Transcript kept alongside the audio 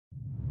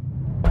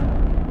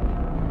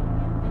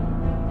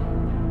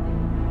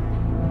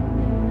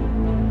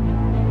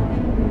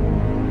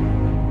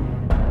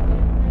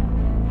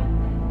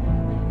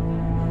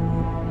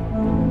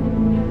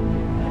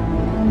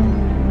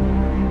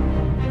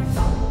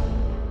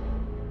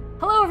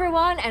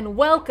everyone, and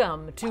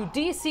welcome to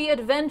DC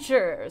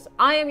Adventures.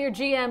 I am your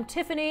GM,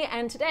 Tiffany,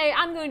 and today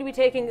I'm going to be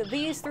taking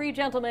these three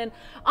gentlemen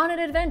on an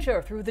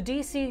adventure through the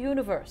DC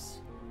universe.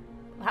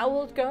 How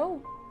will it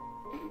go?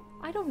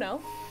 I don't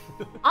know.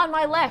 On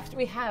my left,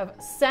 we have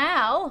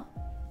Sal.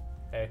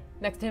 Hey.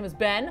 Next to him is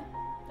Ben.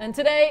 And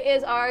today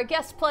is our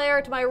guest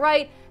player to my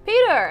right,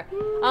 Peter.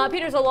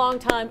 Peter's a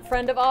longtime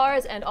friend of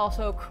ours and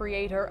also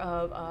creator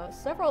of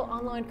several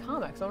online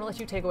comics. I'm gonna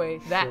let you take away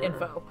that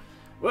info.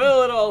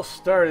 Well, it all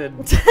started.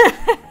 You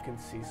can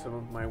see some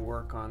of my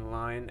work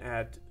online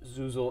at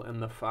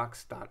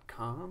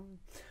zuzelandthefox.com.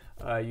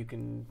 You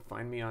can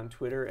find me on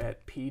Twitter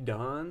at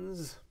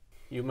pdons.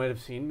 You might have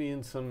seen me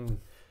in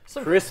some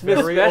Christmas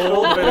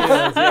special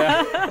videos,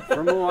 yeah,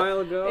 from a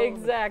while ago.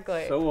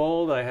 Exactly. So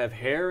old, I have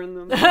hair in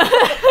them.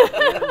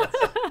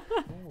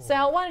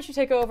 Sal, why don't you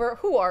take over?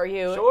 Who are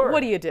you? Sure. What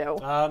do you do?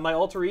 My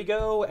alter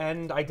ego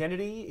and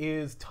identity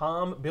is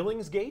Tom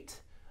Billingsgate.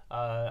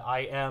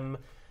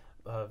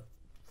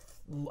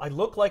 I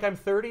look like I'm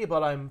 30,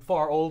 but I'm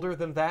far older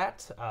than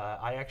that.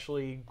 I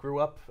actually grew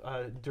up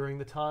during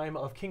the time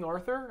of King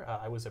Arthur.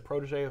 I was a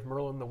protege of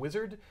Merlin the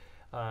Wizard,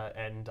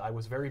 and I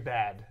was very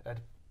bad at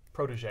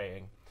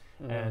protegeing.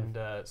 And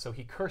so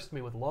he cursed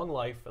me with long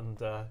life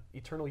and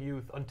eternal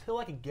youth until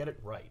I could get it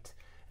right.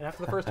 And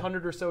after the first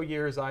 100 or so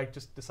years, I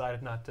just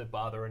decided not to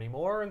bother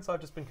anymore, and so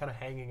I've just been kind of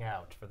hanging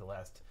out for the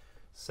last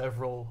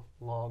several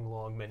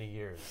many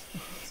years.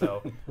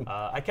 So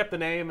I kept the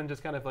name and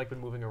just kind of like been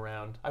moving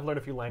around. I've learned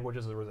a few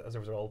languages as a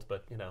result,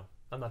 but you know,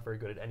 I'm not very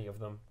good at any of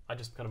them. I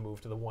just kind of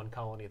moved to the one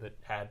colony that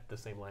had the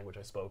same language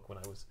I spoke when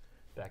I was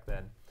back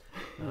then.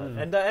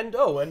 And I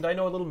know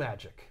a little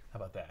magic. How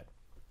about that?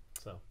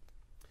 So,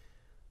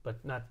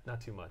 but not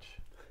too much.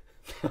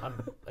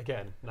 I'm,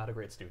 again, not a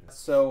great student.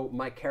 So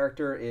my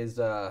character is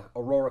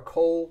Aurora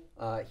Cole.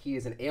 He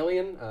is an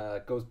alien,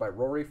 goes by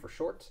Rory for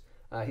short.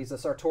 He's a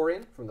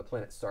Sartorian from the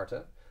planet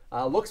Sarta.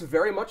 Looks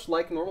very much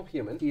like normal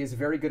human. He is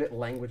very good at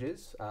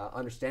languages,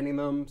 understanding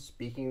them,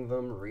 speaking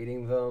them,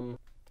 reading them.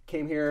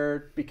 Came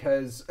here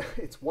because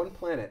it's one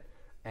planet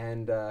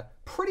and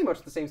pretty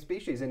much the same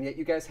species, and yet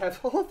you guys have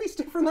all these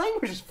different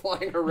languages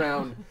flying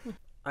around.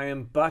 I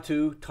am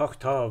Batu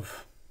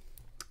Tokhtov,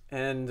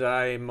 and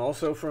I'm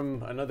also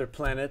from another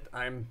planet.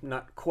 I'm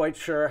not quite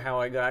sure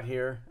how I got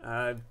here.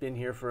 I've been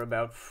here for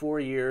about 4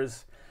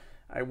 years.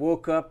 I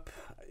woke up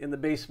in the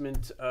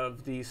basement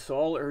of the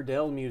Saul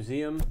Erdell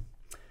Museum,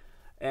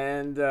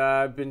 and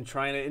I've been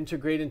trying to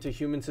integrate into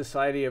human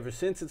society ever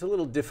since. It's a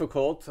little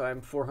difficult.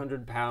 I'm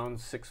 400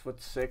 pounds,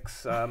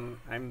 6'6".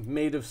 I'm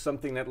made of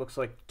something that looks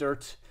like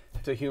dirt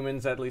to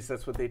humans, at least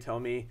that's what they tell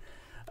me.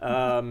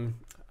 I'm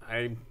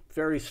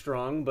very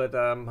strong, but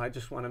I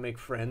just want to make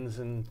friends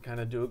and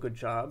kind of do a good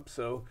job.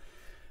 So,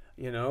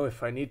 you know,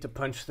 if I need to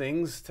punch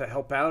things to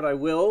help out, I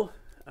will.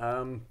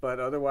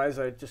 But otherwise,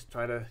 I just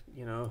try to,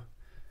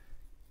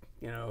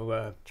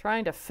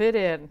 Trying to fit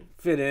in.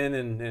 Fit in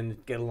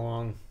and get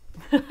along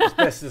as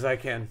best as I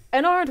can.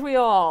 And aren't we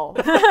all?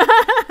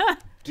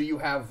 Do you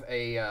have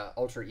a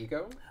alter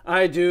ego?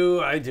 I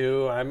do.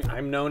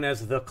 I'm known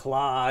as the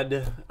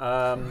Clod.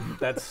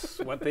 That's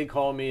what they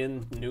call me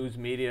in news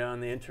media on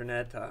the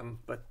internet.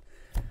 But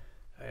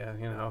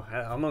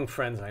among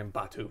friends, I am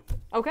Batu.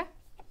 Okay.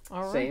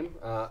 All right. Same.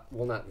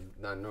 Well, not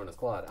known as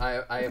Claude.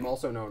 I am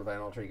also known by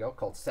an alter ego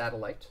called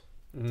Satellite.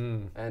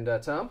 And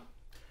Tom?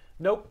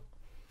 Nope.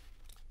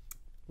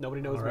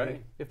 Nobody knows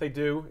me. If they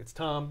do, it's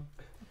Tom,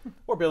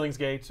 or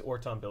Billingsgate, or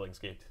Tom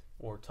Billingsgate,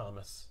 or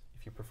Thomas,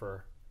 if you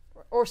prefer.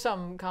 Or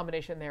some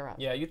combination thereof.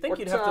 Yeah, you'd think or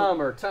you'd Tom, have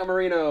to... or Tom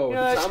Marino,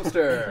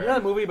 Tomster. You know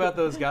that movie about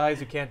those guys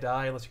who can't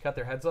die unless you cut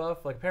their heads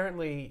off? Like,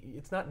 apparently,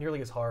 it's not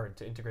nearly as hard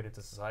to integrate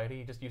into society.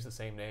 You just use the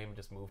same name and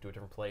just move to a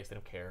different place. They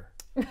don't care.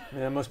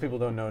 Yeah, most people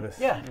don't notice.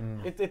 Yeah,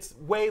 it's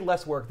way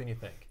less work than you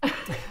think,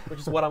 which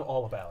is what I'm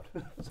all about.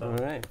 So. All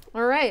right.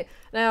 All right.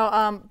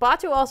 Now,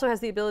 Batu also has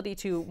the ability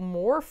to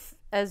morph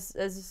as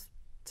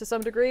to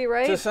some degree,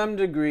 right? To some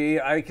degree,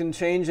 I can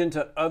change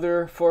into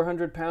other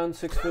 400-pound,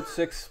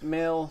 6'6"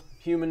 male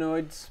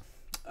humanoids.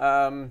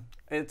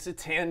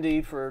 It's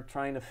handy for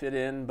trying to fit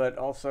in, but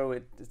also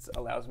it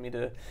allows me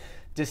to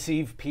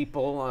deceive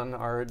people on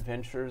our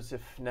adventures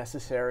if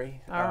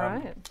necessary. All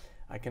right.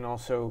 I can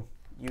also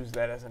use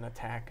that as an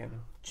attack and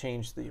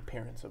change the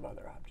appearance of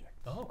other objects.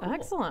 Oh, cool.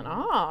 Excellent.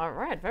 Oh, all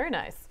right. Very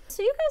nice.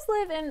 So you guys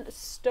live in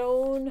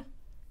Stone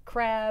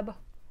Crab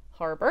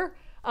Harbor,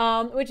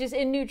 which is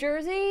in New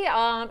Jersey.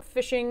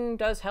 Fishing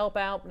does help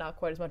out, not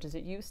quite as much as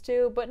it used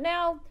to, but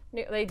now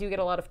they do get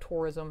a lot of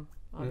tourism.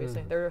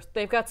 Obviously,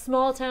 they've got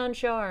small town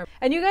charm.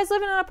 And you guys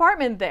live in an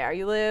apartment there.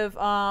 You live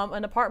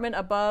an apartment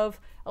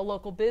above a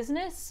local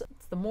business.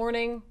 It's the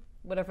morning,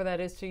 whatever that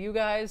is to you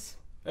guys.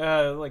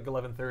 Like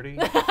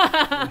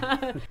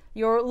 11:30.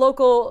 Your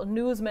local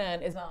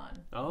newsman is on.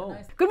 Oh.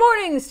 Nice. Good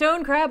morning,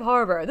 Stone Crab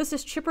Harbor. This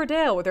is Chipper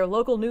Dale with your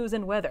local news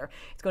and weather.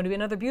 It's going to be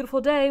another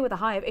beautiful day with a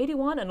high of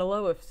 81 and a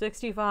low of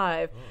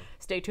 65.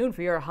 Stay tuned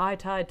for your high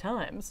tide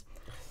times.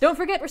 Don't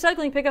forget,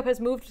 recycling pickup has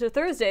moved to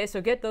Thursday,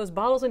 so get those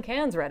bottles and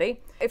cans ready.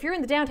 If you're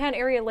in the downtown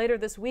area later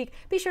this week,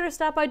 be sure to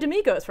stop by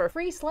D'Amico's for a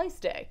free slice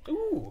day.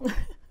 Ooh.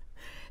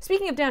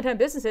 Speaking of downtown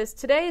businesses,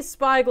 today's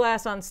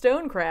Spyglass on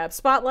Stone Crab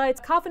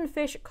spotlights Coffin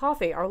Fish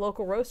Coffee, our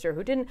local roaster,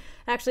 who didn't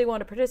actually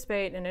want to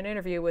participate in an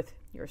interview with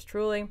yours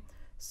truly.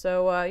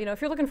 So, if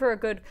you're looking for a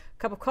good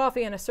cup of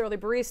coffee and a surly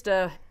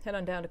barista, head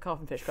on down to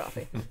Coffin Fish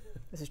Coffee.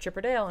 This is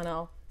Chipper Dale, and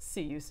I'll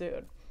see you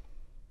soon.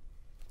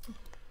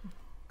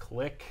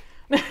 Click.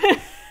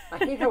 I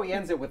hate how he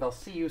ends it with "I'll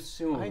see you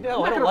soon." I know.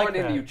 I'm I not don't gonna like run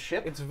that. into you,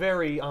 Chip. It's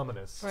very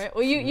ominous. Right.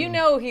 Well, you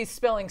know he's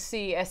spelling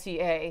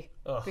C-S-E-A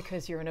Ugh.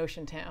 because you're an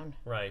ocean town.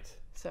 Right.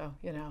 So,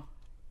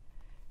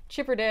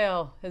 Chipper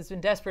Dale has been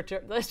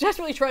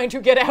desperately trying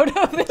to get out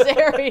of this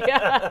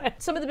area.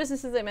 Some of the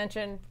businesses I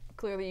mentioned,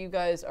 clearly you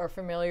guys are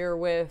familiar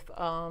with,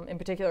 in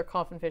particular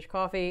Coffin Fish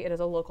Coffee. It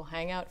is a local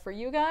hangout for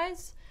you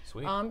guys.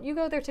 Sweet. You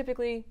go there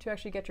typically to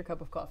actually get your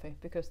cup of coffee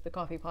because the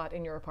coffee pot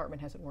in your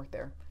apartment hasn't worked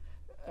there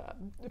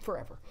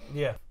forever.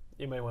 Yeah.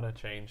 You may want to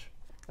change.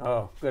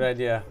 Oh, good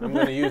idea. I'm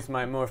going to use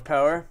my morph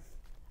power,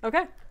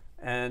 Okay.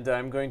 and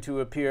I'm going to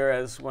appear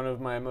as one of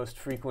my most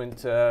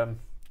frequent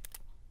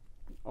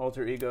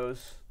alter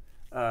egos.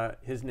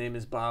 His name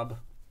is Bob.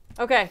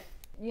 Okay.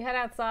 You head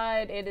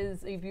outside. It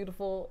is a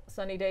beautiful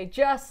sunny day,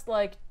 just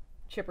like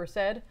Chipper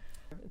said.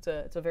 It's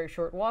a very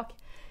short walk.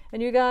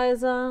 And you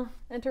guys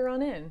enter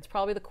on in. It's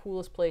probably the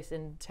coolest place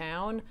in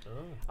town.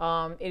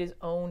 Oh. It is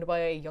owned by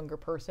a younger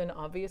person,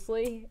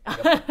 obviously.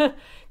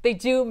 They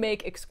do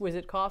make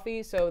exquisite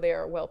coffee, so they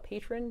are well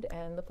patroned,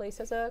 and the place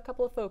has a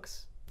couple of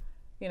folks,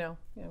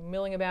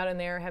 milling about in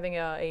there, having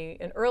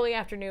an early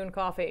afternoon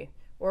coffee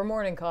or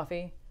morning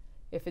coffee,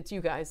 if it's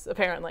you guys,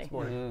 apparently.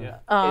 Morning. Yeah.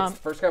 It's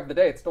the first cup of the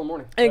day. It's still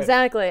morning.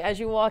 Exactly. As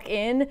you walk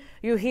in,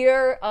 you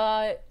hear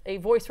a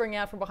voice ring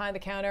out from behind the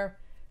counter,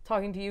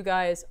 talking to you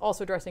guys,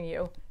 also addressing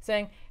you,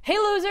 saying, "Hey,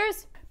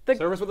 losers!"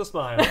 Service with a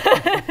smile.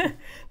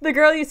 The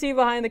girl you see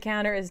behind the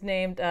counter is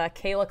named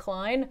Kayla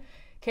Klein.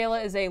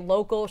 Kayla is a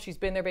local. She's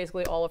been there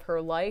basically all of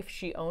her life.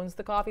 She owns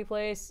the coffee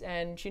place,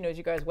 and she knows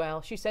you guys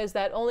well. She says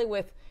that only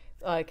with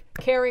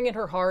caring in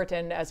her heart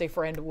and as a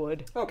friend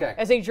would. Okay.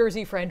 As a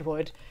Jersey friend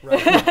would.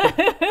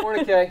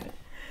 Morning, Kay.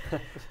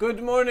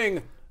 Good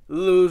morning,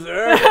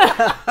 loser.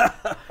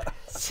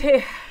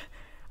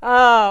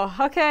 Oh,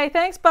 okay.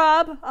 Thanks,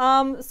 Bob.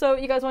 So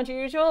you guys want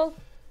your usual?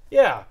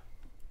 Yeah.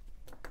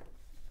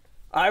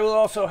 I will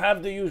also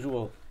have the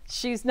usual.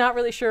 She's not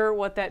really sure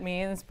what that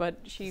means, but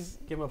she's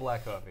Give him a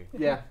black coffee.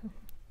 Yeah.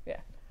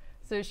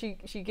 so she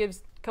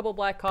gives a couple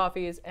black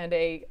coffees and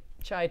a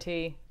chai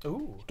tea.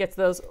 Ooh. Gets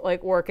those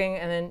working,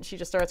 and then she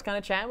just starts kind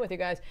of chatting with you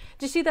guys.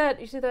 Did you see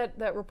that? You see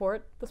that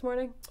report this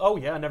morning? Oh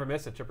yeah, never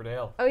miss it, Chipper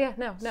Dale. Oh yeah,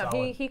 no.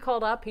 Solid. He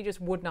called up. He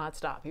just would not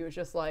stop. He was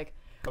just like,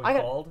 Oh, he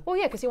called? Well,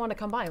 yeah, because he wanted to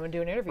come by and do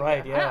an interview.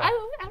 Right, there. yeah. I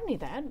don't need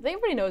that.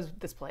 Everybody knows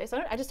this place.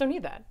 I just don't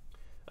need that.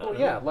 Well,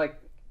 yeah,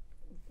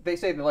 they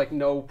say that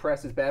no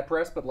press is bad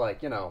press, but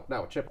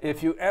no, Chip.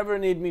 If you ever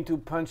need me to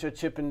punch a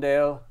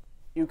Chippendale,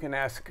 you can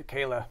ask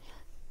Kayla.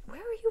 Where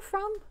are you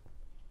from?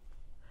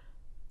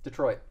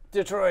 Detroit.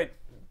 Detroit.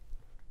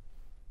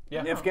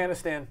 Yeah.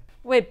 Afghanistan.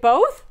 Wait,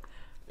 both?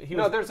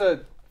 No, there's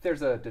a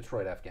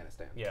Detroit,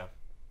 Afghanistan. Yeah.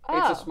 Oh.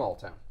 It's a small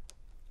town.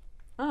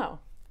 Oh,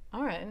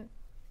 all right.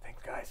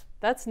 Thanks, guys.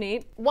 That's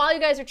neat. While you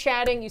guys are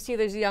chatting, you see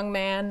there's a young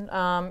man.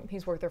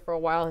 He's worked there for a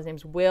while. His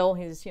name's Will.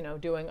 He's,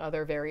 doing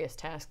other various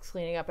tasks,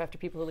 cleaning up after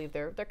people who leave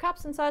their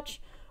cups and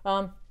such.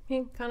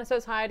 He kind of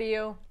says hi to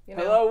you.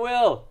 Hello,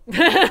 Will.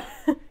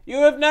 You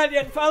have not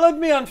yet followed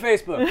me on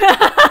Facebook.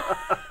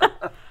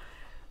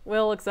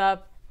 Will looks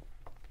up.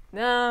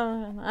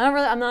 No,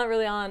 I'm not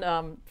really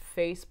on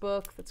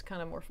Facebook. That's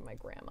kind of more for my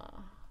grandma.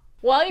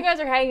 While you guys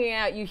are hanging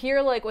out, you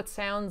hear what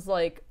sounds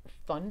like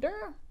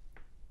thunder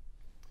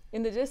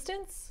in the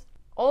distance.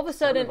 All of a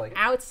sudden,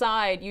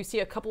 outside, you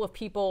see a couple of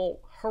people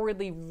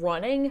hurriedly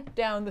running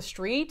down the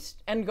street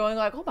and going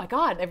oh my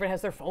God, and everyone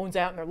has their phones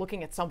out and they're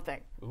looking at something.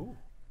 Ooh.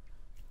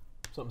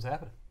 Something's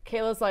happening.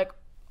 Kayla's like,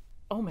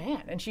 oh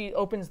man. And she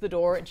opens the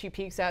door and she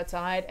peeks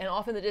outside, and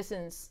off in the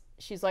distance,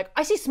 she's like,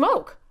 I see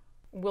smoke.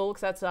 Will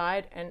looks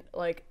outside, and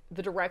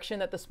the direction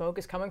that the smoke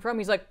is coming from,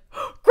 he's like,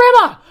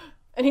 Grandma!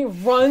 And he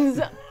runs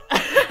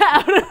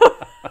out of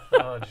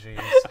Oh jeez.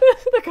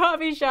 the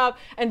coffee shop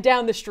and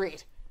down the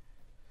street.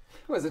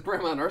 Was it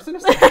Grandma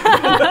Arsonist?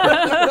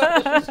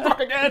 She's struck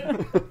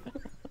again.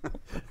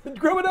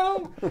 Grow it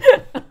home.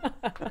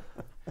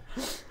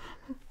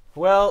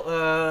 Well,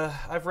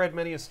 I've read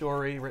many a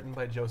story written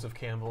by Joseph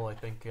Campbell. I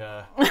think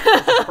this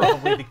is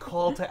probably the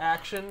call to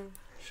action.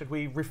 Should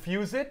we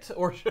refuse it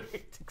or should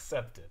we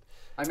accept it?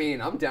 I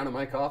mean, I'm down on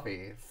my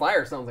coffee.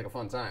 Fire sounds like a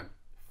fun time.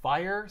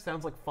 Fire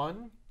sounds like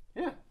fun?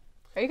 Yeah.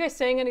 Are you guys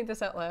saying any of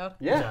this out loud?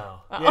 Yeah. No.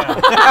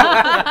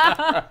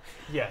 Yeah.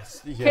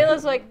 Yes.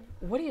 Kayla's like,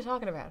 what are you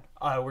talking about?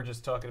 We're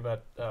just talking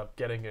about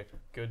getting a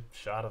good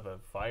shot of a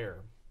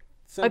fire.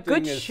 A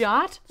good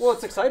shot? Well,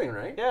 it's exciting,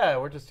 right? Yeah,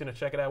 we're just going to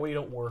check it out. We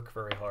don't work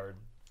very hard.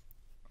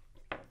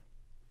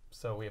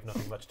 So we have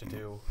nothing much to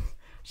do.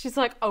 She's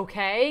like,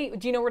 okay.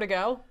 Do you know where to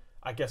go?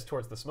 I guess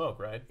towards the smoke,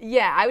 right?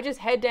 Yeah, I would just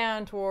head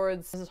down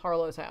towards Mrs.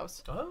 Harlow's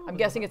house. Oh, I'm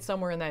guessing it's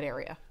somewhere in that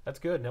area. That's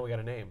good. Now we got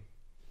a name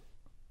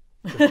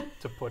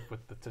to put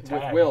with the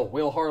tag. With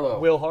Will Harlow.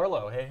 Will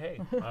Harlow. Hey.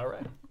 All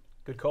right.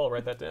 Good call.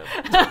 Write that down.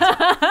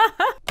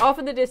 Off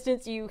in the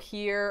distance, you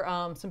hear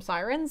some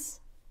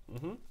sirens.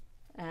 Mm-hmm.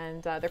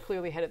 And they're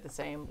clearly headed the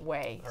same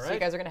way. All So right. you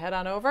guys are going to head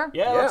on over?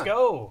 Yeah, let's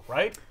go.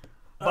 Right?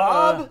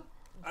 Bob?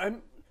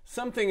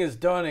 Something is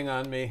dawning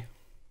on me.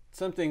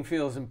 Something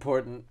feels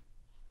important.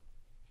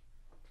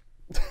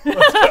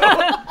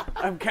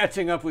 I'm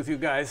catching up with you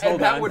guys. Hold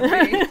And that on. would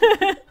be...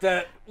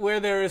 That where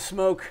there is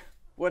smoke,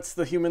 what's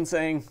the human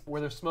saying?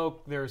 Where there's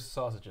smoke, there's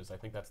sausages. I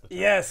think that's the term.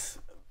 Yes.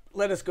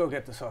 Let us go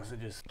get the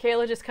sausages.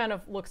 Kayla just kind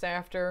of looks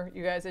after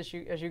you guys as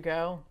you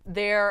go.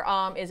 There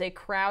is a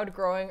crowd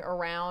growing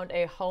around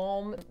a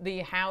home. The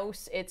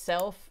house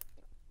itself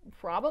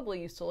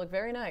probably used to look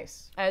very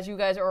nice. As you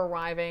guys are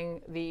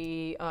arriving,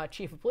 the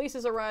chief of police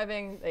is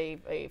arriving.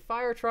 A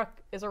fire truck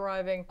is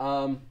arriving.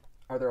 Are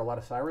there a lot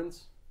of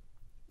sirens?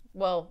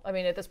 Well, I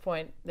mean, at this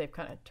point, they've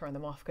kind of turned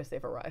them off because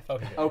they've arrived.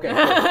 Okay.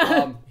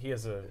 Okay. He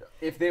has a...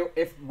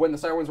 If when the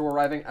sirens were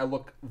arriving, I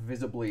look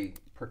visibly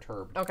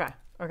perturbed. Okay,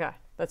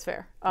 that's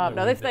fair. No,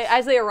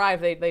 as they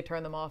arrive, they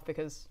turn them off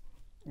because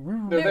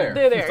They're there.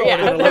 they're there.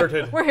 Already Yeah,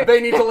 alerted.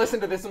 They need to listen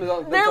to this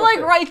themselves. they're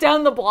like right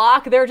down the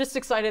block. They're just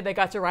excited they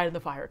got to ride in the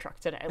fire truck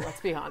today.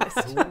 Let's be honest.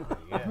 Ooh,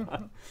 yeah.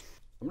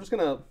 I'm just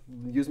gonna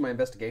use my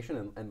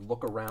investigation and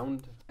look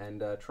around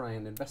and try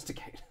and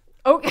investigate.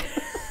 Okay.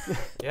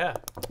 Yeah.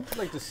 I'd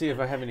like to see if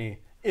I have any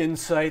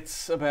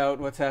insights about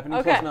what's happening.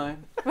 Okay.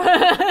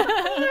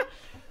 +9.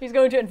 He's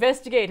going to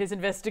investigate his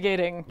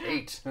investigating.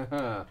 8.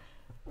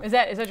 Is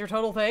that your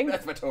total thing?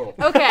 That's my total.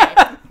 Okay.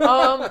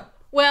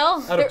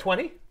 Well. Out of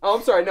 20? Oh,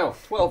 I'm sorry. No,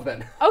 12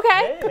 then.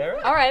 Okay. Hey,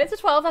 All right, it's a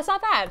 12. That's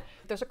not bad.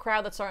 There's a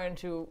crowd that's starting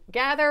to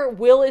gather.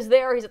 Will is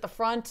there. He's at the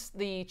front.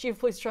 The chief of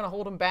police is trying to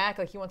hold him back,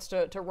 like he wants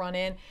to run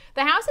in.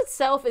 The house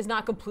itself is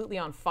not completely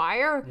on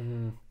fire.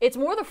 Mm-hmm. It's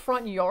more the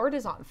front yard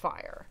is on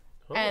fire.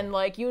 Oh. And,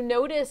 like, you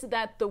notice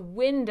that the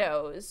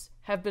windows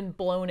have been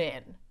blown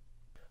in.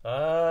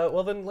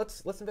 Well then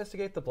let's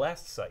investigate the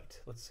blast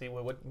site. Let's see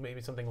what maybe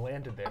something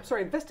landed there. I'm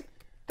sorry.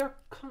 They're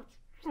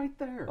right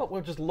there. Oh,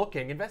 we're just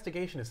looking.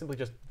 Investigation is simply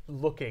just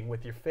looking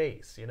with your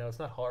face. You know, it's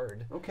not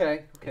hard.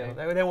 Okay. You Okay.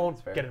 know, they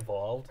won't fair. get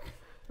involved.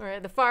 All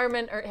right, the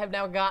firemen have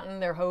now gotten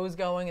their hose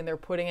going, and they're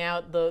putting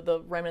out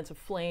the remnants of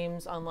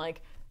flames on,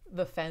 like,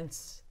 the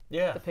fence,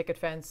 Yeah. the picket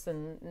fence,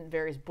 and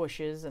various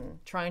bushes,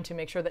 and trying to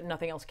make sure that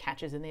nothing else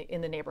catches in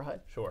the neighborhood.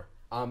 Sure.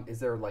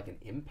 Is there like an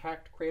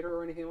impact crater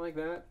or anything like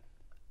that?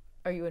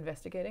 Are you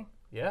investigating?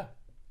 Yeah.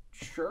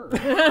 Sure.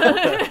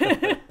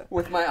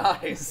 With my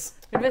eyes.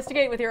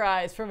 Investigate with your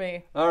eyes for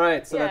me. All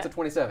right. So Yeah. that's a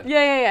 27.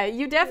 Yeah.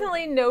 You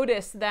definitely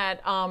notice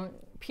that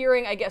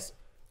peering, I guess,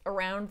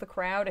 around the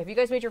crowd. Have you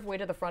guys made your way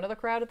to the front of the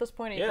crowd at this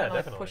point? Are you Yeah, kind of like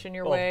definitely. pushing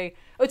your Well- way?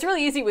 Oh, it's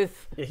really easy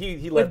with Yeah,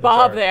 he led with the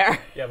Bob charge. there.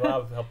 Yeah,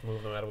 Bob helped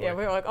move them out of the way. Yeah,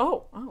 we were like,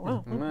 oh,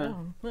 well.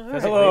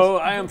 Hello,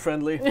 I am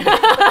friendly.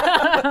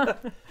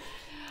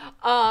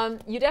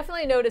 You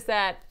definitely notice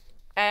that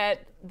at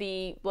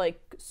the, like,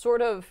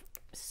 sort of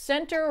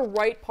center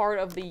right part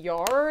of the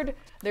yard,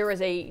 there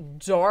is a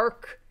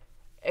dark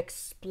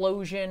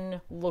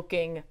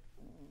explosion-looking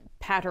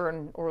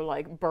pattern or,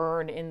 like,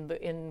 burn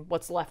in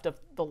what's left of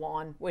the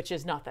lawn, which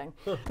is nothing.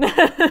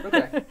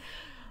 Okay.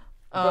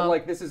 But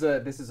like this is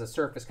a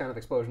surface kind of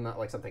explosion, not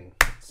like something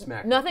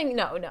smacked. Nothing.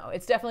 No.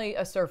 It's definitely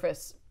a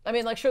surface. I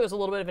mean, like, sure, there's a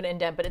little bit of an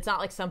indent, but it's not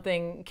like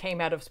something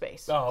came out of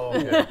space. Oh,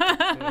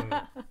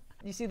 okay.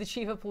 You see the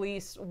chief of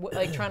police,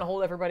 like, trying to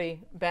hold everybody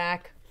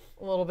back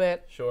a little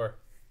bit. Sure.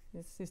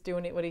 He's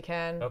doing what he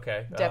can.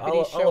 Okay.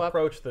 Deputies show I'll up.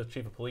 approach the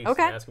chief of police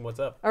Okay. and ask him what's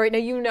up. All right, now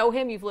you know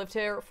him. You've lived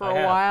here for I a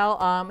have.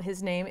 while.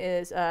 His name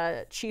is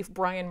Chief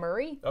Brian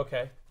Murray.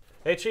 Okay.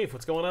 Hey, chief,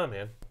 what's going on,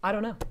 man? I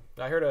don't know.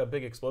 I heard a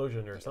big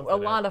explosion or something. A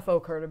lot of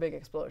folk heard a big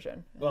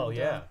explosion. Well, And,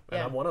 yeah, and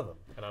yeah. I'm one of them.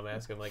 And I'm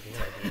asking, like,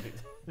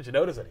 did you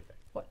notice anything?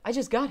 What? I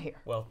just got here.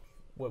 Well,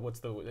 is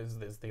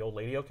the old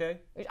lady okay?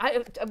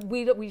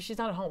 She's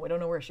not at home. We don't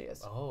know where she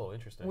is. Oh,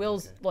 interesting.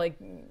 Will's Okay. like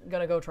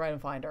gonna go try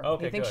and find her.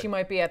 Okay, He thinks good. she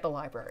might be at the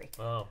library.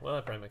 Oh, well,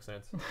 that probably makes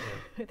sense. Yeah.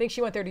 I think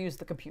she went there to use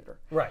the computer.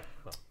 Right.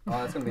 Well, Oh,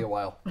 that's gonna be a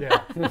while. yeah.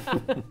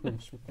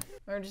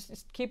 Or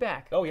just keep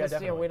back. Oh, yeah, 'Cause,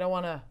 definitely. we don't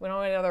want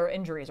any other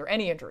injuries or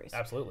any injuries.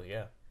 Absolutely,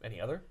 yeah.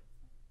 Any other?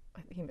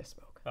 He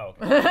misspoke. Oh,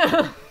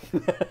 okay.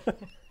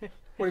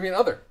 What do you mean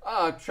other?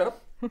 Shut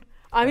up.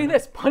 I mean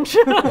this punch.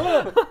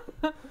 I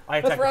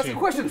That's attacked for the asking chief.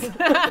 questions.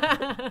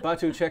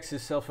 Batu checks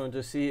his cell phone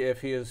to see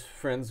if he is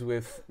friends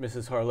with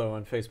Mrs. Harlow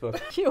on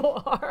Facebook. You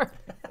are.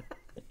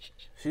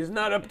 She's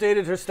not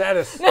updated her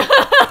status.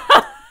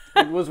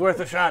 It was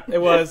worth a shot.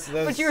 It was.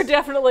 But you're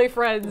definitely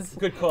friends.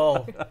 Good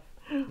call,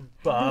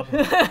 Bob.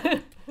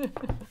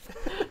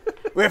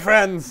 We're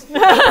friends.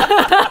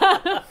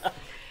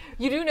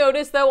 You do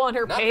notice though on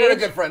her Not page very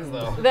good friends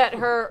though. that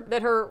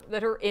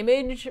her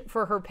image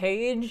for her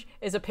page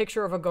is a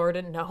picture of a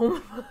garden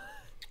gnome.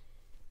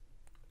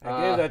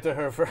 I gave that to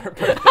her for her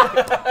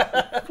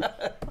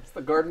birthday. Is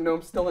the garden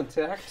gnome still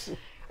intact?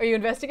 Are you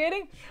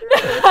investigating?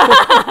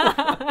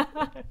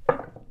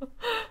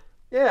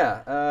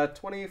 Yeah,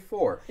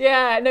 24.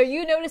 Yeah, no,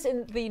 you notice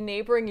in the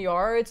neighboring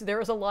yards,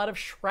 there is a lot of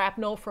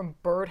shrapnel from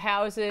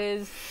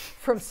birdhouses,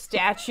 from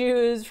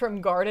statues,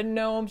 from garden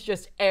gnomes,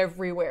 just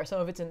everywhere.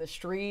 Some of it's in the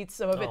streets,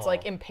 some of it's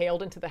like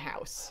impaled into the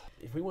house.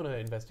 If we want to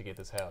investigate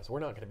this house, we're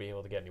not going to be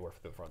able to get anywhere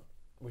from the front.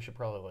 We should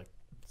probably like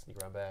sneak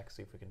around back,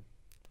 see if we can,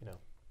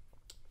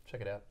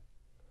 check it out.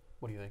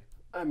 What do you think?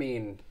 I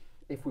mean,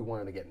 if we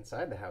wanted to get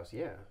inside the house,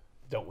 yeah.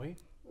 Don't we?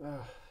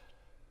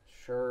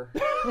 Sure.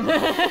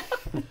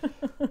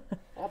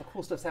 All the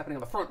cool stuff's happening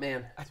on the front,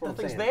 man. That's what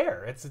Nothing's I'm saying.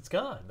 there. It's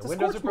gone. The a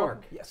windows are scorch broken.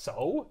 mark. Yeah, so?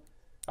 All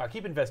right,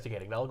 keep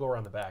investigating. I'll go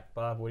around the back.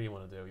 Bob, what do you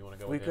want to do? You want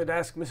to go We in? could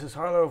ask Mrs.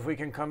 Harlow if we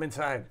can come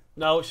inside.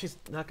 No, she's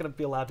not going to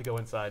be allowed to go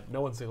inside. No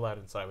one's allowed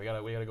inside. We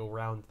gotta go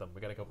around them. We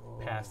gotta go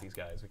past these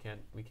guys. We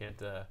can't. We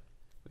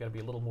gotta be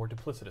a little more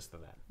duplicitous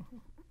than that.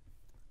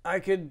 I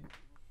could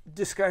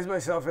disguise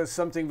myself as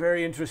something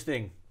very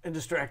interesting and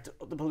distract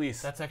the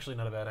police. That's actually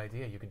not a bad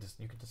idea. You could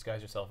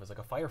disguise yourself as like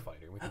a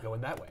firefighter. We could go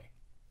in that way.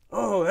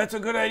 Oh, that's a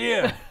good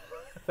idea.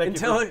 Thank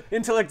you.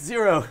 Intellect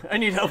 0. I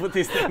need help with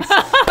these things.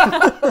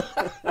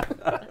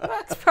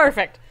 That's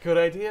perfect. Good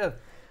idea,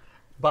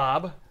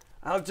 Bob.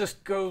 I'll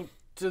just go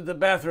to the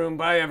bathroom.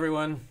 Bye,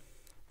 everyone.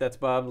 That's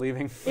Bob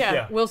leaving.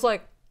 Yeah. Will's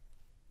like,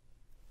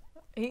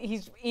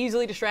 he's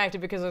easily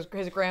distracted because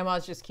his grandma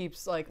just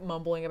keeps like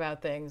mumbling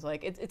about things.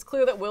 Like it's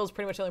clear that Will's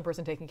pretty much the only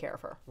person taking care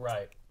of her.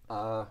 Right.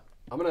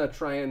 I'm gonna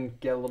try and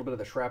get a little bit of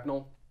the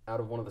shrapnel out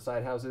of one of the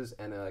side houses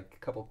and a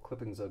couple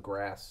clippings of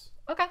grass.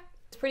 Okay.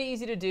 It's pretty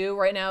easy to do.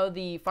 Right now,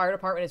 the fire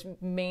department is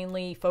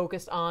mainly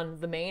focused on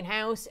the main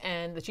house,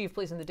 and the chief of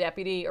police and the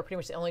deputy are pretty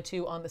much the only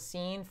two on the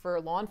scene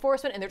for law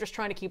enforcement, and they're just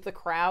trying to keep the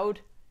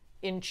crowd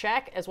in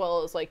check as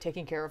well as like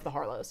taking care of the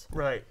Harlows.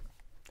 Right.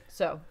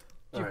 So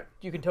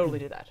you can totally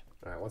do that.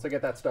 All right, once I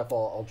get that stuff,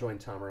 I'll join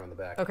Tom around the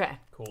back. Okay.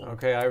 Cool.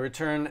 Okay, I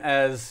return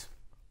as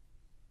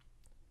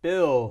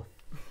Bill,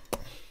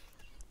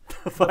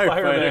 the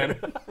firefighter.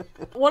 Fireman.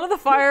 One of the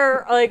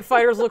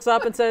fighters looks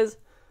up and says,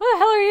 "What the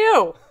hell are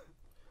you?"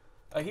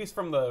 He's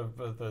from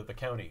the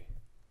county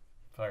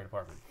fire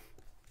department.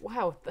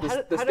 Wow.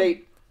 The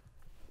state,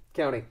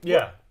 county.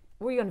 Yeah.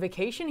 Were you on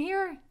vacation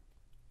here?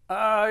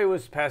 I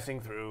was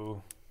passing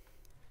through.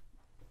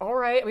 All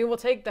right. I mean, we'll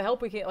take the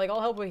help we can, like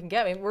all help we can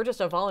get. I mean, we're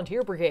just a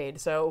volunteer brigade,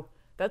 so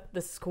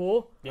this is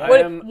cool. Yeah.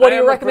 What do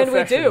you recommend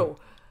we do?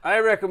 I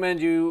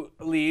recommend you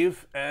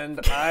leave, and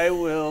I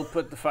will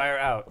put the fire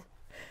out.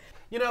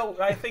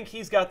 I think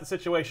he's got the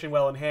situation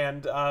well in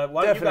hand.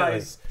 Why don't you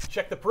guys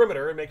check the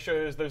perimeter and make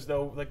sure there's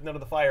no, none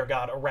of the fire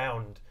got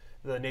around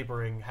the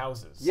neighboring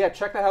houses? Yeah,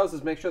 check the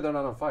houses, make sure they're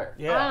not on fire.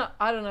 Yeah.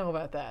 I don't know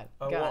about that,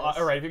 guys. Well,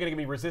 all right, if you're going to give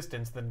me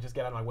resistance, then just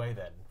get out of my way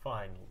then.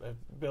 Fine.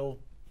 Bill...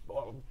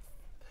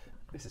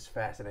 This is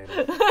fascinating.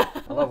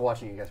 I love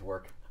watching you guys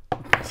work.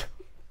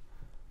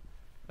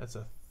 That's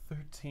a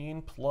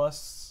 13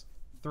 plus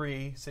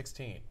 3,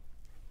 16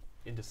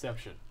 in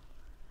deception.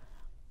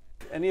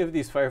 Any of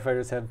these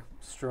firefighters have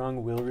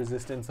strong will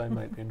resistance, I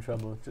might be in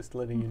trouble. Just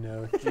letting you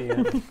know,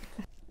 GM.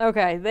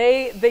 Okay,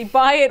 they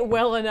buy it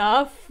well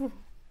enough,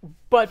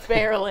 but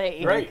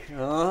barely. Great.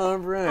 All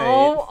right.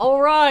 Oh,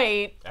 all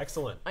right.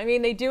 Excellent. I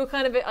mean, they do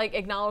kind of like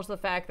acknowledge the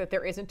fact that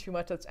there isn't too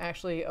much that's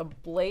actually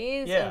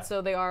ablaze, and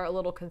so they are a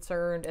little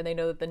concerned, and they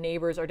know that the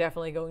neighbors are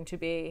definitely going to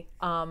be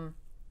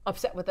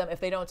upset with them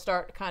if they don't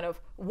start kind of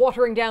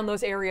watering down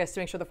those areas to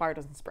make sure the fire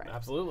doesn't spread.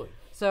 Absolutely.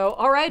 So,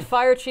 all right,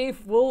 fire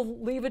chief,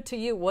 we'll leave it to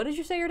you. What did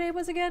you say your name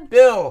was again?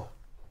 Bill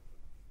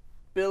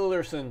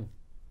Billerson.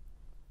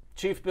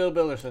 Chief Bill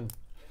Billerson.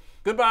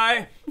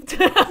 Goodbye.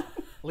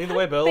 Lead the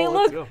way, Bill. They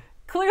Let's look go.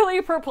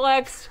 clearly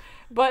perplexed,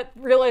 but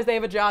realize they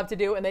have a job to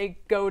do, and they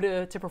go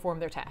to perform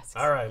their tasks.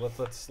 All right,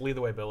 let's lead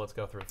the way, Bill. Let's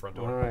go through the front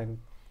door. All right.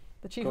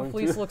 The chief of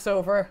police looks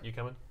over. You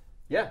coming?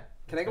 Yeah.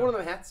 Can I get one of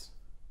them hats?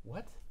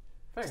 What?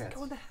 Fire Let's hats.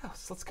 go in the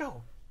house. Let's go.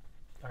 All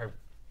right,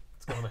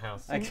 let's go in the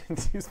house. I can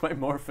use my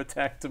morph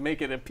attack to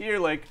make it appear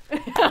like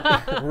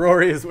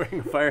Rory is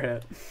wearing a fire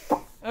hat.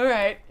 All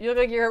right, you look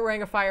like you're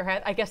wearing a fire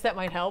hat. I guess that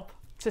might help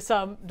to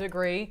some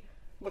degree.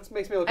 Makes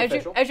me look As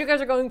official. you guys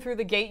are going through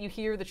the gate, you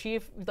hear the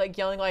chief like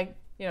yelling, like,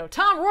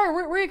 Tom, Roy,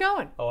 where are you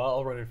going? Oh,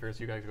 I'll run in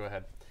first. You guys go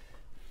ahead.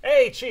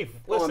 Hey, Chief,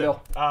 listen.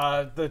 Go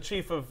on, the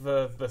chief of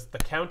the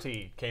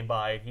county came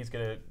by. He's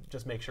gonna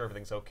just make sure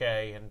everything's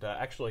okay. And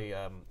actually,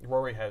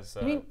 Rory has.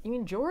 You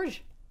mean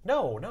George?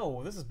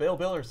 No, this is Bill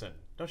Billerson.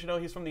 Don't you know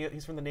he's from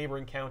the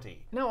neighboring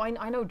county? No,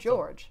 I know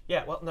George.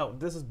 Yeah, well, no,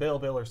 this is Bill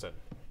Billerson.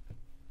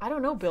 I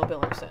don't know Bill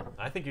Billerson.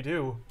 I think you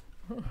do,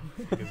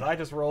 because I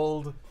just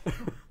rolled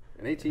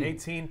An 18.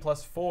 18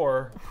 plus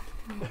 4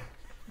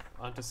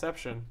 on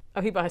deception.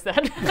 Oh, he buys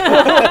that.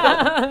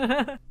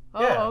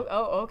 Yeah.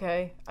 Oh,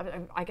 okay.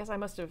 I guess I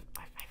must have.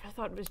 I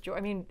thought it was George.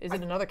 I mean, is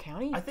it another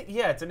county? I think,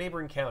 yeah, it's a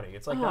neighboring county.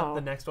 It's like not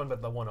the next one,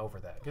 but the one over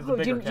that. It's a Oh,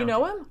 bigger do you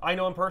know him? I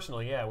know him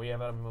personally, yeah. We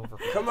have him over.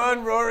 Come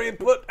on, Rory,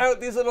 put out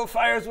these little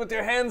fires with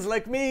your hands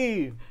like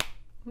me.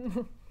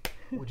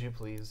 Would you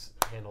please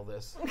handle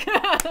this.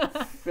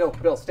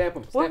 Bill, stamp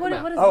him. Stamp him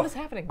out. What is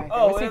happening back there?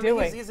 What's he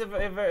doing? He's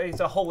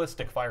a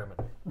holistic fireman.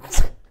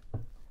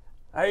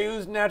 I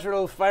use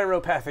natural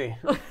pyropathy.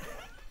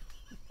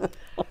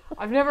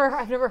 I've never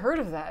heard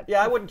of that.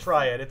 Yeah, I wouldn't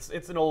try it.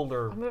 It's an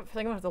older. I'm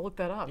gonna have to look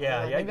that up.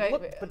 Yeah.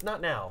 Maybe But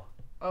not now.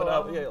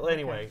 Oh, But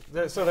anyway,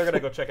 so they're gonna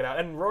go check it out.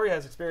 And Rory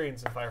has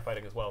experience in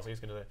firefighting as well, so he's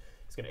gonna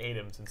aid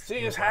him since. See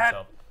he his was by hat?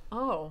 himself.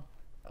 Oh,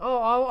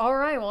 all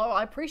right. Well,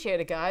 I appreciate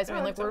it, guys. I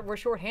mean, Yeah, we're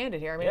short-handed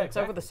here. I mean, Yeah, it's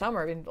over exactly. the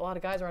summer. I mean, a lot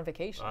of guys are on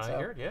vacation. I so.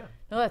 heard, yeah.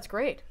 No, that's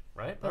great.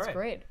 Right. That's All right.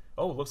 great.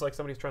 Oh, looks like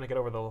somebody's trying to get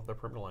over the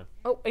perimeter line.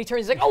 Oh, and he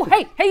turns. He's like, oh,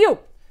 hey, you.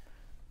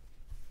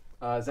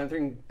 Is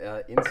anything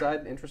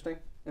inside interesting?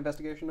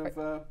 Investigation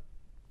of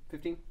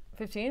 15?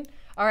 15.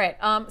 All right.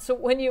 So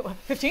when you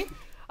 15,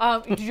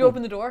 did you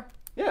open the door?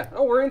 Yeah.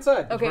 Oh, we're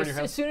inside. Okay. burn your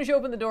As soon as you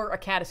open the door, a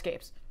cat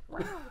escapes.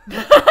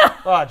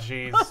 Oh,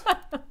 jeez.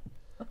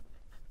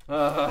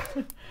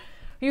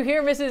 You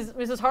hear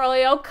Mrs. Harley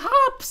yell,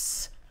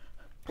 "Cops!"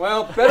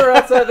 Well, better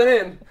outside than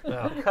in.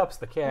 Oh, Cups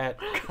the cat.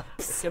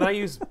 Can I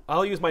use?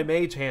 I'll use my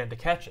mage hand to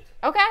catch it.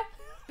 Okay.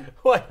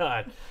 Why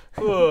not?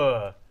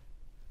 Ugh.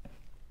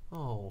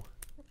 Oh,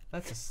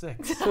 that's a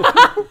 6.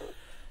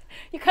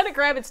 You kind of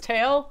grab its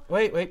tail.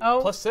 Wait.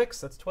 Oh.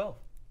 +6. That's 12.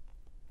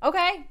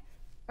 Okay.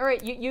 All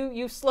right.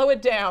 You slow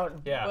it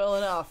down. Yeah. Well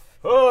enough.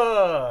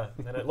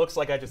 And it looks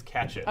like I just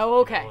catch it. Oh,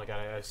 okay. Like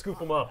I scoop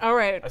them up. All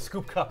right. I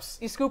scoop Cups.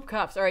 You scoop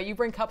Cups. All right. You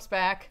bring Cups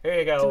back. Here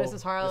you go. To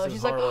Mrs. Harlow. Mrs.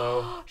 She's Harlow.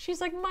 like, oh, she's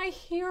like my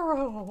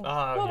hero.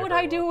 Ah, what you're would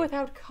very I do welcome.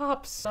 without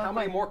Cups? How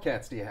many more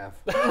cats do you have?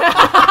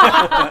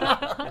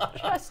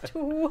 Just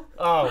 2.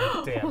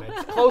 Oh, damn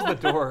it. Close the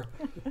door.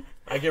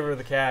 I give her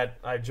the cat.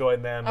 I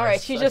join them. All right.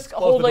 She's I just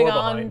close the holding door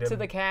on behind to him.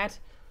 the cat.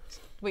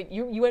 Wait,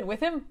 you went with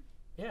him?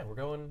 Yeah, we're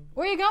going.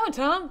 Where are you going,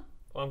 Tom?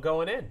 I'm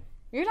going in.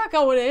 You're not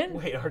going in.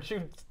 Wait, aren't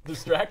you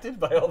distracted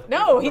by all the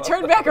No, he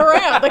turned back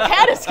around. The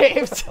cat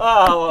escaped.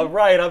 Oh,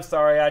 right. I'm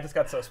sorry. I just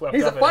got so swept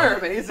He's up a in it.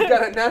 fireman. He's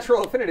got a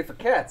natural affinity for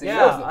cats. He knows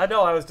Yeah, them. I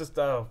know. I was just.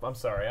 I'm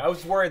sorry. I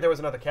was worried there was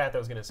another cat that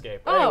was going to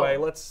escape. But Oh. anyway,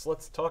 let's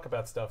talk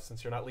about stuff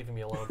since you're not leaving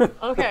me alone.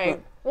 Okay.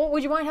 Well,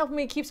 would you mind helping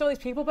me keep some of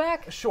these people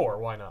back? Sure,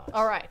 why not?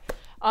 All right.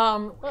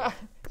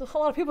 There's a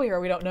lot of people here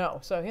we don't know,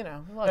 so a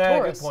lot of Good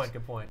tourists. point.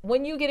 Good point.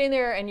 When you get in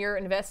there and you're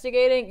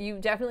investigating, you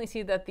definitely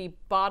see that the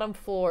bottom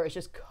floor is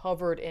just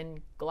covered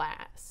in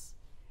glass,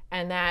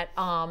 and that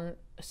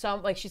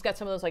she's got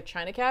some of those like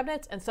china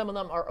cabinets, and some of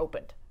them are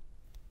opened.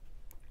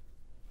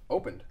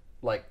 Opened.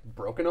 Like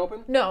broken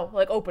open? No,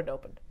 like opened.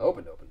 Opened.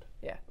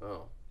 Yeah.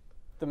 Oh.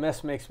 The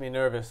mess makes me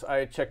nervous.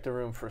 I checked the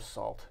room for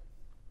salt.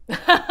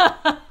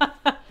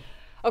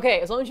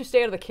 Okay, as long as you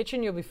stay out of the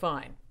kitchen, you'll be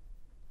fine.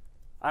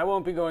 I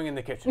won't be going in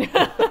the kitchen.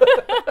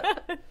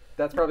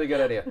 That's probably a good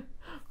idea.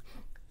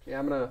 Yeah,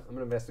 I'm gonna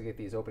investigate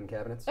these open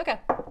cabinets. Okay.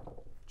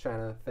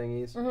 China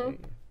thingies.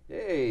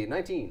 Yay,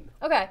 19.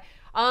 Okay.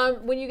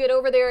 When you get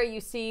over there,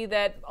 you see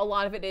that a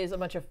lot of it is a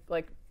bunch of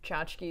like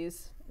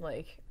tchotchkes,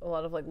 like a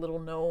lot of like little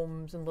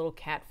gnomes and little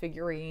cat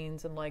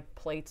figurines and like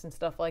plates and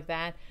stuff like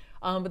that.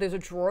 But there's a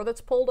drawer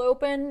that's pulled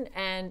open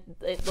and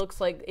it looks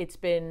like it's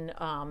been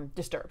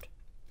disturbed.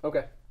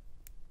 Okay.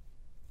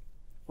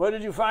 What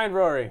did you find,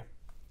 Rory?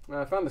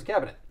 I found this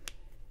cabinet.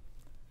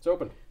 It's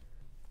open.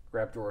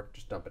 Grab drawer,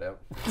 just dump it out.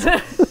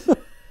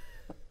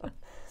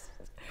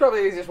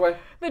 Probably the easiest way.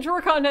 The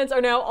drawer contents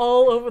are now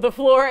all over the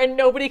floor and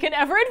nobody can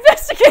ever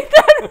investigate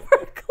that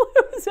for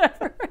clues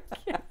ever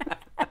again.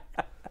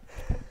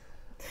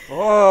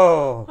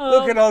 Whoa!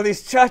 Look at all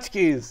these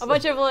tchotchkes. A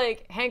bunch of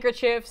like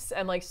handkerchiefs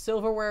and like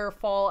silverware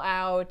fall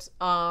out.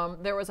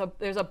 There's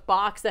a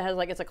box that has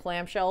like, it's a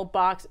clamshell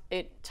box.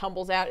 It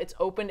tumbles out. It's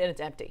opened and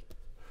it's empty.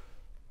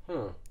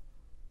 I'll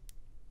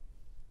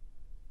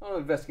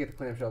investigate the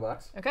clamshell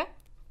box. Okay.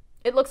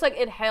 It looks like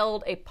it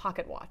held a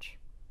pocket watch.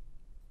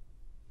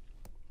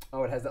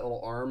 Oh, it has that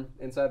little arm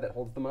inside that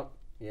holds them up?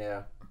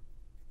 Yeah.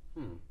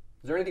 Is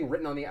there anything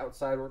written on the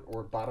outside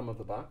or bottom of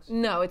the box?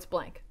 No, it's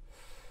blank.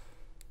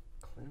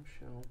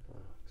 Clamshell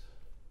box.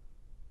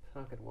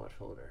 Pocket watch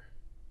holder.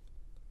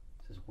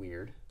 This is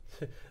weird.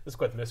 This is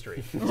quite the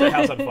mystery. It's like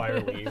House on Fire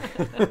leave.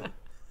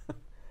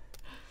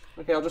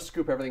 Okay, I'll just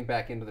scoop everything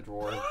back into the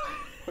drawer and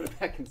put it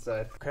back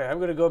inside. Okay, I'm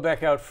going to go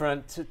back out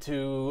front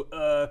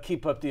to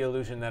keep up the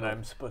illusion that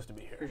I'm supposed to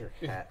be Here's here.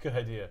 your hat. Good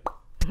idea.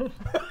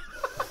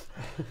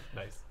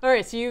 Nice. All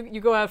right, so you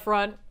go out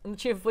front and the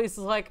chief of police is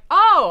like,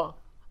 oh,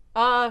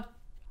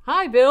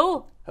 hi,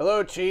 Bill.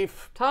 Hello,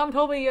 Chief. Tom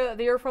told me that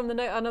you're from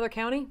another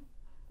county.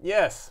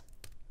 Yes.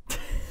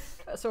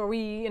 So are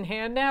we in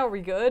hand now? Are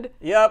we good?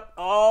 Yep,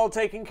 all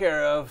taken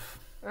care of.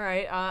 All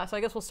right, so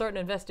I guess we'll start an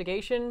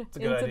investigation a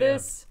good into idea.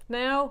 this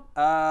now.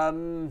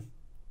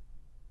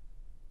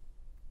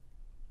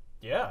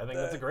 Yeah, I think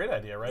that's a great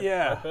idea, right?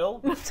 yeah. Right,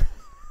 Bill?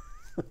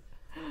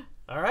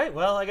 All right.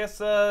 Well, I guess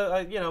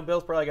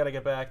Bill's probably got to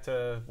get back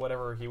to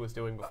whatever he was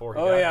doing before he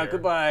got Oh, yeah, here.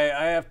 goodbye.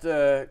 I have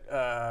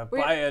to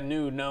buy a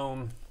new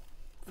gnome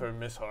for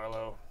Miss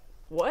Harlow.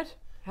 What?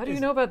 How do you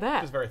know about He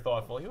that? was very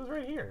thoughtful. He was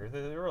right here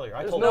earlier. I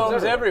There's told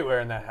gnomes him. everywhere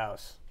in that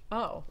house.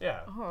 Oh.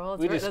 Yeah. Oh, well,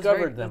 We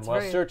discovered them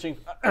while searching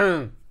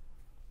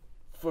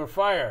for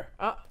fire.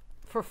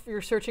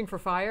 You're searching for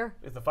fire?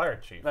 It's the fire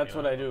chief. That's you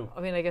what know. I do.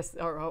 I mean, I guess.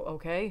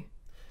 Okay.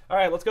 All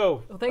right, let's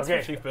go. Well, thanks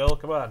Okay. for. Chief Bill,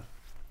 come on.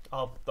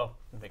 I'll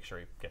make sure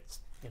he gets,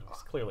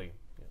 it's clearly.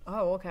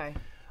 Oh, okay.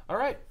 All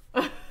right.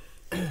 I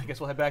guess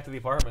we'll head back to the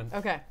apartment.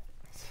 Okay.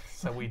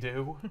 So we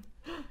do.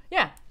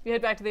 Yeah, you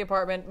head back to the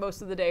apartment.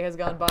 Most of the day has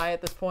gone by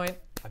at this point.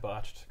 I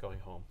botched going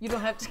home. You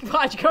don't have to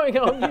watch going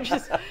home.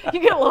 You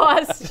get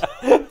lost.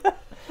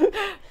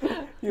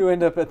 You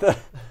end up at the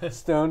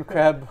Stone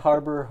Crab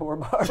Harbor Whore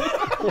Bar.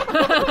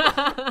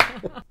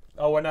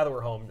 Oh, well, now that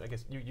we're home, I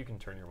guess you can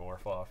turn your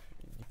morph off.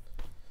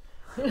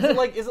 Is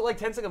it like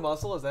tensing a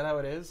muscle? Is that how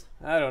it is?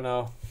 I don't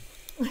know.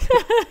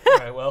 All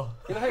right, well,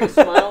 You know how you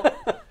smile?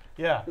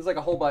 yeah, It's like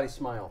a whole body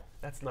smile.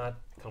 that's not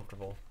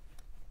comfortable.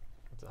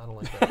 I don't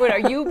like that. Wait,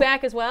 are you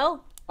back as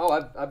well?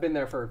 Oh, I've been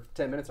there for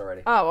 10 minutes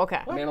already. Oh,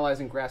 okay. I'm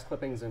analyzing grass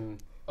clippings and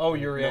Oh,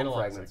 you're gnome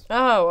analyzing. fragments.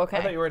 Oh, I thought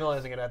okay. you were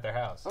analyzing it at their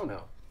house. Oh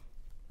no,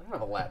 I don't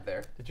have a lab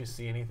there. Did you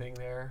see anything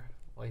there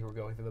while you were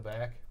going through the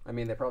back? I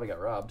mean, they probably got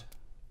robbed.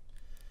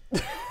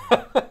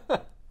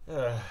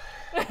 Ugh.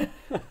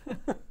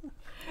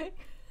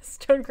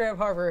 Stone Crab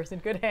Harbor is in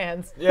good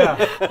hands.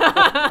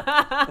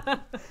 Yeah.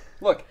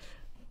 Look,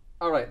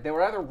 all right, they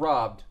were either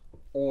robbed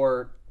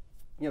or,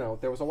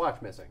 there was a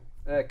watch missing.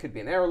 It could be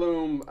an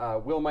heirloom.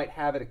 Will might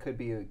have it. It could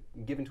be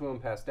given to him,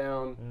 passed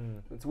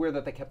down. It's weird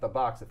that they kept the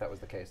box if that was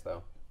the case,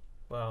 though.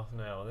 Well,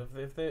 no.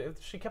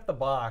 If she kept the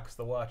box,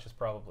 the watch is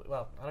probably.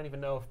 Well, I don't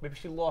even know if maybe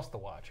she lost the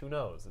watch. Who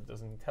knows? It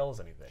doesn't tell us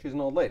anything. She's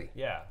an old lady.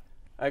 Yeah.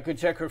 I could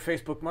check her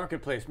Facebook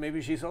Marketplace.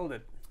 Maybe she sold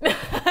it.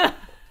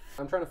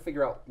 I'm trying to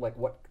figure out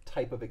what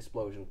type of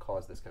explosion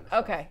caused this kind of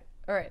stuff. Okay.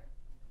 All right.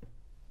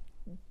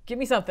 Give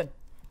me something.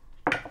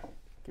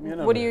 Give me a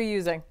number. What are you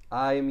using?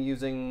 I'm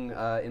using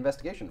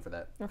investigation for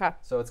that. Okay.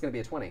 So it's going to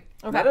be a 20.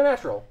 Okay. Not a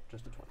natural,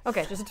 just a 20.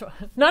 Okay, just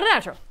not a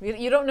natural.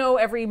 You don't know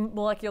every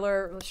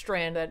molecular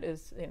strand that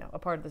is, a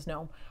part of this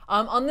gnome.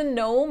 On the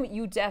gnome,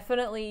 you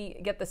definitely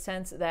get the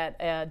sense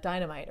that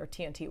dynamite or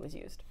TNT was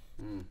used.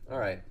 All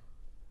right.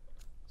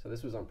 So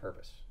this was on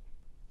purpose.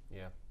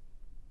 Yeah.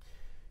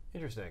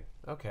 Interesting.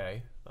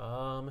 Okay.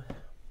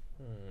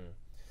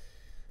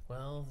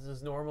 Well, this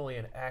is normally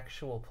an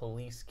actual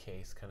police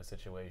case kind of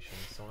situation,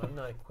 so I'm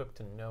not equipped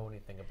to know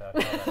anything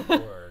about how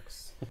that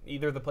works.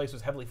 Either the place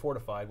was heavily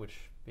fortified,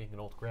 which, being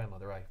an old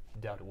grandmother, I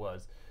doubt it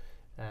was,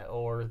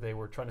 or they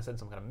were trying to send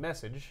some kind of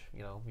message,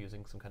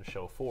 using some kind of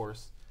show of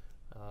force.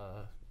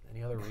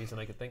 Any other reason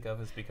I could think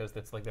of is because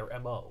that's like their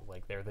MO,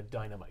 like they're the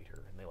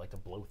dynamiter, and they like to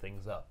blow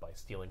things up by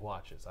stealing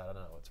watches. I don't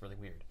know, it's really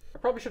weird. I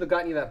probably should have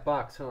gotten you that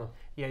box, huh?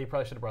 Yeah, you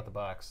probably should have brought the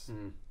box.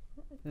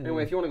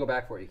 Anyway, if you want to go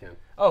back for it, you can.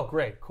 Oh,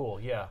 great, cool,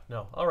 yeah,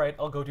 no. All right,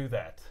 I'll go do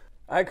that.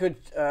 I could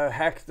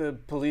hack the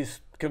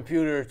police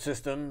computer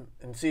system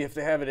and see if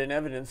they have it in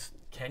evidence.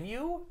 Can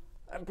you?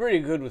 I'm pretty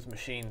good with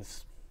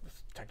machines,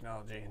 with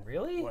technology, and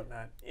Really?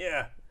 whatnot.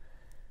 Yeah.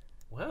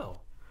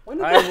 Wow, When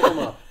did that come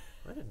up?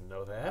 I didn't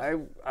know that.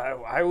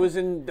 I was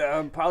in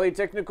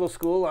polytechnical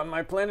school on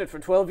my planet for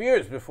 12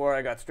 years before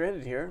I got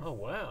stranded here. Oh,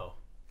 wow.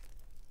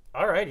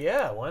 All right,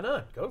 yeah, why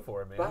not? Go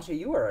for it, man. Basha,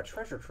 you are a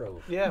treasure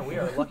trove. Yeah, we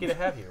are lucky to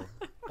have you.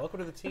 Welcome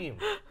to the team.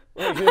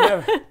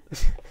 Well,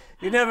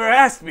 you never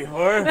asked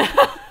before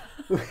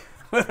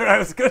whether I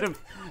was good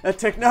at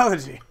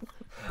technology.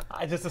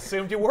 I just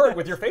assumed you were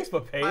with your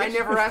Facebook page. I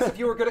never asked if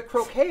you were good at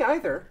croquet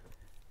either.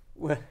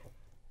 Well,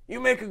 you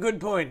make a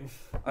good point.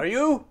 Are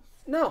you?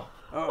 No,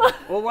 Oh,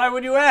 well, why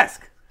would you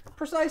ask?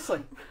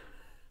 precisely.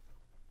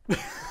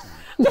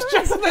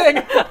 Just the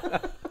thing.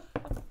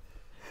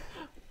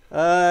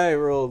 I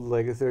rolled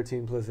like a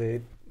 13 plus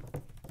 8.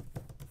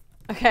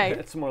 Okay.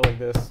 It's more like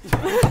this.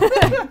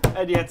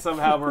 And yet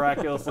somehow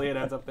miraculously it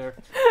ends up there.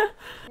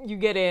 You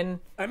get in.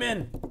 I'm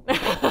in.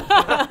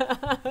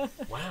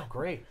 Wow,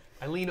 great.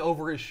 I lean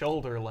over his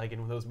shoulder like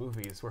in those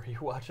movies where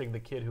you're watching the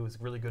kid who's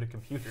really good at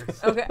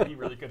computers. Okay. Be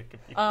really good at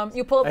computers.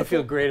 You pull up I the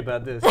feel great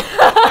about this.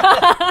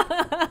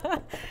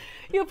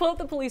 You pull up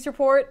the police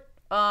report.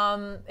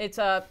 It's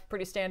a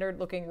pretty standard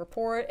looking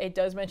report. It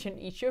does mention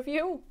each of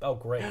you. Oh,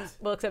 great.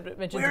 Well, except it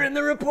mentions. We're in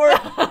the report.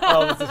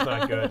 Oh, this is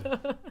not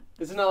good.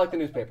 This is not like the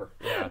newspaper.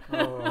 Yeah.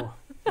 Oh.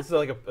 This is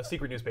like a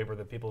secret newspaper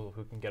that people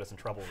who can get us in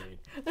trouble read.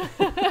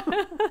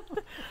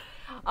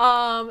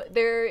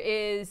 There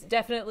is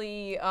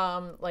definitely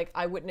like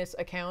eyewitness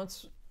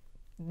accounts.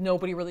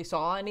 Nobody really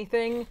saw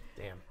anything.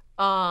 Damn.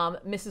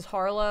 Mrs.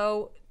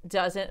 Harlow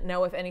doesn't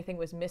know if anything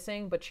was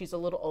missing, but she's a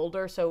little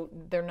older, so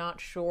they're not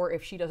sure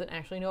if she doesn't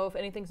actually know if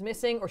anything's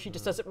missing, or she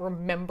just doesn't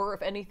remember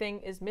if anything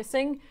is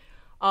missing.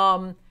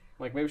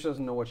 Like maybe she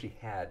doesn't know what she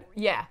had.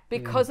 Yeah,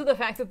 because of the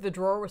fact that the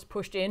drawer was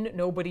pushed in,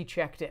 nobody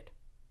checked it.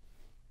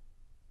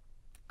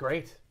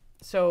 Great.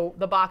 So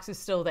the box is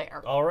still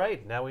there. All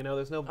right. Now we know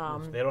there's no.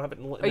 They don't have it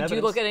in evidence. Do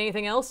you look at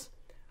anything else?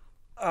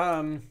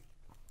 No.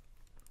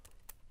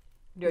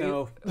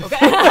 Okay.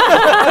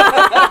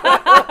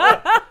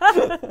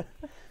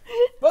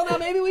 Well, now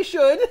maybe we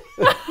should.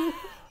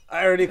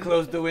 I already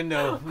closed the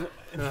window.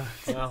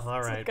 Well,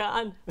 all right.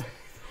 God.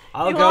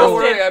 I'll You go. Don't lost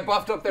worry, it. I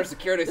buffed up their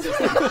security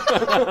system.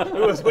 It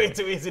was way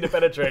too easy to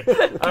penetrate.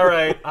 All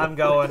right, I'm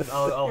going.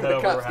 I'll head over to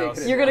her cops house.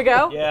 taking it. You're gonna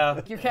go? Yeah.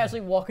 You're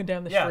casually walking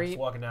down the Yeah, street. just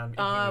walking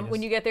down.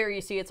 When you get there,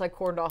 you see it's like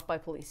cordoned off by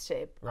police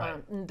tape.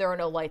 Right. There are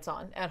no lights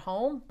on at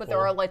home, but there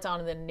Cool. are lights on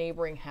in the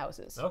neighboring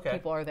houses. Okay.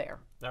 People are there.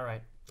 All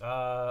right.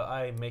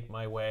 I make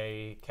my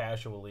way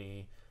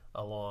casually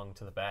along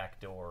to the back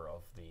door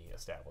of the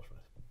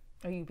establishment.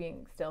 Are you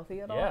being stealthy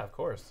at all? Yeah, of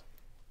course.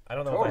 I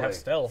don't know if I have Totally.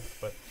 stealth,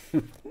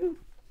 but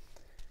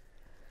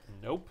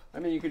nope. I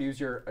mean, you could use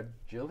your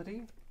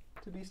agility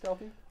to be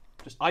stealthy.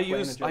 Just I plain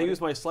use agility.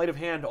 my sleight of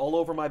hand all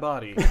over my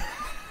body.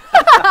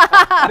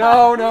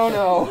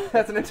 No.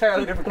 That's an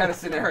entirely different kind of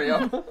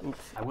scenario.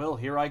 I will.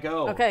 Here I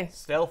go. Okay.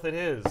 Stealth it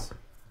is.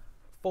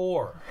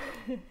 4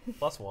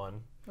 plus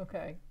 1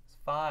 Okay. is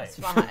 5. It's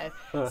 5.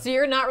 So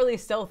you're not really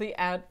stealthy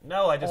at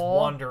No, I just all.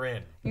 wander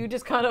in. You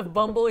just kind of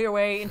bumble your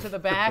way into the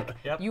back.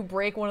 Yep. You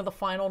break one of the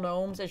final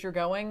gnomes as you're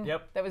going.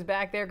 Yep. That was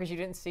back there because you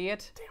didn't see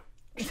it.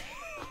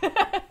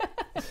 Damn.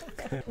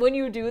 When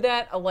you do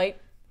that, a light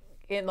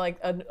in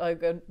like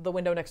the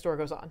window next door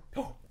goes on.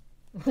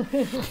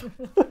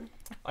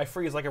 I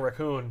freeze like a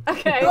raccoon,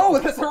 Okay. No,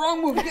 that's the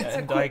wrong move. Get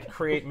and I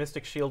create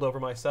Mystic Shield over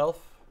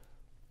myself.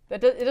 It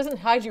doesn't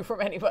hide you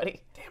from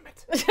anybody. Damn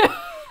it.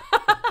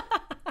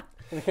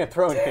 I can't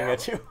throw anything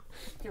at you.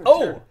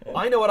 Oh,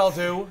 I know what I'll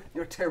do.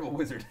 You're a terrible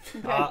wizard.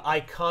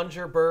 I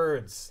conjure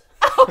birds.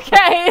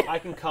 Okay. I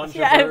can conjure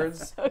Yes,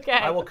 birds. okay.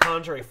 I will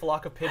conjure a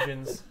flock of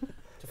pigeons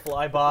to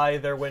fly by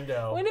their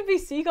window. Wouldn't it be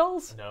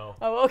seagulls? No,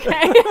 Oh,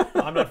 okay.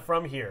 I'm not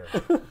from here.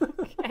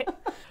 Okay.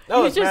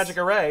 No, You it's just- Magic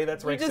Array.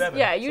 That's You rank just 7.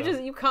 yeah, you so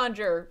just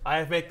conjure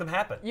I make them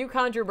happen.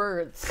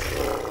 birds.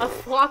 A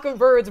flock of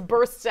birds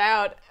bursts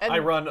out, and I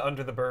run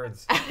under the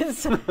birds.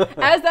 as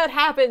that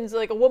happens,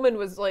 like a woman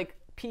was like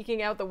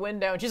peeking out the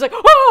window, and she's like,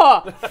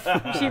 "Oh!"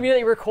 She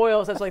immediately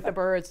recoils as like the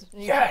birds,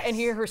 and, Yes! and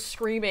hear her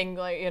screaming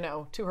like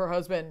to her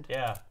husband.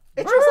 Yeah.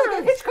 It's just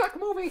like a Hitchcock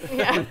movie.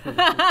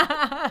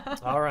 Yeah.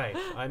 All right.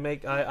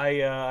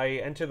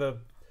 I enter the.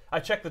 I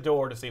check the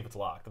door to see if it's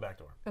locked. The back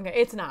door. Okay,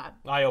 it's not.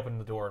 I open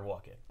the door and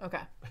walk in. Okay.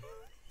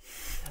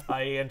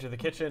 I enter the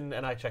kitchen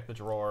and I check the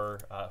drawer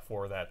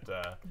for that.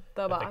 The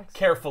that thing box.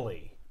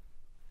 carefully.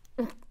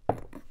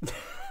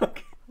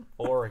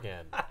 4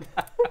 again.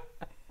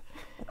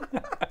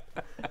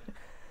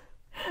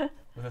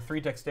 With a 3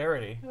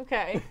 dexterity.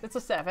 Okay, it's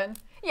a 7.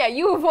 Yeah,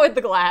 you avoid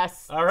the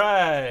glass. All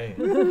right.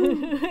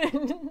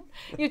 You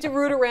have to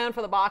root around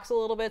for the box a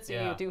little bit, so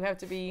Yeah. you do have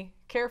to be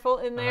careful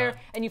in there,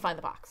 and you find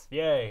the box.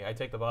 Yay! I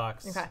take the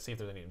box. Okay. See if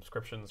there's any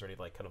inscriptions or any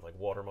like kind of like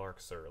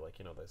watermarks or like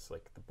there's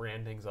like the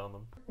brandings on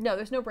them. No,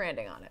 there's no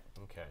branding on it.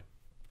 Okay.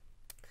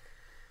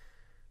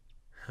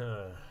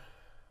 Well,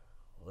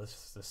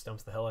 this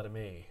stumps the hell out of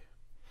me.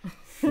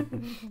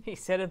 He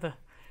said in the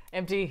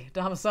empty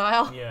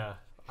domicile. Yeah.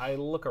 I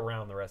look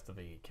around the rest of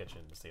the kitchen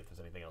to see if there's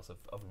anything else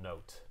of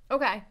note.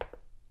 Okay.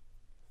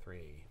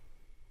 3.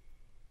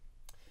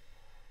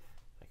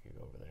 I can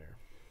go over there.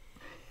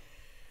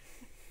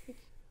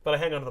 But I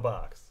hang on to the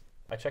box.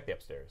 I check the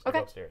upstairs. I Okay.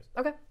 go upstairs.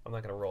 Okay. I'm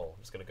not going to roll.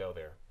 I'm just going to go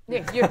there.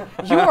 Yeah,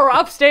 you are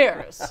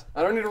upstairs.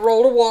 I don't need to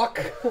roll to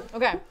walk.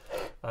 Okay.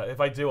 If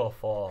I do, I'll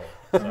fall.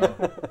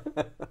 So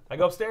I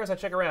go upstairs. I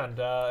check around.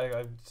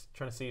 I'm just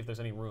trying to see if there's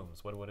any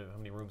rooms. How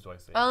many rooms do I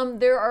see?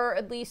 There are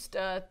at least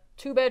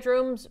 2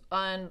 bedrooms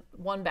and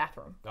 1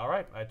 bathroom. All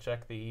right. I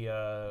check the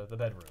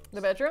bedrooms.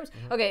 The bedrooms?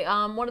 Okay,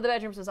 one of the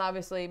bedrooms is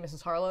obviously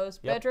Mrs. Harlow's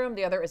Yep. bedroom.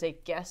 The other is a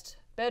guest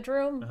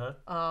bedroom.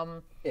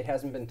 It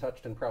hasn't been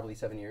touched in probably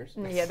 7 years.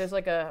 Yeah, there's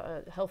like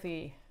a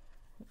healthy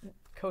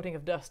coating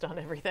of dust on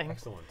everything.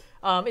 Excellent.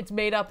 It's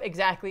made up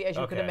exactly as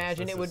you could Okay,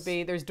 imagine so it this would is-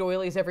 be. There's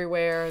doilies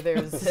everywhere.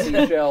 There's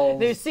Seashells.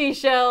 there's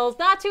seashells.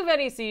 Not too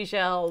many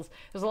seashells.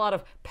 There's a lot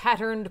of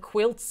patterned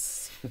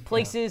quilts.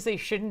 Places they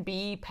shouldn't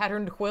be.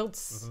 Patterned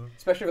quilts.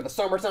 Especially for the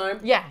summertime.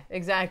 Yeah,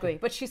 exactly.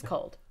 But she's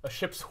cold. A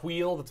ship's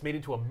wheel that's made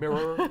into a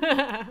mirror.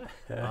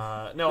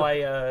 No,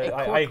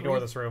 I ignore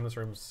this room. This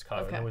room's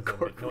covered.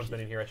 Okay. No one's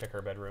been in here. I check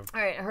her bedroom.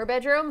 All right, her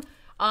bedroom.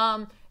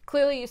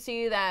 Clearly, you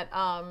see that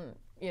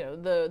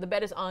the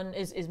bed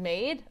is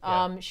made.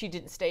 Yeah. She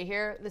didn't stay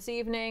here this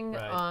evening.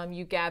 Right.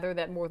 You gather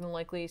that more than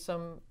likely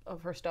some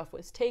of her stuff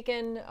was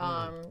taken.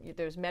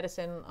 There's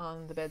medicine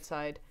on the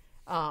bedside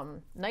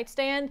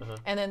nightstand,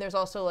 and then there's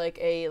also like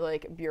a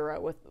bureau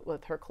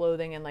with her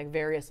clothing and like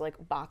various like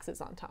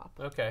boxes on top.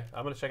 Okay,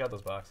 I'm gonna check out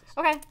those boxes.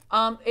 Okay.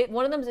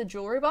 One of them is a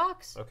jewelry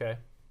box. Okay.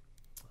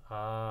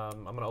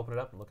 I'm gonna open it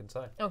up and look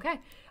inside. Okay.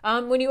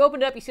 When you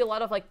open it up, you see a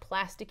lot of like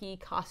plasticky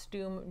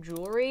costume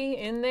jewelry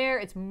in there.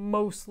 It's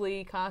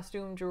mostly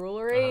costume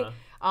jewelry.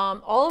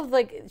 All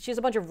of she has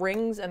a bunch of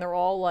rings, and they're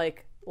all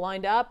like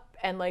lined up,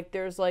 and like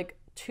there's like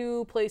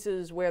 2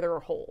 places where there are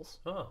holes.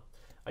 Oh,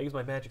 I use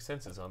my magic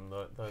senses on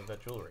that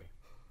jewelry.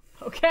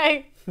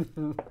 Okay.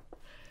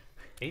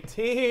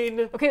 18.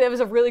 Okay, that was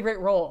a really great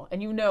roll,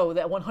 and you know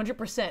that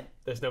 100%.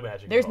 There's no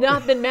magic. There's involved.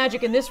 not been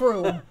magic in this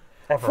room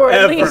Ever. for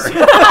at least.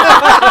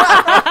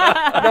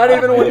 Not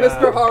even when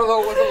Mr. Harlow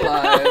was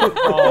alive.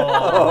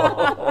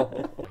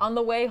 Oh. On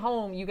the way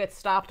home, you get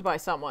stopped by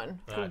someone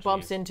who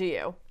bumps jeez. into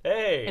you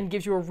Hey. and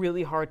gives you a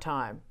really hard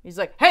time. He's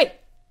like, "Hey,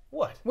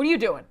 What? what are you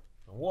doing?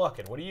 I'm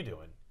walking. What are you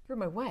doing? You're in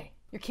my way.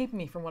 You're keeping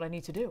me from what I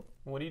need to do."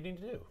 What do you need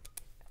to do?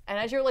 And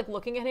as you're like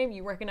looking at him,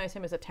 you recognize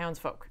him as a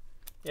townsfolk.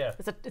 Yeah.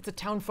 It's a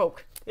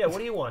townfolk. Yeah, what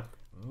do you want,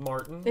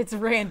 Martin? It's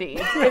Randy.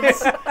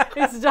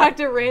 It's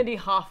Dr. Randy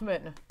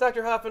Hoffman.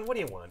 Dr. Hoffman, what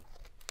do you want?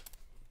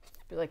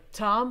 Be like,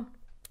 "Tom,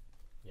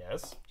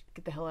 Yes.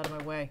 get the hell out of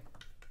my way."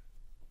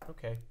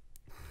 Okay.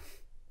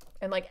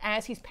 And like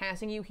as he's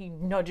passing you, he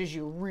nudges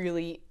you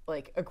really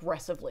like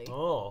aggressively.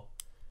 Oh.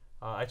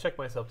 I check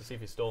myself to see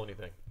if he stole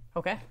anything.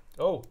 Okay.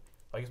 Oh,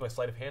 I use my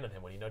sleight of hand on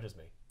him when he nudges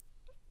me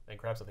and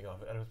grabs something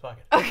out of his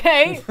pocket.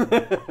 Okay.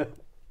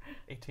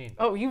 18.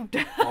 Oh, you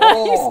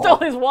stole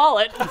his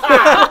wallet.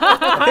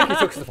 I think he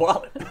took his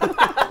wallet.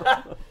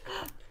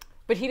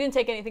 But he didn't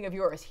take anything of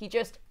yours. He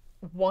just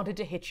wanted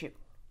to hit you.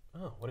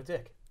 Oh, what a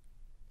dick.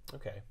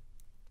 Okay.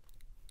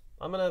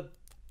 I'm going to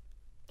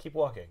keep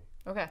walking.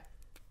 Okay.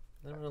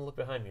 Then I'm going to look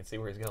behind me and see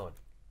where he's going.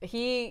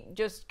 He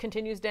just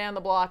continues down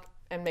the block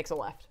and makes a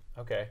left.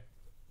 Okay.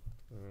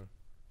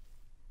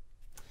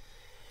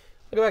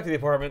 I go back to the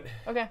apartment.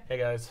 Okay. Hey,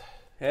 guys.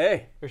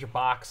 Hey. Here's your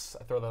box.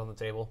 I throw that on the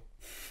table.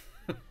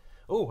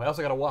 Ooh, I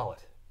also got a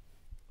wallet.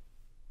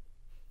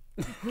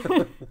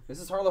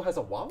 Mrs. Harlow has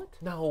a wallet?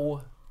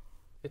 No.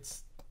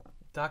 It's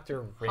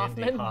Dr.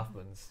 Randy Hoffman?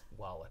 Hoffman's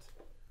wallet.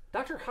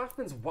 Dr.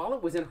 Hoffman's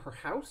wallet was in her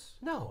house?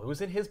 No, it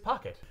was in his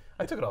pocket.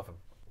 I took it off him.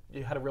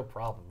 He had a real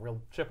problem,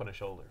 real chip on his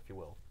shoulder, if you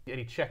will. And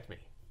he checked me.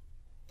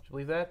 Did you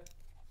believe that?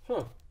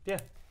 Huh. Yeah.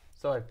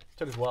 So I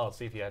took his wallet to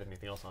see if he had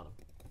anything else on him.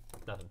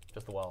 Nothing,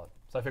 just the wallet.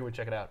 So I figured we'd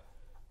check it out.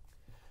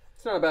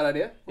 It's not a bad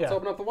idea. Let's Yeah.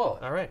 open up the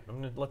wallet. All right,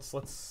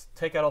 let's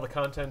take out all the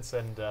contents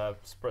and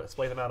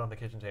splay them out on the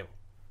kitchen table.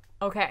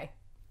 Okay.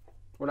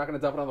 We're not going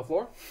to dump it on the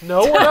floor?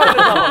 No, we're not going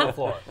to dump it on the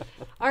floor.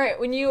 All right.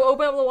 When you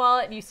open up the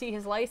wallet, you see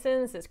his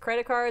license, his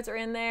credit cards are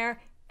in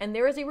there, and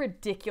there is a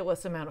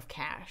ridiculous amount of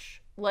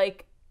cash.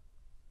 Like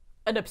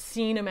an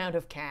obscene amount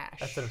of cash.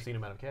 That's an obscene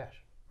amount of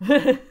cash.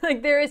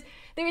 Like there is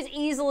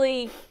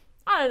easily,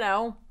 I don't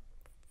know,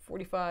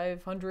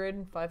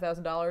 $4,500,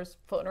 $5,000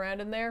 floating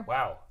around in there.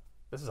 Wow,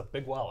 this is a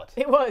big wallet.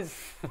 It was.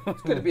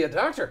 It's good to be a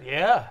doctor.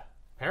 Yeah,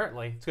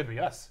 apparently it's going to be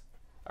us.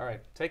 All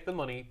right, take the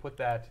money, put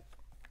that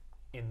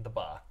in the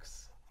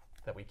box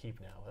that we keep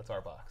now. That's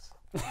our box.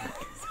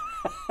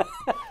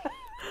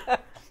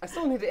 I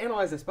still need to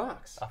analyze this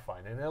box.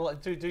 Fine, and then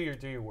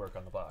do your work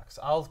on the box.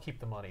 I'll keep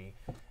the money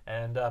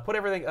and put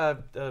everything.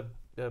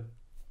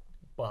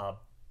 Bob,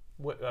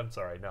 I'm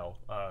sorry, no.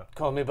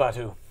 Call me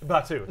Batu.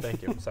 Batu,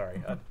 thank you. Sorry,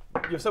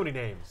 you have so many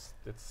names.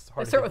 It's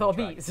hard. They to start keep with all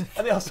track. B's.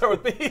 And they all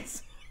start with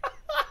B's.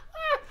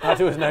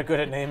 Batu is not good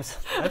at names.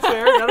 That's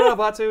fair. No,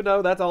 Batu.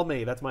 No, that's all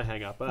me. That's my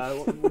hang-up.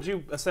 Would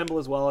you assemble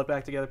his wallet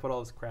back together, put all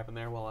this crap in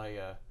there while I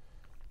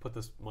put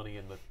this money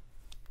in the...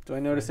 Do I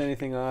notice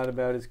anything odd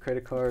about his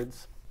credit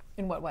cards?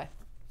 In what way?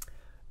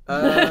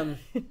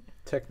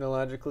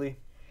 Technologically?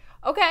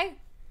 Okay.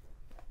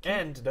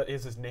 And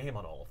is his name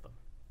on all of them?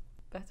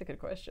 That's a good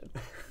question.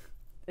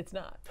 It's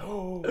not.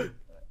 Oh.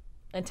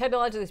 And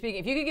technologically speaking,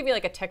 if you could give me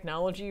like a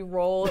technology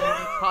roll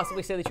and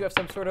possibly say that you have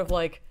some sort of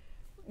like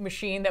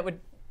machine that would...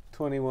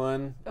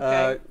 21.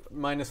 Okay.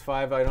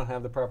 -5, I don't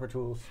have the proper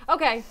tools.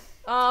 Okay.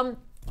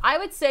 I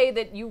would say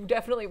that you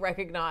definitely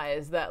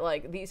recognize that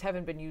like these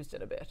haven't been used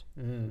in a bit,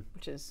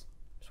 which is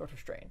sort of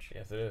strange.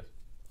 Yes, it is.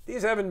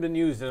 These haven't been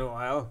used in a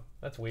while.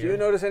 That's weird. Do you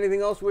notice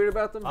anything else weird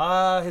about them?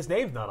 His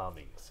name's not on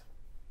these.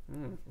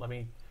 Let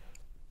me...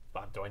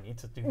 do I need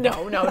to do that?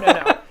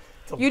 No.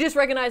 You just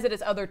recognize it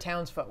as other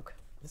townsfolk.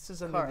 This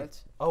is under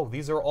Cards. Oh,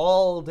 these are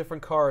all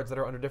different cards that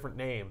are under different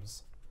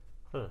names.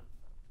 Huh.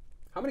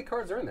 How many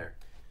cards are in there?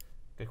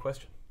 Good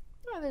question.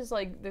 Oh, there's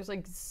like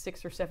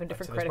 6 or 7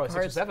 different So there's credit probably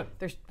 6 cards. or 7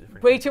 There's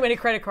different way too many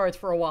credit cards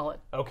for a wallet.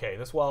 Okay,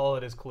 this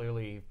wallet is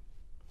clearly...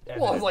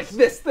 Well, it's like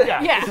this thing.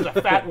 Yeah. This is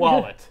a fat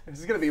wallet. This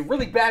is going to be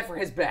really bad for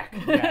his back.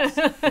 Yes.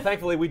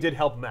 Thankfully, we did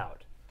help him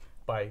out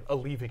by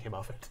alleviating him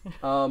of it.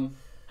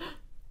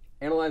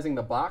 Analyzing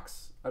the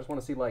box, I just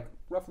want to see like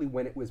roughly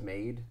when it was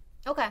made.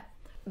 Okay.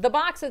 The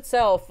box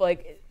itself,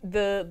 like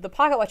the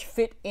pocket watch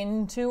fit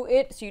into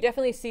it, so you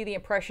definitely see the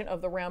impression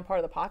of the round part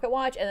of the pocket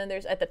watch, and then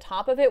there's at the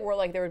top of it where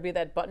like there would be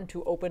that button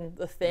to open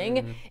the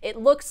thing. It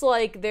looks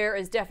like there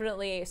is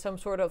definitely some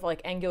sort of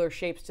like angular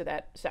shapes to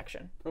that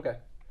section. Okay.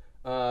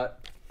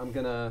 I'm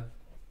gonna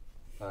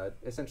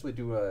essentially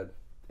do a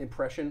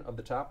impression of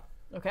the top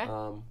Okay.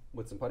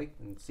 with some putty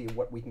and see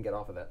what we can get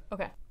off of that.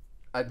 Okay.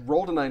 I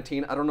rolled a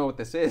 19. I don't know what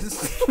this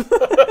is.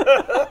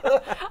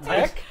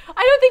 Heck?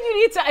 I don't think you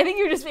need to. I think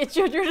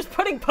you're just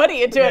putting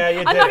putty into Yeah, it. you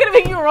I'm did. not gonna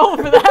make you roll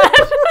for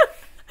that.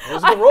 It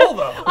was a good roll,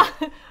 though.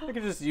 I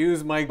could just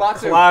use my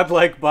Batu.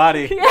 clod-like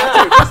body.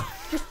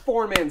 just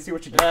form in and see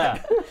what you get.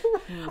 Yeah.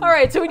 All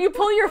right. So when you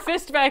pull your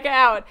fist back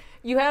out,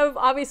 you have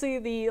obviously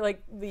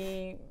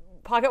the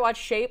pocket watch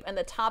shape, and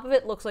the top of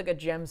it looks like a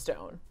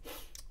gemstone.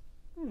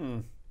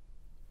 Look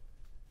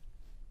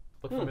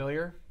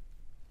familiar?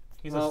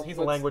 He's Well, a let's-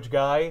 language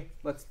guy.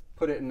 Let's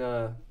put it in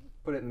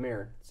put it in the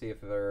mirror. See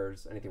if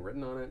there's anything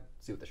written on it.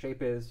 See what the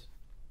shape is.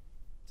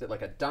 Is it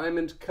like a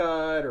diamond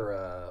cut or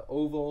a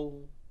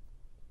oval?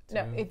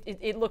 No,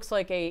 it looks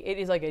like it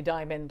is like a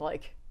diamond,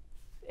 like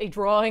a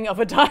drawing of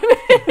a diamond.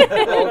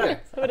 Oh, okay.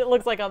 That's what it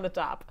looks like on the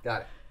top.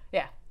 Got it.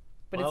 Yeah.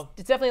 But Well.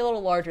 it's definitely a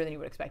little larger than you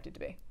would expect it to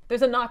be.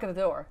 There's a knock at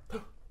the door.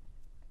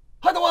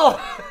 Hide the wall!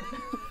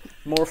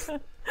 Morph.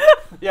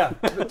 Yeah,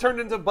 it turned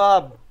into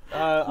Bob.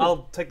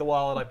 I'll take the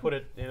wallet. I put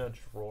it in a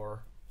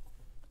drawer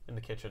in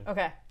the kitchen.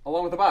 Okay.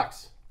 Along with the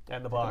box.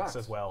 And the box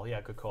as well.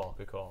 Yeah, good call.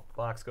 Good call.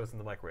 Box goes in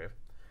the microwave.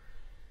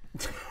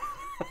 Put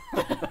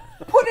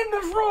it in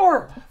the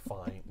drawer!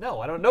 Fine.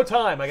 No, I don't. No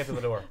time. I get to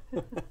the door.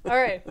 All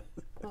right.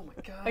 Oh my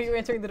god. Are you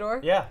answering the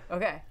door? Yeah.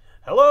 Okay.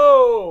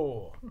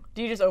 Hello.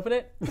 Do you just open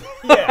it?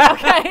 Yeah.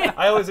 Okay.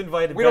 I always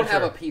invite. We don't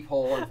have a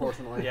peephole,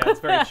 unfortunately. Yeah, it's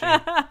very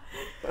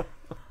cheap.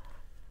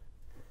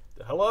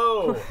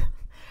 Hello.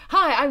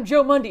 Hi, I'm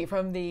Joe Mundy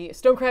from the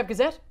Stone Crab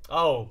Gazette.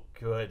 Oh,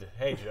 good.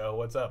 Hey, Joe.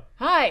 What's up?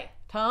 Hi,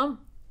 Tom.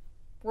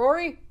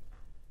 Rory.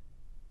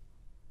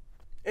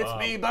 It's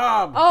me,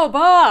 Bob. Oh,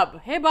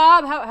 Bob. Hey,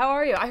 Bob. How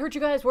are you? I heard you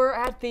guys were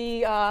at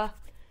the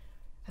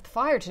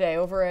fire today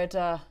over at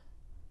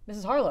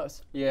Mrs.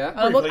 Harlow's. Yeah.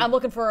 I'm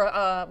looking for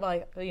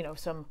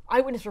some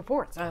eyewitness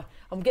reports.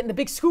 I'm getting the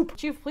big scoop.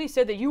 Chief of Police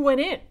said that you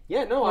went in.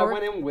 Yeah, no, I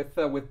went in with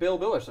Bill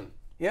Billerson.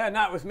 Yeah,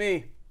 not with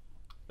me.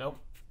 Nope.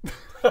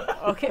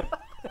 Okay.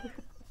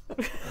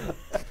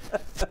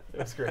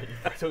 That's great.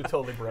 So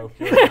totally broke.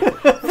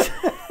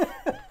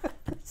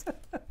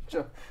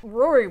 Joe.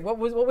 Rory, what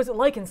was it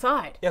like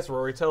inside? Yes,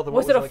 Rory. Tell them.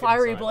 Was what it a like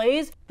fiery inside.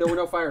 blaze? There were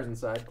no fires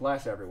inside.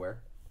 Glass everywhere.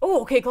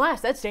 Oh, okay,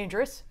 glass. That's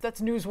dangerous. That's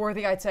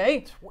newsworthy, I'd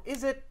say.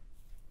 Is it?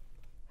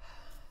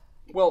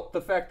 Well,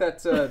 the fact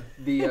that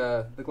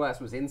the glass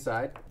was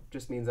inside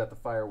just means that the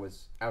fire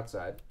was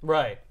outside.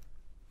 Right.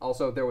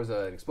 Also, there was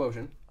an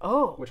explosion,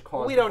 Oh. which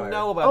caused We the don't fire.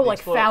 know about Oh, the like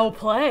explosion. foul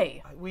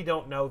play. We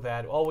don't know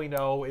that. All we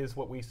know is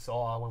what we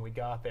saw when we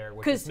got there,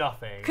 which is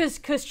nothing.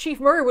 Because Chief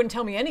Murray wouldn't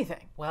tell me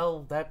anything.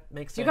 Well, that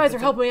makes sense. You guys are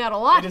helping me out a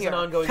lot It is here. an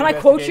ongoing Can I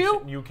quote you?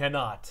 investigation. You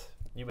cannot.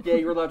 Yeah,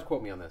 you're allowed to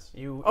quote me on this.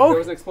 You. Oh. There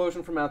was an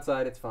explosion from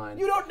outside. It's fine.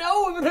 You don't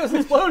know if it was an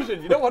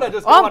explosion. You don't want to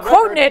just. Go I'm on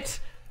quoting record. it.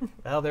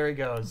 Well, there he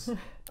goes.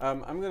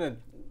 I'm gonna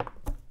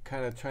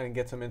kind of try and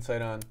get some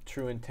insight on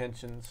true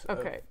intentions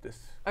Okay. of this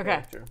Okay.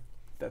 character.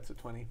 That's a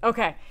 20.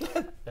 Okay.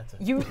 That's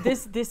it. You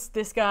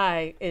this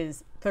guy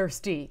is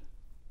thirsty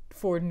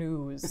for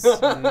news.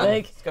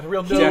 Like Got a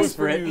real nose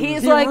Desperate. for you.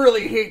 he's He like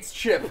really hates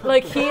Chip.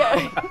 like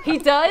he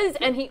does,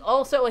 and he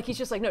also like he's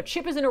just like, no,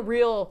 Chip isn't a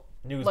real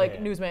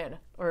Newsman. newsman,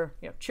 or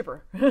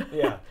Chipper.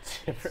 Yeah.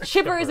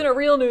 Chipper isn't a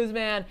real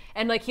newsman,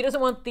 and like he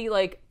doesn't want the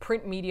like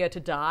print media to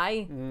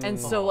die, and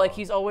so like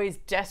he's always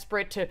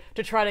desperate to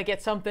try to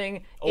get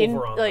something in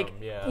Over on like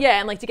them, yeah.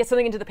 and like to get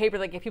something into the paper,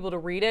 like get people to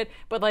read it,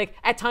 but like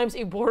at times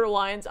it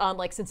borderlines on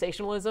like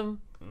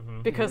sensationalism.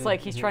 Because like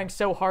he's trying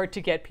so hard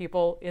to get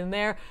people in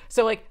there.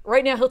 So like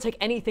right now he'll take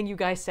anything you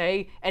guys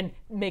say and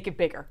make it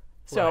bigger.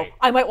 So Right.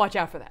 I might watch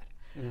out for that.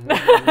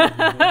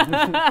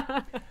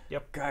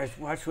 Guys,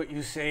 watch what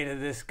you say to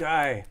this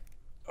guy.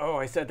 Oh,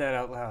 I said that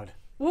out loud.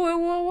 What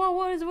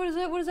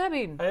does that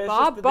mean? It's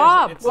Bob, just that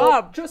Bob, it's-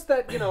 Bob. Just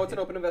that, it's an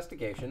open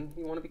investigation.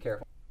 You want to be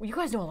careful. Well, you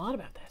guys know a lot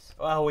about this.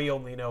 Well, we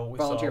only know we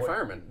Volunteer saw what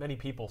firemen. many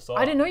people saw.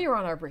 I didn't know you were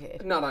on our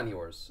brigade. Not on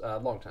yours. A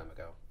long time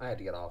ago. I had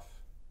to get off.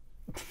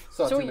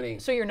 Saw So, too many.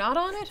 so you're not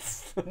on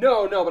it?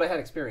 No, but I had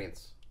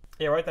experience.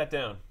 Yeah, write that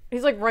down.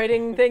 He's like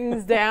writing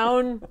things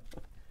down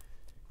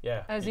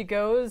Yeah. as he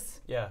goes.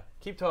 Yeah.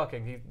 Keep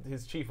talking.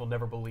 His chief will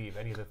never believe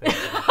any of the things.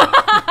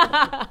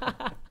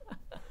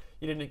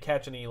 You didn't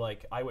catch any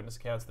like eyewitness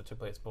accounts that took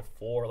place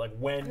before, like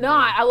when? No,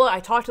 I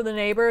talked to the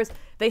neighbors.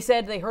 They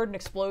said they heard an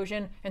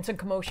explosion and some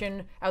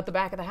commotion out the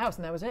back of the house,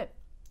 and that was it.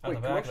 Out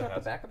Wait, the back of commotion the at the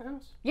house. back of the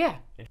house? Yeah.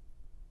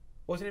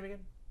 What was your name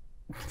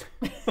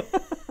again?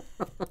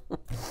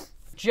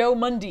 Joe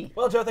Mundy.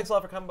 Well, Joe, thanks a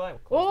lot for coming by.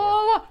 Whoa,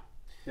 whoa, whoa.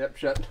 Yep,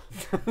 shut.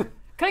 Can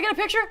I get a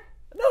picture?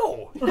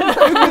 No,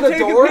 the Take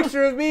door? a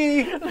picture of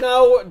me.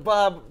 no,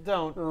 Bob,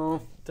 don't,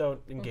 Oh. don't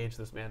engage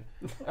this man.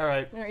 All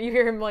right. You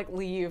hear him like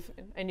leave,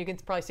 and you can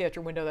probably see out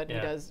your window that he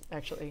Yeah. does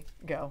actually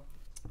go.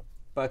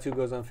 Batu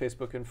goes on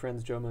Facebook and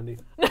friends Joe Mundy.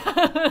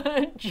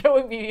 Joe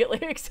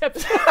immediately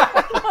accepts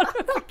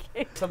the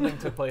Something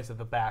took place at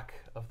the back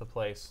of the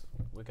place.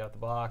 We got the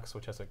box,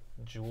 which has a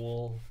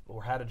jewel,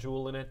 or had a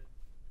jewel in it.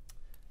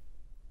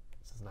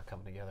 This is not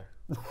coming together.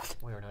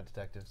 We are not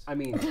detectives. I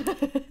mean,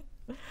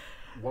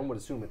 one would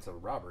assume it's a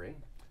robbery.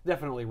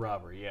 Definitely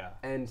robbery, yeah.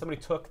 And- somebody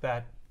took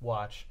that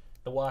watch.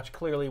 The watch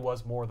clearly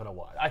was more than a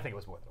watch. I think it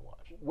was more than a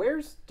watch.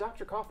 Where's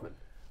Dr. Kaufman?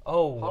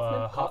 Oh,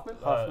 Hoffman?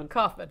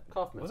 Kaufman.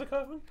 Kaufman. Was it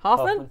Kaufman?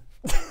 Hoffman?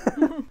 Is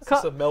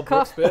this a Mel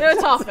Brooks bit? No,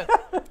 it's Hoffman.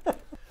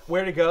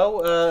 Where'd he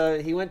go?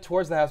 He went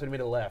towards the house, but he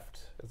made a left,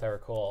 as I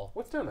recall.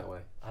 What's down that way?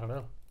 I don't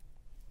know.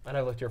 I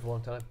lived here for a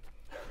long time.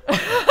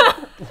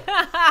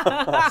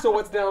 So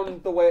what's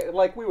down the way?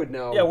 Like, we would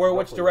know. Yeah, which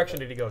roughly, direction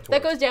but- did he go towards?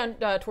 That goes down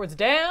towards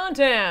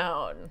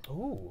downtown.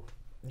 Ooh.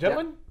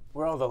 Gentlemen?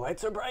 Where all the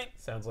lights are bright.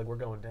 Sounds like we're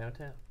going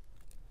downtown.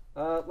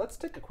 Let's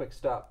take a quick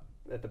stop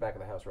at the back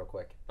of the house real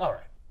quick. All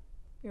right.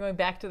 You going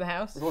back to the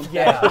house?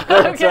 Yeah.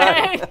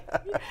 Okay.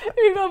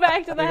 You go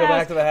back to the house. go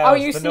back to the Oh, house,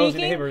 you're the nosy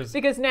sneaking? neighbors.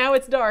 Because now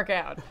it's dark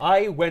out.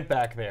 I went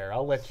back there.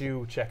 I'll let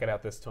you check it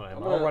out this time.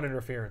 I'll gonna- run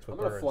interference with I'm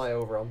gonna birds. fly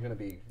over. I'm gonna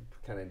be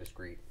kind of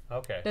indiscreet.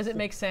 Okay. Does it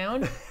make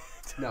sound?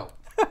 No.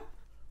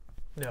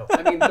 No.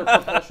 I mean, they're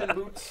propulsion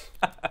boots.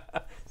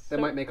 They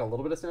might make a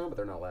little bit of sound, but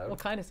they're not loud. What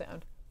kind of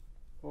sound?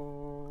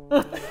 Oh.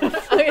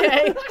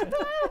 Okay.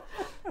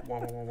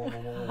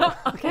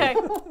 Okay.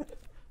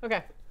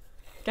 Okay.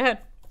 Go ahead.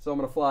 So I'm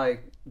gonna fly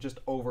just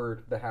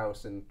over the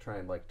house and try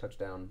and like touch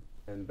down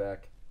and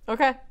back.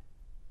 Okay.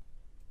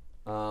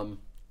 I'm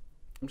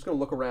just gonna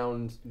look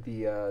around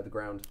the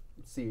ground,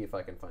 see if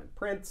I can find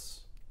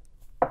prints,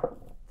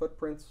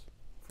 footprints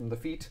from the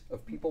feet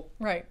of people.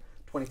 Right.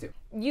 22.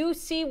 You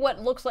see what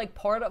looks like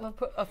part of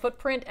a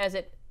footprint as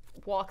it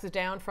walks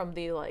down from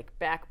the like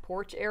back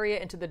porch area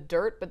into the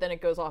dirt, but then it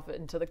goes off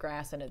into the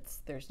grass and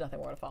there's nothing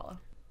more to follow.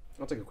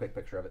 I'll take a quick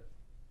picture of it.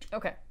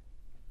 Okay.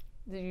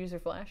 Did you use your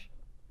flash?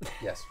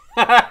 Yes.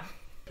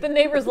 The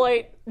neighbor's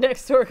light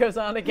next door goes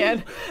on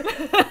again.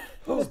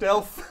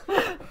 Stealth.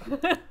 Is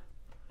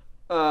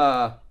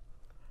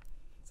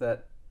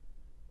that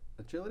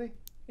agility?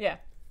 Yeah.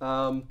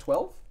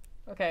 12.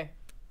 Okay.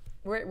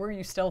 Where are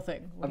you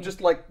stealthing? I'm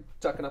just like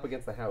tucking up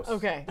against the house.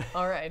 Okay.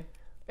 All right.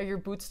 Are your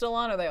boots still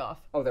on or are they off?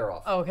 Oh, they're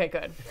off. Oh, okay,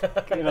 good.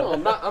 No,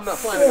 I'm not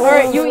flying. All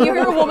right, you hear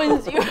a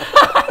woman's you hear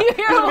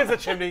It's a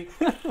chimney.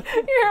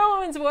 a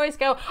woman's voice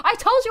go, "I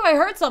told you I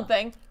heard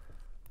something.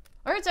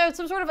 I heard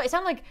some sort of. It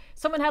sounded like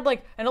someone had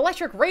like an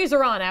electric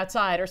razor on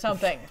outside or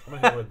something. I'm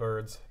gonna hit her with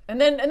birds.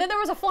 And then there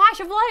was a flash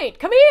of light.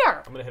 Come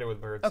here." I'm gonna hit her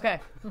with birds. Okay.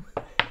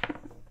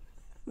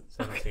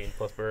 17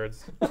 plus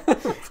birds.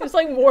 There's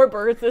like more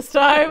birds this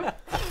time.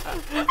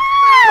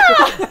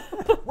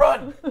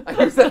 Run!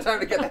 I use that time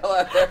to get the hell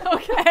out there.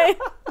 Okay.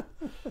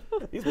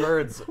 These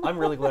birds. I'm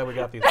really glad we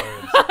got these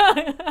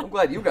birds. I'm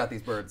glad you got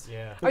these birds.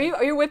 Yeah. Are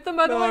you with them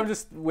by the No, way? I'm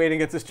just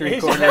waiting at the street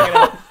He's just corner. hanging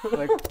out.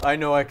 Like, I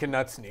know I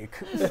cannot sneak.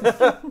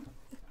 I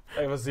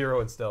have a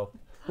 0 in stealth.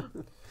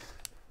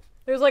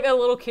 There's like a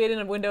little kid in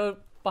a window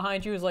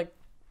behind you who's like,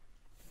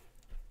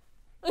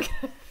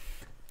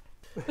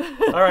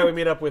 All right, we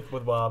meet up with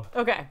Bob.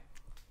 okay.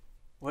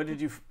 What did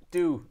you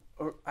do?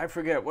 Or, I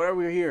forget. Why are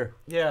we here?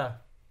 Yeah.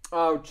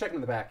 Oh, checking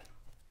in the back.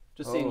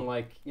 Just Oh. seeing,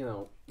 like,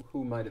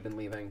 who might have been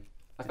leaving.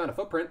 I found a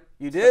footprint.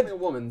 You It's did? definitely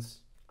a woman's.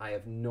 I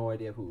have no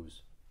idea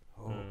whose.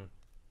 Oh.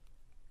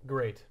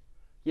 Great.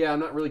 Yeah, I'm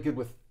not really good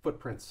with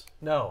footprints.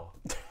 No.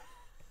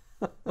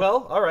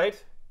 Well, all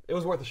right. It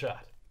was worth a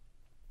shot.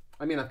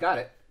 I mean, I've got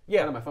it. Yeah.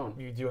 Got it on my phone.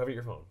 You do have it on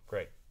your phone.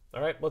 Great.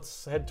 All right,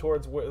 let's head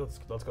towards where.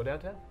 Let's go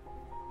downtown.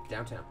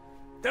 Downtown.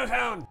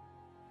 Downtown!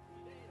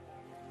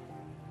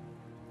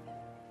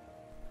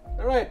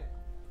 All right.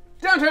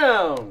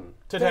 Downtown!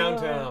 To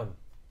downtown.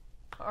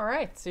 All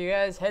right, so you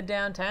guys head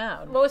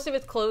downtown. Most of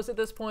it's closed at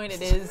this point.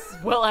 It is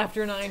well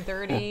after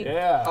 9:30.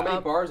 Yeah. How many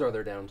bars are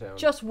there downtown?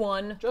 Just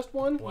one. Just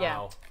one? Wow.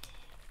 Yeah.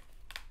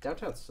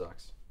 Downtown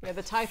sucks. Yeah,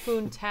 the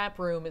Typhoon Tap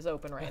Room is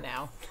open right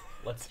now.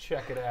 Let's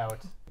check it out.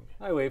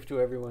 I wave to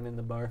everyone in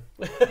the bar.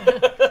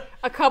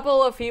 A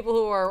couple of people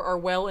who are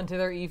well into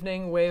their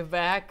evening wave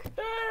back.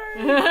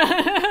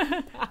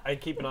 I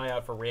keep an eye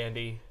out for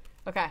Randy.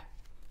 Okay,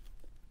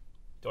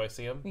 Do I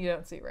see him? you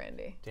don't see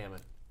Randy. Damn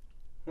it.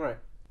 All right.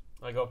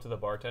 I go up to the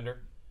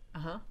bartender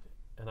Uh-huh.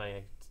 and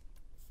I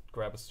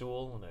grab a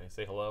stool and I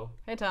say hello.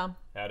 Hey, Tom.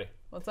 Howdy.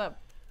 What's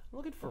up? I'm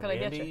looking for What can I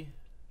get Randy. you?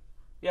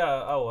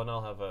 Yeah. Oh, and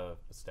I'll have a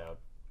stout.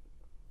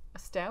 A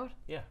stout?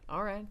 Yeah.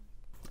 All right.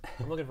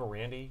 I'm looking for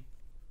Randy.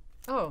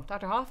 Oh,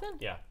 Dr. Hoffman?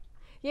 Yeah.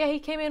 Yeah, he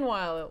came in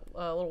a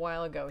little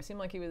while ago. He seemed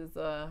like he was,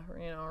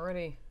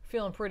 already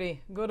feeling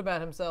pretty good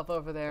about himself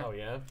over there. Oh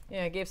yeah.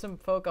 Yeah, gave some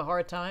folk a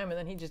hard time, and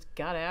then he just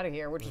got out of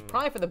here, which is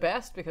probably for the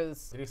best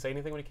because, Did he say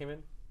anything when he came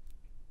in?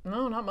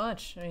 no, not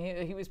much. I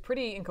mean, he was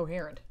pretty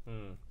incoherent.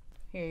 Hmm.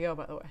 Here you go,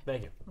 by the way.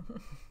 Thank you.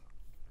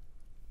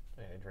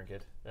 I drink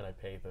it and I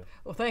pay the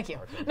Well, thank you.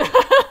 bartender.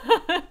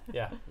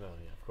 Yeah. No.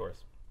 Yeah. Of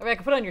course. I mean, I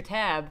can put it on your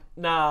tab.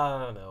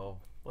 Nah. No.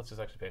 Let's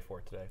just actually pay for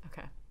it today.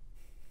 Okay.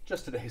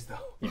 Just today's,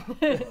 though.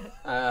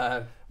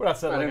 We're not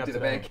settling up empty the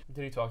today. bank.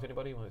 Did he talk to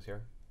anybody when he was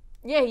here?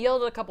 Yeah, he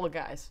yelled at a couple of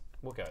guys.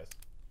 What guys?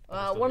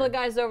 One of the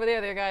guys is over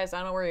there. The other guys, I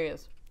don't know where he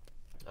is.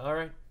 All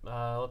right.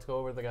 Let's go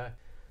over to the guy.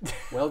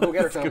 Well, go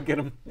get her, Go Tom. get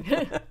him.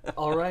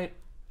 All right.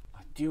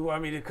 Do you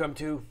want me to come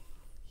too?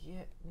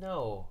 Yeah.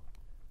 No.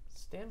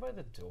 Stand by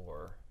the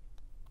door,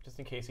 just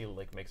in case he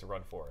makes a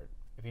run for it.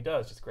 If he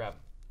does, just grab him.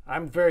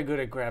 I'm very good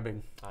at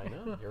grabbing. I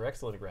know. You're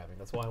excellent at grabbing.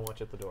 That's why I want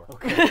you at the door.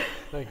 Okay.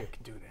 Thank you. I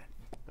can do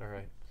that. All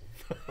right.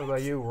 What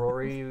about you,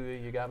 Rory?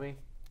 You got me?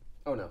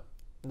 Oh, no.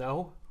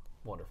 No?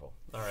 Wonderful.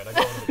 All right, I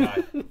go into the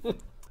guy.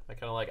 I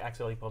kind of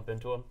accidentally bump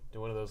into him.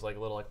 Do one of those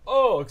little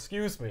oh,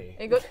 excuse me.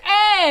 And he goes,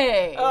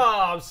 "Hey!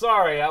 Oh, I'm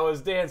sorry. I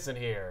was dancing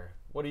here.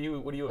 What are you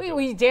Wait, doing? were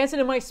you dancing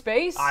in my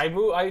space? I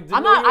didn't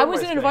I'm know not. you were I in my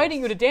wasn't space.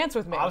 inviting you to dance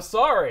with me. I'm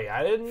sorry.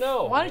 I didn't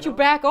know. Why don't you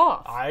back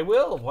off? I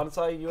will once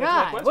you answer my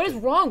God, question. what is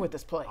wrong with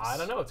this place? I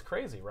don't know. It's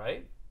crazy,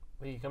 right?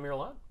 You come here a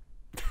lot?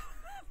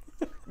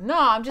 No,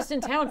 I'm just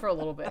in town for a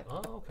little bit.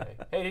 Oh, okay.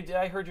 Hey,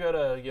 I heard you had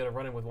a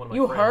run-in with one of my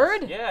You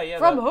friends. heard? Yeah.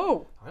 From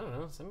who? I don't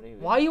know. Somebody.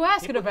 Why are you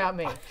asking people about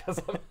me? Because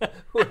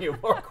who are you,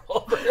 Mark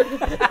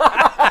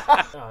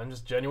Wahlberg? I'm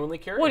just genuinely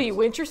curious. What, are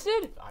you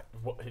interested?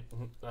 It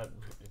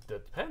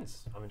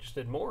depends. I'm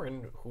interested more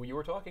in who you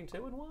were talking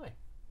to and why.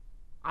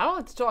 I don't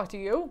have to talk to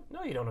you.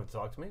 No, you don't have to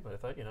talk to me, but I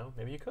thought,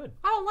 maybe you could.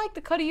 I don't like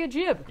the cut of your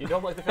jib. You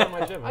don't like the cut of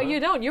my gym, Oh, huh? you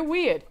don't? You're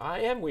weird. I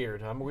am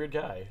weird. I'm a weird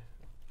guy.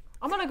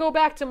 I'm going to go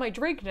back to my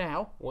drink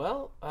now.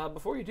 Well,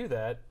 before you do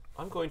that,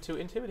 I'm going to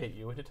intimidate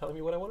you into telling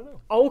me what I want to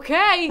know.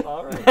 Okay.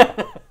 All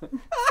right.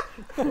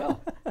 Well,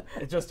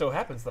 it just so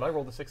happens that I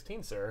rolled a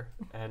 16, sir.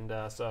 And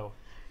so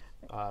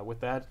with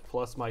that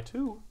plus my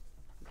 2,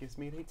 it gives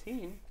me an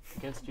 18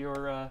 against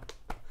your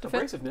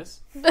abrasiveness.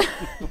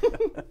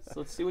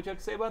 So let's see what you have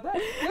to say about that.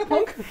 Yeah,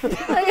 punk.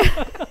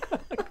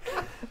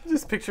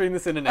 Just picturing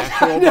this in an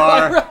actual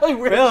bar. Really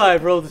weird. Well,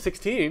 I've rolled a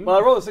 16. Well, I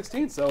rolled a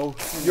 16, so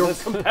you're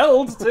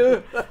compelled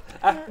to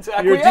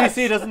acquiesce. Your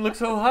DC doesn't look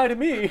so high to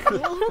me.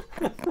 All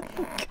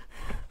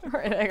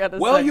right, I got this.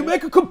 Well, you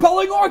make a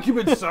compelling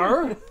argument,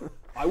 sir.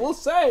 I will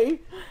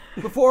say,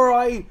 before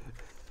I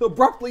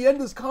abruptly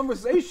end this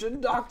conversation,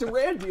 Dr.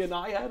 Randy and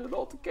I had an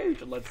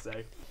altercation, let's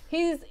say.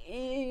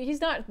 He's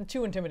not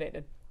too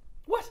intimidated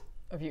What?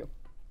 of you.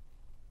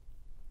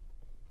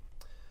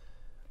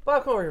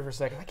 Bob, come over here for a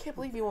second. I can't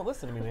believe you won't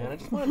listen to me, man. I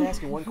just wanted to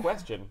ask you one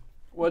question.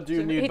 What do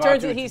you need He Batu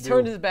turns. to He's do?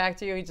 turned his back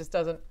to you. He just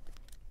doesn't.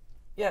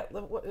 Yeah,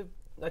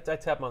 I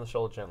tap him on the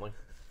shoulder gently.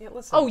 Yeah,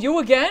 listen. Oh, you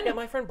again? Yeah,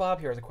 my friend Bob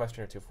here has a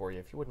question or two for you.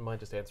 If you wouldn't mind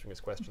just answering his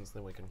questions,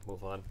 then we can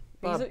move on.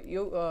 Bob,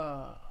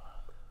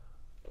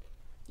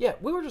 yeah,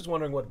 we were just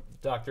wondering what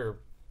Dr.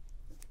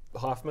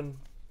 Hoffman,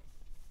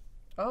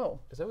 Oh,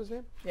 is that his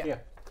name? yeah.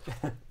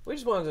 We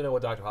just wanted to know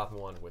what Dr. Hoffman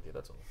wanted with you,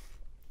 that's all.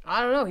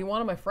 I don't know. He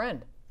wanted my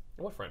friend.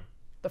 What friend?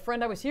 The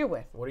friend I was here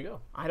with. Where'd he go?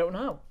 I don't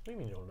know. What do you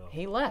mean you don't know?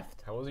 He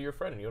left. How is he your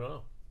friend and you don't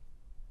know?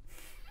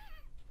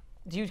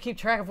 Do you keep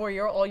track of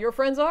where all your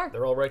friends are?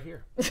 They're all right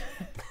here.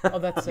 Oh,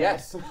 that's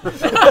Yes.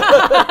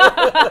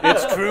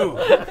 It's true.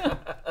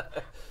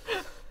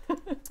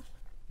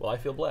 Well, I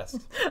feel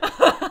blessed.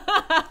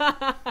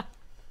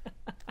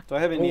 Do I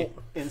have any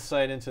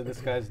insight into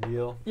this guy's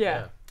deal?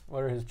 Yeah.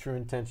 What are his true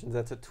intentions?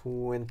 That's a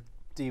 21.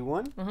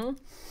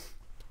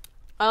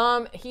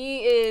 He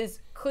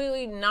is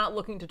clearly not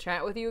looking to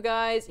chat with you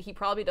guys. He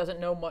probably doesn't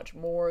know much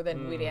more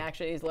than what he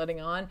actually is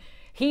letting on.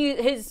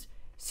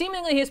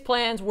 Seemingly his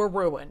plans were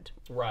ruined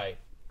Right.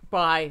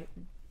 by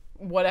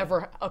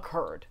whatever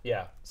occurred.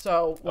 Yeah.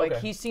 So, like,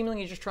 Okay. he's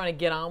seemingly just trying to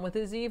get on with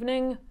his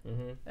evening.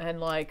 And,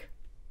 like,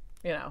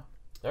 All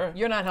right.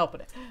 you're not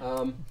helping it.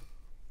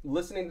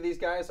 Listening to these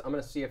guys, I'm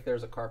going to see if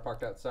there's a car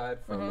parked outside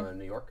from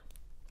New York.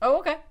 Oh,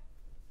 okay.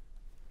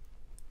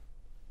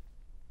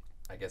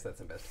 I guess that's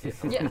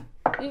investigation. Yeah.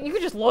 You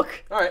could just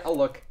look. All right, I'll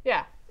look.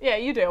 Yeah. Yeah,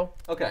 you do.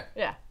 Okay.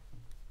 Yeah.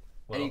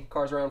 Any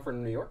cars around for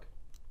New York?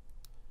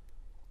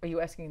 Are you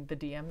asking the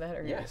DM that?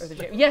 Or Yes. Or the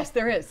GM? Yes,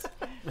 there is.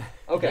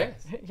 Okay.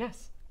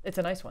 Yes. It's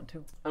a nice one,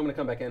 too. I'm going to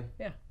come back in.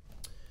 Yeah.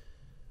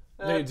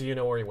 Do you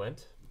know where he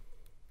went?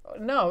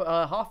 No,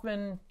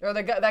 Hoffman, or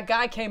that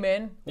guy came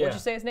in. Yeah. What'd you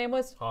say his name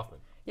was? Hoffman.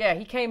 Yeah,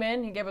 he came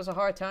in. He gave us a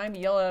hard time.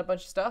 He yelled at a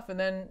bunch of stuff, and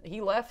then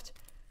he left.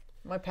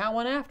 My pal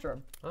went after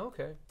him. Oh,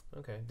 okay.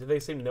 Okay. Did they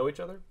seem to know each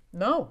other?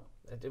 No,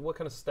 What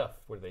kind of stuff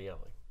were they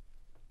yelling?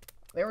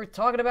 they were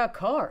talking about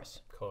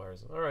cars.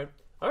 Cars. All right.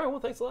 All right. Well,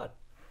 thanks a lot.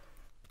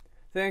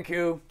 Thank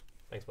you.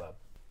 Thanks, Bob.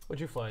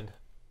 What'd you find?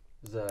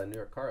 There's a New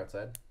York car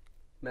outside.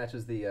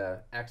 Matches the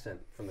accent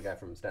from the guy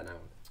from Staten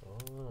Island.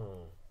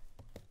 Oh.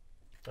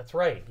 That's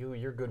right.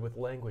 You're good with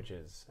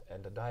languages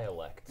and a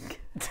dialect.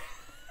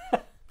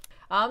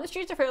 The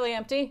streets are fairly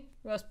empty.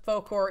 Most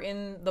folk who are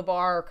in the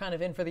bar are kind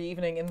of in for the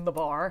evening in the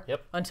bar.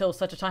 Yep. Until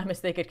such a time as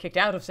they get kicked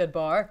out of said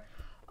bar.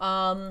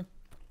 So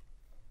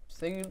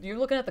you're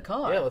looking at the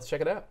car. Yeah, let's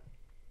check it out.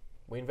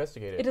 We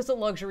investigated. It is a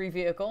luxury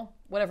vehicle.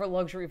 Whatever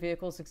luxury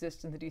vehicles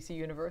exist in the DC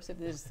universe,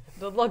 it is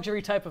the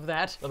luxury type of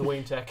that. Another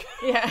Wayne Tech.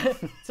 Yeah,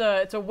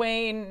 it's a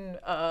Wayne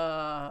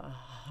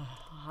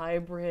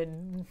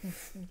hybrid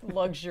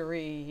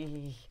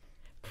luxury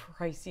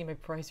pricey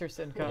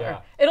McPricerson car.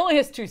 Yeah. It only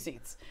has 2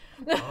 seats.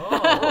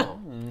 Oh.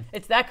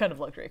 It's that kind of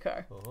luxury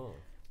car. Oh.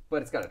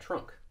 But it's got a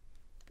trunk.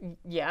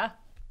 Yeah.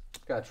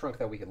 It's got a trunk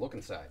that we could look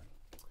inside.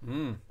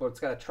 But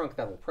it's got a trunk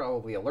that will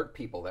probably alert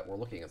people that we're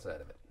looking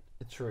inside of it.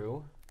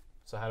 True.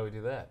 So how do we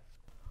do that?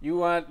 You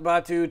want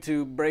Batu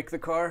to break the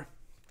car?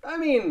 I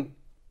mean,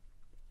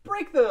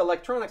 break the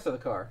electronics of the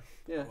car.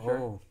 Yeah, sure.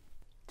 Oh.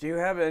 Do you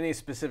have any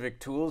specific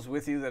tools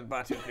with you that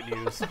Batu could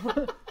use?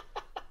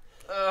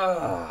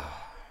 Let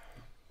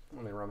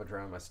me rummage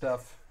around my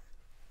stuff.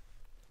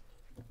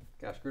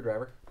 Got a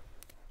screwdriver.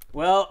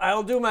 Well,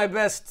 I'll do my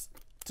best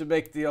to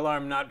make the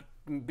alarm not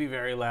be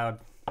very loud.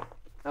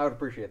 I would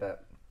appreciate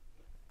that.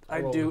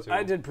 I rolled do. a 2.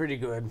 I did pretty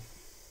good.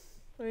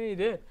 Well, you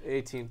did.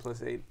 18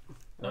 plus 8.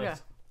 Nice. Okay.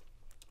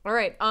 All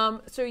right.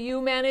 So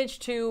you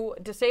managed to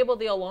disable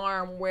the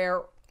alarm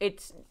where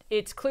it's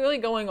clearly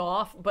going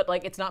off, but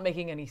like it's not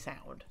making any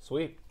sound.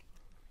 Sweet.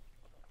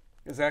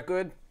 Is that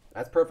good?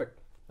 That's perfect.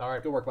 All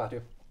right. Good work,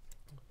 Batu.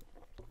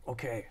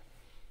 Okay.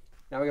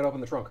 Now we gotta open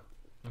the trunk.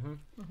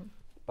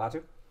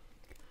 Batu?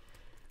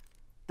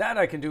 That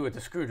I can do with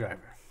the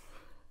screwdriver.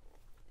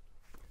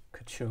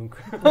 Ka-chunk.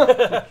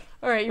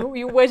 All right,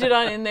 you wedge it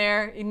on in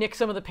there. You nick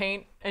some of the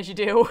paint as you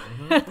do.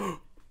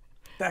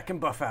 That can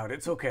buff out.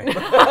 It's okay.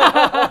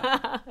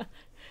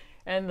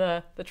 And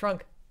the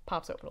trunk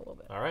pops open a little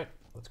bit. All right.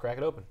 Let's crack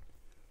it open.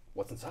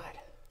 What's inside?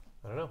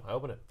 I don't know. I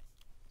open it.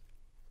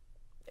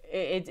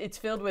 It's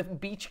filled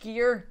with beach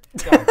gear.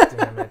 God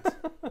damn it.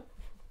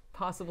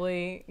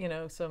 Possibly,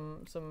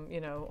 some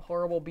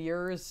horrible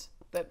beers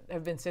that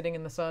have been sitting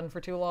in the sun for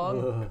too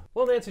long.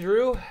 Well, Nancy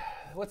Drew,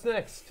 what's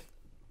next?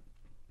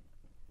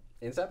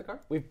 Inside the car?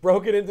 We've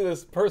broken into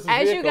this person's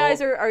As vehicle. you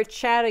guys are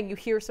chatting, you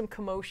hear some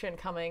commotion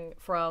coming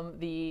from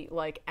the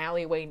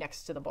alleyway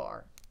next to the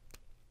bar.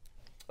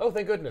 Oh,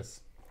 thank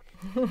goodness.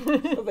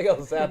 Something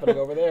else is happening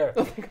over there.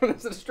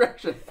 It's a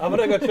distraction I'm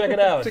going to go check it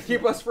out. to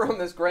keep us from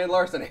this grand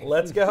larcemy.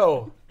 Let's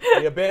go.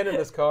 We abandon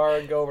this car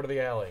and go over to the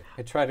alley.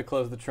 I try to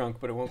close the trunk,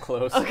 but it won't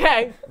close.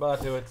 Okay.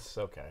 Batu, it's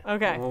okay.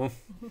 Okay. Oh.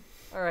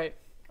 All right.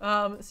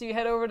 So you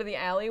head over to the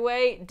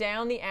alleyway.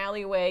 Down the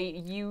alleyway,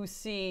 you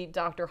see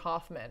Dr.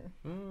 Hoffman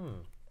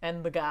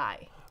and the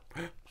guy.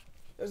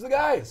 There's the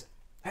guys.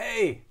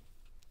 Hey.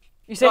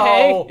 You say,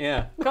 Oh. hey.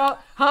 Yeah.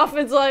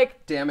 Hoffman's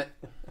like, Damn it.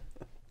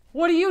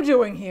 what are you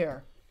doing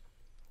here?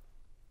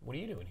 What are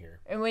you doing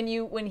here? And when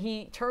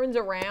he turns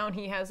around,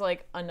 he has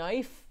like a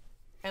knife,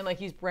 and like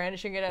he's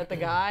brandishing it at the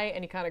guy,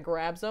 and he kind of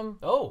grabs him,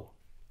 Oh.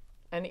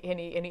 and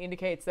he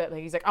indicates that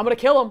he's like, I'm gonna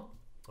kill him.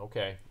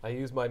 Okay. I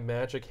use my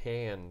magic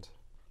hand.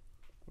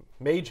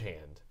 Mage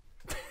hand.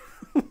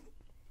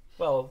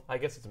 Well, I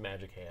guess it's a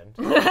magic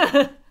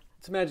hand.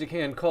 It's a magic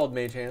hand called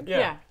Mage Hand.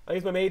 Yeah. I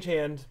use my mage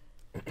hand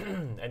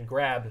and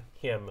grab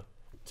him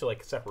to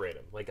like separate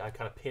him. Like I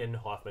kind of pin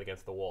Hoffman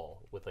against the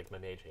wall with like my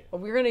mage hand.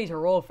 Well, we're gonna need to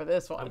roll for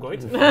this one. I'm going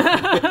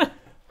to.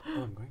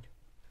 Oh, I'm going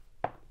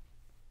to.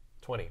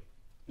 20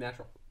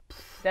 Natural.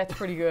 That's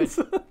pretty good.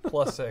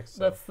 plus 6.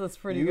 So. That's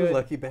pretty You good.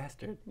 lucky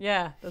bastard.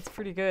 Yeah, that's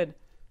pretty good.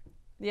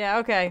 Yeah.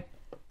 Okay.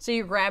 So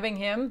you're grabbing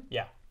him.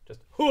 Yeah. Just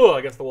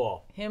against the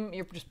wall.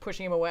 You're just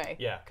pushing him away.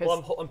 Yeah. 'Cause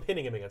Well, I'm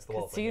pinning him against the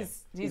wall. with my hand.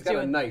 he's got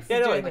doing a knife Yeah,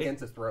 no,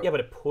 against his throat. Yeah, but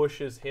it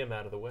pushes him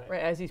out of the way.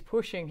 right as he's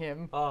pushing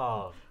him.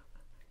 Oh.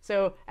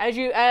 So as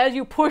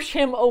you push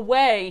him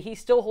away, he's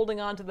still holding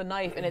on to the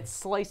knife, and it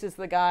slices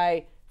the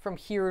guy from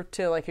here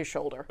to like his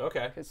shoulder.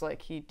 Okay. Because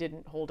like he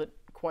didn't hold it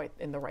quite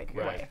in the right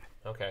Right. way.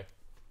 Okay.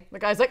 The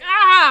guy's like,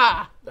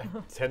 ah!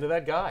 Tend to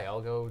that guy.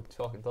 I'll go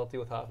talk and deal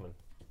with Hoffman.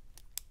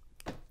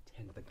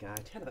 10 to the guy.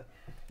 10 to the...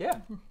 Yeah.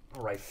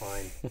 All right,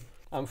 fine.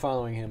 I'm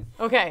following him.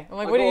 Okay. I'm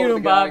like, I'll what are go you over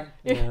doing, the Bob?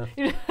 guy.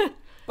 Yeah.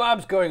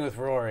 Bob's going with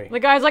Rory. The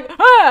guy's like,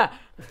 ah!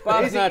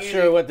 Bob's Easy, not easy.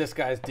 sure what this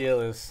guy's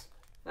deal is.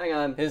 Hang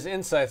on. His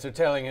insights are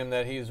telling him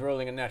that he's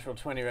rolling a natural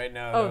 20 right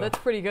now. Oh, though. that's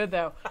pretty good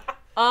though.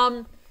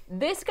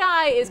 This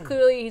guy is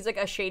clearly he's like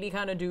a shady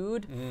kind of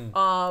dude.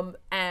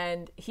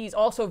 And he's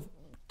also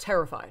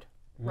terrified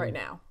right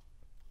now.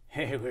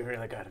 Hey, we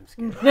really got him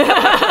scared.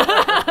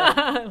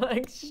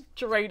 Like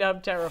straight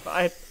up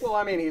terrified. Well,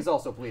 I mean, he's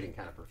also bleeding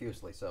kind of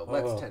profusely, so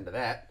let's Oh. tend to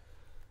that.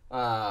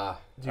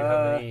 Do you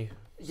have any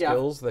yeah.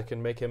 skills that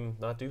can make him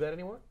not do that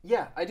anymore?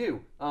 Yeah, I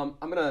do. I'm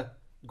gonna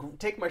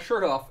take my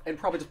shirt off and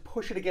probably just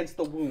push it against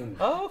the wound.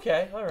 Oh,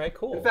 okay. All right,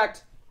 cool. In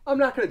fact, I'm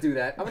not gonna do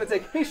that. I'm gonna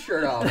take his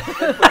shirt off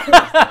and push it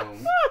against the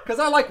wound because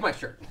I like my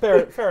shirt.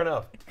 fair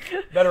enough.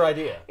 Better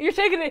idea. You're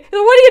taking it. What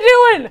are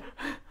you doing?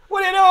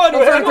 What are you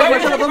doing? I'm sorry, take my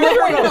shirt off. I'm like,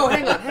 wait, no,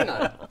 hang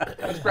on.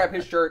 I just grab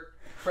his shirt,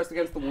 press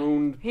against the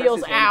wound, Heels,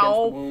 press his hand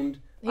ow.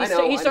 against the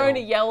wound. He's starting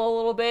to yell a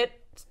little bit.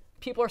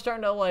 People are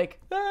starting to like,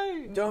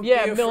 Hey. Don't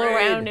yeah, be mill afraid.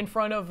 around in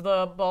front of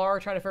the bar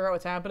trying to figure out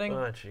what's happening.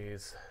 Oh,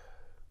 jeez.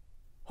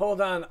 Hold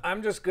on,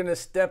 I'm just gonna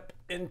step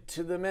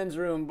into the men's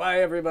room.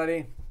 Bye,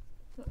 everybody.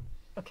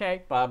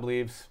 Okay. Bob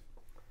leaves.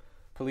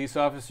 Police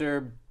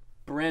officer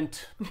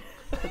Brent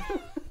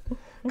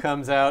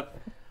comes out.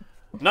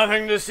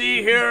 Nothing to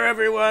see here,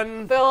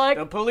 everyone. They're like,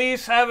 The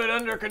police have it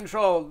under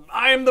control.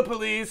 I'm the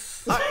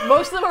police.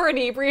 most of them are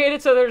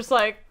inebriated, so they're just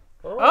like,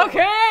 Oh,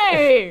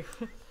 okay.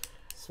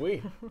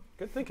 Sweet.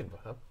 Good thinking,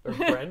 Bob. Or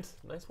Brent.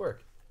 Nice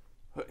work.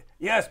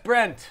 Yes,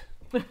 Brent.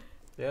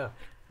 Yeah.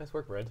 Nice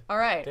work, Brent. All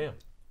right. Damn.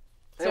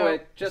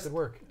 Anyway, just Good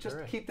work. Just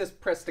All right. keep this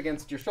pressed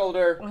against your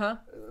shoulder. Uh-huh.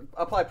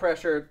 Apply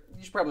pressure.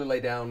 You should probably lay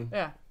down.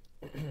 Yeah.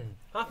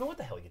 Hoffman, what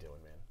the hell are you doing,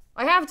 man?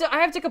 I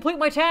have to complete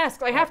my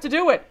task. I have to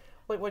do it.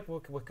 Wait,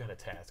 what kind of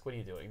task? What are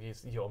you doing?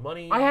 You owe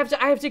money? I have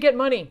to get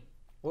money.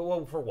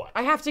 Well, for what?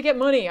 I have to get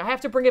money. I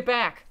have to bring it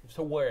back.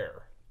 So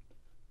where?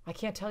 I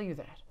can't tell you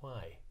that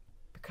Why?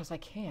 because I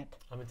can't.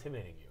 I'm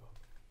intimidating you.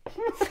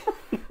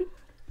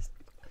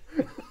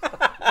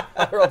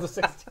 I rolled a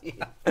 16.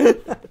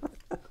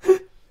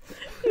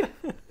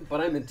 But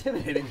I'm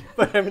intimidating you.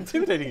 But I'm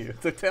intimidating you,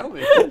 so tell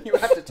me. You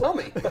have to tell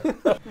me.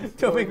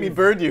 Don't make me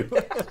burn you.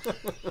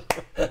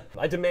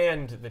 I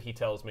demand that he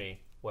tells me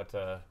what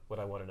I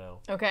want to know.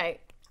 Okay.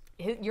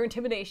 Your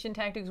intimidation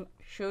tactics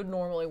should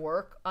normally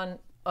work on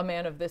a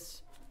man of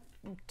this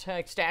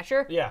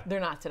stature. Yeah. They're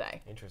not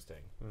today. Interesting.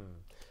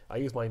 I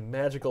use my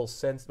magical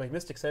sense, my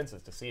mystic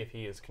senses, to see if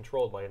he is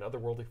controlled by an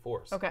otherworldly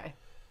force. Okay.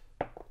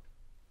 I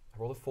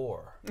rolled a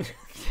 4.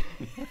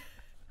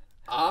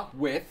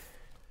 With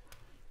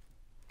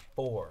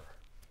 4.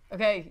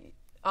 Okay.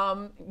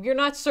 You're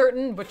not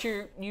certain, but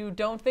you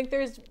don't think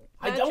there's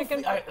magic.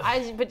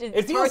 But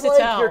it's It hard feels to like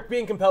tell. you're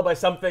being compelled by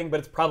something, but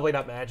it's probably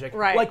not magic.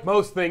 Right. Like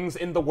most things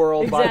in the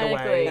world, by the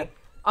way.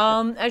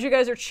 As you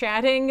guys are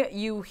chatting,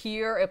 you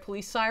hear a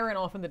police siren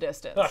off in the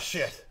distance. Oh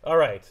shit! All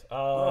right.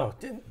 Oh,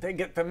 didn't they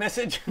get the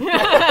message?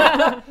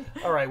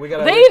 All right. We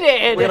gotta. They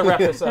did. We gotta wrap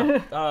this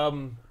up.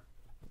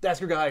 Ask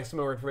your guy some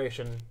more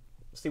information.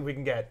 See what we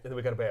can get, and then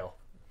we gotta bail.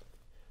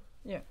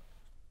 Yeah.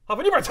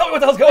 Hoffman, you better tell me what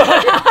the hell's going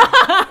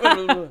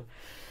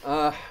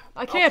on.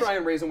 I can't. I'll try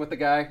and reason with the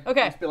guy.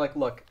 Okay. Just be like,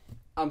 look,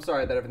 I'm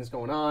sorry that everything's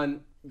going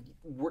on.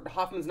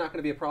 Hoffman's not going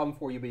to be a problem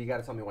for you, but you got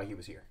to tell me why he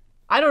was here.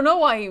 I don't know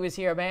why he was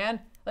here,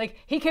 man. Like,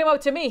 he came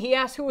up to me. He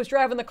asked who was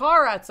driving the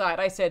car outside.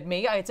 I said,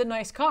 me. It's a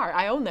nice car.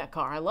 I own that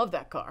car. I love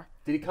that car.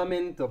 Did he come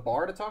in the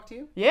bar to talk to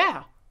you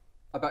Yeah.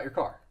 about your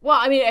car? Well,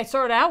 I mean, I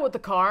started out with the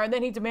car, and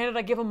then he demanded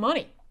I give him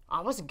money.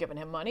 I wasn't giving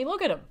him money.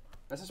 Look at him.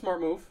 That's a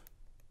smart move.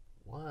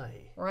 Why?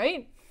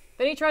 Right?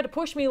 Then he tried to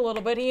push me a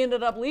little bit. He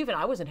ended up leaving.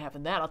 I wasn't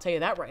having that. I'll tell you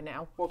that right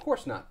now. Well, of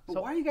course not.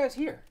 But why are you guys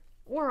here?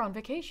 We're on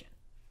vacation.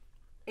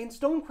 In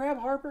Stone Crab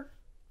Harbor?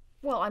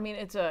 Well, I mean,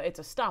 it's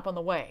a stop on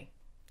the way.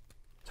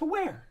 To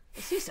where?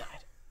 The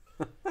seaside.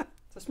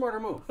 It's a smarter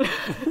move.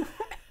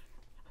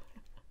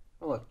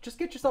 Well, look, just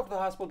get yourself to the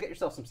hospital, get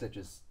yourself some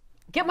stitches.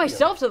 Get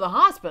myself to the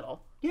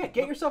hospital. Yeah,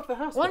 get yourself to the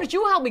hospital. Why don't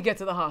you help me get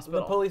to the The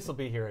hospital? police will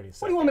be here any What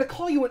second. do you want me to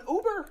call you an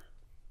Uber?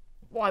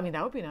 Well, I mean,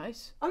 that would be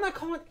nice. I'm not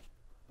calling...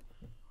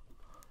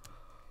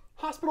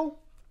 Hospital,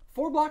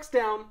 4 blocks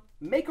down,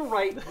 make a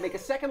right, make a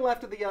second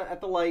left at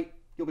the light,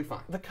 you'll be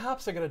fine. The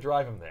cops are gonna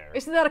drive him there.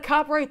 Isn't that a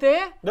cop right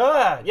there?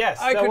 Yes.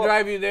 I could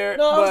drive you there.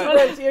 No,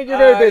 but you're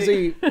very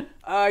busy.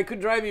 I could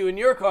drive you in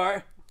your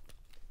car.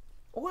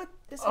 What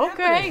is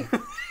Okay.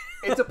 happening?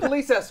 It's a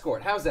police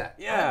escort. How's that?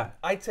 Yeah.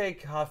 I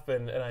take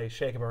Hoffman and I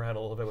shake him around a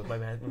little bit with my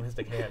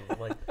mystic hand. I'm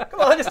like, come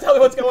on, just tell me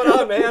what's going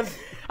on, man.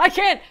 I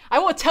can't. I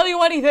won't tell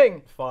you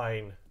anything.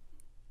 Fine.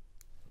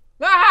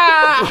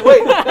 Ah!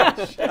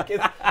 Wait, check his,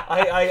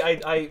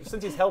 I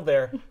since he's held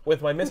there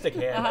with my mystic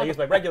hand, I use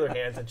my regular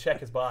hands and check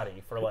his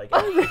body for like.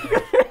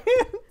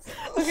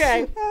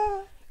 Okay.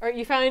 All right,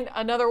 you found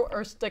another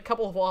or a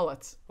couple of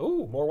wallets.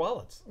 Ooh, more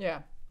wallets. Yeah.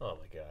 Oh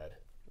my god.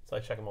 So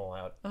I check them all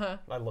out.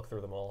 I look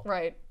through them all.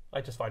 Right. I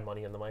just find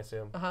money in them, I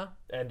assume.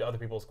 And other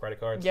people's credit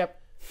cards. Yep.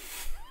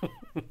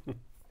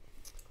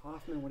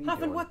 Hoffman, what are you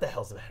Hoffman, doing? what the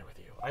hell's the matter with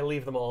you? I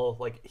leave them all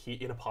like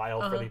in a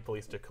pile for the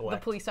police to The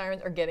collect. police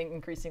sirens are getting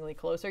increasingly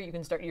closer. You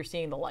can start. You're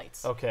seeing the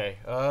lights. Okay.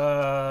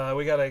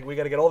 We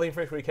gotta get all the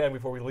information we can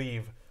before we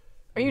leave.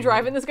 Are you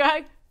driving this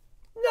guy?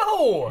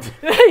 No.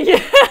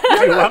 Yeah.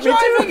 You want me to?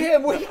 Driving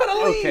him. We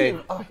gotta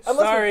leave. Okay.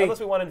 Unless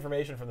we want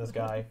information from this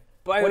guy.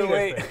 By What the do you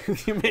guys way,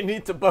 think? you may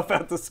need to buff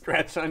out the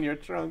scratch on your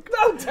trunk.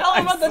 Don't tell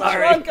him I'm about the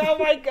sorry. trunk. Oh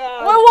my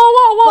god. Whoa, whoa,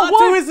 whoa, whoa!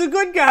 Batu What? is a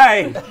good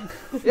guy.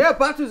 Yeah,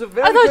 Batu's a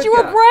very I thought good you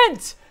were guy.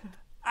 Brent.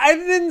 I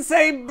didn't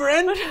say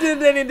Brent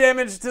did any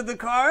damage to the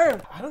car.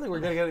 I don't think we're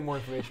gonna get any more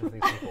information from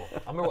these people.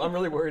 I'm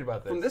really worried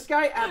about this. From this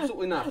guy,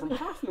 absolutely not. From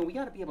Hoffman, we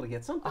got to be able to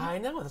get something. I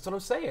know. That's what I'm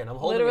saying. I'm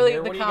holding Literally, him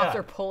here. the What do you cops got?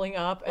 are pulling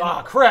up. And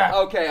Ah, crap.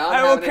 Okay,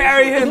 I will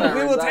carry him.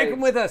 We will take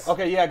him with us.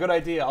 Okay, yeah, good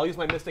idea. I'll use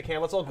my mystic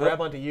hand. Let's all grab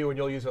onto you, and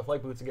you'll use your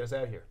flight boots to get us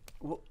out of here.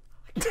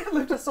 Can't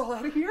lift us all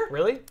out of here.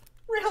 Really?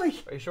 Really?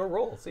 Are you sure?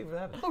 Roll. Let's see what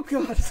happens. Oh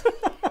God.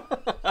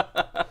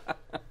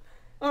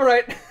 All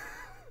right.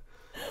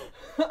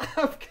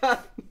 I've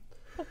got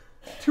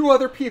 2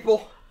 other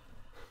people.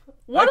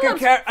 one of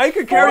them's I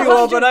could carry you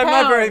all, but I'm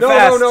not very No,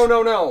 fast.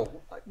 no.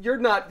 You're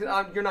not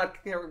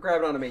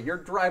grabbing onto me. You're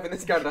driving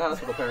this guy to the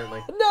hospital, apparently.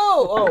 No.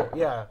 Oh,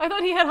 yeah. I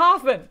thought he had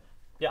Hoffman.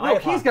 Yeah. No,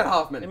 have he's got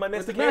Hoffman. in my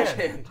with mystic the magic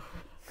hand.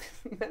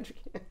 Magic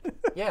hand.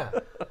 Yeah.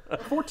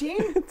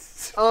 14?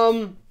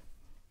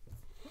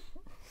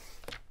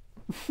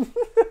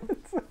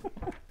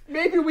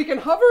 Maybe we can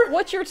hover?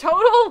 What's your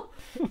total?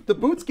 The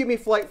boots give me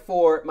flight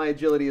 4, my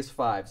agility is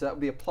 5. So that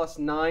would be a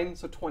 +9,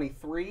 so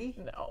 23.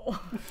 No.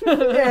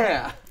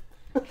 Yeah.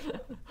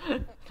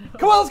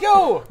 Come on, let's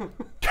go.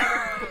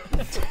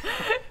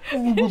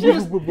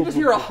 You just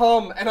hear a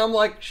hum, and I'm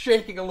like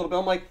shaking a little bit.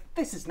 I'm like,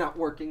 this is not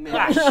working, man.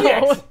 Ah,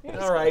 shit.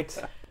 All right.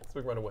 So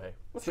we run away.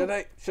 Should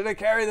I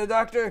carry the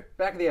doctor?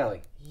 Back of the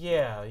alley.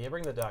 Yeah.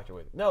 Bring the doctor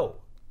with. No.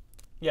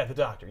 Yeah, the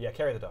doctor. Yeah,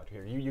 carry the doctor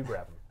here. You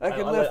grab him. I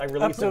can lift I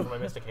release up him to- from my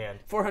mystic hand.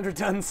 400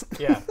 tons.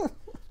 Yeah.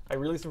 I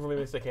release him from my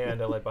mystic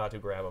hand. I let Batu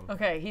grab him.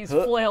 Okay, he's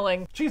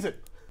flailing. Cheese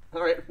it.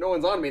 All right, no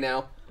one's on me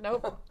now.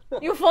 Nope.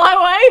 You fly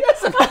away?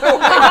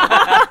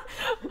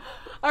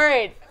 All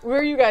right, where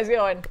are you guys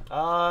going?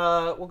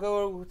 We'll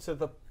go to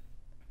the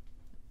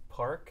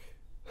park.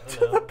 I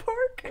don't know. The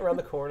park. Around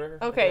the corner.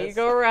 I Okay, you guess.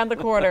 go around the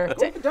corner. Go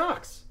to the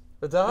docks.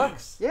 The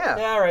docks? Yeah.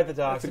 Yeah, all right, the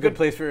docks. It's a good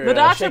place for The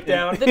docks, shake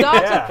down. the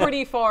docks Yeah. are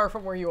pretty far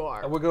from where you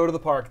are. We'll go to the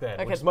park then,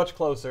 Okay. which is much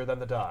closer than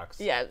the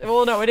docks. Yeah,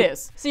 well, no, it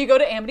is. So you go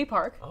to Amity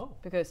Park, Oh.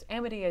 because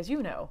Amity, as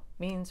you know,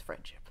 means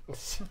friendship.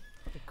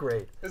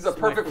 Great. This is a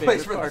perfect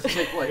place for this to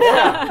take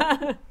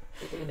place.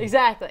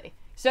 Exactly.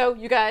 So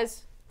you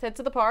guys head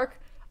to the park.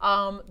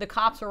 The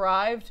cops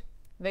arrived.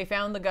 They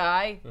found the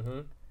guy.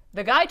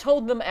 The guy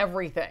told them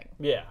everything.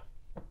 Yeah.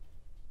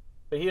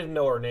 But he didn't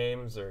know our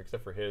names, or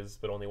except for his,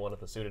 but only one of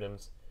the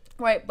pseudonyms.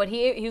 Right, but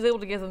he was able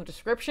to give them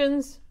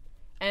descriptions,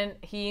 and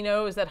he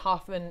knows that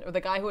Hoffman, or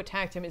the guy who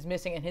attacked him, is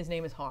missing, and his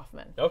name is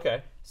Hoffman.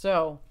 Okay.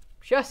 So,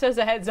 just as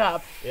a heads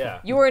up, Yeah.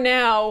 you are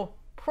now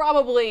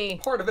probably...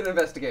 Part of an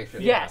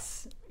investigation.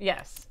 Yes,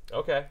 yes.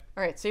 Okay.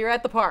 All right, so you're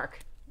at the park.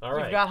 All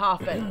right. You've got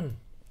Hoffman.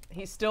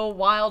 He's still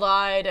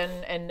wild-eyed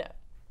and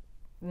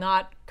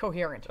not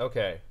coherent.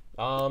 Okay.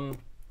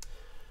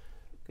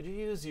 Could you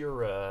use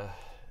your,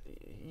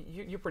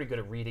 you're pretty good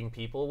at reading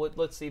people.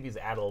 Let's see if he's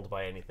addled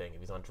by anything. If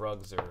he's on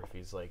drugs or if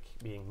he's, like,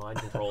 being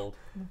mind-controlled.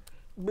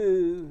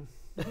 Boo.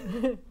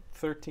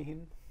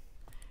 13.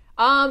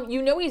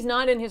 You know he's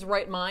not in his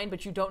right mind,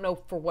 but you don't know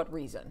for what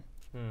reason.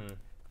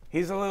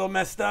 He's a little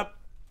messed up.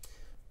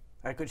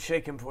 I could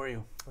shake him for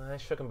you. I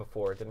shook him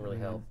before. It didn't really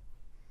help.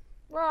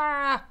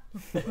 Ah!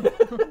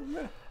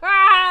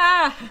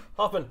 Ah!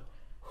 Hoffman,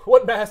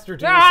 what master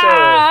do you serve?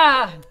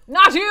 Ah!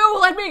 Not you!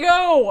 Let me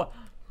go!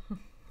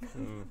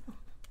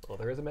 Well,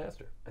 there is a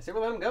master. I say we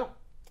let him go.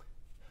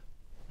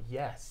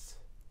 Yes.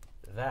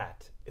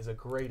 That is a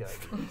great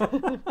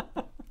idea.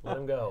 Let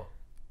him go.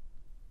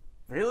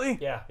 Really?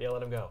 Yeah,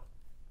 let him go.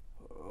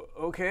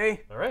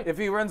 Okay. All right. If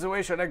he runs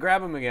away, should I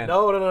grab him again?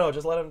 No.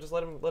 Just let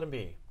him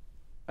be.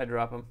 I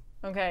drop him.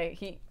 Okay,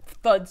 he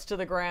thuds to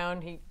the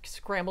ground. He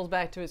scrambles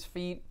back to his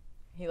feet.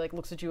 He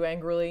looks at you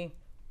angrily,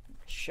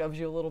 shoves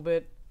you a little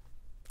bit.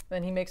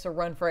 Then he makes a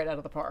run for it out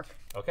of the park.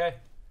 Okay.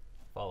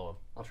 Follow him.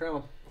 I'll trail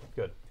him.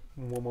 Good.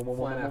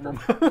 Flying after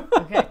him.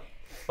 Okay.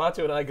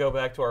 Batu and I go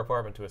back to our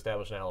apartment to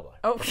establish an alibi.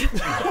 Oh.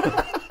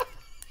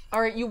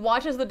 All right, you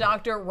watch as the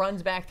doctor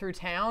runs back through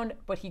town,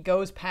 but he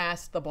goes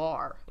past the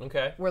bar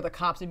Okay. where the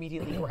cops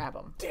immediately grab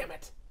him. Damn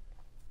it.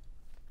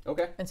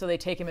 Okay. And so they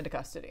take him into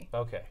custody.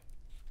 Okay.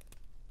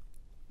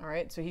 All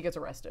right, so he gets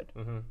arrested.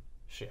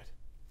 Shit.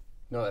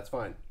 No, that's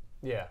fine.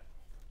 Yeah.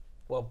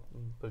 Well,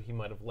 but he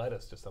might have led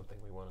us to something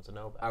we wanted to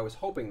know about. I was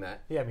hoping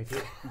that, Yeah, me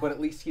too. but at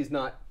least he's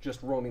not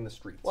just roaming the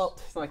streets. Well-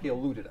 it's not like he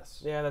eluded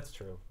us. Yeah, that's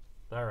true.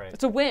 All right.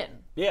 It's a win.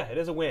 Yeah, it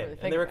is a win. think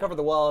And they about recover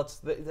the wallets.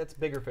 That's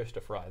bigger fish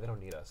to fry. They don't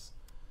need us.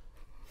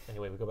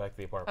 Anyway, we go back to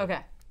the apartment.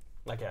 Okay.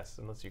 I guess,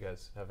 unless you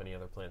guys have any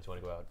other plans you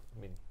want to go out.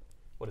 I mean,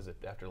 what is it,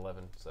 after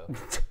 11, so,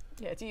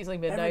 Yeah, it's easily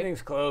midnight.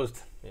 Everything's closed.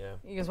 yeah.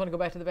 You guys want to go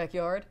back to the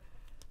backyard?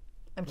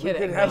 I'm We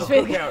kidding. could have a I'm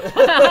kidding.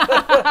 cookout.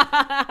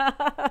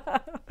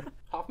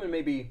 Hoffman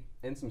may be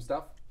in some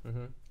stuff,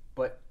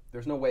 but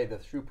there's no way the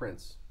shoe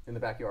prints in the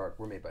backyard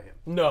were made by him.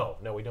 No,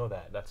 we know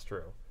that. That's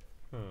true.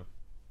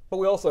 But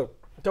we also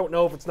don't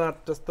know if it's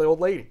not just the old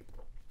lady.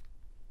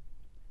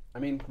 I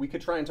mean, we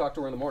could try and talk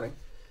to her in the morning.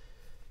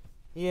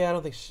 Yeah, I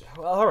don't think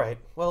well, all right.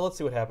 Well, let's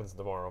see what happens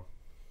tomorrow.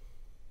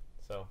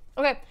 So,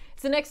 Okay,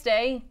 it's the next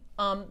day.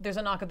 There's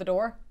a knock at the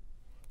door.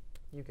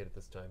 you get it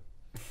this time.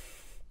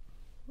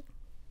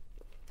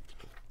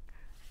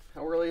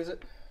 How early is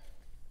it?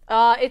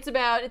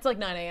 It's like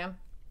 9 a.m.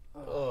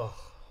 Ugh.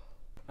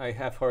 I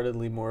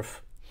half-heartedly morph.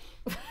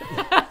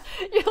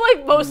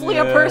 You're mostly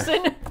a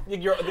person.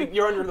 You're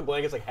under the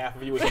blankets like half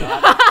of you is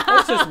not.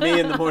 That's just me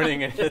in the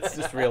morning, and it's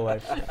just real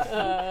life.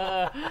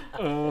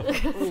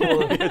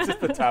 It's just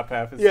the top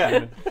half is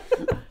Yeah.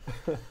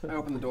 I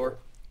open the door.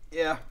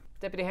 Yeah.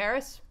 Deputy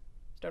Harris,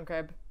 Stone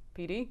Crab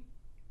PD.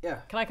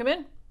 Yeah. Can I come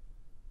in?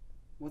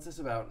 What's this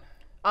about?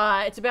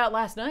 It's about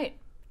last night.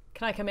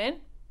 Can I come in?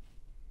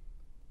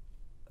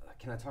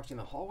 Can I talk to you in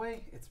the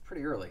hallway? It's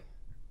pretty early.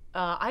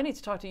 I need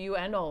to talk to you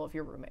and all of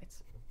your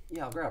roommates.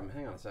 Yeah, I'll grab him.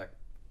 Hang on a sec.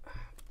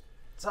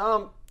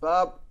 Tom,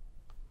 Bob,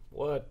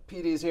 what?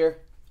 PD's here.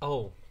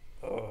 Oh,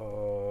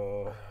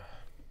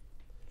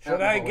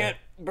 Should I get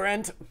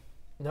Brent?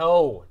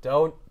 no,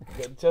 don't.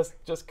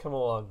 Just come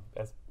along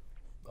as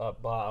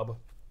Bob. All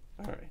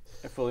right.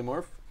 I fully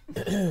morph.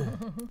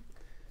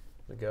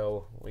 We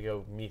go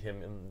meet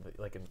him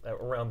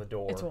around the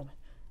door. It's a woman.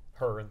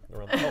 Her and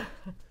around the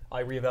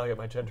I reevaluate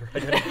my gender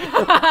identity.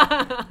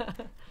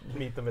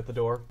 Meet them at the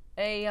door.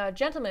 A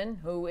gentleman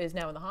who is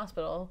now in the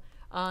hospital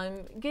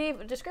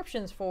gave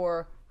descriptions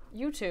for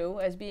you two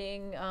as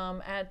being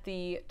at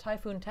the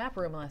Typhoon Tap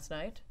Room last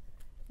night,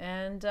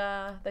 and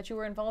that you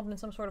were involved in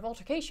some sort of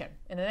altercation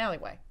in an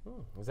alleyway.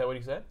 Is that what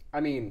he said? I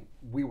mean,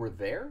 we were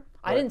there.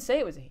 I didn't say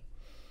it was he.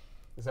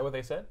 Is that what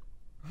they said?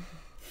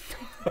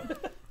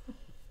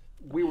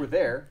 We were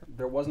there.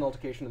 There was an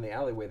altercation in the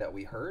alleyway that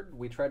we heard.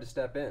 We tried to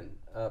step in.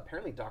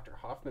 Apparently, Dr.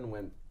 Hoffman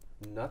went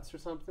nuts or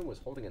something, was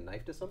holding a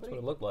knife to somebody.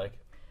 That's what it looked like.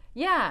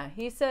 Yeah,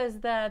 he says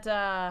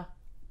that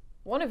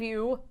one of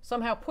you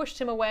somehow pushed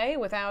him away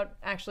without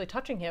actually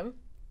touching him.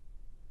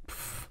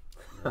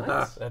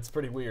 That's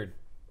pretty weird.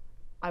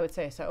 I would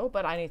say so,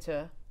 but I need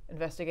to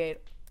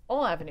investigate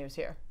all avenues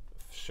here.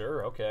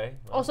 Sure, okay.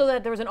 Well, Also,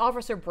 that there was an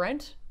Officer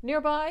Brent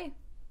nearby.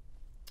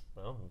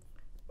 well,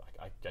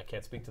 I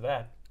can't speak to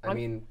that. I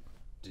mean,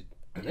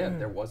 yeah,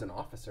 there was an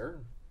officer,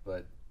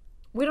 but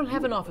We don't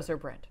have an know Officer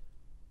Brent.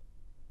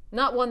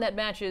 not one that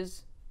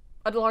matches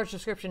a large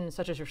description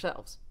such as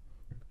yourselves.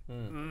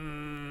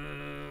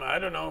 I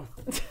don't know.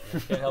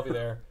 Can't help you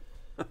there.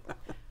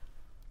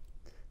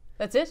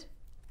 That's it?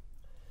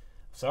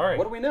 Sorry.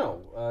 What do we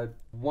know?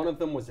 One of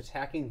them was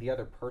attacking the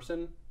other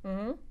person,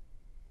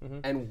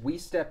 and we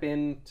step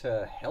in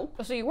to help?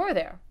 Oh, so you were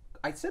there.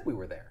 I said we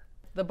were there.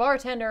 The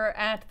bartender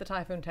at the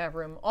Typhoon Tap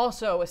Room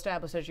also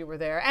established that you were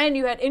there, and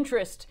you had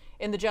interest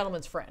in the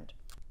gentleman's friend.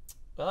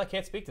 Well, I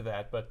can't speak to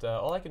that, but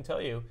all I can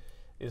tell you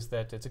is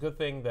that it's a good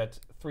thing that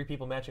 3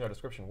 people matching our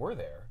description were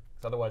there,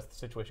 because otherwise the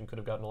situation could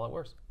have gotten a lot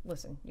worse.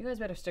 Listen, you guys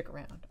better stick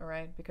around, all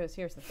right? Because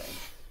here's the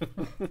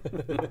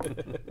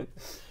thing.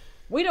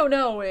 We don't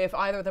know if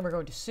either of them are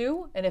going to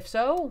sue, and if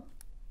so,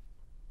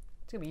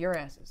 it's going to be your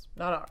asses,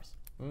 not ours.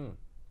 Well,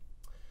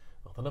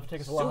 they'll never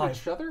take us Sue alive.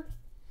 each other?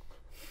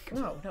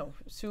 No,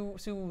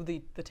 sue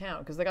the town,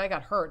 because the guy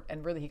got hurt,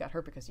 and really he got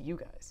hurt because of you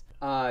guys.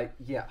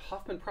 Yeah,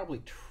 Hoffman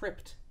probably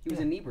tripped. He was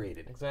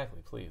inebriated.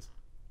 Exactly, please.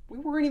 We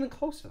weren't even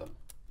close to them.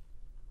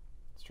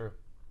 It's true.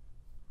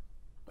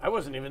 I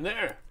wasn't even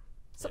there.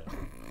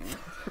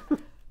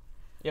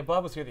 Yeah,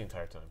 Bob was here the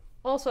entire time.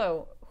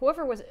 Also,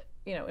 whoever was,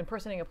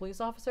 impersonating a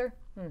police officer,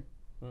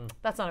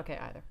 that's not okay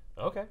either.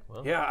 Okay,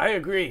 well. Yeah, I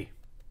agree.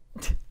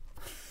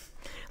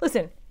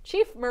 Listen,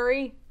 Chief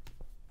Murray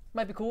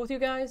might be cool with you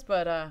guys,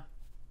 but I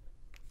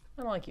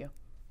don't like you.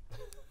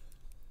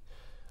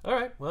 All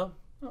right, well,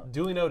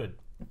 duly noted.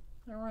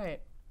 All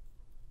right.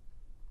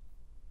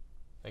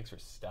 Thanks for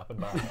stopping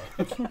by.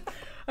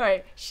 All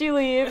right, she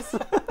leaves.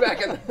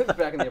 Back in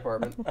the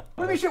apartment. What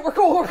do you mean shit? We're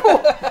cool.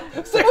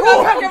 Stay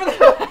cool. Pack everything.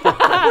 We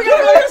gotta go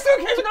get a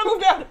suitcase. We gotta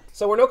move down.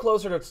 So we're no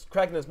closer to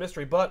cracking this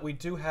mystery, but we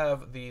do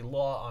have the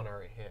law on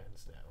our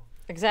hands now.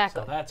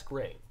 Exactly. So that's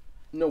great.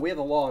 No, we have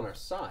the law on our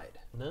side.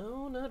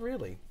 No, not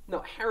really. No,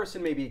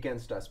 Harrison may be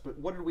against us, but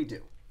what did we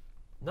do?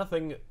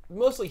 Nothing,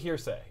 mostly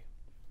hearsay.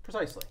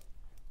 Precisely.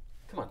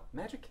 Come on,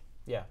 magic?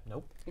 Yeah,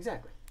 nope.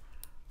 Exactly.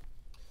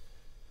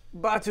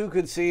 Batu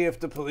could see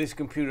if the police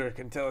computer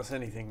can tell us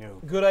anything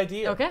new. Good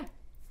idea. Okay,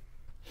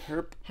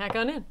 Herp. hack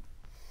on in.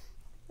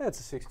 That's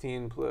a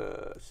 16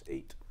 plus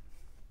 8.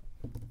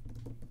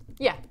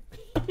 Yeah.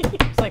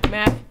 It's like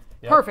math.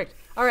 Yep. Perfect.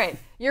 All right,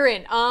 you're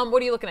in. What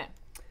are you looking at?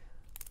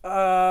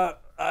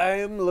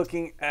 I'm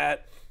looking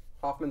at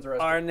Hoffman's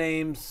arrested. our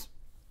names.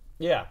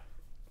 Yeah.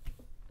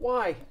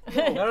 Why?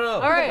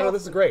 No. All right. No,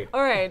 this is great.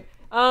 All right.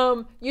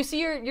 You see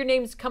your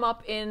names come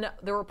up in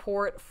the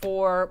report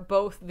for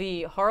both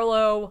the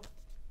Harlow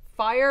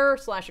fire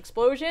 /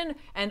 explosion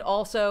and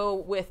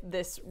also with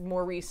this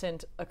more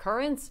recent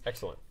occurrence.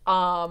 Excellent.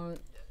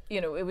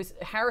 It was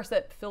Harris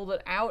that filled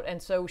it out,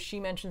 and so she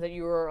mentioned that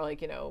you were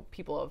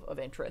people of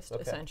interest,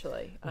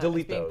 essentially.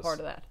 Delete as being those. part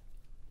of that.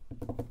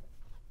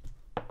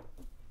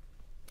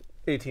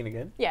 18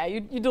 again. Yeah,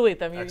 you delete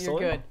them. You're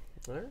Excellent.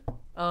 good. All right.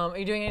 Are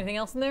you doing anything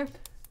else in there?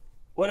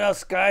 What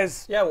else,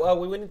 guys? Yeah,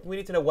 we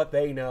need to know what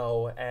they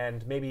know,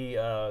 and maybe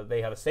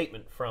they have a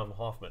statement from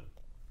Hoffman.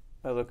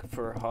 I look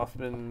for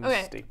Hoffman's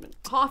Okay. statement.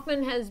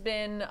 Hoffman has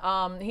been,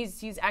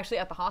 he's actually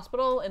at the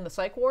hospital in the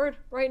psych ward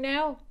right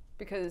now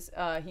because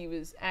he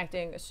was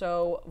acting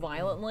so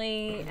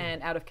violently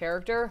and out of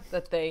character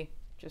that they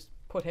just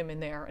put him in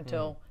there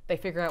until they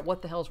figure out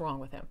what the hell's wrong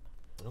with him.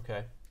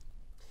 Okay.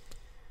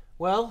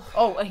 Well.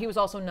 Oh, and he was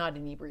also not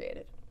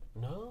inebriated.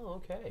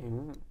 No. Okay.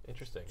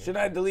 Interesting. Should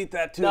I delete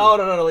that too? No.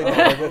 Leave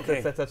that. Okay.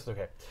 That's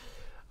okay.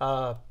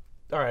 All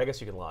right. I guess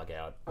you can log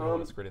out. I don't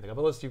want to screw anything up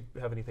unless you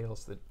have anything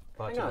else that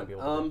Hang Batu might be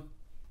able to do.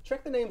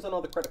 Check the names on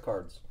all the credit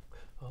cards.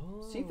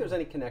 See if there's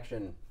any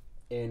connection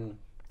in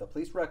the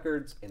police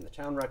records, in the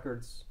town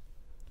records.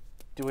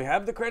 Do we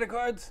have the credit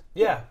cards?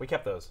 Yeah, we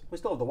kept those. We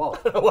still have the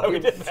wallet. I don't know why we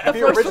did that. The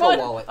First original one?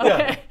 wallet.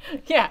 Okay.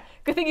 Yeah.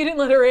 Good thing you didn't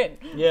let her in.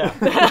 Yeah.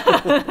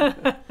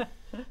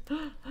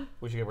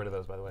 We should get rid of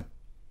those, by the way.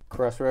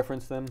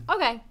 Cross-reference them.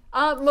 Okay.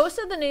 Most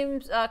of the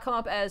names come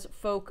up as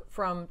folk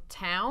from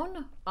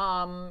town.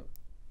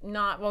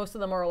 Not most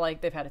of them are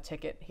like they've had a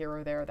ticket here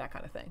or there, that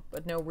kind of thing,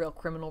 but no real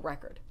criminal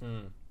record.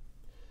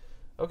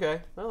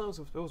 Okay. Well,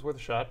 it was worth a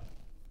shot.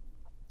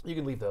 You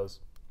can leave those.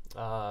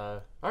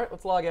 All right.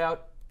 Let's log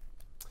out.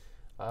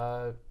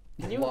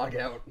 Can you Log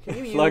out. Can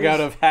you use, Log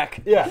out of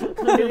hack. Yeah.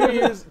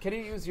 Can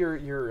you use your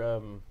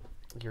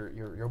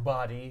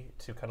body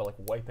to kind of like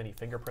wipe any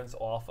fingerprints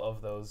off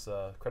of those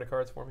credit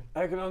cards for me?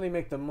 I can only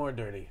make them more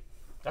dirty.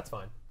 That's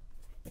fine.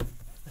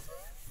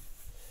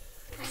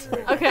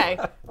 Okay.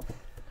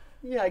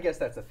 Yeah, I guess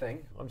that's a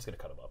thing. I'm just gonna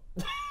cut them up.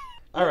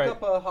 All right.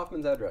 Look up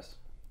Hoffman's address.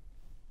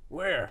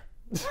 Where?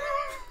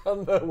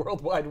 On the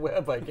World Wide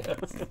Web, I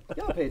guess.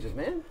 Yellow Pages,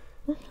 man.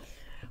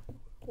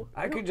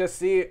 I could just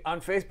see it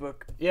on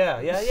Facebook. Yeah.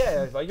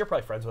 Well, you're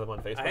probably friends with him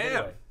on Facebook. I am.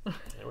 Anyway.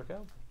 There we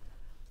go.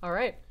 All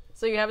right.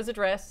 So you have his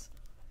address.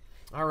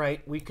 All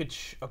right, we could.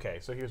 Okay,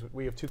 so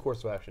we have 2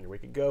 courses of action here. We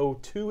could go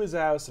to his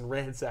house and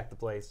ransack the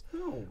place.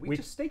 No, we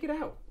just stake it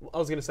out. I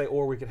was gonna say,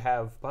 or we could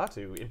have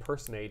Batu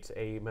impersonate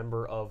a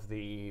member of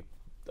the.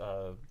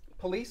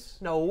 Police?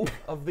 No,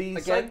 of the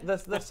Again?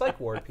 the psych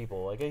ward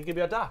people. Like he could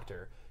be a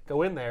doctor.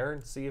 Go in there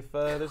and see if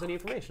there's any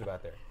information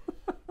about there.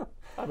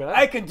 I mean,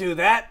 I can do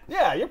that.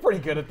 yeah, you're pretty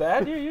good at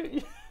that.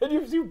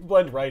 You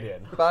blend right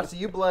in. Batu,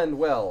 you blend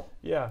well.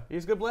 Yeah,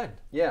 he's a good blend.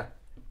 Yeah.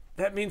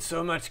 That means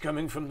so much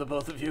coming from the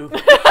both of you.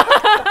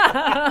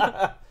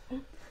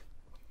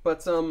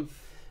 But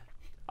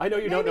I know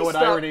you don't know what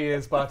stop. irony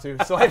is, Batu,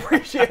 so I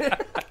appreciate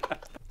it. Do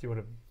you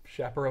want to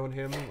chaperone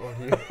him, or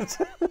do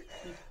you?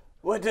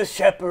 What does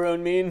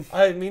chaperone mean?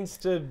 It means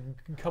to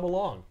come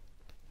along.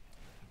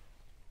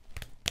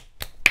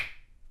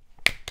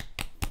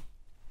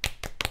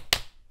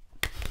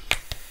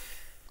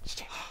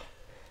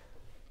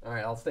 all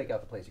right, I'll stake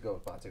out the place. You go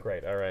with Batu.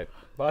 Great. All right,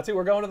 Batu,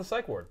 we're going to the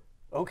psych ward.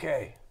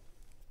 Okay.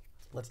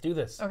 Let's do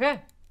this. Okay.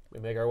 We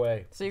make our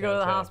way. So you go to the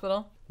downtown.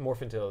 hospital.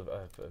 Morph into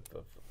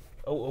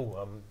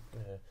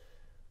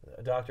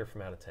a doctor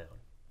from out of town.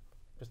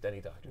 Just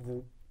any doctor.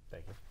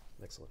 Thank you.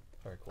 Excellent.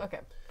 All right, cool. Okay,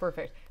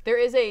 perfect. There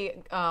is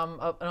an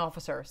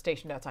officer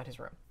stationed outside his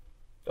room.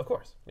 Of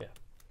course, yeah.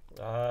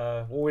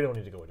 Well, we don't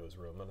need to go into his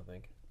room, I don't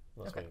think.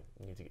 Unless Okay.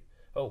 we need to get...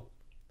 Oh.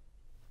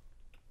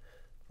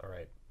 All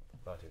right.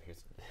 Batu,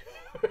 here's...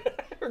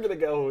 We're going to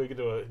go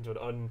into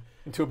an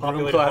Into a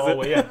broom unpopulated closet.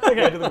 hallway. Yeah.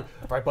 All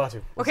right,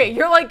 Batu. Okay,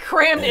 you're like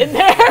crammed in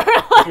there.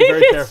 Like, Be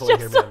very it's carefully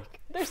here, just man. like,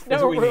 there's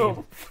Here's no what we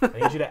room. need. I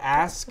need you to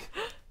ask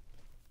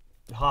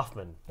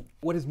Hoffman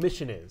what his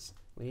mission is.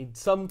 We need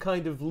some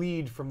kind of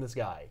lead from this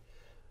guy.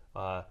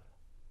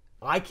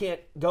 I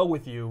can't go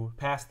with you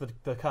past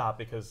the cop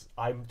because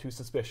I'm too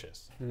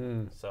suspicious.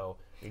 So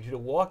I need you to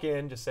walk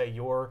in, just say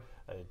you're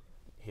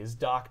his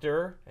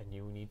doctor, and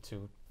you need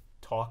to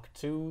talk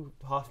to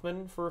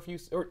Hoffman for a few...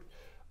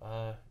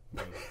 I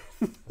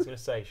was going to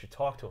say you should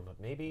talk to him, but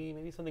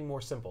maybe something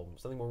more simple,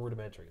 something more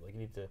rudimentary. Like you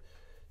need to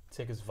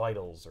take his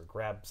vitals or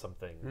grab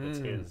something that's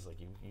his. Like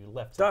you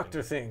left something.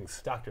 Doctor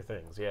things. Doctor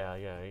things. Yeah.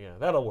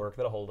 That'll work.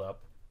 That'll hold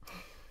up.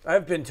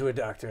 I've been to a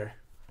doctor.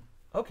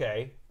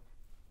 Okay.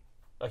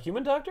 A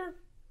human doctor?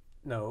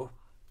 No.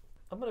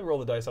 I'm going to roll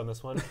the dice on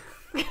this one.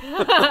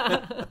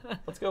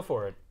 Let's go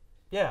for it.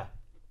 Yeah.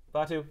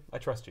 Batu, I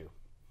trust you.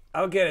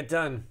 I'll get it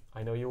done.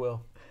 I know you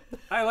will.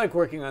 I like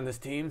working on this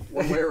team.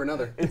 One way or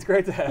another. It's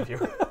great to have you.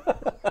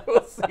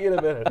 We'll see you in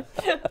a minute.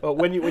 But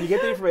when you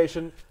get the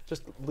information,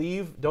 just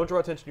leave. Don't draw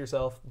attention to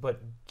yourself,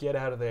 but get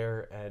out of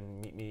there and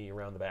meet me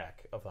around the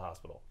back of the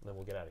hospital. And then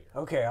we'll get out of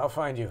here. Okay, I'll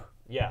find you.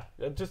 Yeah,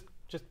 just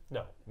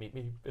no. Meet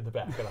me in the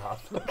back of the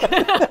hospital.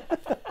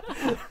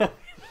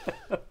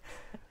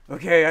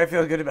 Okay, I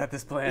feel good about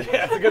this plan.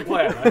 Yeah, it's a good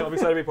plan. I'm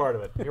excited to be part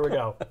of it. Here we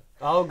go.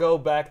 I'll go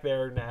back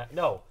there now.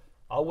 No,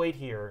 I'll wait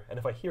here, and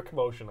if I hear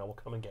commotion, I will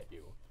come and get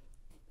you.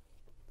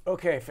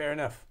 Okay, fair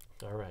enough.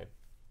 All right.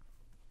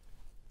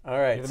 All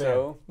right, You're the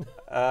so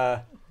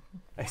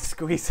I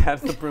squeeze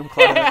out of the broom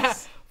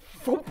closet,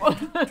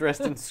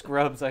 dressed in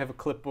scrubs. I have a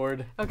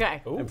clipboard.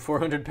 Okay. Ooh. I'm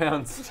 400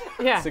 pounds,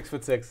 Yeah.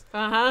 6'6",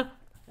 Uh-huh.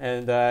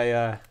 and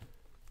I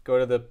go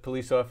to the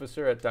police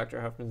officer at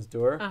Dr. Hoffman's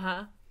door,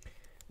 Uh-huh.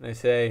 and I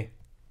say,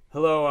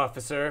 "Hello,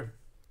 officer.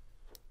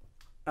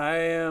 I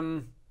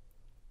am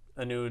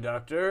a new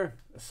doctor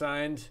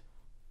assigned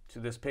to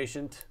this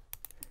patient,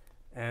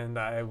 and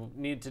I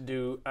need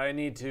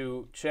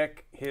to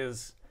check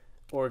his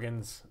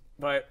organs,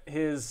 but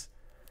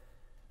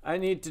I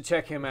need to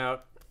check him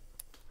out."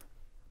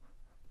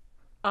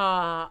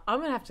 I'm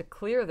gonna have to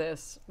clear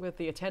this with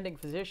the attending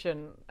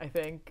physician, I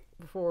think,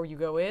 before you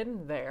go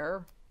in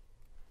there.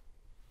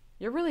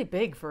 You're really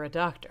big for a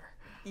doctor.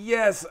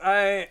 Yes,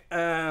 I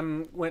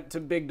went to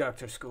big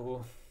doctor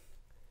school.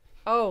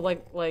 Oh,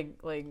 like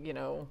you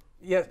know.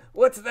 Yes.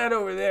 What's that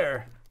over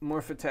there?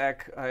 Morph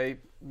attack. I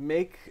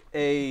make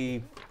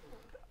a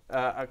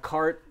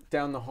cart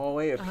down the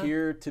hallway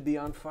appear to be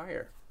on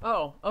fire.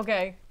 Oh,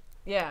 okay.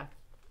 Yeah.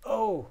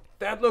 Oh,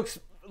 that looks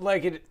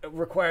like it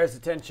requires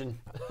attention.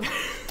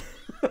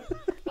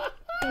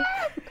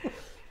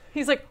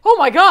 He's like, oh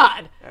my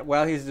god!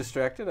 While he's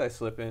distracted, I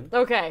slip in.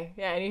 Okay,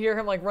 yeah, and you hear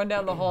him like run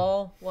down the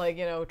hall, like,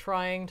 you know,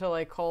 trying to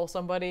like call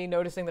somebody,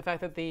 noticing the fact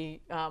that the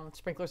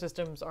sprinkler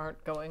systems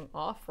aren't going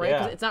off, right?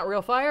 'Cause Yeah. it's not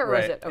real fire, or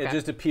Right. is it? Okay. It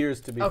just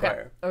appears to be okay.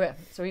 fire. Okay.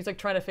 So he's like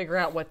trying to figure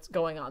out what's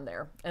going on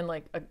there, and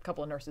like a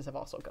couple of nurses have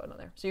also gone in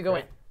there. So you go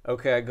in.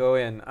 Okay, I go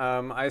in.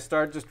 I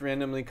start just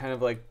randomly kind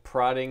of like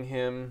prodding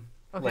him,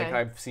 like Okay.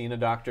 I've seen a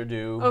doctor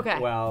do. Okay.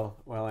 While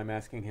I'm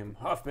asking him,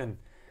 Hoffman,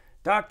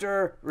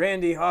 Dr.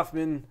 Randy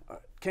Hoffman,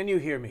 can you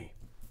hear me?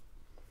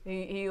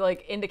 He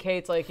like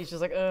indicates like he's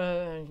just like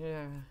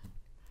yeah.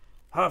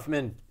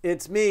 Hoffman,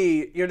 it's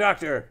me, your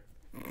doctor.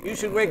 You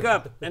should wake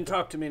up and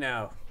talk to me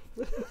now.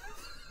 This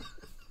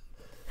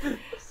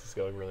is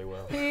going really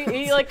well.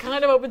 He like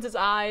kind of opens his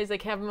eyes,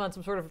 like have him on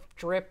some sort of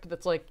drip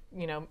that's like,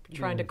 you know,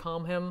 trying to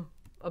calm him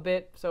a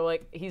bit. So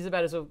like he's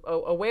about as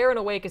aware and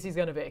awake as he's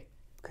gonna be,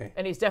 Okay.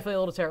 and he's definitely a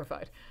little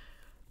terrified.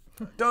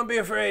 Don't be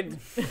afraid.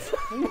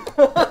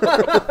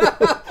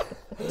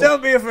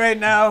 Don't be afraid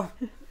now.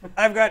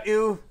 I've got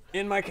you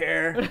in my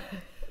care.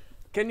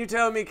 Can you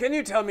tell me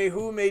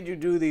who made you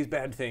do these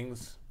bad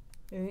things?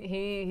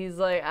 He's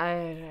like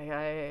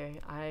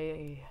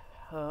the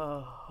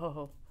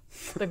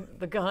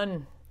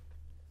gun.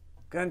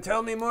 Gun,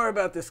 tell me more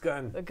about this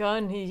gun. The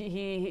gun,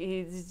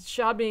 he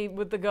shot me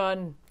with the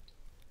gun.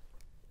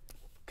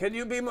 Can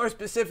you be more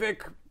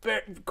specific?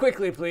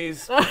 Quickly,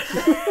 please.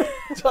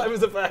 Time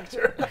is a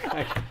factor.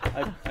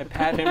 I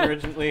pat him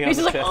urgently on He's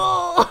the just like, chest.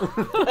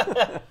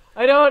 oh!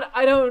 I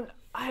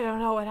don't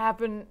know what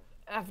happened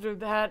after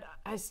that.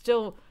 I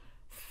still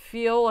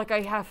feel like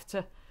I have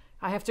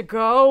to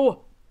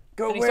go.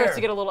 Go And he where? starts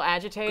to get a little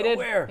agitated.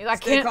 Go where? He's like,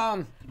 I Stay can't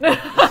calm.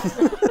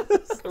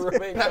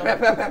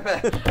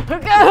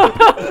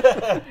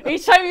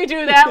 Each time you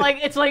do that, like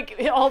it's like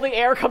all the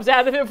air comes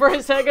out of him for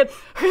a second.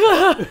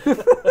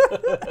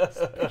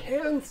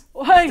 Hands.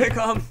 Why? Stay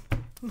calm.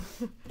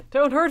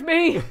 Don't hurt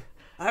me.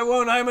 I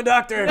won't. I'm a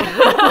doctor.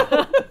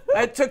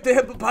 I took the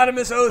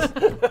hippopotamus oath.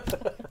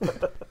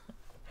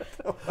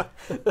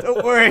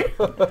 Don't worry.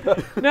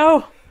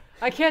 No,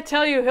 I can't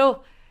tell you.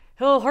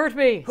 He'll hurt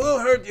me. Who'll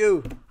hurt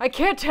you? I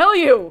can't tell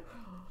you.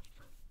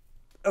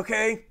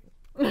 Okay.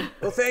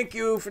 Well, thank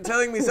you for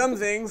telling me some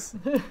things.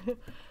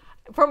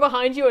 From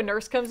behind you, a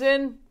nurse comes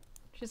in.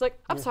 She's like,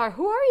 I'm sorry,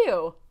 who are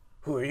you?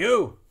 Who are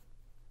you?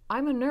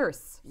 I'm a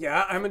nurse.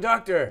 Yeah, I'm a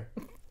doctor.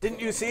 Didn't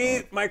you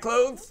see my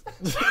clothes?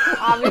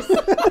 Obviously.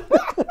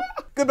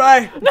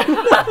 Goodbye.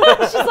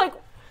 She's like,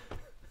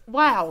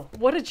 wow,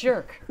 what a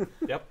jerk.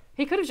 Yep,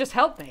 He could have just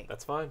helped me.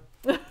 that's fine.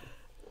 All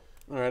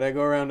right, I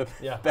go around to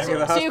Yeah. back of the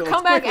So hospital. you as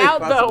come back quickly as out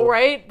though, possible.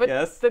 right? But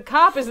Yes. the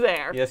cop is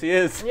there. Yes, he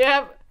is.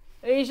 Yep.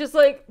 And he's just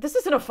like, this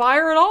isn't a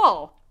fire at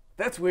all.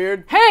 That's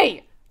weird.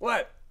 Hey,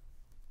 What?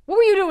 what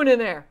were you doing in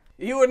there?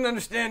 You wouldn't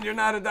understand. You're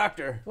not a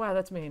doctor. Wow,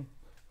 that's mean.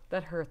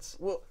 That hurts.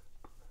 Well,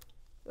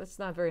 That's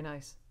not very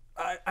nice.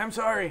 I'm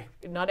sorry.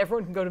 Not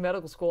everyone can go to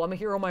medical school. I'm a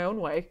hero my own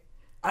way.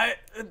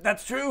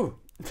 That's true.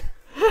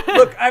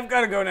 Look, I've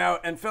got to go now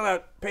and fill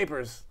out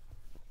papers.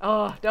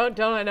 Oh, don't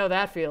I know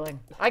that feeling.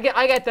 I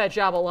get that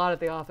job a lot at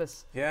the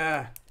office. Yeah.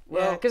 Yeah,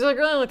 Well, because there's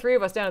really only 3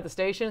 of us down at the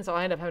station, so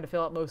I end up having to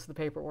fill out most of the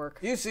paperwork.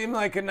 you seem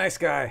like a nice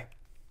guy.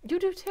 You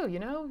do too, you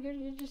know?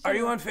 You're just. Are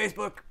you on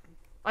Facebook?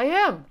 I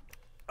am.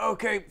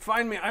 Okay,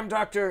 find me. I'm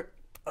Dr.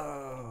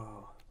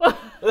 Oh.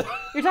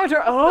 You're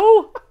Dr.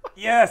 O?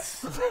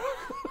 Yes.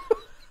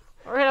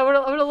 All right, I'm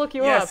gonna look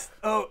you Yes.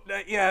 Oh,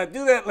 yeah,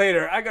 do that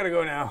later. I gotta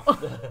go now.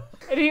 up.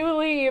 And he will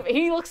leave.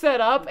 He looks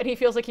that up, and he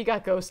feels like he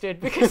got ghosted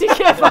because he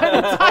can't find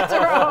the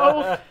Dr.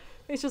 O.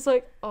 He's just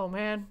like, oh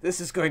man. This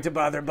is going to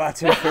bother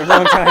Batu for a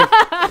long time.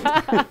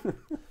 I'm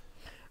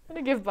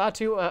gonna give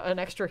Batu an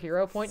extra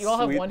hero point. You all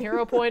have Sweet. 1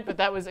 hero point, but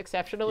that was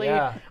exceptionally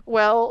Yeah.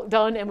 well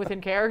done and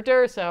within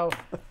character, so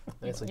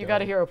Nicely you done.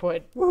 got a hero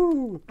point.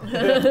 Woo.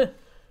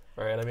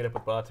 All right, I meet up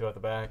with Batu at the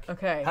back.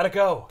 Okay. How'd it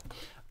go?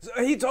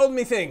 So he told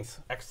me things.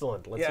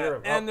 Excellent. Let's Yeah, hear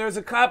it. and there's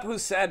a cop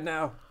who's sad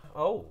now.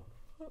 Oh.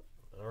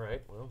 All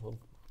right. Well,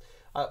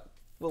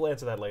 we'll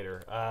answer that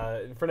later.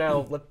 For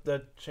now,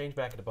 let change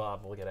back into Bob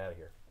and we'll get out of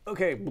here.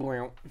 Okay.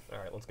 All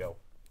right, let's go.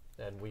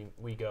 And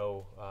we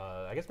go.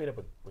 I guess meet up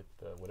with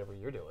whatever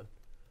you're doing.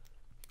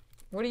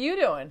 What are you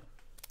doing?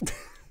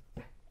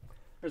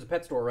 There's a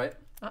pet store, right?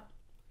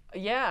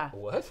 Yeah.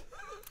 What?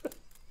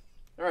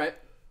 All right.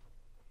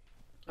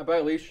 I buy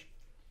a leash.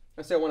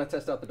 I say I want to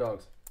test out the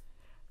dogs.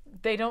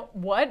 They don't.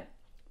 What?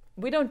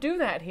 We don't do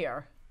that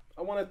here.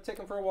 I want to take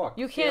them for a walk.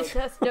 You can't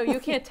test. No, you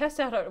can't test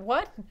out a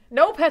what?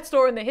 No pet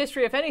store in the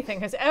history of anything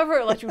has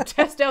ever let you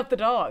test out the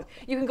dog.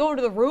 You can go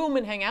into the room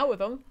and hang out with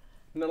them.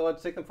 I'm not allowed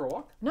to take them for a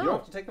walk? No. You don't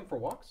have to take them for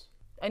walks?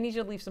 I need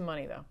you to leave some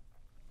money though,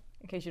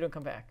 in case you don't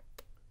come back.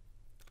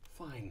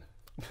 Fine.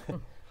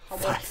 How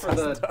much for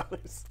the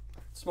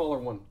smaller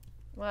one?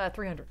 Well,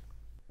 300.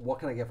 What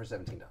can I get for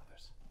 $17?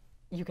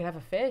 You can have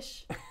a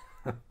fish.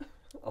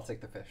 I'll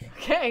take the fish.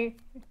 Okay.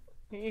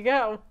 Here you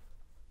go.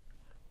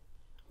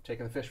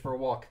 Taking the fish for a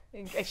walk.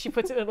 And she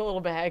puts it in a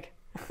little bag.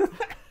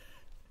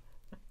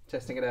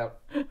 Testing it out.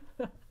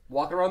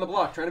 Walking around the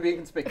block, trying to be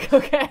inconspicuous.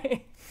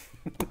 Okay.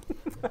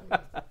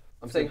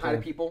 I'm saying hi to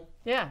people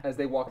Yeah. as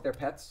they walk their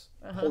pets.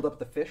 Hold up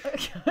the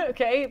fish.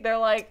 Okay. They're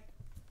like,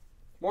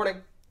 Morning.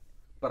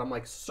 But I'm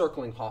like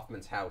circling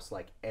Hoffman's house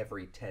like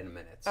every 10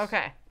 minutes.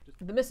 okay.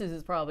 The missus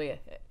is probably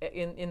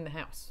in the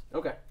house.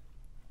 Okay.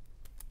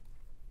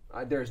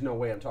 There's no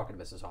way I'm talking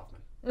to Mrs.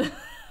 Hoffman.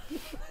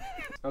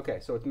 Okay,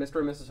 so it's Mr.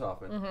 and Mrs.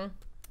 Hoffman.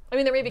 I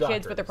mean, there may be kids,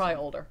 Doctor, but they're probably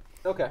older.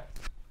 Okay.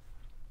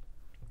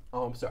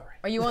 Oh, I'm sorry.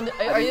 Are you on the?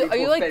 didn't Are you mean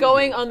to like offend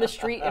going you. on the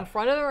street in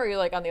front of them, or are you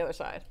like on the other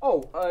side?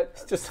 Oh,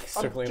 Just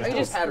circling just the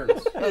those house.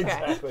 patterns. Okay.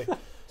 Exactly.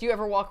 Do you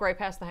ever walk right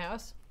past the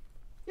house?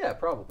 Yeah,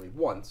 probably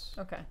once.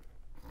 Okay.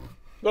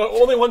 No,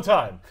 only one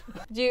time.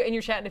 Do you and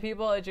you're chatting to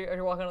people as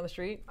you're walking on the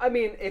street? I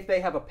mean, if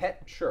they have a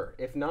pet, sure.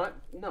 If not,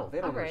 no,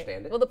 they don't Okay.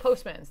 understand it. Well, the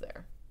postman's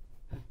there.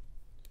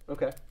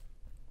 Okay.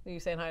 Are you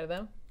saying hi to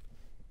them?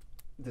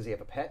 Does he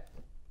have a pet?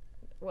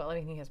 Well, I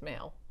mean, he has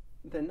mail.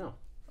 Then no.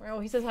 Well,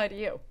 he says hi to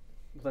you.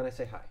 Then I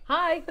say hi.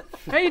 Hi.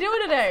 How you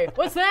doing today?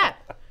 What's that?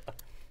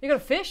 You got a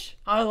fish?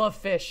 I love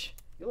fish.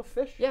 You love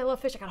fish? Yeah, I love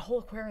fish. I got a whole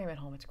aquarium at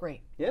home. It's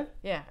great. Yeah?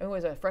 Yeah. And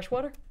was it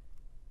freshwater?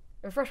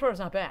 Freshwater's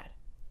not bad,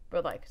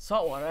 but like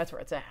saltwater, that's where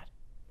it's at.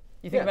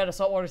 You think Yeah. about a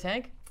saltwater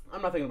tank?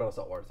 I'm not thinking about a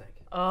saltwater tank.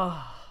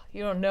 Oh,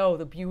 you don't know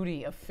the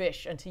beauty of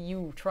fish until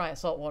you try a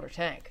saltwater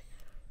tank.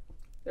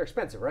 They're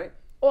expensive, right?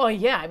 Oh,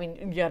 yeah, I mean,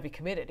 you gotta be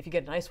committed if you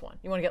get a nice one.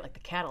 You wanna get like the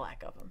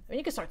Cadillac of them. I mean,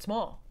 you can start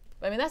small.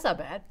 I mean, that's not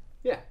bad.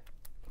 Yeah.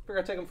 Figure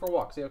I'd take them for a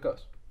walk, see how it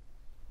goes.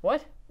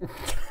 What?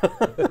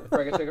 Figure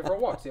I could take it for a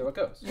walk, see how it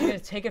goes. You're gonna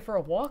take it for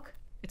a walk?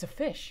 It's a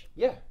fish.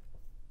 Yeah.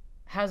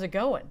 How's it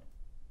going?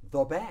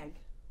 The bag.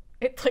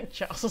 It like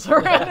jostles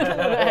around in the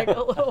bag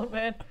a little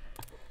bit.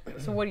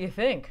 So what do you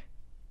think?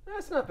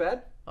 That's not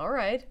bad. All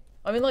right.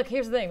 I mean, look,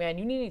 here's the thing, man.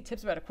 You need any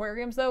tips about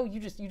aquariums, though? You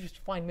just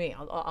find me.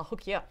 I'll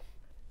hook you up.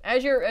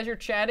 As you're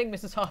chatting,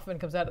 Mrs. Hoffman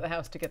comes out of the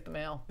house to get the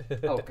mail.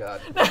 Oh, God.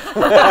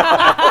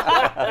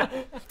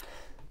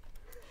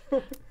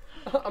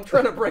 I'm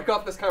trying to break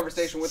off this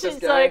conversation with this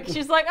guy.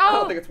 She's like, I oh.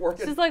 don't think it's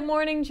working. She's like,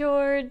 morning,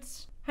 George.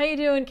 How you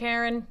doing,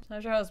 Karen?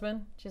 How's your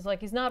husband? She's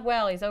like, he's not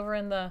well. He's over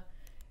in the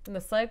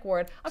psych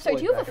ward. I'm sorry,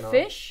 do you have a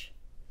fish?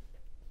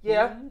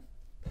 Yeah.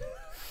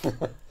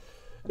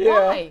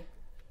 Why?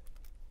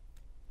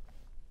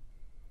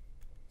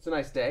 It's a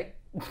nice day.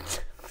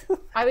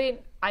 I mean,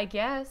 I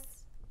guess.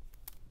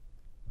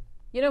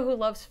 You know who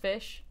loves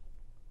fish?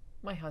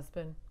 My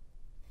husband.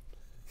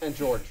 And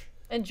George.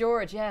 And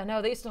George, yeah.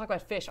 No, they used to talk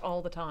about fish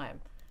all the time.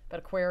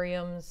 About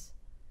aquariums,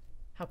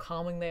 how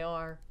calming they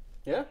are.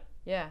 Yeah?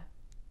 Yeah.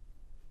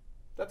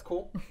 That's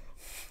cool.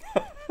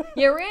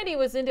 Yeah, Randy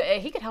was into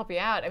it. He could help you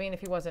out. I mean,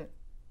 if he wasn't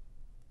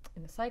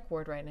in the psych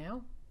ward right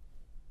now.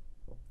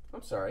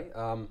 I'm sorry.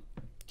 Do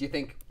you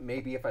think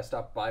maybe if I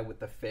stop by with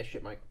the fish,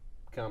 it might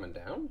calm him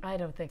down? I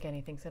don't think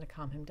anything's going to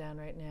calm him down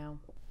right now.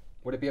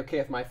 Would it be okay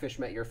if my fish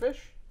met your fish?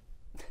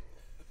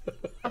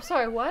 I'm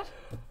sorry, what?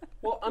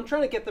 Well, I'm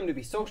trying to get them to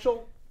be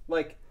social.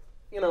 Like,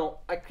 you know,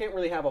 I can't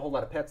really have a whole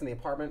lot of pets in the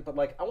apartment, but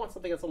like, I want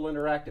something that's a little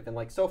interactive. And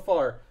like, so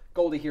far,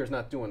 Goldie here is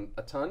not doing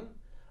a ton.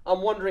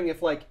 I'm wondering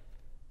if like,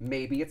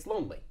 maybe it's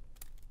lonely.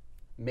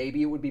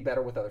 Maybe it would be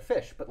better with other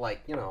fish. But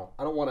like, you know,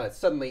 I don't want to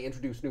suddenly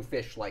introduce new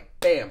fish like,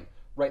 bam,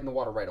 right in the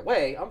water right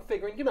away. I'm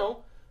figuring, you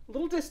know, a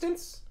little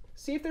distance,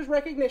 see if there's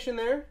recognition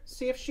there,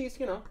 see if she's,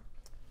 you know.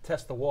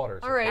 Test the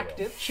waters. All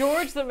right,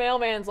 George the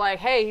mailman's like,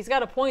 hey, he's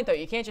got a point though.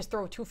 You can't just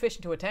throw two fish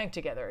into a tank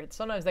together.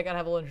 Sometimes they gotta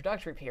have a little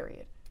introductory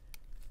period.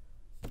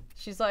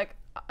 She's like,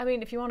 I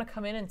mean, if you want to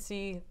come in and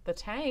see the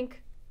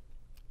tank,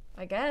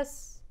 I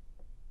guess.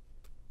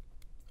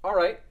 All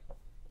right.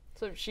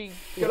 So she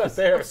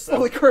I'm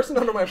slowly cursing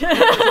under my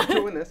breath as I'm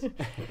doing this.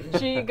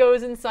 She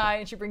goes inside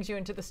and she brings you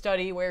into the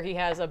study where he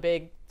has a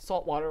big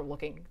saltwater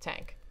looking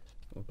tank.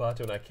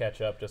 Batu and I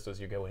catch up just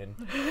as you go in.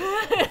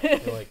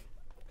 You're like,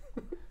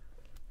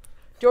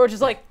 George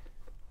is like,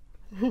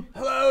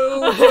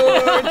 Hello,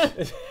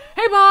 George.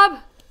 hey, Bob.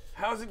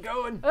 How's it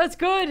going? Oh, it's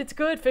good. It's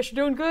good. Fish are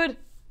doing good.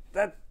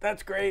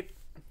 That's great.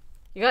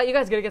 You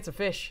guys gotta get some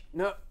fish.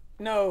 No.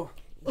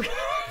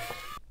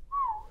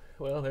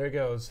 well, there he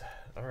goes.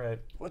 All right.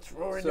 What's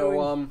Rory So, doing?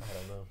 I don't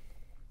know.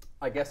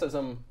 I guess as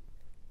I'm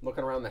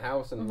looking around the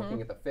house and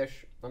looking at the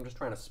fish, I'm just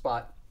trying to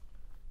spot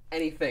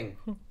anything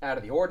out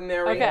of the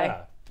ordinary. Okay.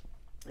 Yeah.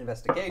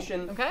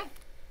 Investigation. Okay.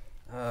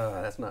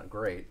 That's not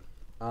great.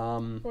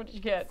 What did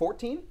you get?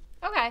 14?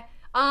 Okay.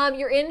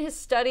 You're in his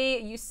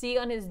study. You see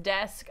on his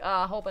desk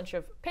a whole bunch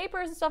of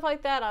papers and stuff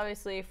like that,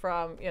 obviously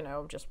from,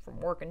 just from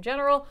work in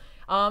general.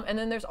 And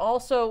then there's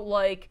also,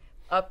 like,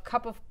 a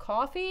cup of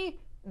coffee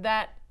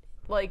that,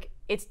 like,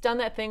 it's done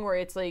that thing where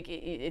it's, like,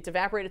 it's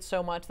evaporated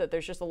so much that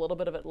there's just a little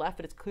bit of it left,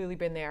 but it's clearly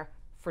been there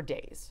for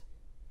days.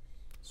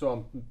 So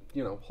I'm,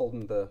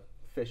 holding the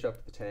fish up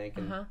to the tank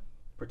and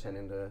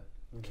pretending to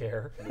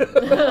Care. move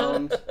it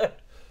around.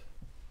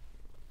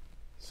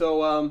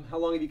 So, how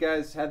long have you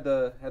guys had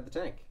the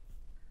tank?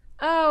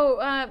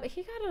 Oh,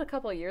 he got it a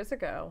couple of years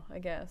ago, I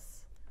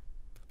guess.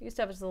 He used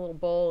to have just a little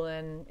bowl,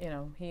 and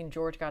he and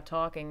George got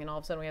talking, and all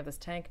of a sudden we have this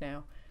tank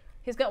now.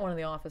 He's got one in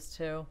the office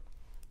too.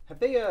 Have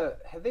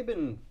they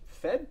been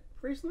fed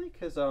recently?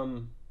 Because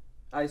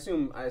I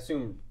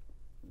assume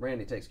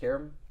Randy takes care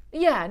of them.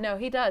 Yeah, no,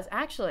 he does.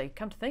 Actually,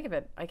 come to think of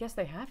it, I guess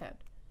they haven't.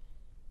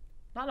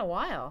 Not in a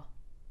while.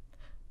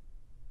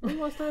 When was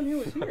the last time he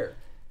was here?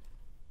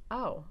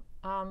 Oh,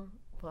 well,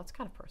 that's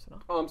kind of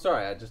personal. Oh, I'm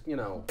sorry. I just,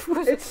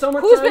 it's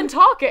summertime. Who's been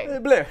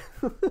talking? Blair.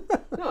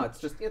 No,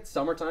 it's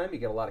summertime. You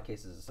get a lot of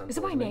cases of sun Is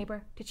it my poisoning.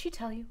 neighbor? Did she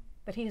tell you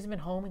that he hasn't been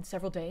home in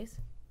several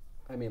days?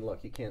 I mean,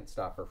 look, you can't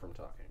stop her from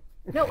talking.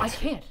 No, I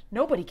can't.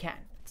 Nobody can.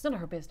 It's none of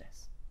her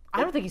business.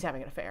 I don't think he's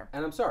having an affair.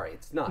 And I'm sorry,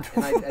 it's not.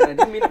 And I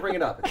didn't mean to bring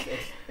it up.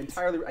 It's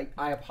entirely.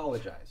 I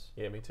apologize.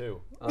 Yeah, me too.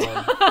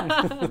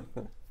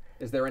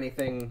 Is there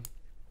anything?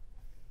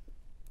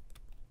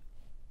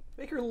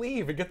 Make her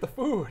leave and get the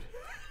food.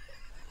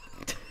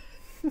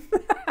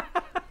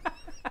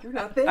 You're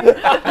not there.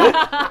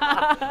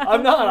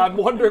 I'm not. I'm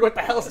wondering what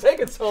the hell's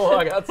taking so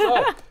long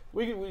outside.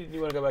 You want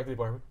to go back to the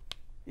apartment?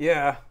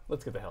 Yeah.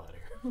 Let's get the hell out of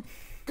here.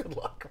 Good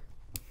luck.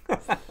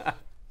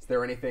 Is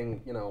there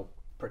anything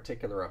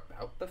particular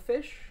about the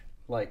fish?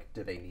 Like,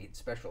 do they need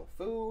special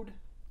food?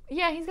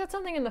 Yeah, he's got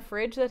something in the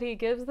fridge that he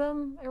gives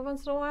them every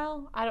once in a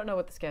while. I don't know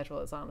what the schedule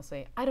is,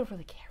 honestly. I don't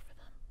really care for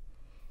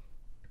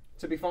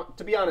them.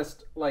 To be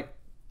honest, like,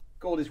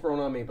 Goldie's grown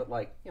on me, but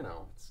like,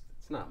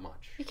 it's not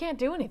much. You can't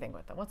do anything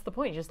with them. What's the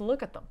point? You just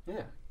look at them.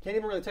 Yeah. Can't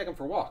even really take them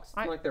for walks. It's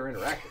not like they're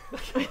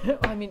interactive.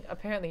 I mean,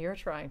 apparently you're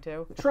trying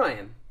to. I'm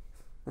trying.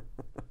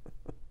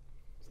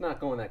 It's not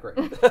going that great.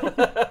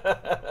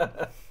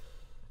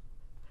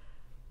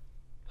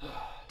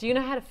 Do you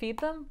know how to feed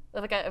them?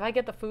 Like, if I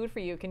get the food for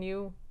you, can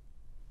you?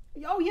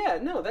 Oh yeah,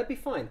 no, that'd be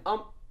fine. I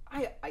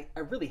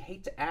really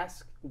hate to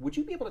ask. Would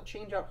you be able to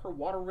change out her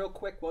water real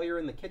quick while you're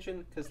in the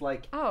kitchen? Because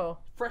like,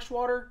 fresh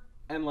water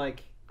and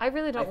like. I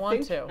really don't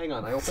want to. Hang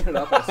on, I open it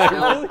up and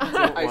smell.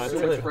 I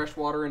assume it's fresh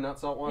water and not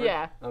salt water.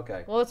 Yeah.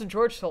 Okay. Well, that's what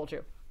George told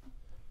you.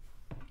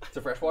 It's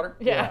a fresh water.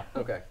 Yeah.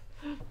 Okay.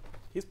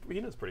 He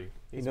knows pretty.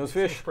 He knows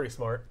fish. He's pretty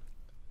smart.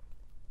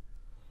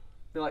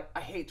 They're like,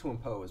 I hate to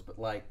impose, but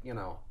like, you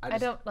know, I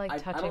don't like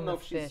touching I don't know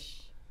the if she's...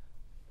 fish.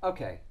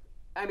 Okay.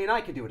 I mean,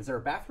 I could do it. Is there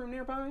a bathroom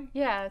nearby?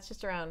 Yeah, it's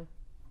just around.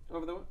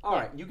 Over the... All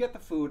right, you get the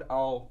food.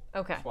 I'll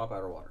Okay. swap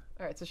out her water.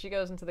 All right, so she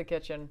goes into the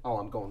kitchen. Oh,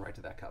 I'm going right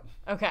to that cup.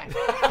 Okay.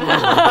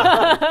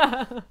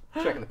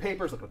 Checking the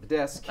papers, looking at the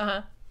desk.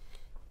 Uh-huh.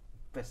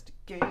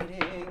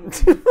 Investigating.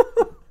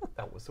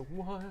 That was a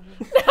 1.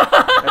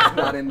 That's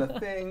not in the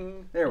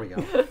thing. There we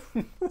go.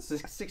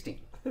 16.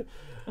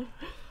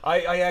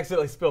 I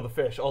accidentally spilled the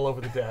fish all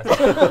over the desk.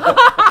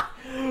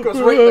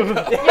 Goes right in the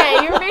cup.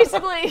 Yeah,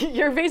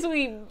 you're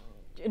basically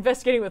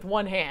investigating with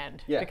one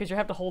hand because you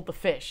have to hold the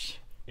fish.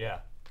 Yeah.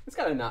 It's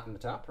got a knot in the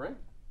top, right?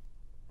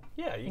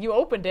 Yeah. You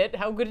opened it.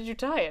 How good did you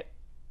tie it?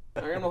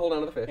 I'm gonna hold on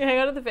to the fish. You hang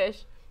on to the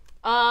fish.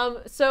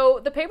 So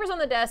the papers on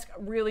the desk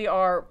really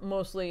are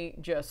mostly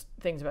just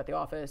things about the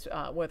office,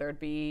 whether it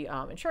be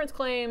insurance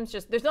claims.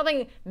 Just there's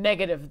nothing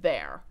negative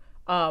there,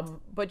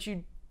 but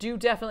you do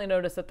definitely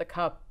notice that the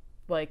cup,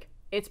 like,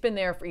 it's been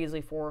there for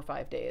easily 4 or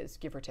 5 days,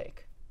 give or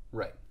take.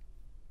 Right.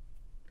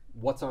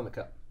 What's on the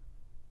cup?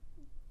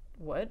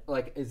 What?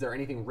 Like, is there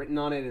anything written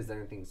on it? Is there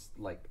anything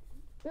like?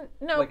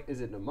 No. Like,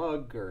 is it in a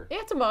mug or? Yeah,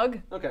 it's a mug.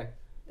 Okay.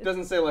 It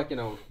doesn't say like, you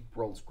know,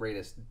 world's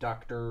greatest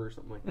doctor or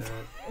something like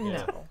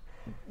that.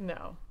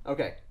 No.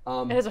 Okay.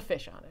 It has a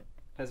fish on it.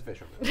 Has a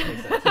fish on it.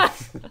 Makes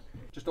sense.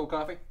 Just old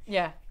coffee?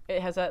 Yeah,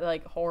 it has that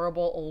like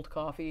horrible old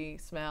coffee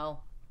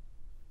smell.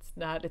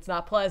 It's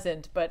not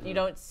pleasant, but you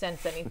don't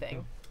sense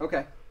anything.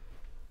 Okay.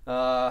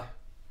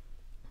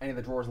 Any of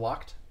the drawers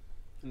locked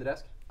in the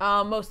desk?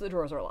 Most of the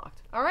drawers are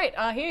locked. All right,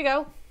 here you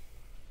go.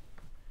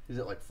 Is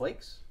it like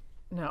flakes?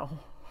 No.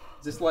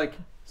 Is this like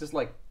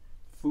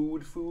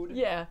food?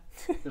 Yeah.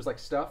 There's like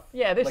stuff?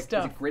 Yeah, there's like,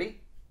 stuff. Is it gritty?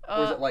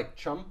 Or is it like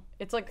chum?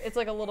 It's like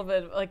a little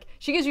bit like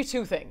she gives you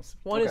 2 things.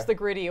 One is the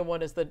gritty and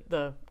one is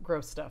the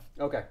gross stuff.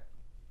 Okay.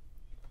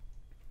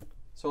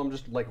 So I'm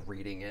just like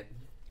reading it,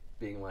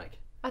 being like,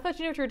 I thought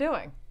you knew what you were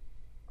doing.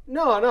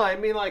 No, I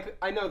mean like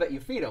I know that you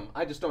feed them.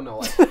 I just don't know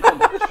like how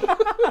much.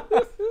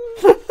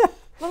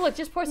 Well, look,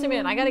 just pour some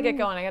in. I gotta get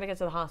going. I gotta get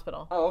to the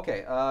hospital. Oh,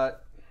 okay.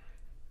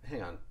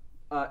 Hang on.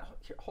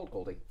 Here, hold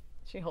Goldie.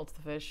 She holds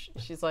the fish.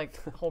 She's like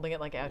holding it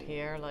like out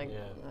here. Like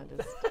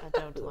I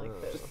don't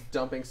like this. Just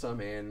dumping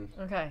some in.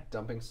 Okay.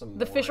 Dumping some.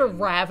 The more fish are in.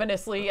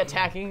 ravenously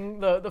attacking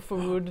the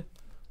food.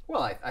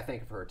 Well, I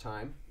thank her for her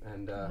time,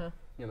 and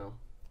you know,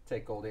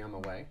 take Goldie on my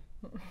way.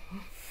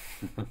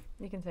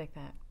 You can take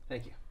that.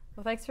 Thank you.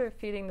 Well, thanks for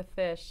feeding the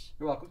fish.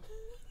 You're welcome.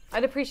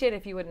 I'd appreciate it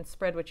if you wouldn't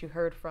spread what you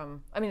heard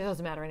from. I mean, it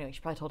doesn't matter anyway.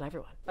 You probably told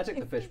everyone. I took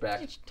the fish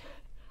back.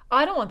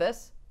 I don't want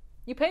this.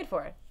 You paid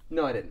for it.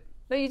 No, I didn't.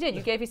 No, you did.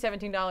 You gave me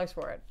 $17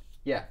 for it.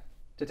 Yeah,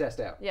 to test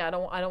out. Yeah,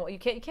 I don't. You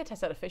can't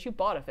test out a fish. You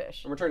bought a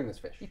fish. I'm returning this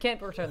fish. You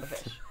can't return the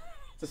fish.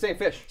 It's the same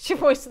fish. She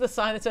points to the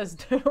sign that says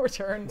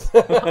 "returned."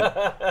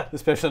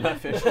 Especially not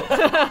fish.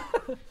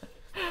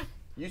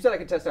 You said I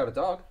could test out a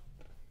dog.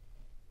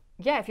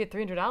 Yeah, if you had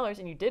 $300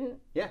 and you didn't.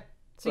 Yeah.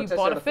 So I you tested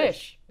bought out a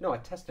fish. No, I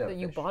tested out a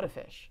You fish. bought a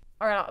fish.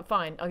 All right,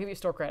 fine. I'll give you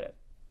store credit.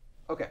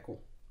 Okay,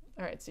 cool.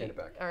 All right, so Hand it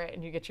back. all right,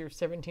 and you get your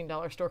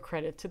 $17 store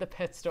credit to the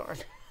pet store.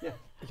 Yeah.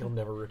 You'll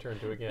never return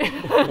to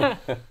again.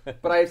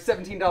 But I have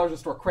 $17 in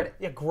store credit.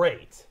 Yeah,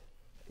 great.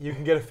 You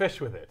can get a fish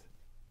with it.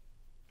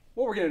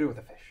 What we're gonna do with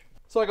the fish?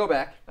 So I go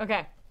back.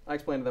 Okay. I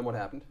explain to them what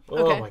happened.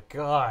 Oh my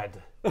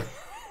god.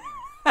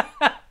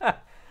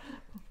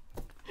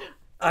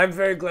 I'm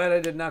very glad I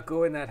did not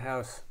go in that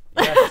house.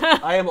 Yes,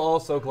 I am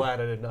also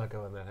glad I did not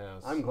go in that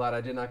house. I'm glad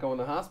I did not go in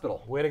the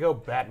hospital. Way to go,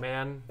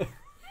 Batman.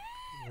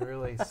 You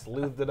really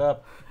sleuthed it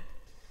up.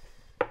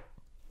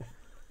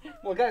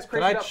 Well, guys, Can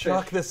crazy I about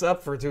chalk fish. this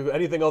up to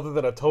anything other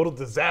than a total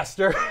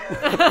disaster?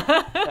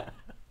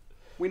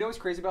 We know he's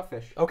crazy about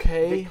fish.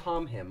 Okay. They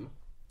calm him.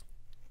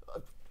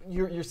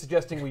 You're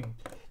suggesting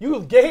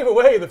you gave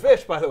away the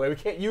fish, by the way. We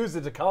can't use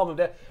it to calm him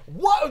down.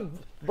 What?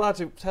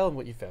 Batu, tell him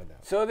what you found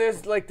out. So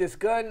there's like this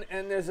gun,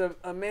 and there's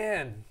a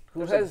man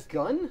who There's has a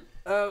gun?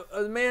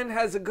 a man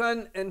has a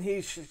gun, and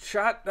he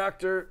shot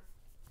Dr.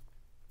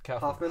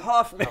 Hoffman?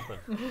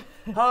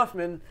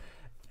 Hoffman,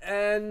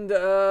 and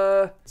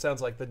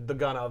Sounds like the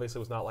gun obviously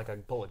was not like a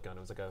bullet gun. It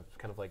was like a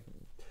kind of like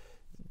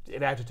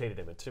it agitated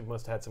him. It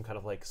must have had some kind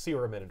of like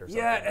serum in it or something.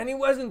 yeah, and he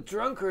wasn't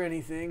drunk or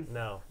anything.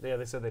 No, yeah,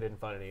 they said they didn't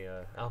find any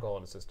alcohol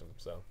in the system,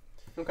 so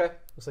Okay.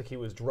 looks like he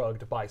was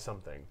drugged by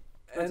something.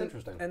 That's And-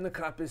 interesting. And the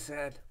cop is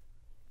sad.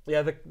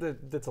 Yeah,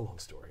 that's a long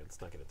story. Let's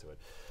not get into it.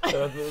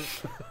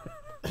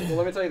 Well,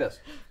 let me tell you this.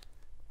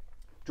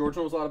 George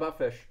knows a lot about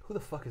fish. Who the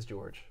fuck is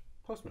George?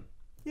 Postman.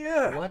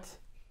 Yeah. What?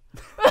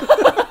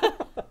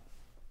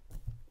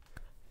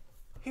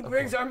 He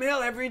brings our mail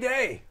every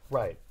day.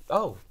 Right.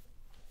 Oh,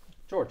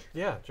 George.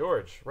 yeah,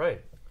 George.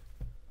 Right.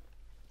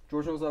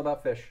 George knows a lot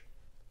about fish.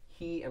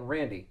 He and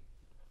Randy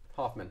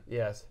Hoffman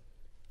Yes.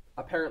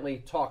 apparently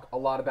talk a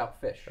lot about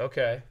fish.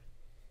 Okay.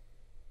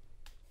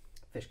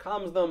 Fish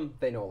calms them.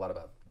 They know a lot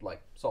about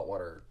like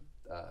saltwater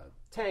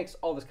tanks,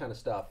 all this kind of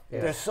stuff.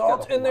 There's Got a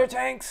salt whole in their lot.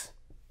 tanks?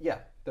 Yeah,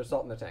 there's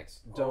salt in their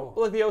tanks. Don't.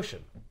 Well, like the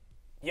ocean.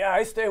 Yeah,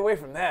 I stay away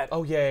from that.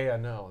 Oh yeah,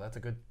 no, that's a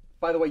good.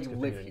 By the way, you good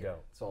live thing to here. go.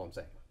 That's all I'm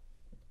saying.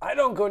 I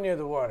don't go near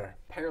the water.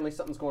 Apparently,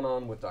 something's going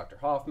on with Dr.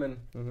 Hoffman,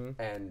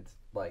 and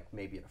like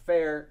maybe an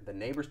affair. The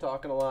neighbor's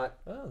talking a lot.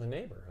 Oh, the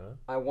neighbor, huh?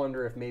 I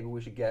wonder if maybe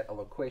we should get a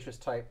loquacious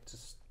type to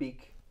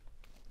speak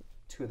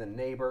to the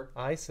neighbor.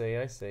 I see.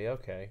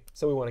 Okay.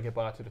 So we want to get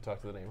Batu to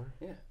talk to the neighbor.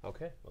 Yeah.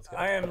 Okay, let's go.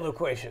 I am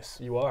loquacious.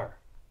 You are.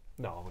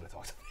 No, I'm going to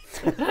talk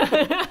to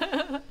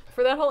them.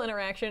 For that whole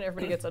interaction,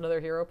 everybody gets another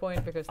hero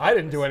point because I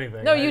didn't do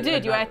anything. No, you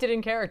did. You acted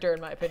in character,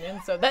 in my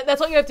opinion. So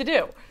that's all you have to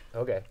do.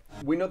 Okay.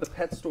 We know the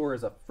pet store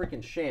is a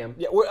freaking sham.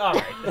 Yeah, we're all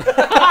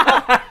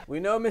right.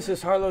 We know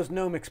Mrs. Harlow's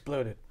gnome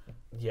exploded.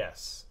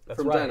 Yes, that's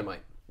From right.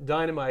 dynamite.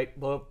 Dynamite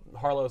blew up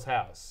Harlow's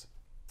house.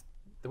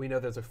 We know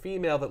there's a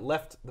female that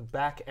left the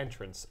back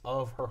entrance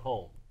of her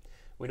home.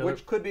 We know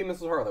Which could be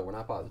Mrs. Harlow. We're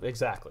not positive.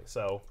 exactly.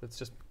 So let's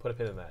just put a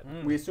pin in that.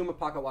 We assume a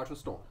pocket watch was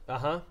stolen.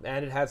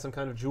 And it had some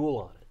kind of jewel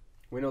on it.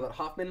 We know that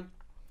Hoffman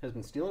has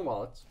been stealing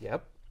wallets,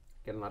 Yep.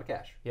 getting a lot of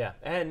cash. Yeah,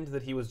 and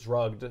that he was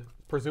drugged,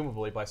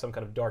 presumably by some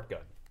kind of dart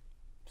gun.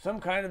 Some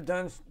kind of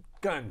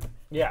gun.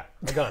 Yeah,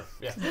 a gun.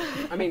 Yeah.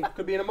 I mean,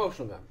 could be an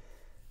emotional gun.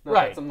 Not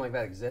Right. that something like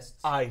that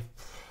exists.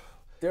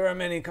 There are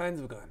many kinds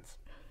of guns.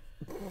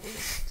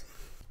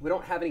 We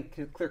don't have any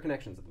clear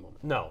connections at the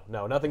moment. No,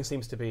 nothing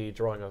seems to be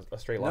drawing a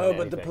straight line. No, to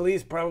but the anything.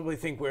 police probably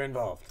think we're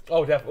involved.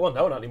 Oh, definitely. Well,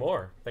 no, not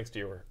anymore. Thanks to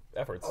your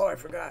efforts. Oh, I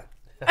forgot.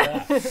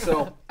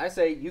 So I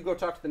say you go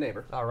talk to the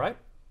neighbor. All right.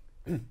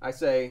 I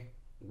say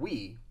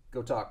we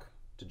go talk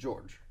to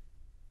George,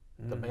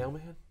 The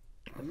mailman.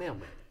 the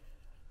mailman.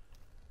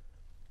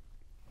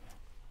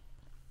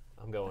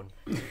 I'm going.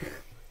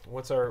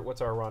 What's our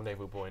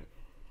rendezvous point?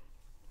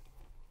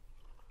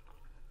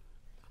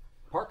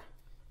 Park.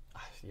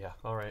 Yeah.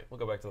 All right. We'll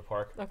go back to the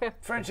park. Okay.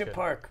 Friendship good.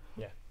 Park.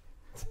 Yeah.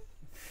 I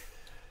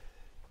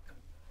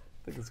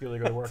think it's really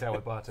going to work out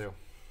with Batu.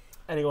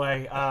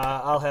 Anyway,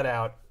 I'll head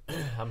out.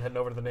 I'm heading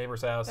over to the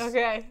neighbor's house.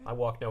 Okay. I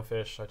walk no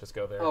fish. I just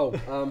go there. Oh,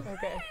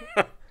 Okay.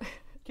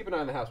 keep an eye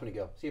on the house when you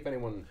go. See if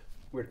anyone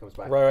weird comes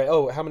by. Right.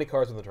 Oh, how many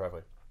cars in the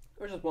driveway?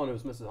 There's just one. It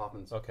was Mrs.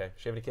 Hoffman's. Okay.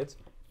 She have any kids?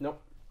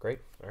 Nope. Great.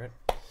 All right.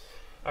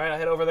 All right. I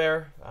head over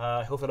there.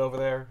 Hoof it over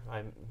there.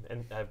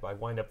 I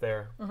wind up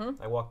there.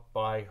 I walk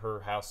by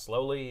her house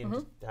slowly and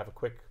just have a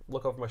quick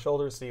look over my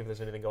shoulders, see if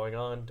there's anything going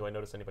on. Do I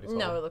notice anybody's home?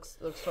 No, it looks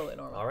totally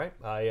normal. All right.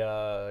 I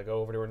go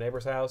over to her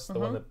neighbor's house, the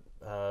one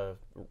that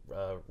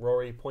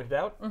Rory pointed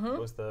out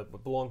was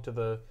belonged to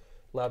the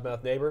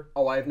loudmouth neighbor.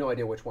 Oh, I have no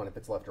idea which one, if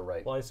it's left or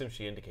right. Well, I assume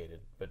she indicated,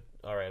 but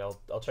all right,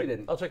 I'll check.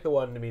 didn't. I'll check the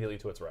one immediately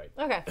to its right,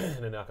 Okay.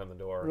 and then knock on the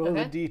door. Roll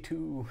Okay. a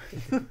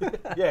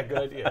D2. Yeah, good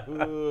idea.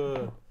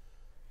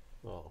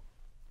 Oh,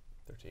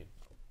 13.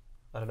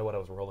 I don't know what I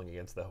was rolling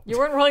against though. You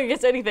weren't rolling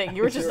against anything.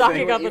 You were just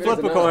knocking on the Even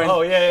door. as a coin.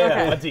 Oh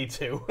yeah, Okay. a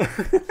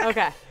D2.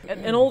 Okay.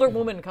 An older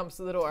woman comes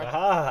to the door.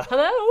 Ah,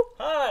 Hello?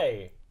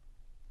 hi.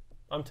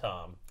 I'm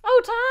Tom.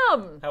 Oh,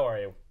 Tom. How are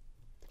you?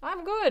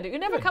 I'm good. You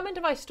never come into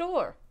my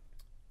store.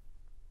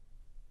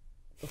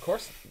 Of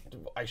course,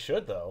 I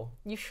should though.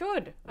 You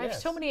should. I have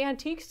Yes. so many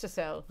antiques to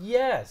sell.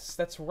 Yes,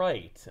 that's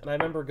right. And I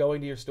remember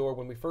going to your store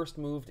when we first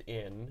moved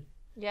in,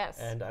 Yes.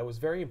 and I was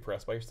very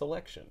impressed by your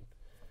selection.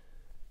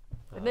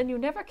 And then you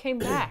never came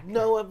back.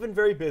 No, I've been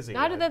very busy.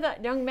 Neither did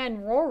that young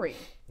man Rory.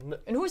 N-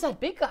 And who's that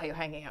big guy you're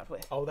hanging out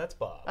with? Oh, that's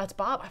Bob. That's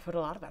Bob. I've heard a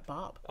lot about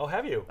Bob. Oh,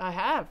 have you? I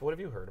have. What have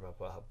you heard about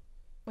Bob?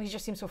 Well, he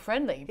just seems so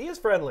friendly. He is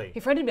friendly. He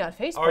friended me on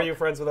Facebook. Are you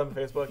friends with him on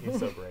Facebook? He's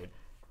so great.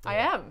 I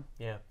am.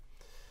 Yeah.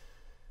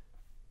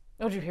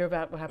 Oh, did you hear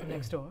about what happened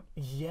next door?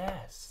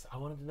 Yes, I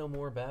wanted to know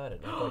more about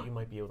it. I thought you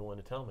might be able to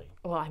want to tell me.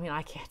 Well, I mean,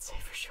 I can't say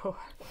for sure.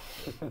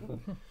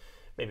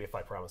 Maybe if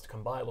I promised to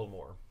come by a little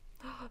more.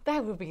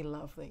 That would be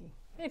lovely.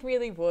 It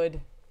really would.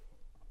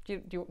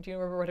 Do you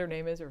remember what her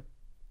name is? Or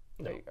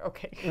No.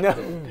 Okay.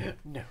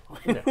 No.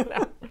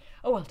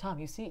 Oh, well, Tom,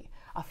 you see,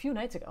 a few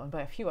nights ago, and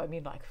by a few I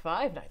mean like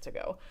 5 nights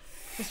ago,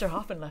 Mr.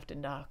 Hoffman left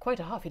in quite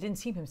a huff. He didn't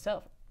seem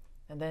himself.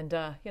 And then,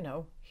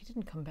 he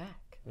didn't come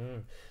back.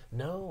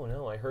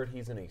 No, I heard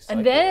he's in a And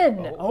cycle.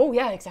 then, oh,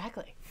 yeah,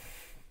 exactly.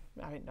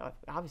 I mean,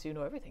 obviously you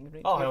know everything.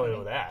 Oh, I don't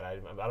know that. I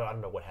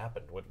don't know what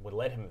happened. What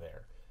led him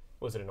there?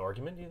 Was it an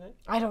argument, do you think?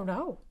 I don't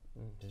know.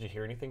 Did you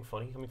hear anything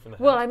funny coming from the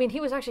house? Well, I mean, he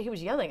was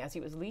yelling as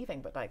he was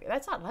leaving, but like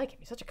that's not like him.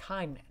 He's such a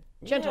kind man,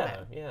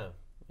 gentleman. Yeah.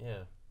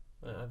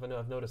 I've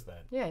noticed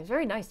that. Yeah, he's a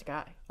very nice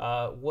guy.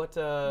 What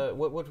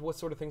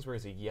sort of things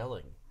was he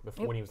yelling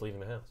before when he was leaving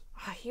the house?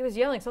 He was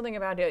yelling something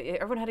about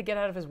everyone had to get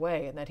out of his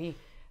way, and that he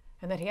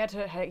and that he had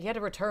to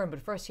return,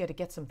 but first he had to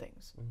get some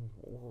things.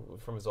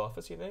 From his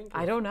office, you think?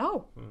 I don't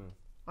know.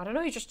 I don't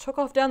know. He just took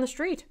off down the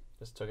street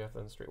Just took off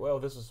down the street. Well,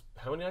 this was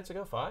how many nights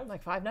ago? 5?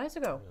 like 5 nights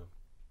ago.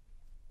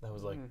 That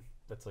was like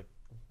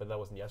but that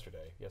wasn't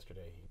yesterday.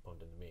 Yesterday he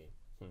bumped into me.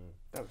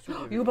 That was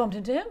really You bumped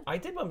into him? I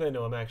did bump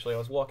into him actually. I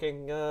was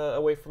walking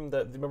away from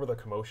remember the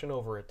commotion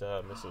over at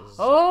Mrs.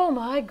 Oh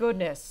my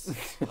goodness!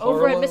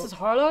 Over at Mrs.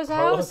 Harlow's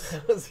house.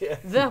 Harlow's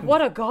house, yeah.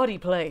 What a gaudy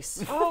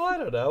place. Oh, I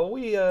don't know.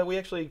 We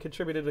actually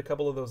contributed a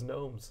couple of those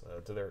gnomes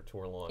to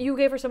our lawn. You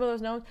gave her some of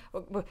those gnomes?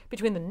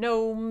 Between the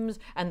gnomes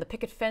and the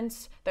picket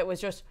fence that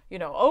was just,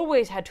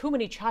 always had too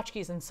many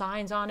tchotchkes and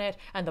signs on it,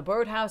 and the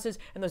birdhouses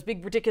and those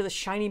big ridiculous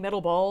shiny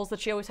metal balls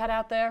that she always had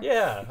out there.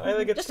 Yeah, I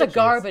think it's Just a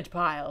garbage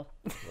pile.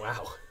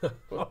 Wow.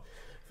 Well,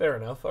 fair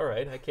enough. All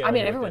right. I can't. I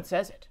mean, argue with everyone that.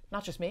 says it,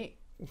 not just me.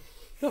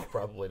 No,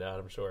 probably not.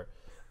 I'm sure.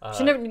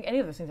 She never did any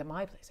of those things at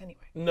my place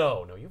anyway.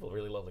 No, you have a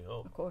really lovely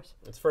home. Of course.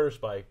 It's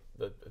furnished by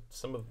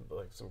some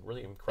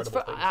really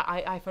incredible things.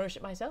 I furnished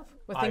it myself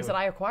with things that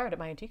I acquired at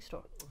my antique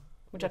store.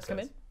 Would you like to come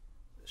in?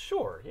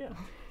 Sure. Yeah.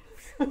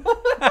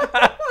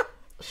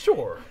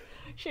 Sure.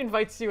 She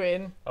invites you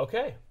in.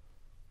 Okay.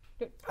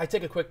 I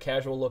take a quick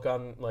casual look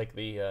on like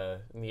the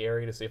in the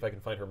area to see if I can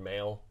find her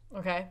mail.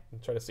 Okay.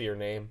 And try to see her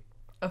name.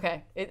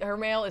 Okay. Her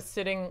mail is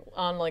sitting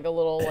on like a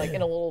little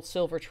in a little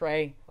silver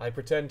tray. I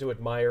pretend to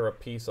admire a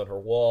piece on her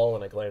wall,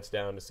 and I glance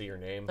down to see her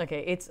name.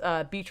 Okay. It's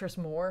Beatrice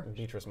Moore.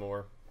 Beatrice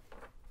Moore.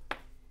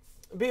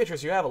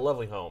 Beatrice, you have a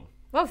lovely home.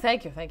 Oh,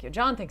 thank you, thank you.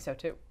 John thinks so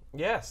too.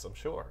 Yes, I'm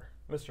sure,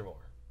 Mr.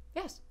 Moore.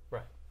 Yes.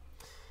 Right.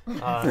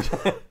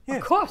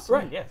 Of course.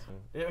 Right. Yes.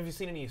 Have you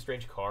seen any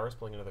strange cars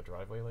pulling into the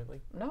driveway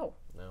lately? No.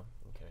 No.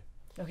 Okay.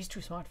 No, he's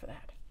too smart for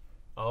that.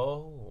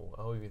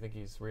 Oh, you think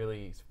he's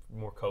really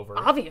more covert?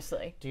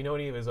 Obviously. Do you know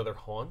any of his other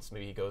haunts?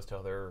 Maybe he goes to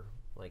other,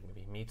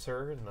 maybe he meets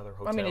her in other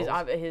hotels. I mean, his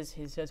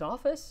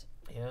office.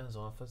 Yeah, his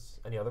office.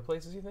 Any other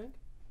places you think?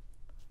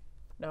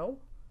 No.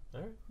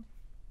 All right.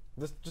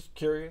 Just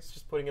curious,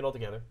 just putting it all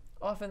together.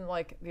 Often,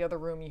 like the other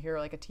room, you hear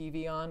like a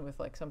TV on with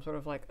like some sort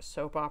of like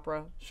soap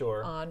opera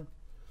on.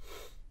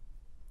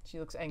 She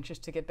looks anxious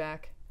to get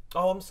back.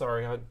 Oh, I'm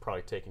sorry. I'm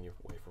probably taking you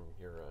away from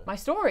your... My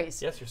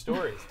stories. Yes, your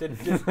stories. Did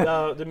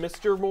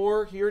Mr.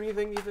 Moore hear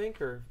anything, you think?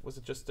 Or was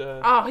it just...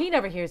 Oh, he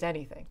never hears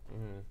anything.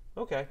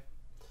 Okay.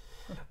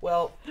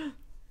 Well,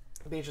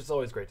 Beach, it's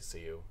always great to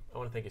see you. I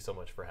want to thank you so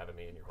much for having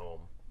me in your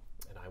home.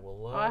 And I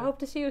will... I hope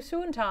to see you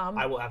soon, Tom.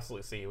 I will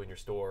absolutely see you in your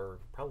store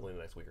probably in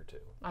the next week or 2.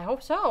 I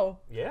hope so.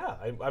 Yeah.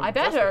 I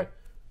better.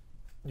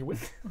 You will?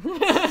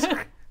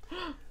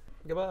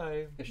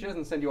 Goodbye. If she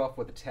doesn't send you off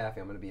with a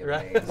taffy, I'm going to be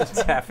amazed.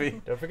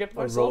 Taffy. Don't forget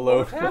A to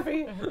Rolo.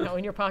 taffy. No,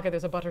 in your pocket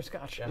there's a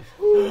butterscotch.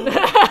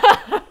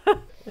 Yeah.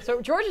 So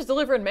George is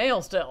delivering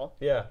mail still.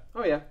 Yeah.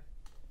 Oh, yeah.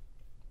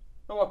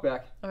 I'll walk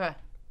back. Okay.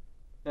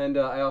 And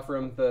I offer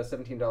him the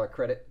 $17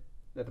 credit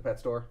at the pet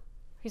store.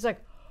 He's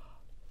like,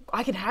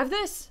 I can have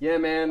this? Yeah,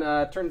 man.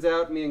 Turns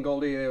out me and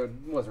Goldie, there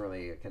wasn't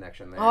really a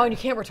connection there. Oh, and you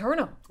can't return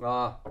them.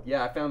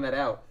 Yeah, I found that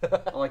out.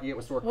 All I could get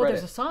was store Well, credit.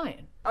 there's a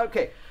sign.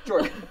 Okay,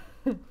 George.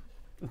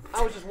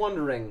 I was just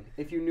wondering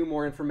if you knew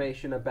more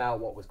information about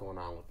what was going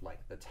on with,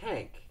 the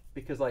tank.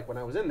 Because, when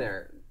I was in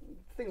there,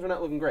 things were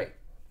not looking great.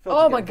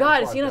 Oh, my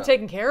God. Is he not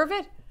taking care of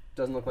it?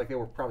 Doesn't look like they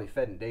were probably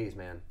fed in days,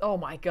 man. Oh,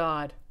 my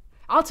God.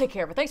 I'll take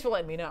care of it. Thanks for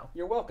letting me know.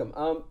 You're welcome.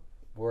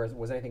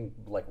 Was anything,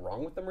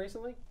 wrong with them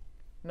recently?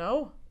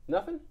 No.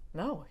 Nothing?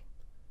 No.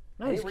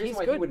 No, Any he's reason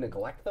why good. he would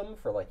neglect them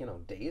for,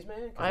 days,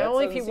 man? 'Cause I that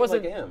only if doesn't he seem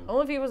wasn't like him.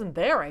 only if he wasn't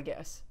there, I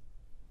guess.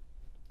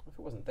 If it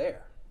wasn't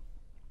there.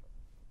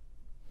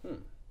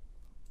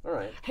 All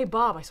right. Hey,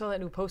 Bob, I saw that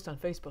new post on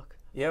Facebook.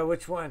 Yeah,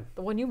 which one?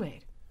 The one you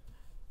made.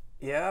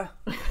 Yeah?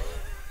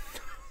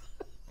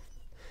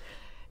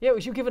 Yeah, it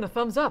was you giving a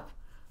thumbs up.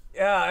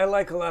 Yeah, I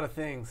like a lot of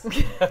things.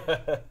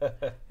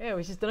 Yeah, it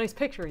was just a nice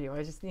picture of you.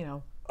 I just,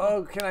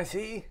 Oh, can I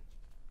see?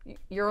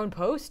 your own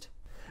post.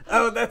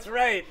 Oh, that's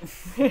right.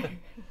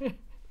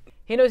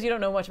 He knows you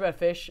don't know much about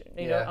fish.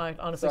 Yeah. I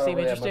honestly So I seem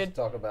don't really have much interested.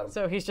 to talk about 'em.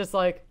 So he's just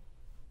like,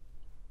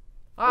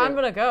 I'm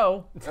going to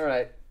go. All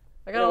right.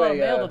 I got a lot of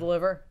Anyway, mail to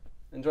deliver.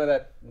 Enjoy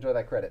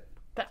that credit.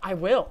 I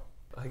will.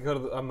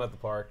 I'm at the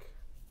park.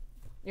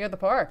 You're at the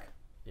park.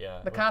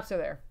 Yeah. The cops are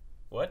there.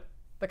 What?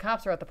 The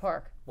cops are at the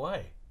park.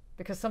 Why?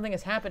 Because something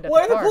has happened at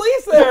Why the are park. the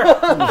police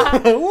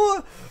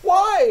there?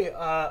 Why?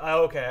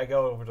 Okay, I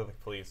go over to the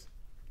police.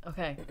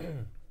 Okay.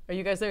 Are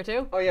you guys there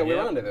too? Oh yeah, we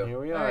Yeah. rendezvous. Here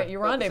we All are. right,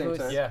 you At the same rendezvous.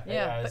 time. Yeah, hey,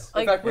 Yeah. guys.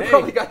 Like, In fact, we Hey.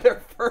 probably got there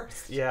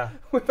first. Yeah.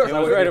 With our It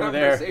was right over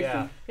there. conversation.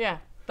 Yeah. yeah.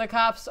 The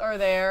cops are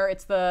there.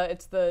 It's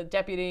the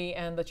deputy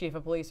and the chief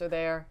of police are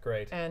there.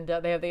 Great. And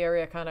they have the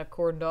area kind of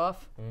cordoned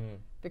off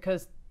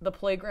because the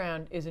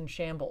playground is in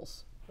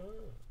shambles.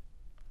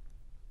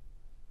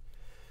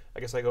 I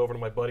guess I go over to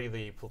my buddy,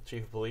 the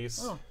chief of police.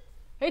 Oh.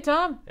 Hey,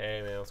 Tom.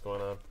 Hey, man, what's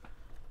going on?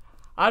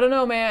 I don't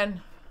know,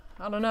 man.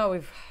 I don't know.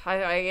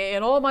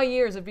 In all my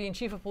years of being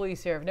chief of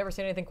police here, I've never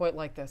seen anything quite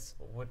like this.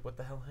 What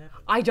the hell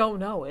happened? I don't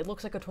know. It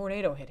looks like a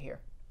tornado hit here.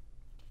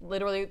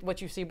 literally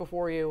what you see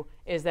before you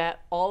is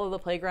that all of the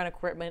playground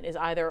equipment is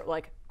either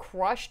like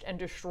crushed and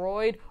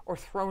destroyed or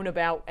thrown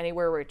about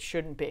anywhere where it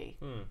shouldn't be.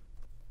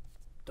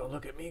 Don't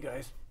look at me,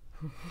 guys.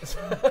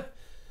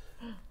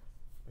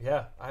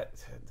 Yeah,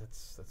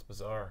 that's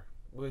bizarre.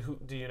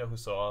 Do you know who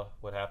saw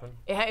what happened?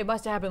 It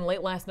must have happened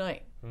late last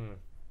night.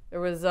 There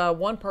was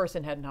one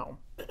person heading home.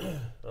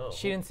 Oh,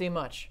 She didn't see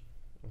much.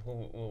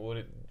 who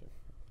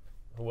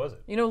was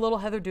it? You know little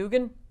Heather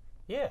Dugan?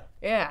 Yeah.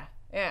 Yeah.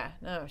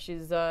 No, she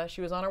was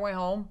on her way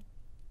home,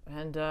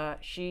 and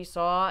she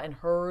saw and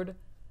heard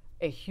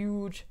a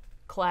huge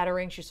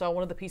clattering. She saw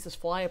one of the pieces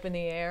fly up in the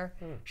air.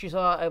 She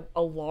saw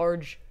a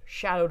large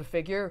shadowed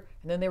figure,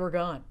 and then they were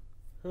gone.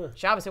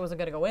 She obviously wasn't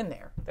going to go in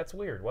there. That's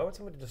weird. Why would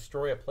somebody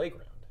destroy a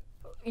playground?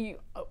 You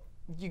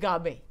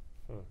got me.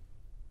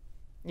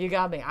 You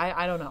got me.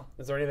 I don't know.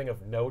 Is there anything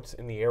of note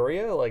in the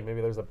area? Like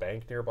maybe there's a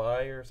bank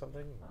nearby or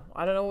something?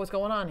 I don't know what's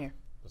going on here.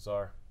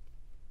 Bizarre.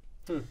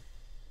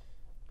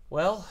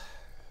 Well,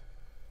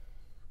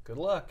 good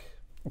luck.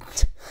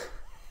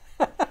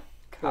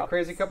 A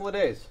crazy couple of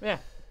days. Yeah.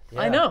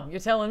 I know. You're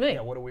telling me.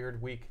 Yeah, what a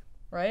weird week.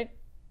 Right?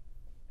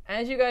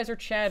 As you guys are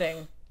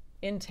chatting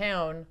in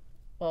town,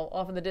 well,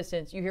 off in the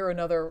distance, you hear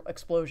another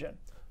explosion.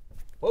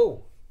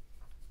 Whoa.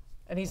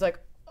 And he's like,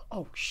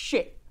 oh,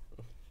 shit.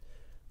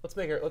 Let's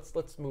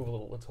move a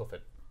little. Let's hoof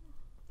it.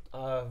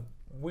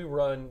 We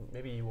run.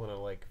 Maybe you want to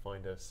like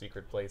find a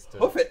secret place to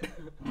Hoof it.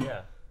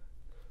 Yeah.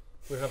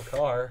 We don't have a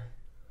car.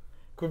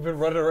 We've been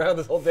running around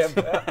this whole damn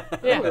path.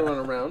 Yeah. We run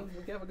around.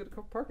 We can have a good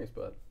parking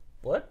spot.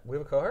 What? We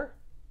have a car?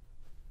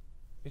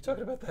 You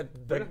talking about that?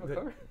 We don't have a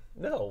car?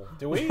 No.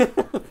 Do we?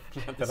 That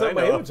It's I in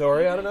my know of.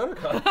 inventory on another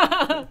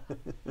car.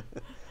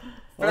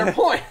 Fair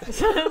point.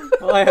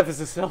 All I have is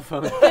a cell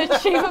phone. The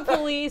chief of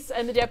police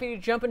and the deputy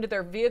jump into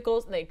their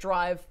vehicles and they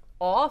drive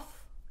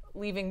off,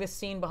 leaving this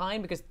scene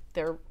behind because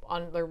they don't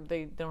have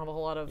a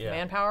whole lot of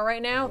manpower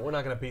right now. We're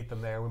not going to beat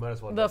them there. We might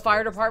as well. The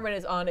fire investigate this department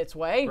is on its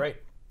way. thing. Great.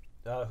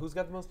 Who's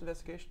got the most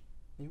investigation?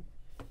 You?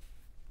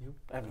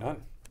 I have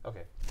none.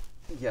 Okay.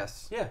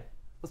 Yes. Yeah.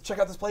 Let's check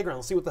out this playground.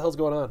 Let's see what the hell's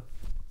going on.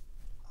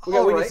 We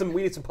Alright.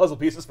 need some puzzle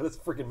pieces for this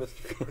freaking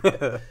mystery.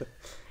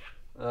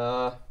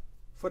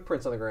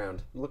 Footprints on the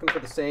ground. I'm looking for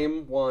the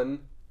same one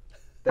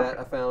that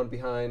I found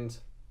behind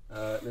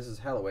Mrs.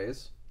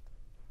 Halloway's.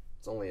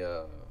 It's only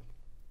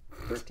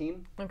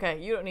 13. Okay,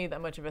 you don't need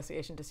that much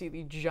investigation to see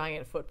the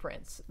giant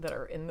footprints that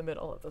are in the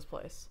middle of this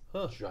place.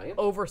 Giant.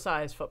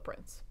 Oversized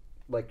footprints.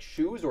 Like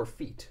shoes or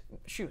feet?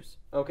 Shoes.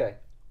 Okay.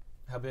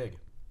 How big?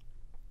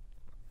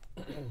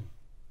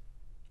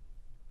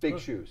 Big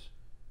shoes.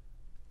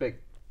 Big.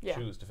 Yeah.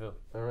 Shoes to fill.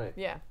 All right.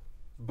 Yeah.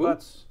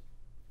 Boots.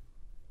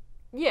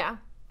 Yeah.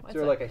 Is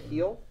there like a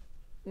heel?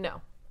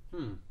 No.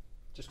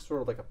 Just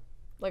sort of like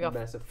Like a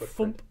massive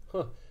footprint.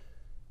 Huh.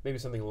 Maybe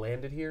something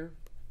landed here?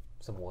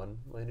 Someone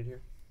landed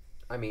here?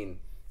 I mean,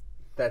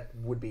 that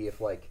would be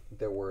if like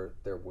there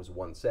was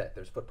one set.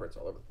 There's footprints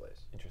all over the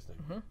place. Interesting.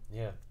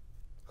 Yeah.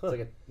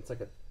 It's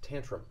like a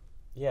tantrum,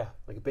 Yeah.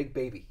 like a big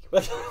baby.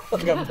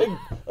 like a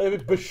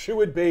big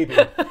beshewed baby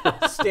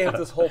stamped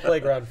this whole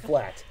playground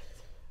flat.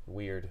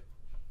 Weird.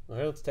 All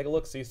right, let's take a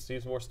look, see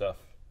some more stuff.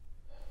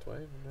 Do I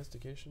have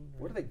investigation?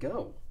 Where do they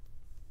go?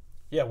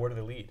 Yeah, where do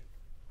they lead?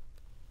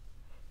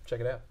 Check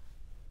it out.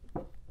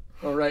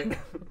 All right.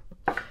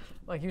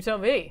 Like you tell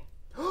me.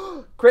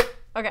 Crit.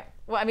 Okay.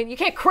 Well, I mean, you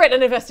can't crit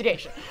an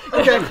investigation.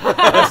 Okay.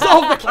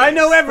 I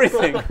know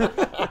everything.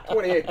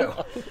 28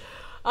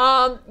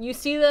 though. You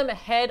see them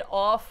head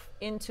off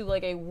into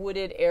like a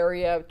wooded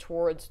area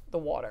towards the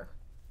water.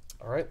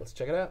 All right, let's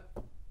check it out.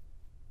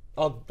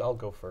 I'll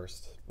go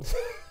first.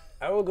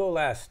 I will go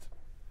last.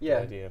 Yeah.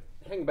 Idea.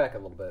 Hang back a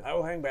little bit. I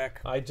will hang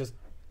back. I just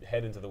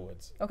head into the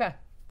woods. Okay.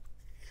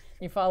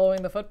 You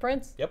following the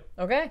footprints? Yep.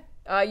 Okay.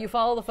 You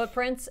follow the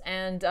footprints,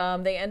 and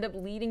they end up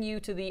leading you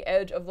to the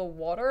edge of the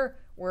water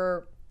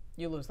where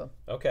you lose them.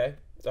 Okay.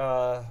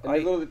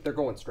 And they're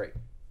going straight.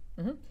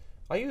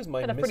 I use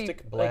my And a pretty,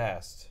 Mystic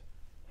Blast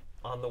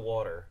on the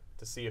water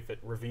to see if it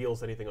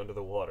reveals anything under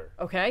the water.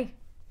 Okay.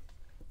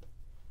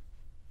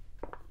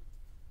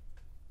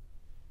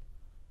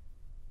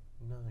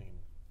 9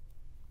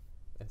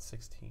 and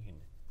 16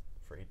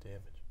 for 8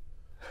 damage.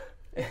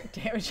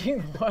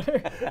 Damaging the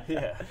water.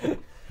 Yeah.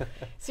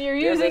 So you're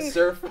Damn it, using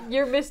surf.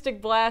 your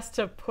Mystic Blast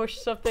to push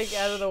something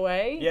out of the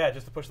way? Yeah,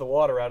 just to push the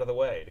water out of the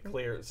way to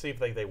clear, see if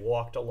they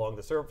walked along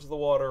the surface of the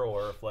water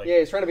or if like. Yeah,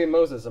 he's trying to be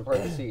Moses and part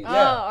of the seas. Oh,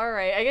 all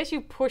right. I guess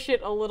you push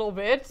it a little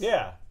bit.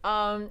 Yeah.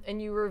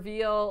 And you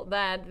reveal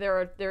that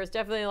there is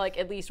definitely like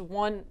at least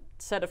one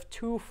set of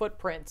 2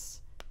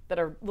 footprints that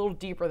are a little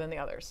deeper than the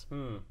others.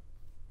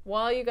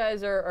 While you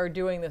guys are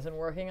doing this and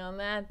working on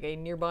that, a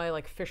nearby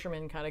like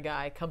fisherman kind of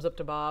guy comes up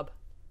to Bob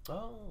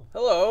Oh.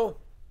 Hello.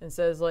 and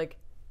says like,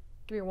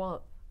 "Give me your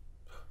wallet.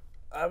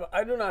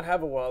 I do not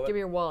have a wallet. Give me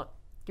your wallet.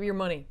 Give me your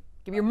money.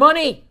 Give me your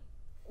money.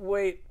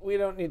 Wait, we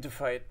don't need to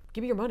fight.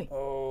 Give me your money."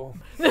 Oh.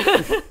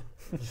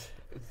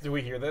 Do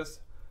we hear this?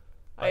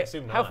 I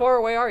assume not. How far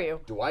away are you?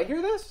 Do I hear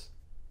this?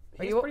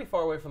 He's pretty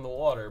far away from the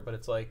water, but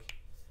it's like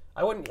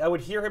I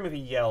would hear him if he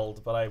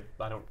yelled, but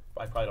I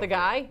I probably don't. The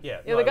guy? Yeah.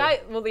 Yeah, no, the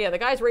guy. Well, yeah, the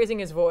guy's raising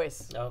his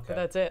voice. Okay. But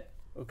that's it.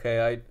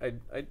 Okay,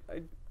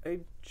 I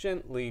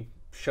gently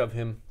shove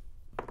him.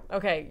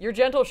 Okay, your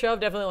gentle shove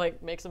definitely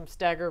like makes him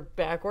stagger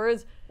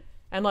backwards,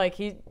 and like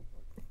he's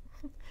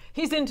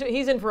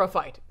in for a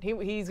fight.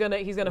 He's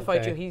gonna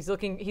fight you. Okay. He's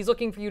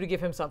looking for you to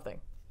give him something.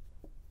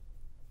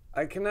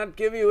 I cannot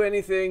give you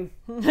anything,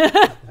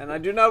 and I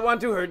do not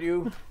want to hurt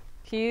you.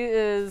 He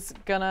is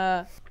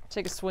gonna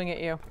take a swing at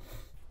you.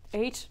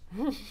 8.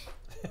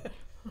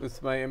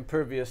 With my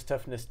impervious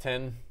toughness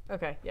 10,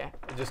 Okay, yeah.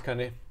 I just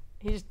kind of,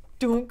 He just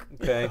dunk.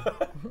 okay.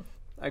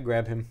 I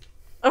grab him.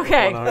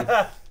 Okay. One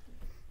arm.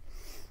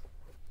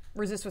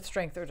 Resist with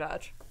strength or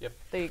dodge. Yep.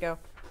 There you go.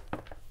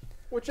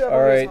 Whichever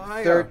All is right,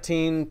 higher.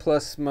 13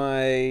 plus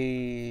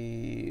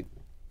my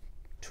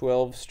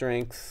 12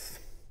 strength.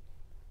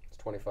 It's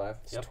 25.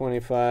 It's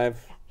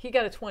 25. He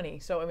got a 20,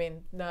 so I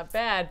mean, not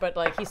bad, but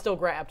like he's still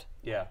grabbed.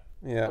 Yeah.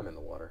 Yeah. I'm in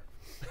the water.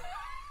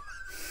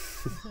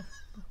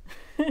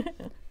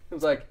 It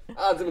was like,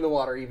 odds I'm in the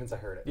water, evens I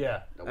heard it.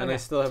 Yeah. No And I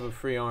still have a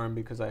free arm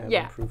because I have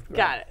Yeah, improved grip.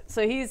 got it.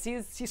 So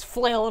he's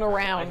flailing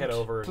around. I head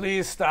over.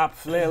 Please stop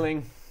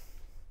flailing.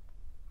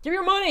 Give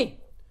your money.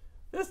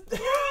 This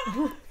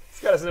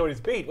guy doesn't know what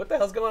he's beat. What the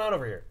hell's going on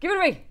over here? Give it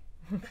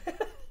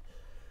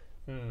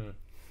to me.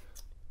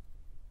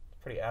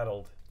 Pretty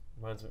addled.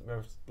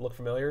 Look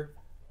familiar?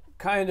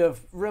 Kind of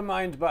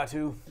remind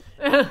Batu.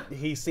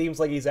 He seems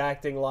like he's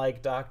acting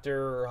like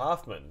Dr.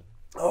 Hoffman.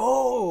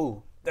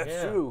 Oh, that's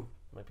Yeah. true.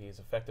 Might be he's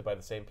affected by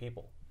the same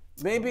people.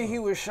 Maybe he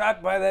was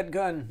shot by that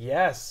gun.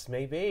 Yes,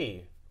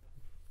 maybe.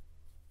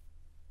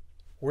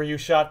 Were you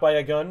shot by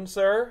a gun,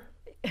 sir?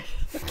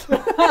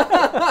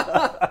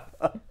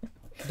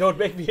 Don't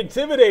make me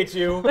intimidate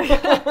you.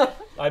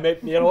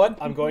 You know what?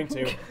 I'm going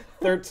to.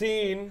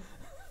 13.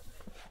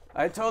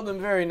 I told him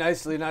very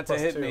nicely not to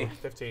Plus hit 2, me.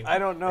 15. I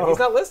don't know. And he's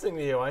not listening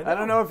to you. I know. I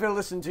don't know if he'll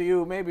listen to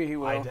you. Maybe he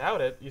will. I doubt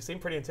it. You seem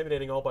pretty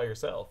intimidating all by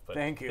yourself. But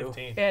Thank you.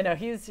 15. Yeah, no,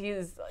 he's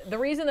the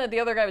reason that the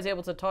other guy was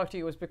able to talk to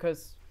you was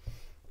because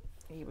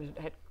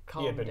had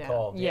calmed been down.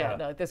 calmed, yeah.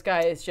 No, this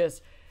guy is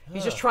just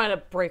he's just trying to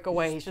break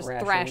away. He's just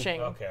thrashing.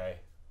 Okay.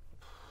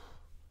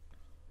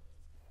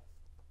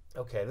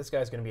 Okay, this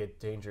guy's going to be a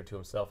danger to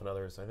himself and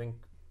others. I think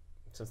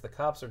since the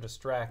cops are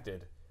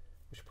distracted,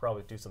 we should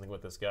probably do something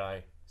with this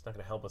guy. He's not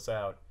going to help us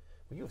out.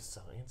 Well, you have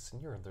science,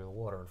 and you're under the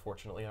water,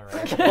 unfortunately. All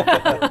right.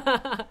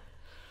 I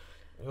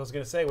was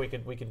going to say we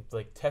could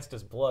like test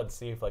his blood,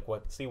 see what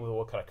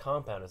kind of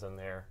compound is in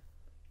there.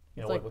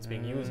 You know like- what's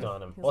being used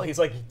on him. Well, like- he's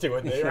like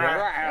doing this.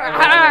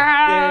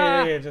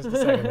 Yeah, just a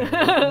second. Man.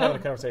 We're having a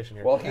conversation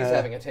here. While he's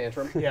having a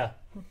tantrum. Yeah.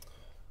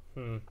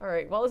 All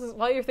right. Well,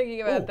 while you're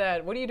thinking about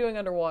that, what are you doing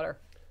underwater?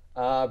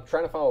 Trying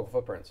to follow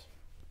footprints.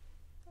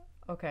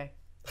 Okay.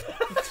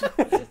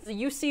 So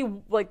you see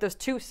like those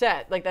two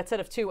that set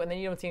of 2, and then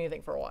you don't see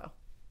anything for a while,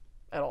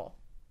 at all.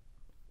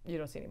 You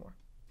don't see any more.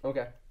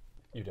 Okay.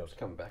 You don't.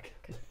 Coming back.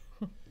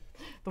 The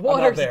I'm not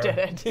waters there. did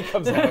it. He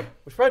comes out.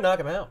 We should probably knock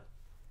him out.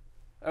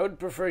 I would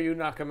prefer you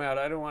knock him out.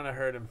 I don't want to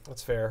hurt him.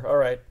 That's fair. All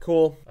right,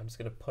 cool. I'm just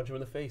gonna punch him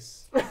in the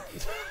face.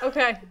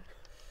 Okay.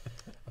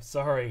 I'm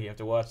sorry, you have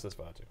to watch this,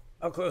 Batu.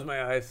 I'll close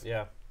my eyes.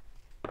 Yeah.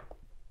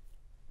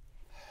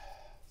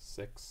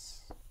 6.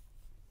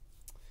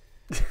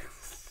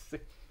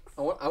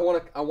 I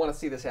want to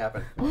see this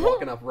happen. I'm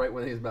walking up right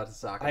when he's about to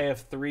sock him. I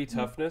have 3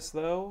 toughness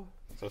though,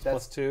 so it's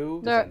That's- plus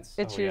 2. No, Distance.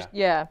 it's Oh, your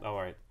yeah. Oh,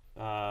 all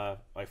right.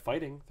 My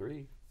fighting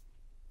 3.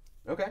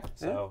 Okay.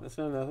 So That's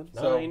not nothing.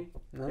 9.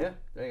 Yeah,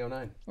 there you go,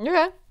 9.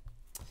 Okay.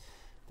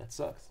 That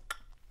sucks.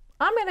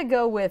 I'm gonna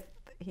go with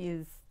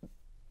he's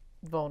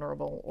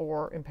vulnerable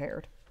or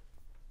impaired.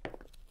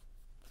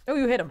 Oh,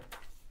 you hit him.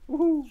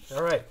 All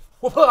right.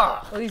 Whoa!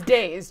 Well, he's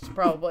dazed,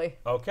 probably.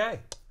 Okay.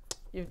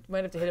 You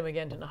might have to hit him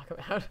again to knock him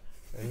out.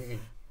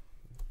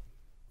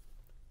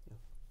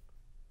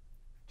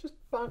 Just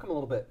bonk him a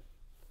little bit.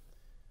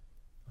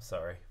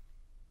 Sorry.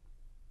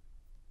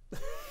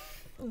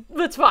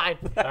 That's fine.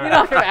 You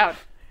knock him out.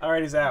 All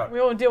right, he's out. We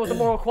won't deal with the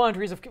moral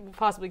quandaries of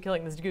possibly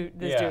killing this dude.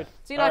 Yeah.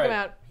 So you knock All him right.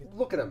 out.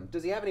 Look at him.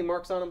 Does he have any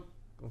marks on him?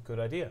 Good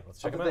idea. Let's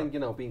check Other him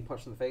than, out. being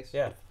punched in the face?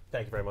 Yeah.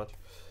 Thank you very much.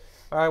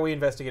 All right, we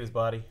investigate his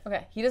body.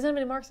 Okay. He doesn't have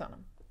any marks on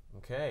him.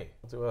 Okay.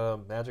 We'll do a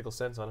magical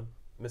sense on him.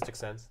 Mystic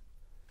sense.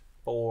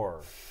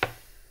 4.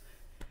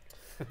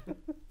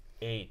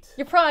 8.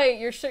 You're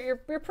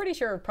pretty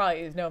sure it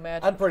probably is no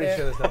magic. I'm pretty there.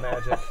 sure there's no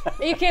magic,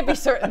 You can't be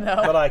certain though.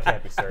 but I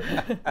can't be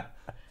certain.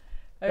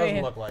 I Doesn't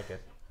mean, look like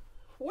it.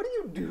 What do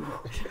you do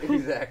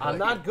exactly? I'm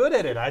not good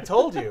at it. I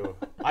told you.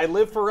 I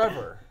live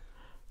forever.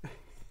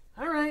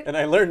 all right. And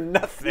I learned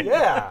nothing.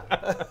 Yeah.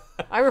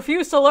 I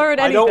refuse to learn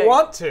I anything. don't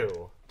want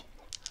to.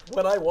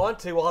 When I want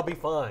to, I'll be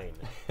fine.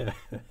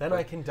 Then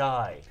I can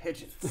die.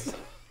 Pigeons.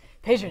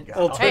 Pigeons.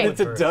 I'll turn Hey,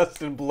 into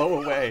dust and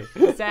blow away.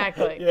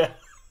 exactly. Yeah.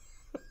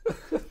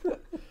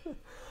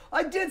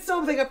 I did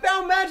something. I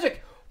found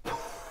magic.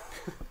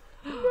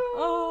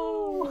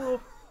 Oh.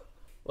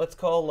 Let's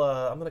call.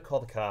 I'm gonna call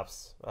the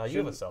cops. You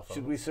have a cell phone.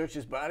 Should we search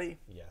his body?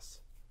 Yes.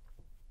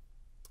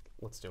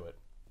 Let's do it.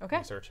 Okay.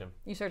 You search him.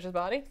 You search his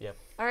body? Yep.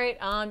 All right.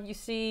 You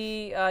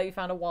see, you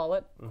found a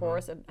wallet, of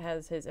course. It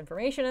has his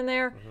information in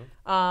there.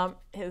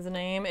 His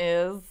name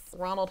is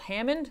Ronald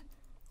Hammond.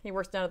 He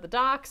works down at the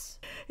docks.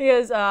 He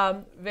has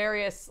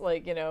various,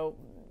 like, you know,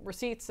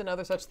 receipts and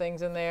other such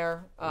things in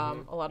there. A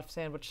lot of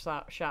sandwich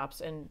shops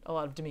and a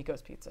lot of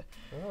D'Amico's pizza.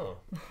 Oh,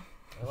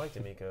 I like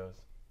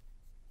D'Amico's.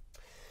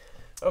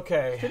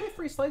 Okay. Today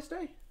free slice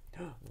day?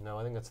 No,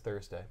 I think that's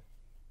Thursday.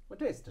 What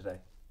day is it today?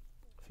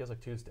 Feels like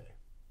Tuesday.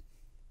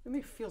 I mean,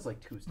 it feels like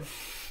Tuesday.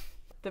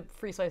 The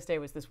free slice day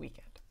was this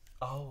weekend,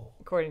 Oh.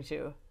 according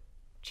to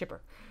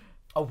Chipper.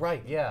 Oh,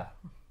 right, yeah.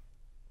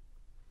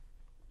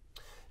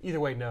 Either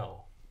way,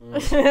 no.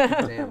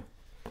 Damn.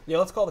 Yeah,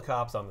 let's call the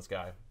cops on this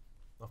guy.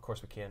 Of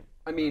course we can't.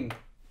 I mean,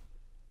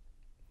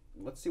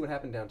 let's see what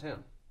happened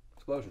downtown.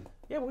 Explosion.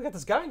 Yeah, but we got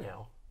this guy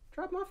now.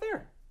 Drop him off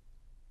there.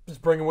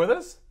 Just bring him with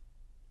us?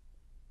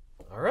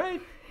 All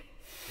right.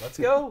 Let's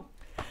go.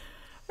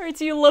 All right,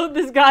 so you load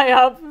this guy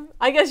up.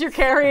 I guess you're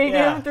carrying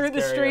Yeah, him through let's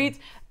the carry streets.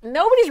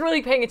 Nobody's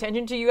really paying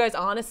attention to you guys,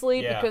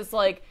 honestly, Yeah. because,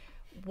 like,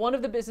 one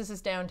of the businesses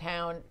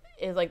downtown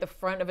is, like, the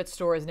front of its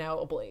store is now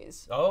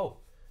ablaze. Oh.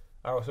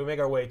 All right, so we make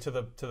our way to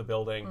the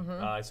building.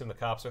 I assume the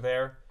cops are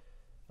there.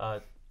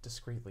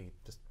 Discreetly,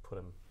 just put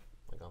him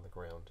like on the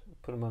ground.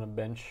 Put him on a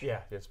bench. Yeah,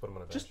 just put him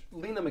on a bench. Just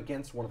lean them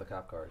against one of the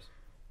cop cars.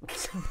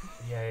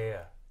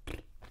 Yeah.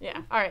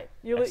 Yeah, all right.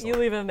 You Excellent.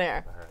 leave him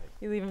there. All right.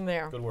 You leave him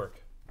there. Good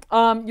work.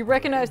 You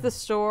recognize the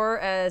store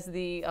as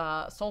the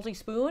Salty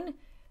Spoon,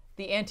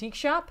 the antique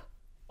shop.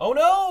 Oh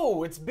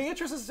no! It's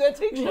Beatrice's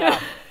antique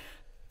shop.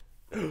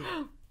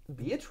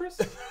 Beatrice?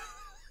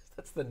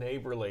 That's the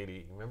neighbor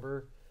lady.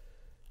 Remember?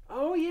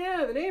 Oh,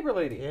 yeah, the neighbor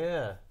lady.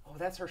 Yeah. Oh,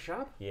 that's her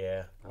shop?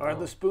 Yeah. Are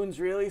the spoons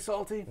really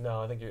salty?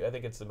 No, I think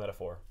it's a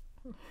metaphor.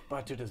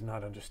 Batu does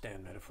not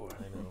understand metaphor.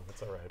 I know.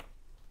 It's all right.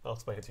 I'll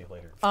explain it to you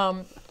later.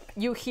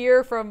 You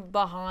hear from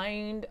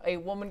behind a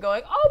woman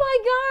going, "Oh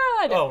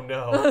my God! Oh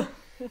no.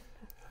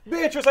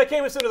 Beatrice, I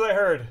came as soon as I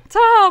heard.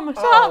 Tom,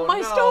 Oh, my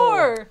no.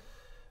 store!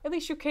 At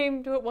least you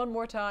came to it one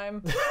more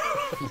time."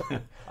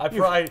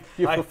 You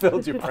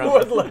fulfilled your I promise.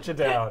 wouldn't let you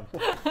down.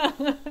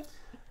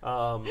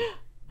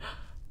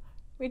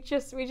 We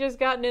just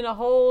gotten in a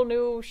whole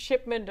new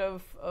shipment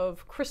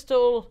of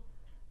crystal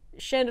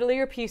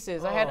chandelier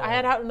pieces. I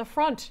had out in the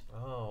front.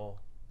 Oh.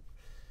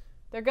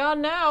 They're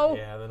gone now.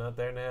 Yeah, they're not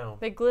there now.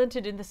 They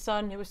glinted in the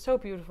sun. It was so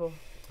beautiful.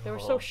 They were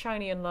so Oh.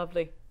 shiny and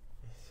lovely.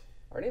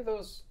 Are any of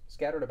those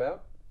scattered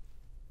about?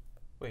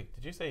 Wait,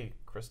 did you say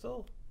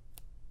crystal?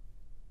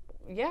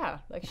 Yeah,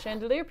 like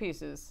chandelier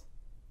pieces.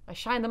 I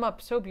shine them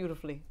up so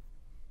beautifully.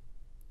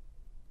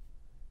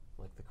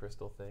 Like the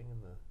crystal thing in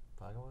the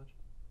Tiger Lodge?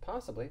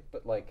 Possibly,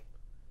 but like,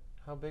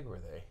 How big were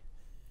they?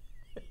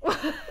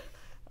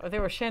 Oh, they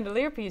were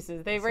chandelier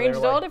pieces. They So ranged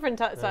they were all like- different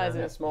yeah,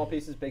 sizes. small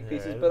pieces, big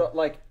pieces, Yeah, but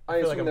like, I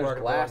feel like assume I'm there's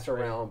barking glass wrong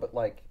tree. around, but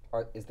like,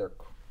 is there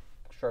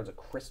shards of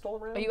crystal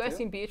around? Are you too?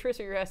 asking Beatrice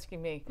or you're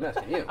asking me? I'm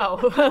asking you.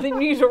 Oh, well, then you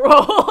need to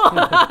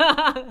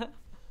roll.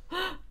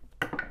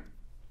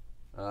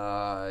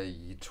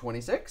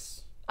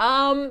 26?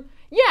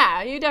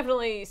 Yeah, you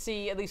definitely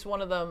see at least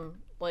one of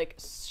them, like,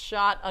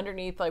 shot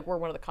underneath, like, where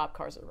one of the cop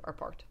cars are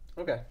parked.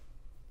 Okay.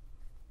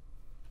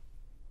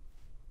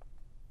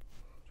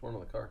 It's warm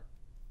in the car.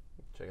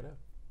 Check it out.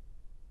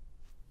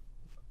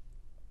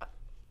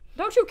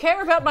 Don't you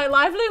care about my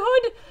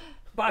livelihood?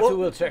 Batu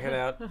will check it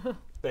out.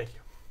 Thank you.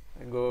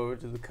 I go over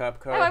to the cop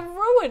car. I'm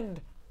ruined.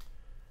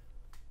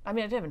 I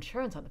mean, I did have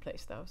insurance on the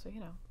place, though, so, you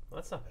know, Well,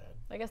 that's not bad.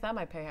 I guess that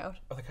might pay out.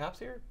 Are the cops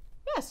here?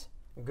 Yes,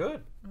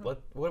 Good. What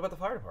about the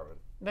fire department?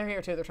 they're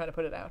here, too. They're trying to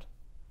put it out.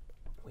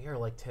 We are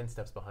like 10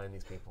 steps behind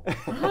these people.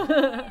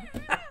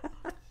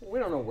 We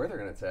don't know where they're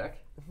going to attack.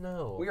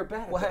 No. We are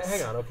bad at Well, this.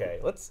 hang on, okay.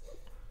 Let's.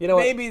 You know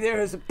what? Maybe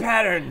there is a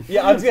pattern.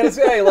 Yeah, I was gonna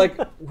say, like,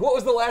 what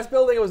was the last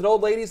building? It was an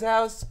old lady's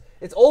house.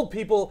 It's old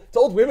people. It's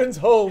old women's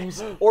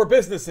homes or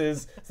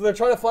businesses. So they're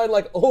trying to find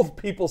like old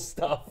people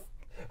stuff.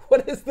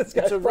 What is this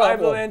guy's It's a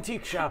rival problem?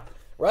 antique shop.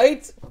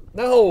 Right?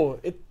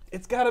 No,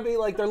 it's got to be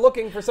like they're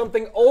looking for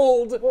something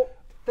old. Well,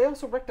 they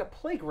also wrecked a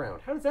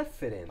playground. How does that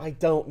fit in? I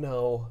don't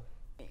know.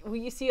 Well,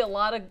 you see a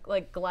lot of,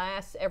 like,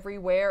 glass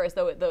everywhere as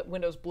though the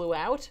windows blew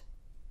out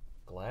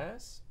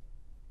Glass?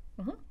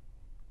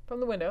 from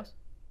the windows.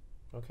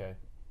 Okay.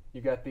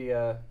 You got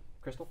the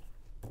crystal?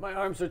 My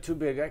arms are too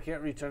big. I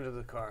can't reach under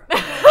the car.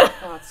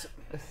 Oh,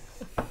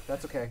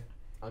 that's okay.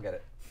 I'll get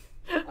it.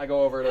 I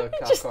go over to the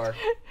cop car.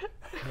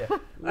 Yeah.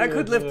 I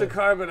could lift the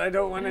car, but I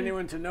don't want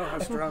anyone to know how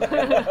strong I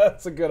am.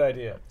 That's a good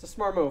idea. It's a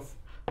smart move.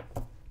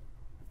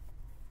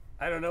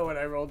 I don't know what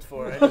I rolled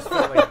for. I just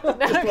felt like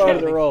Just go out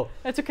of the roll.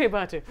 That's okay,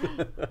 Batu.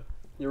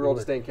 You rolled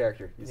a staying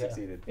character. You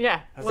succeeded.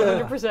 Yeah,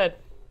 100%.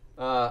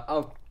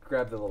 I'll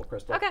grab the little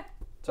crystal. Okay.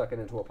 Tuck it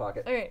into a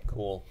pocket. All right.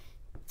 Cool.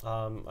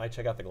 I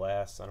check out the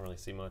glass. I don't really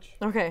see much.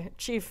 Okay,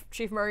 Chief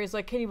Murray's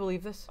like, can you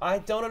believe this? I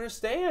don't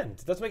understand.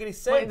 It doesn't make any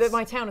sense.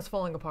 My town is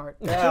falling apart.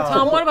 Yeah.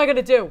 Tom, what am I going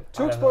to do?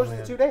 Two I don't know, explosions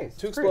man. in 2 days.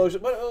 Two It's great.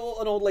 explosions. But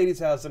an old lady's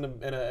house and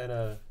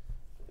a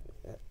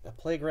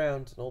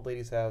playground, an old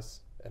lady's house,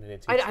 and an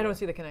antique I store. don't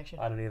see the connection.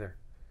 I don't either.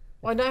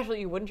 Well, naturally,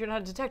 you wouldn't. You're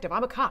not a detective.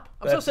 I'm a cop.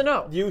 I'm supposed to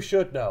know. You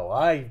should know.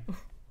 I'm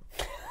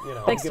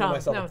Thanks, giving Tom.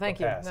 myself No, a thank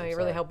you. pass. No, I'm you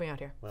really sorry. helped me out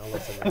here. Well,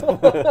 listen.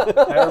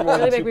 However more Really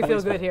than make me two feel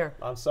policemen- good here.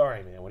 I'm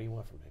sorry, man. What do you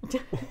want from me?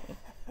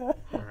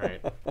 All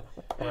right.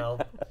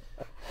 Well,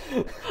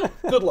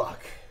 good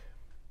luck.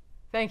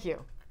 Thank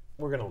you.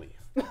 We're gonna leave.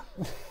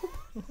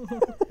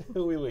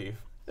 We leave.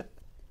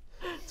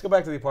 Let's go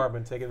back to the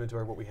apartment. Take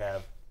inventory of what we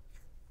have.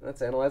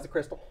 Let's analyze the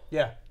crystal.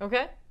 Yeah.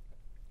 Okay.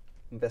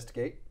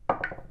 Investigate.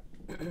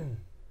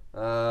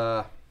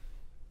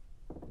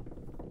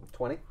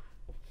 20.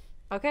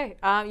 Okay.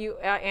 You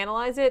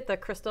analyze it. The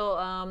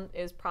crystal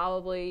is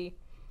probably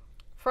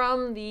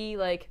from the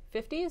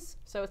 50s,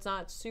 so it's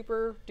not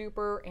super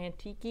duper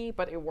antique-y,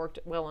 but it worked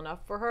well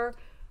enough for her.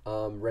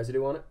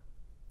 Residue on it?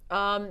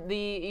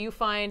 You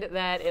find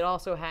that it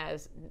also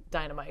has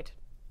dynamite.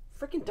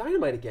 Freaking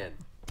dynamite again.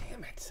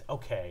 Damn it.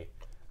 Okay.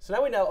 So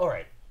now we know. All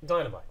right.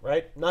 Dynamite,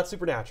 right? Not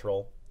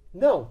supernatural.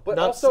 No, but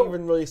Not also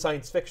even really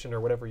science fiction or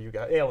whatever you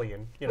got.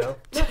 Alien, you know.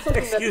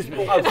 Excuse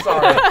me. I'm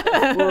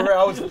sorry.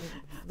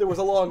 There was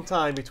a long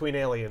time between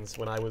aliens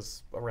when I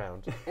was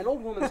around. an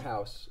old woman's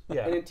house,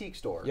 Yeah. an antique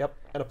store. Yep.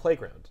 And a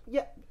playground.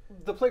 Yeah,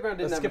 the playground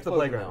didn't Let's have skip a the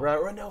clothing playground.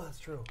 aisle. Right. No, that's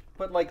true.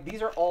 But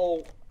these are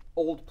all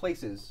old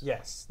places.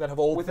 Yes, that have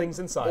old things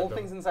inside Old them.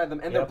 things inside them,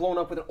 and they're Yep. blown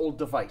up with an old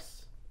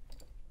device.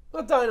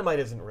 Well, dynamite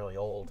isn't really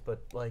old,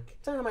 but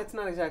Dynamite's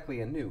not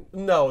exactly a new.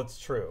 no, it's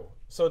true.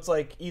 So it's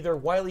either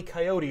Wile E.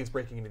 Coyote is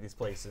breaking into these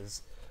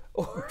places,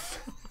 or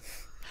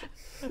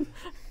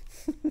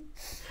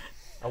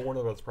I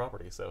Warner Brothers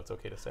property, so it's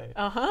okay to say.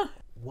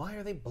 Why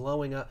are they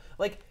blowing up?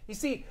 You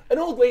see, an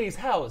old lady's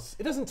house,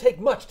 it doesn't take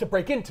much to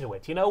break into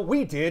it, you know?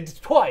 We did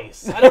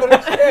twice. I don't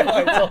understand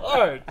why it's so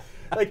hard.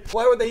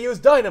 Why would they use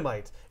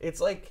dynamite?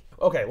 It's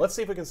okay, let's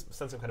see if we can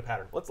sense some kind of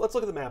pattern. Let's look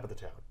at the map of the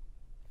town.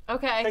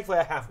 Okay. Thankfully,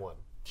 I have one.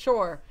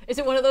 Sure. Is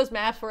it one of those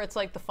maps where it's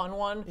the fun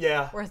one?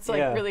 Yeah. Where it's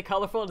Yeah. really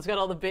colorful and it's got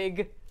all the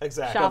big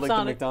Exactly. shops Like the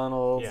on it?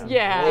 McDonald's. Yeah.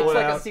 Yeah. Roll It's it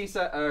like out. a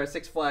Seaside, or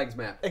Six Flags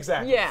map.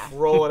 Exactly. Yeah.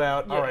 Roll it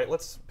out. Yeah. All right,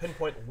 let's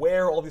pinpoint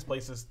where all these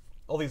places,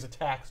 all these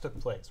attacks took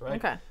place, right?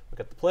 Okay. We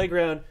got the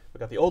playground, we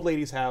got the old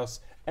lady's house,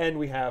 and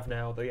we have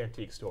now the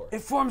antique store.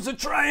 It forms a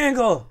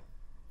triangle.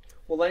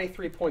 Well, any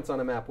 3 points on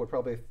a map would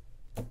probably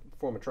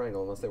form a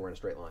triangle unless they were in a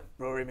straight line.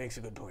 Rory makes a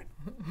good point.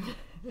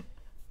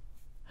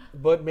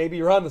 But maybe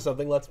you're onto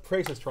something. Let's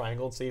trace this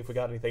triangle and see if we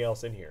got anything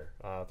else in here.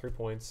 3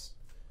 points.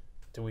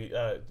 Do we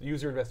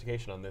use your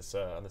investigation on this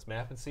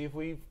map and see if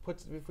we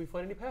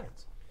find any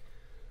patterns?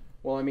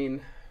 Well, I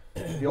mean,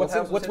 the old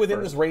house was What's hit within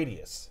first. this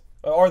radius?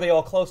 Are they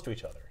all close to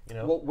each other? You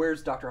know. Well,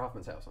 where's Dr.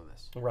 Hoffman's house on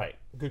this? Right.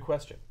 Good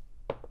question.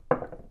 I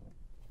gotta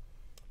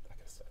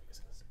stop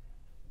using this.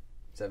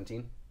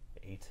 17.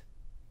 8.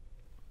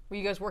 Were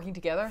you guys working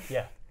together?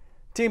 Yeah.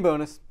 Team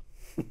bonus.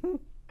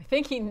 I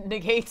think he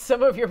negates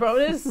some of your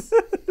bonus.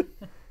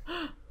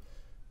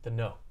 Then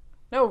no.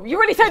 No, you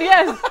already said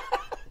yes.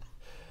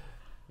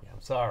 Yeah,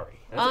 I'm sorry.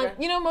 That's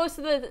okay. Most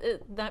of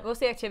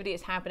the activity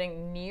is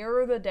happening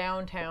near the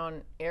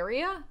downtown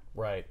area.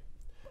 Right.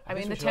 I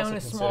mean, guess we the should also town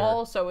is consider-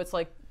 small, so it's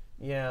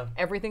Yeah.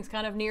 everything's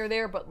kind of near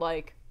there, but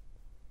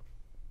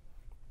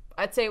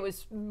I'd say it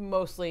was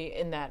mostly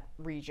in that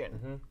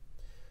region.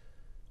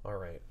 All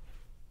right.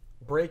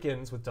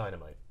 Break-ins with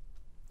dynamite.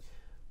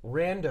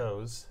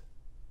 Randos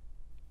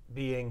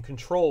being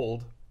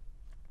controlled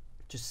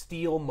to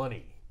steal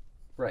money.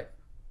 Right.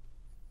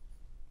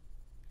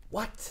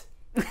 What?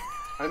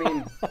 I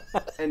mean,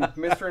 and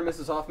Mr. and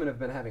Mrs. Hoffman have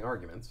been having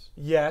arguments.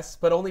 Yes,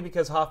 but only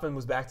because Hoffman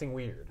was acting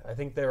weird. I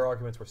think their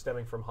arguments were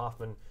stemming from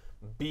Hoffman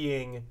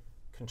being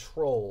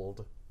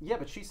controlled. Yeah,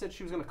 but she said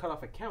she was going to cut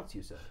off accounts,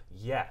 you said.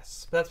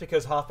 Yes. But that's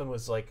because Hoffman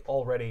was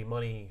already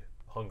money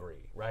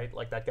hungry, right?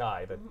 Like that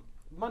guy that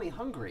Money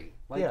hungry.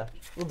 yeah,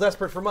 well,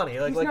 desperate for money. He's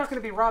not going to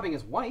be robbing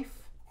his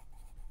wife.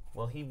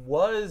 Well, he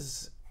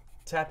was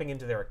tapping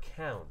into their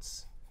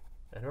accounts.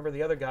 And remember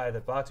the other guy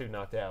that Batu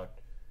knocked out?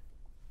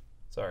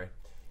 Sorry.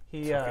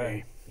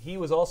 okay. He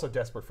was also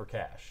desperate for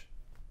cash.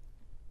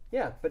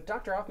 Yeah, but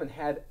Dr. Hoffman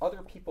had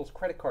other people's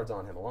credit cards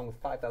on him, along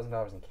with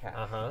 $5,000 in cash.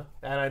 Uh-huh.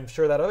 And I'm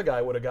sure that other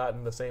guy would have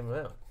gotten the same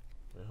amount.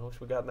 I wish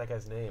we'd gotten that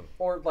guy's name.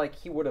 Or,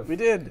 he would have We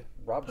did.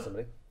 robbed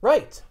somebody.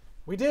 Right.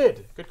 We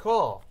did. Good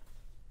call.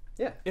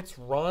 Yeah. It's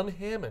Ron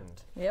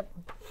Hammond. Yep.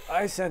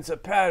 I sense a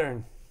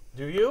pattern.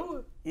 Do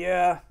you?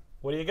 Yeah.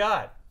 What do you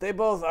got? They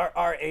both are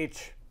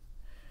RH.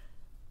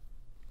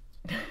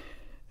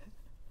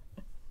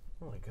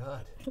 Oh my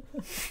god.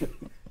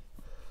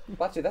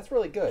 Batu, that's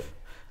really good.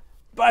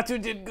 Batu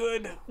did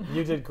good.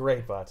 You did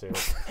great, Batu.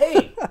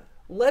 Hey,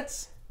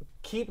 let's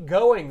keep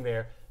going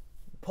there.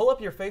 Pull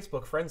up your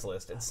Facebook friends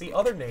list and see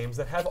other names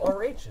that have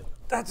RH in them.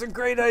 That's a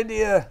great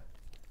idea.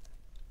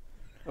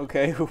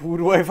 Okay, who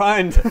do I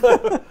find?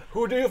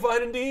 Who do you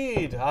find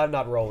indeed? I'm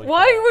not rolling.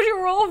 Why would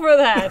you roll for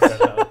that? I don't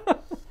know.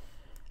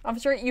 I'm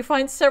sure you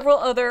find several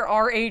other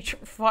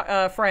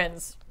RH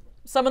friends.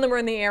 Some of them are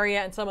in the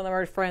area, and some of them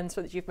are friends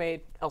that you've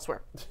made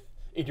elsewhere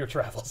In your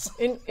travels.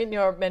 in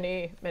your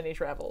many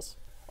travels.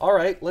 All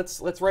right,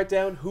 let's write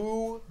down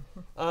who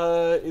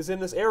is in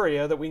this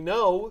area that we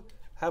know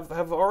have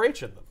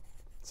RH in them.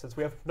 Since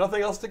we have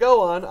nothing else to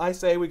go on, I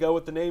say we go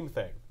with the name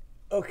thing.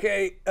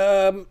 Okay,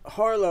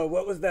 Harlow,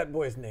 what was that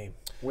boy's name?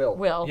 Will.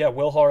 Will. Yeah,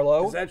 Will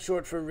Harlow. Is that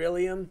short for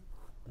William?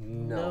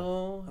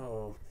 No.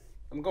 Oh.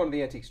 I'm going to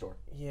the antique store.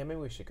 Yeah, maybe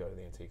we should go to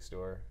the antique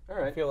store. All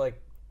right. I feel like...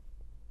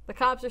 The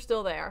cops are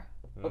still there.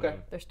 Okay.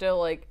 They're still,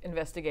 like,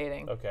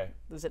 investigating. Okay.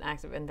 There's an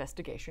active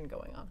investigation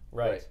going on.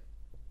 Right.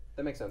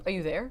 That makes sense. Are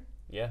you there?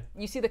 Yeah.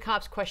 You see the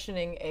cops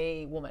questioning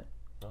a woman.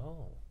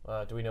 Oh.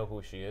 Do we know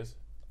who she is?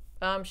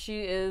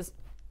 She is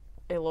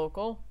a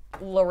local,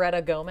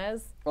 Loretta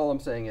Gomez. All I'm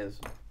saying is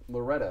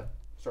Loretta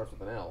starts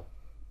with an L,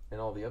 and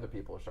all the other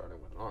people are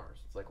starting with an R.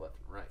 So it's like left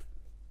and right.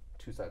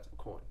 Two sides of a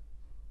coin.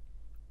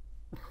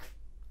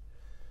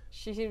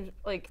 She seems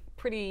like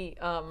pretty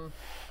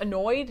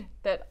annoyed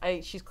that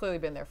she's clearly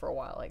been there for a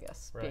while, I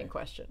guess, being Right.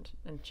 questioned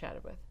and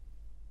chatted with.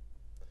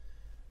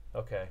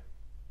 Okay.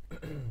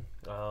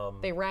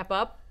 They wrap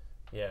up,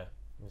 Yeah.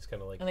 I'm just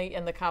kind of like...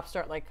 and the cops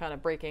start like kind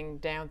of breaking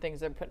down things.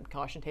 They're putting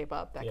caution tape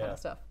up, that kind Yeah. of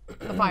stuff.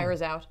 The fire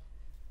is out.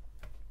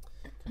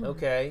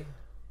 Okay.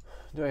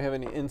 Do I have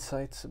any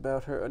insights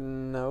about her?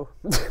 No.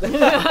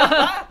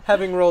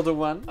 Having rolled a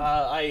 1.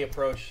 I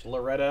approach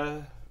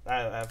Loretta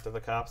after the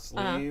cops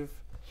leave.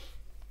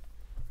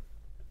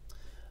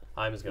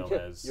 I'm Ms.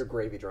 Gomez. You're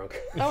gravy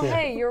drunk. Oh,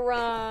 hey, you're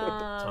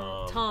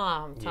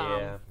Tom.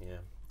 Yeah.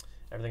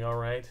 Everything all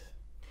right?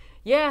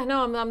 Yeah,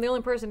 no, I'm the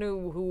only person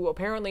who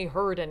apparently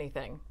heard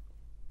anything.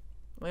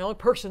 I'm the only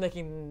person that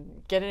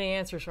can get any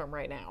answers from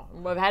right now.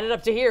 I've had it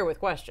up to here with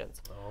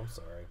questions. Oh, I'm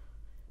sorry.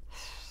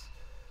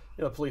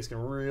 You know, the police can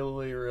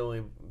really,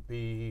 really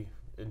be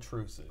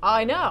intrusive.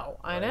 I know.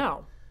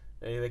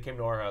 They came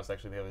to our house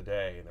actually the other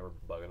day, and they were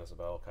bugging us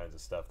about all kinds of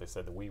stuff. They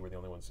said that we were the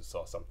only ones who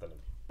saw something.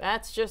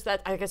 That's just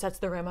that. I guess that's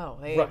their MO.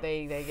 Right.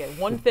 They get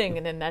one thing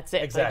and then that's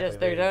it. Exactly.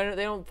 They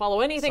don't follow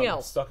anything Something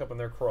else. stuck up in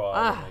their craw.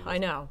 and they just I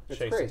know. It's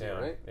chase crazy, it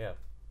down. right? Yeah.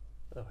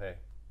 Oh, hey.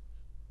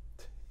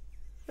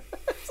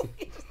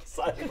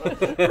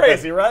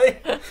 Crazy,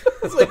 right?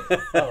 It's like,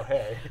 oh,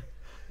 hey.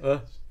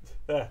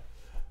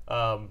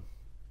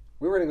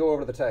 We were going to go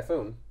over to the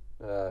Typhoon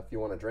if you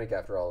want a drink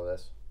after all of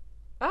this.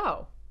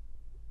 Oh.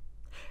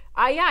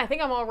 Yeah, I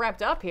think I'm all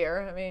wrapped up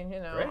here. I mean,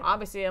 Great.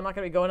 obviously I'm not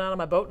going to be going out on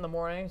my boat in the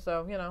morning,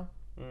 so,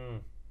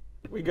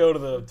 We go to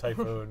the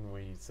Typhoon.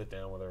 We sit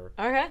down with her,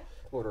 Okay.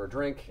 Order a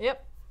drink.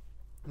 Yep.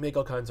 make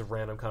all kinds of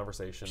random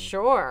conversation.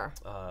 Sure.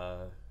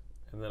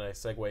 And then I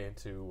segue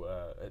into,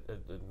 and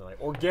then I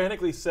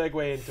organically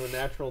segue into a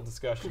natural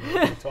discussion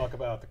where we talk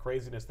about the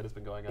craziness that has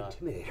been going on.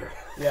 Intimidator.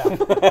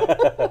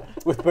 Yeah.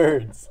 With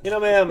birds. You know,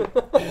 ma'am,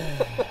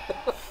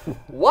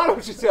 Why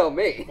don't you tell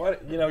me?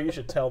 what, you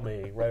should tell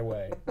me right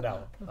away.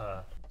 No.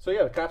 So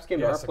yeah, the cops came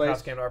to our Yes, the place.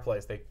 cops came to our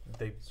place. They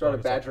started brought us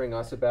up. badgering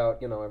us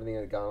about everything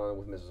that had gone on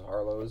with Mrs.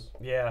 Harlow's.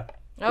 Yeah.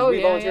 Oh,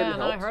 we volunteered yeah, and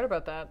no, I helped. heard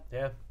about that.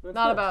 Yeah. That's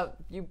Not nice. about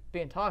you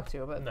being talked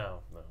to, but No.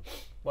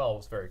 Well, it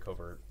was very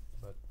covert.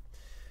 But,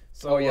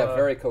 so, Oh yeah,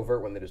 very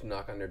covert when they just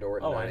knock on your door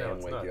at Oh, I 9 know. a.m.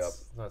 It's wake nuts. you up.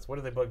 It's nuts. What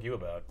did they bug you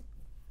about?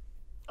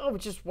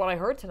 just what I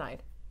heard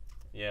tonight.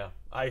 Yeah.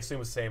 I assume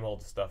the same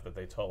old stuff that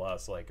they tell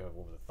us, like what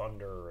was it,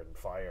 thunder and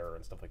fire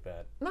and stuff like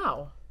that.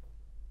 No.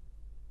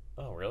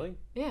 Oh, really?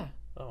 Yeah.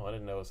 Oh, I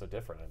didn't know it was so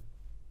different.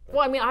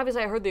 Well, I mean,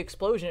 obviously I heard the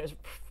explosion. It was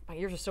my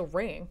ears are still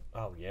ringing.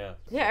 Oh, yeah.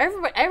 Yeah,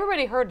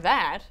 everybody heard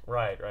that.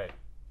 Right.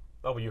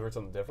 Oh, but you heard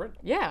something different?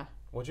 Yeah.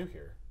 What'd you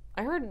hear?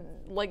 I heard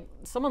like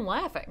someone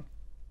laughing.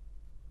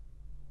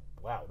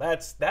 Wow,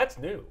 that's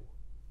new.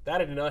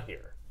 That I did not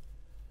hear.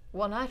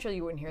 Well, naturally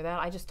you wouldn't hear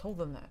that. I just told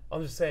them that.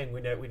 I'm just saying we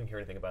didn't hear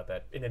anything about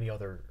that in any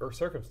other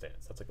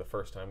circumstance. That's like the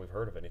first time we've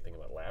heard of anything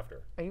about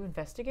laughter. Are you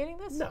investigating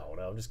this? No,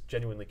 I'm just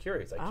genuinely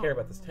curious. I care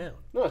about this town.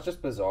 No, it's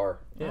just bizarre.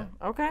 Yeah,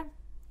 Okay.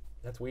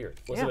 that's weird.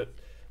 Yeah.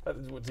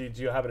 Do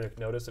you happen to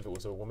notice if it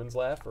was a woman's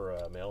laugh or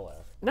a male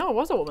laugh? No, it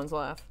was a woman's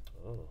laugh.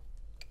 Oh,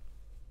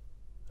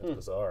 that's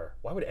bizarre.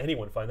 Why would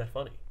anyone find that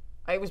funny?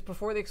 It was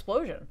before the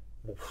explosion.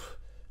 Well,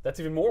 that's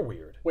even more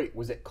weird. Wait,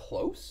 was it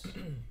close?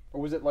 Or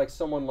was it like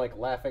someone like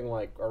laughing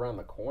like around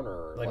the corner?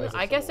 Or, Like, like,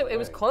 I guess it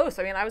was away? close.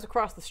 I mean, I was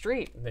across the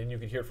street. And then you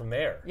could hear it from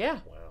there. Yeah.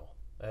 Wow,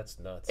 that's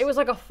nuts. It was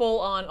like a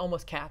full-on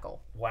almost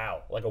cackle.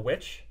 Wow, like a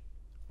witch.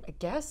 I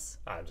guess.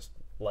 I'm just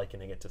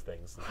likening it to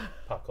things in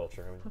pop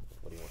culture. I mean,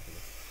 what do you want from me?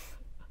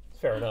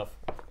 Fair enough.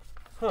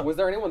 Was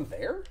there anyone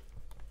there?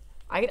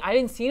 I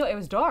didn't see it. It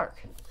was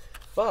dark.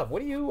 Bob,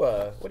 what do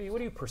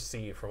you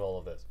perceive from all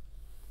of this?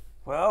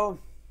 Well,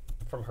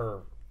 From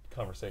her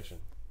conversation.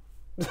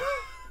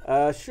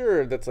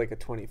 sure, that's like a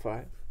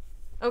 25.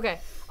 Okay.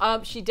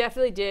 She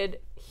definitely did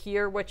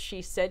hear what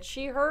she said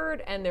she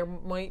heard, and there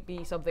might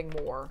be something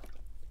more.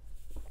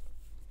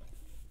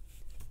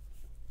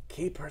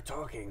 Keep her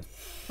talking.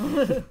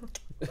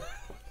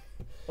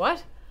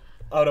 What?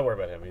 Oh, don't worry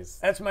about him.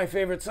 That's my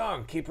favorite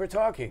song. Keep her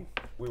talking.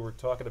 We were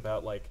talking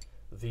about like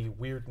the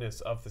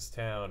weirdness of this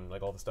town,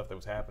 like all the stuff that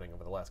was happening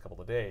over the last couple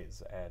of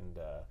days, and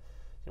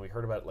we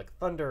heard about like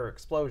thunder,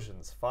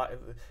 explosions, fire,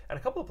 and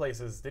a couple of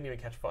places didn't even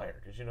catch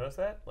fire. Did you notice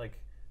that? Like,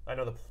 I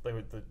know did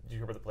you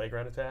hear about the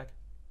playground attack?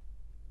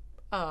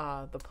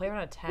 The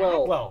playground attack?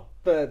 Well, Well,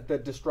 the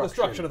destruction.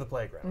 destruction of the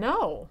playground.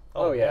 No.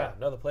 Oh Oh, yeah. yeah.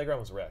 No, the playground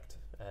was wrecked,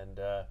 and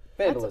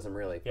Vandalism,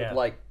 really. Yeah. But,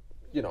 like,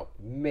 you know,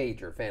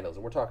 major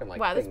vandalism. We're talking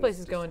like Wow, this things place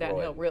is going destroyed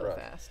downhill and really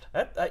crushed.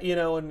 fast. you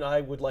know, and I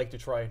would like to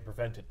try and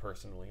prevent it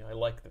personally. I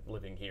like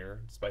living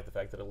here, despite the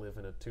fact that I live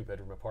in a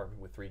 2-bedroom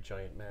apartment with 3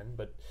 giant men.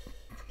 But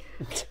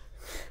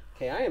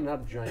Okay, I am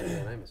not a giant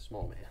man. I'm a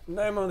small man.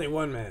 I'm only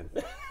one man.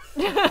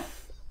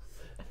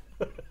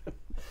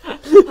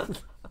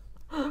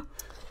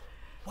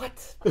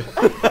 what?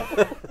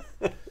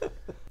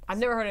 I've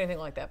never heard anything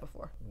like that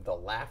before. The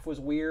laugh was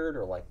weird,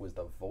 or like was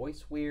the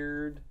voice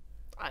weird?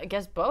 I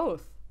guess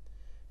both.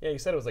 Yeah, you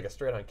said it was like a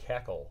straight-on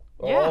cackle.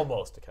 Yeah.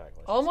 Almost a cackle.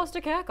 I should Almost say.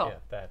 a cackle. Yeah,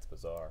 that's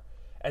bizarre.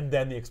 And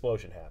then the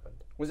explosion happened.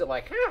 Was it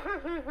like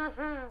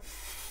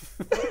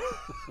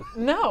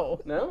No.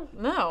 No?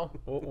 No.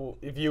 Well,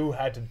 if you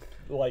had to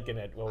liken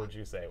it, what would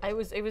you say? It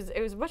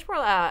was much more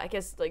I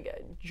guess like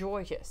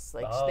joyous.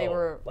 Like they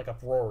were like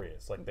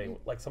uproarious,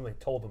 like something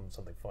told them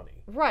something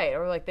funny. right,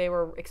 or like they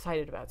were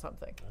excited about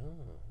something.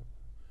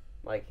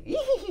 Like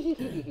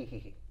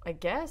I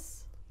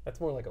guess. That's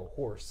more like a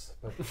horse.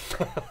 But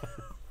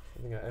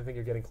I think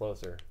you're getting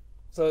closer.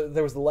 So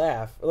there was the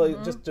laugh.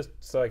 Like, just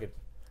so I could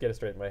get it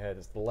straight in my head.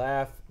 It's the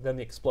laugh, then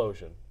the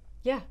explosion.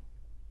 Yeah.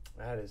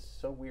 That is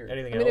so weird.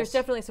 Anything I mean, else? there's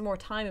definitely some more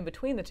time in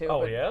between the two.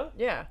 Oh, but yeah?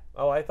 Yeah.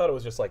 Oh, I thought it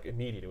was just like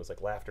immediate. It was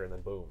like laughter and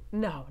then boom.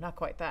 No, not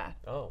quite that.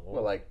 Oh,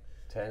 Well, like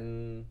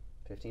 10,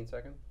 15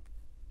 seconds?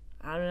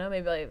 I don't know,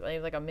 maybe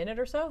like a minute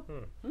or so.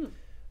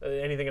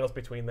 Anything else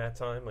between that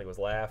time? Like was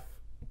laugh,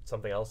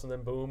 something else, and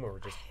then boom, or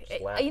just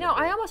laugh? You and know,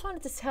 boom? I almost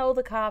wanted to tell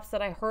the cops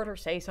that I heard her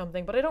say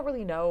something, but I don't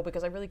really know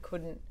because I really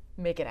couldn't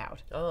make it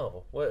out.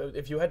 Oh, well,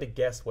 if you had to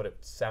guess what it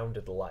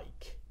sounded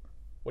like,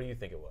 what do you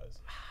think it was?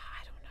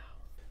 I don't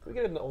know. Can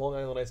we get a Long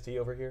Island iced tea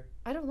over here?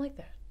 I don't like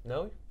that.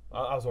 No?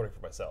 I was ordering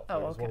for myself. Oh,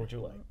 What okay. would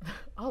you like?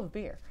 I'll have a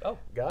beer. Oh,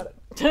 got it.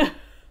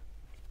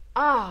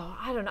 Oh,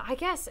 I don't know. I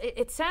guess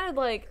it sounded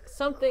like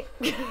something.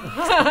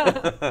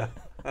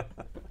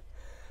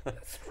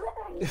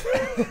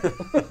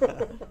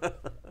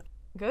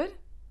 Good?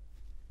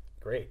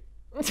 Great.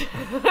 It's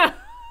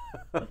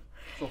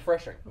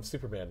refreshing. I'm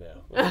Superman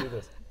now. Let's do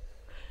this.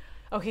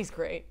 Oh, he's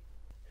great.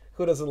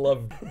 Who doesn't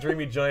love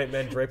dreamy giant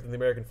men draped in the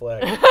American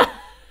flag?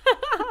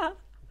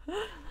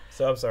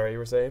 So I'm sorry, you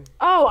were saying?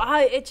 Oh,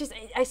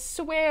 I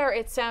swear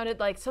it sounded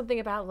like something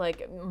about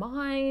like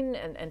mine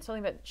and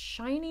something about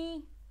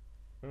shiny.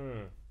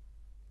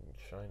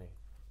 Shiny.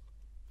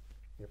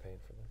 You're paying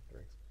for the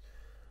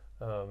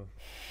drinks.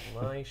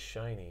 My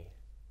shiny.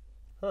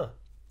 Huh.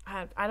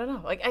 I don't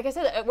know. Like I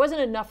said, it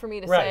wasn't enough for me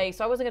to Right. say,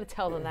 so I wasn't going to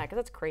tell them that because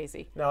that's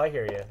crazy. No, I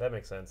hear you. That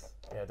makes sense.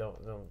 Yeah, don't.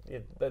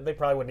 They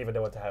probably wouldn't even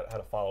know how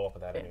to follow up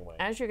with that anyway.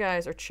 As you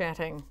guys are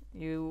chatting,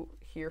 you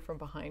hear from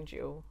behind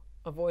you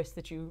a voice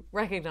that you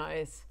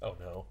recognize Oh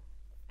no.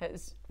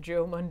 as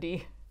Joe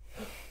Mundy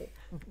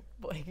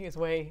making his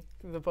way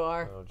through the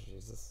bar. Oh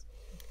Jesus.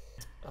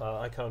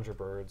 I conjure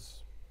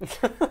birds. Is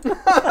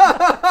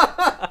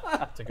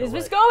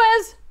Miss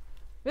Gomez?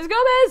 Miss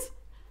Gomez!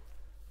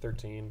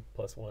 13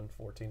 plus 1,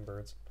 14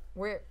 birds.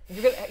 Where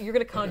you're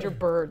gonna conjure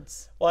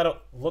birds. Well, I don't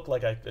look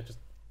like I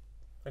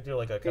do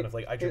like a kind of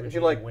like I dream He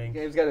a like wink.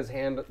 he's got his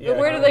hand. Yeah.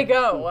 Where do they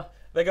go?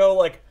 They go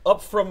like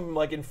up from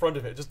like in front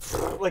of it, just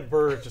like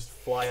birds just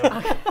fly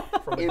up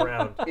from the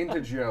ground. into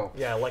Joe.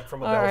 Yeah, like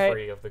from a All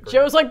belfry right. of the ground.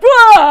 Joe's like,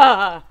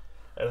 blah!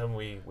 And then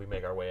we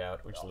make our way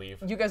out. We just leave.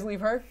 You guys leave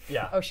her?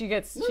 Yeah. Oh, she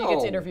gets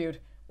No. interviewed.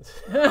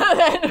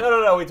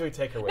 No. We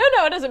take her with.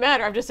 No, it doesn't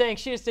matter. I'm just saying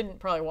she just didn't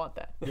probably want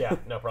that. Yeah,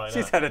 no, probably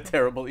She's not. had a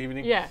terrible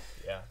evening. Yeah.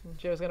 Yeah.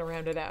 Joe's gonna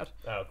round it out.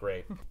 Oh,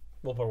 great.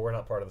 Well, but we're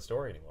not part of the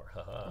story anymore.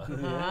 Haha.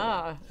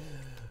 Ah.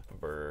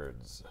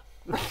 Birds.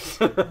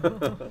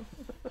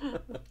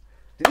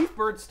 Did these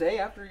birds stay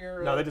after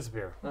your? No, they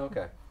disappear. Oh,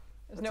 okay.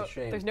 That's a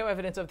shame. There's no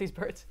evidence of these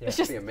birds. Yeah. It's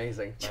That'd just be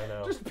amazing. I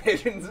know. Just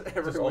pigeons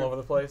everywhere. Just all over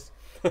the place.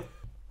 Well,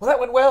 that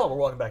went well. We're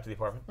walking back to the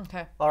apartment.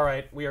 okay. All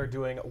right, we are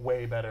doing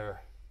way better.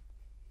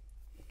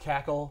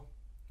 Cackle,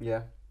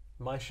 Yeah.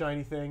 my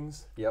shiny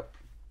things, Yep.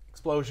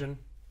 explosion.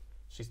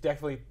 She's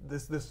definitely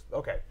this.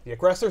 Okay, the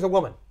aggressor's a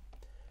woman.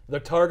 They're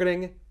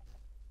targeting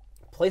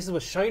places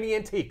with shiny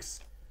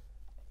antiques,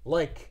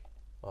 like.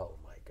 Oh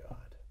my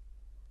God.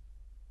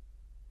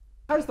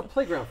 How does the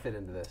playground fit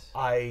into this?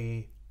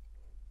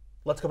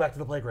 Let's go back to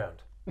the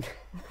playground. We're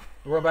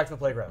going back to the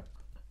playground.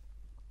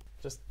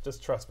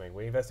 Just trust me.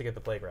 We investigate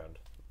the playground.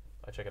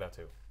 I check it out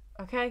too.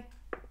 Okay.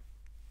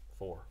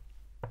 4.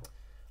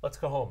 Let's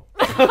go home.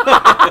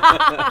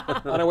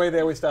 On our way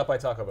there, we stop by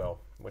Taco Bell.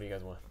 What do you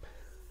guys want?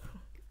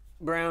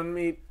 Brown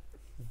meat.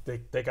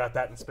 They got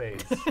that in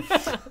spades.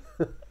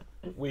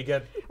 We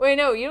get Wait,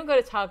 no, you don't go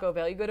to Taco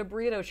Bell. You go to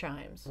Burrito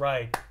Chimes.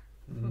 right.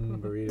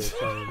 Burrito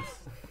chimes.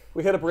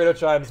 We hit a Burrito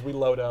Chimes. We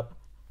load up.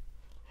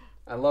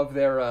 I love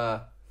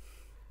their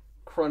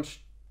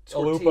crunch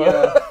Chalupa.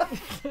 tortilla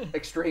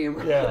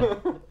extreme. Yeah,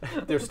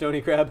 Their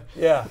stony crab.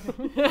 yeah.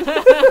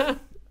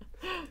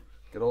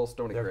 Good old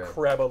Stony They're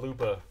Crab.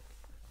 Crabalupa.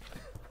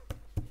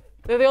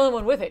 They're the only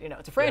one with it. You know,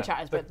 it's a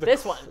franchise, Yeah. but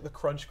this one. The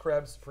Crunch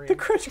Crab Supreme. The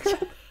crunch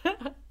crab.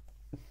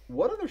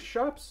 What other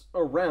shops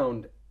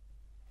around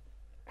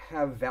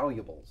have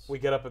valuables? We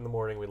get up in the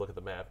morning, we look at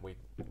the map, and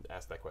we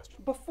ask that question.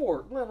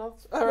 Before, no,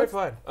 All right,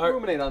 fine. All right.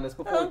 ruminate on this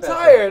before I'm we pass out.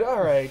 tired.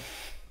 All right.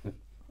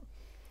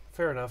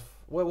 Fair enough.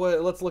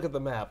 Let's look at the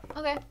map.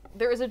 Okay.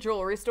 There is a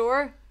jewelry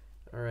store.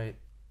 All right.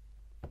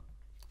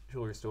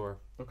 Jewelry store.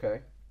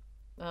 Okay.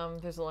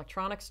 There's an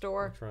electronics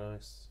store.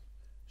 Electronics.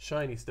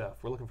 Shiny stuff.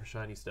 We're looking for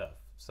shiny stuff.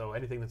 So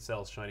anything that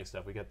sells shiny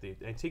stuff. We got the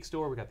antique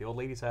store. We got the old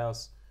lady's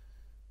house.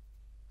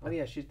 Oh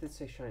yeah, she did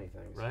say shiny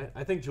things. Right?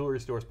 I think jewelry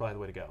store is probably the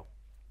way to go.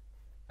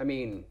 I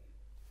mean,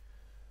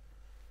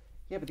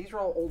 yeah, but these are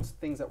all old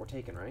things that were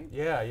taken, right?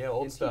 Yeah,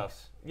 old Antiques.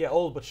 stuff. Yeah,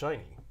 old but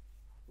shiny.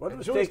 What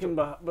was Jewelry taken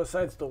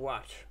besides the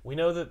watch? We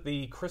know that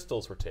the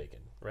crystals were taken,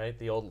 right?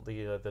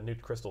 The new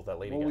crystals that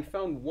lady Well, we got.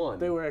 found one.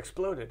 They were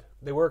exploded.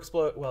 They were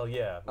exploded. Well,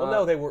 yeah. Well,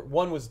 no, they were.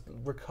 One was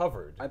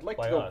recovered I'd like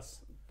by to go us.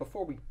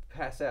 before we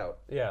pass out.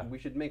 Yeah. We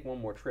should make one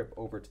more trip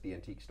over to the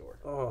antique store.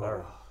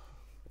 Oh.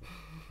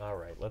 All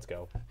right, let's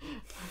go.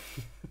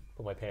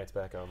 Put my pants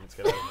back on. Let's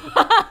get out of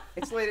here.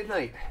 It's late at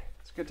night.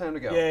 It's a good time to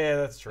go. Yeah,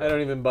 that's true. I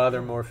don't even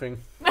bother morphing.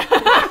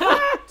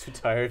 Too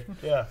tired.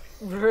 Yeah.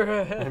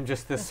 I'm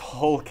just this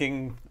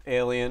hulking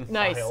alien.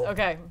 Nice. Wild.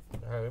 Okay.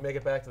 All right, we make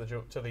it back to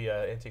the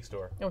antique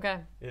store. Okay.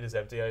 It is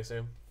empty, I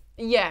assume.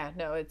 Yeah.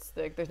 No, it's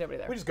there's nobody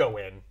there. We just go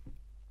in.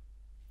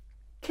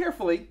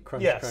 Carefully.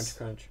 Crunch, Yes. crunch,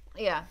 crunch.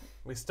 Yeah.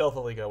 We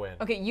stealthily go in.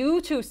 Okay.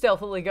 You two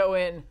stealthily go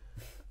in.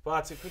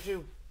 Botsy, could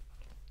you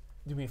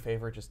do me a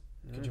favor? Just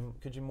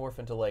could you morph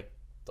into like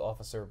the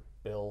Officer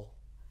Bill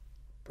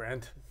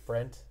Brent.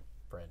 Brent?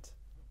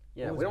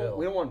 Yeah, Who's we don't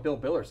Bill? want Bill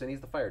Billerson.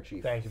 He's the fire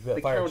chief. Thank you, Bill.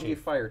 The Fire county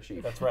chief. fire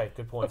chief. That's right.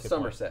 Good point. Of good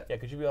Somerset. Point. Yeah,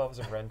 could you be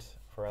Officer Brent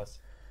for us?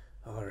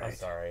 All right. I'm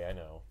sorry. I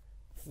know.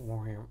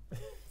 All right.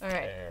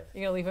 There.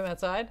 You gonna leave him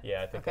outside?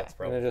 Yeah, I think Okay. that's I'm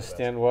probably. gonna just the best.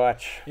 stand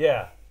watch.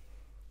 Yeah.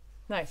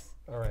 Nice.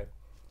 All right.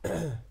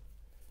 Let's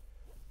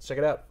check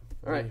it out.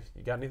 All right.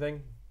 You got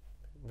anything?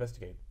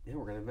 Investigate. Yeah,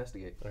 we're gonna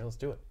investigate. All right, let's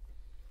do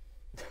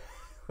it.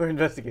 We're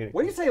investigating.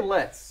 When you say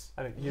let's,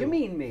 I mean, you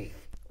mean me.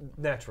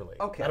 Naturally.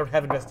 Okay. I don't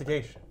have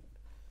investigation.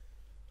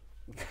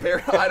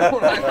 Fair. I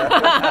don't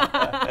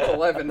know. It's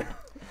 11.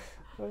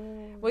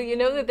 Well, you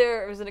know that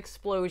there was an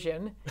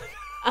explosion.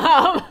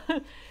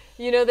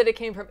 You know that it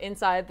came from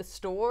inside the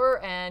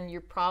store, and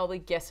you're probably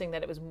guessing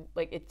that it was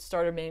like it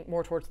started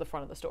more towards the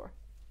front of the store.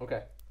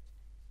 Okay.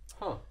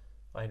 Huh.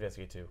 I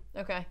investigate too.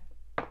 Okay.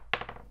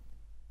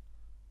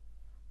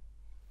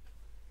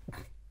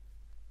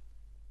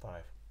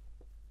 5.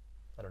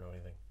 I don't know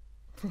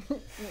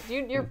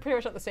anything. You're pretty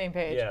much on the same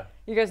page. Yeah.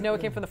 You guys know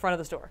it came from the front of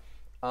the store.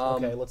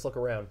 Okay, let's look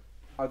around.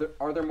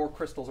 Are there more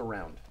crystals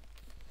around?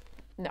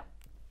 No.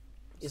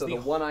 So the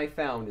one I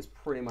found is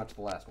pretty much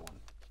the last one.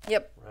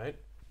 Yep. Right?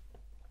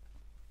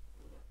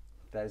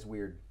 That is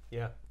weird.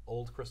 Yeah.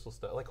 Old crystal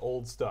stuff, like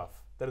old stuff.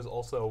 That is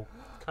also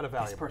kind of This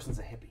valuable. person's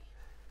a hippie.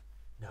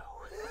 No.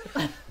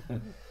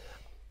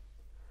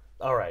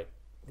 All right.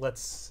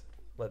 Let's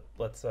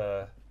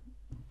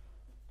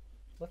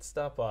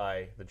stop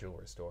by the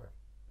jewelry store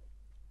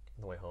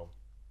on the way home.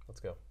 Let's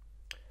go.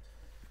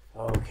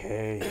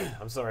 Okay.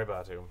 I'm sorry,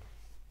 Batu.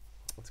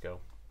 Let's go.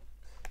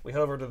 We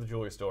head over to the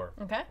jewelry store.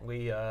 Okay.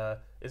 We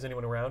is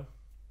anyone around?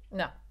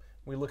 No.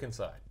 We look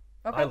inside.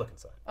 Okay. I look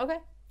inside. Okay.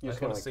 You I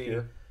just want want to to see here.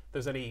 if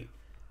there's any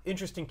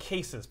interesting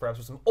cases, perhaps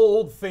with some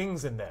old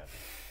things in them,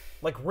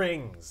 like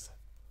rings,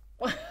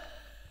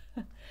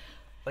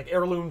 like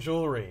heirloom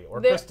jewelry or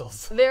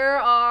crystals. There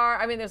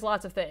are. I mean, there's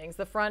lots of things.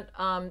 The front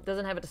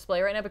doesn't have a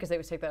display right now because they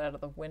would take that out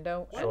of the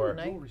window. Sure. At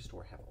night. Jewelry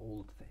store have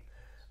old things.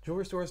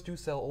 Jewelry stores do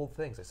sell old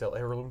things. They sell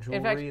heirloom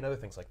jewelry fact, and other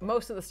things like that.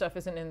 Most of the stuff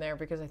isn't in there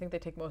because I think they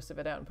take most of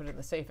it out and put it in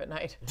the safe at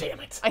night.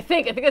 Damn it! I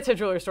think that's how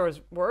jewelry stores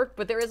work,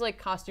 but there is like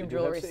costume They do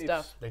have jewelry safes.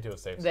 stuff They do have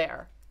safes.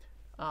 there.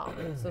 So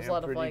there's a They're lot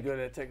of pretty like. good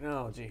at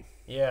technology.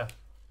 Yeah.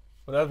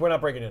 Well, we're not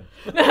breaking in.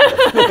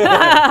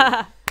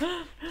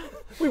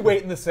 We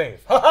wait in the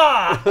safe. Ha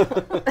ha!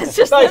 It's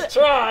just Nice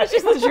try! it's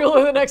just the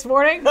jeweler the next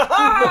morning.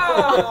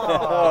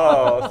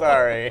 Oh,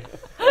 sorry.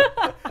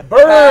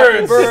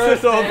 Birds!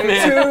 This old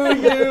man To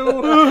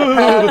you.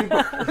 Happy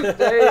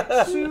birthday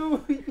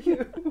to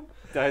you.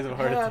 dies of a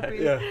heart attack. Happy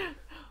Yeah.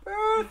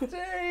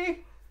 birthday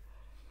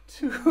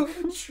to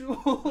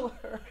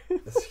jeweler. I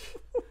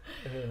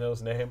don't even know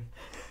his name.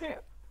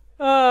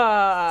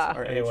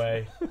 Our age.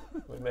 Anyway,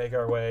 we make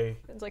our way.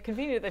 It's like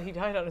convenient that he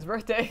died on his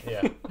birthday.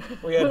 Yeah.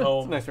 We head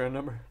home. Nice round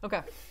number.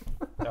 Okay.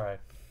 All right.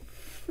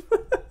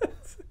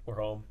 We're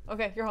home.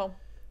 Okay, you're home.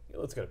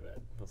 Let's go to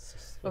bed. Let's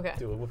just Okay.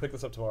 do it. We'll pick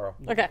this up tomorrow.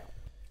 Okay.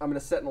 I'm gonna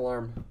set an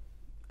alarm,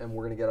 and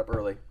we're gonna get up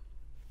early.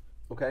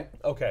 Okay.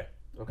 Okay.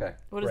 Okay.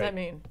 What does Great. that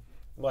mean?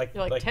 Like,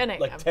 You're like 10 a.m.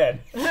 Like 10.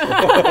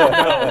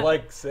 No,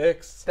 like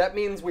 6. That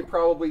means we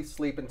probably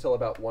sleep until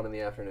about 1 in the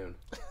afternoon.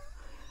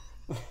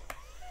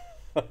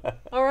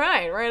 All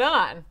right, right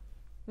on.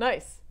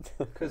 Nice.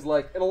 Cause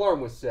like an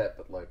alarm was set,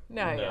 but like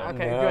No, No. yeah,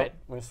 okay, No, good.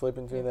 We're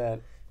sleeping through that.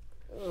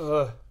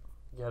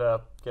 Get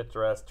up, get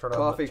dressed,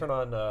 Coffee. turn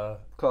on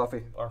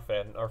coffee. our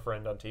friend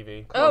on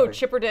TV. Oh,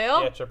 Coffee.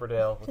 Chipperdale? Yeah,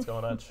 Chipperdale. What's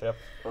going on, Chip?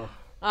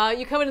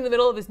 You come in the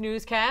middle of his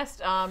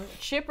newscast.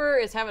 Chipper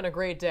is having a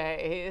great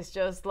day. He's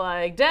just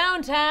like,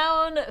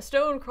 downtown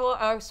Stone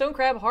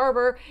Crab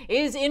Harbor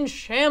is in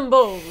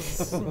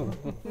shambles.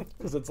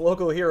 Because its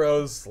local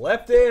heroes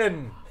slept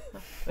in.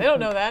 They don't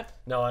know that.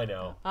 No, I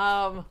know.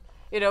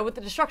 With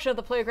the destruction of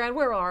the playground,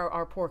 where will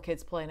our poor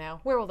kids play now?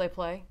 Where will they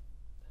play?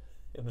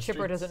 In the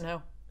Chipper streets, doesn't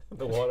know.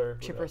 the water.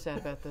 Chipper's sad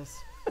about this.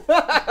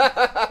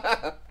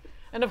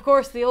 And of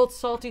course, the old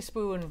Salty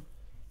Spoon,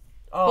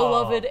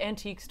 beloved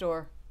antique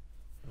store,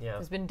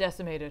 has been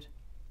decimated.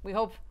 We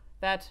hope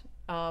that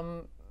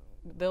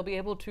they'll be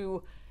able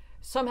to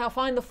somehow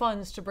find the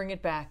funds to bring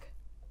it back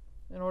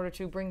in order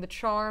to bring the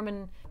charm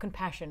and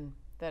compassion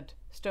that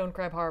Stone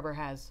Crab Harbor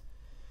has.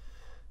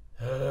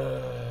 How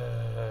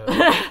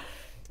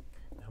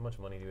much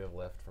money do you have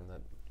left from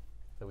that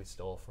we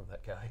stole from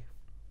that guy?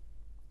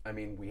 I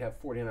mean, we have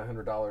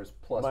 $4,900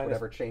 plus Minus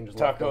whatever change is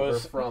left over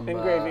tacos from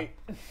and gravy.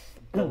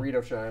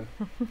 Burrito Shine.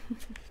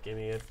 Give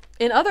me it.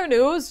 In other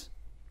news,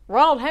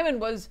 Ronald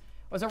Hammond was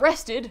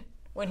arrested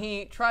when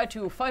he tried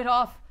to fight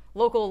off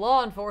local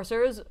law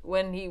enforcers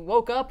when he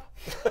woke up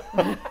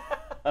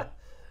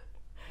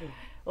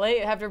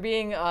late after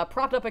being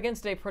propped up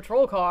against a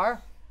patrol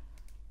car.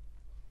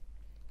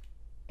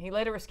 He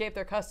later escaped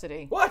their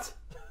custody. What?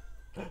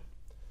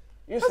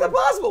 You How's said that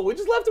possible? We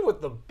just left him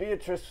with them.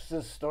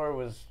 Beatrice's store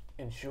was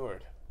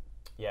insured.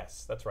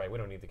 Yes, that's right. We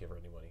don't need to give her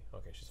any money.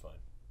 Okay, she's fine.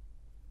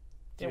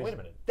 Yeah, wait a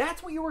minute.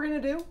 That's what you were going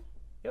to do?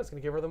 Yeah, I was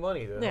going to give her the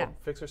money to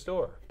help fix her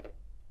store.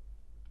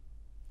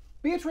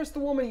 Beatrice, the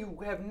woman you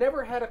have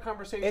never had a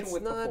conversation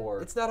with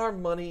before. It's not our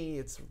money.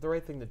 It's the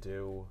right thing to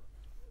do.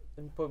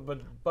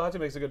 But Batu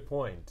makes a good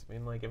point. I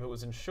mean, like, if it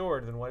was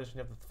insured, then why doesn't she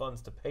have the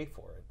funds to pay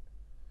for it?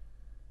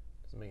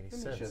 Doesn't make any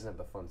sense. She doesn't have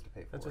the funds to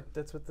pay for it.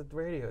 That's what the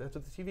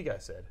TV guy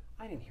said.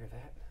 I didn't hear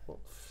that. Well,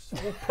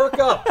 perk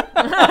up.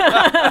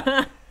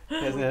 He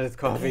hasn't had his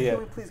coffee yet.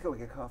 Can we please go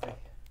get coffee?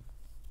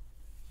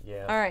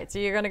 Yeah. All right, so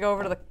you're going to go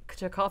over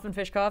to Coffin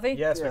Fish Coffee?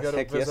 Yes, we Yes. go to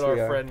Heck visit yes, we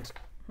our are. friend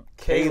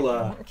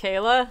Kayla.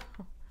 Kayla?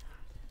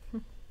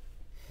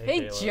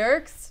 Hey, Kayla.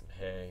 jerks.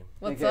 Hey,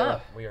 What's Hey, Kayla.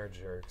 up? we are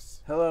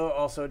jerks. Hello,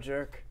 also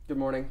jerk. Good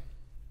morning.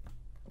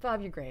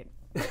 Bob, you're great.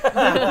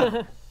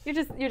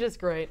 You're just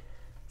great.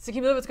 So can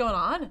you believe what's going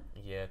on?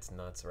 Yeah, it's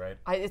nuts, right?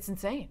 It's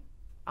insane.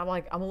 I'm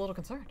a little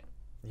concerned.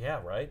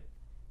 Yeah, right?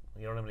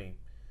 You don't have any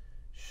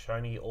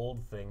shiny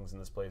old things in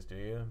this place, do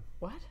you?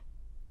 What?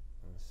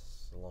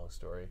 It's a long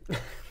story.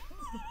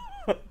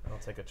 I'll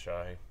take a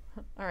chai.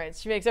 All right,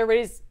 she makes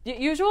everybody's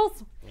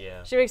usuals.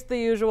 Yeah. She makes the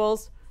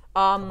usuals.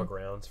 Couple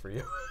grounds for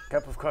you.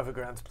 Cup of coffee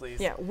grounds, please.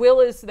 Yeah, Will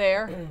is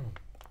there.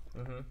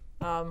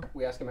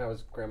 We asked him how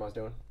his grandma's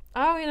doing.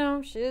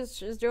 Oh,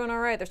 she's doing all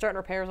right. They're starting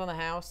repairs on the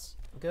house.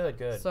 Good,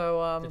 good.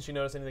 So Did she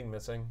notice anything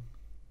missing?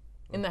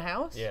 in the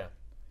house? Yeah.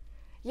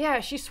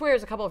 Yeah, she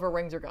swears a couple of her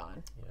rings are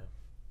gone. Yeah.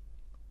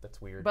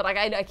 That's weird. But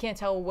I can't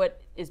tell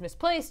what is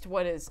misplaced,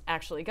 what is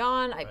actually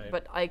gone. Right.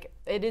 But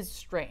it is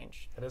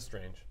strange. That is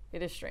strange.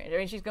 It is strange. I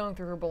mean, she's going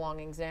through her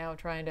belongings now,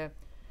 trying to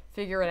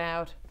figure it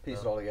out.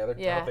 Piece it all together.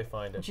 Yeah. I hope they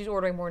find And it. she's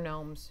ordering more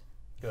gnomes.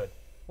 Good.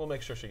 We'll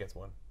make sure she gets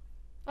one.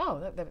 Oh,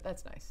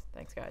 that's nice.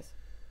 Thanks, guys.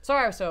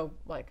 Sorry I was so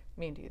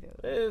mean to you the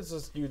other day. It's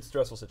a huge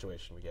stressful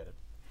situation. We get it.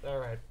 All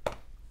right.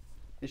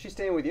 Is she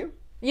staying with you?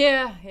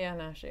 Yeah,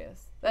 no, she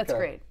is. That's Okay.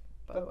 great,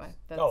 by the way.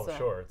 That's, Oh,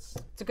 sure. It's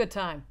It's a good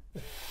time.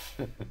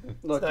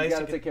 Look, nice you to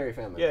gotta get- take care of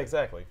your family. yeah,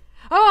 exactly.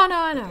 Oh, no,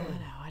 I know.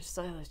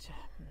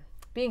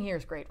 Being here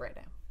is great right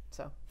now.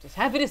 So just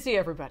happy to see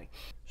everybody.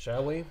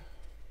 Shall we?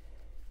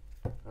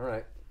 All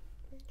right.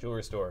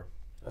 Jewelry store.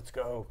 Let's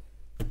go.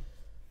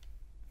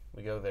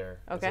 We go there.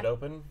 Okay. Is it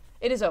open?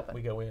 It is open.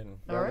 We go in.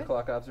 All Round right. the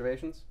clock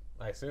observations.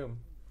 I assume.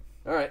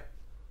 All right.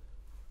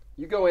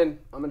 You go in.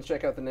 I'm gonna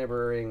check out the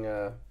neighboring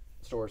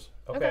stores.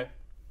 Okay. Okay.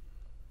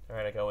 All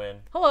right, I go in.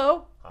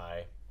 Hello.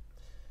 Hi.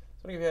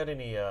 So, have you had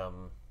any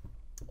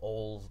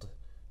old,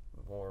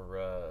 more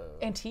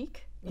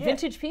Antique? Yeah.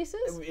 Vintage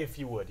pieces? if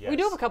you would, yes. We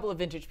do have a couple of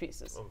vintage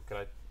pieces. Oh, can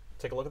I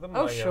take a look at them?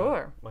 Oh,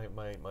 sure.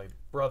 My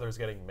brother's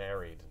getting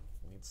married.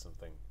 Needs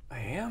something. I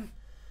am?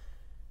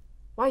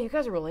 Wow, you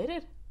guys are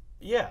related?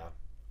 Yeah.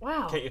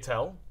 Wow. Can't you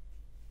tell?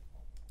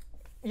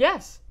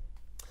 Yes.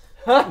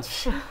 I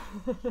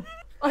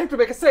have to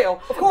make a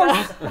sale, of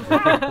course.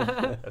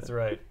 That's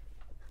right.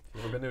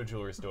 You've ever been to a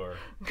jewelry store?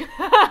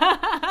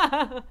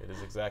 It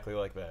is exactly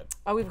like that.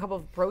 We have a couple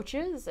of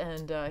brooches,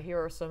 and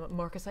here are some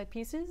marcasite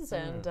pieces,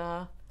 and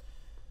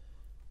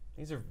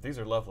These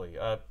are lovely.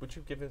 Would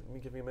you give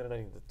me a minute? I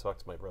need to talk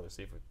to my brother,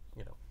 see if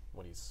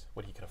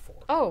what he can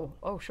afford.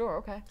 oh, sure,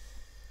 okay.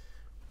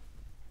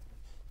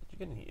 Did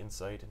you get any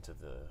insight into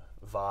the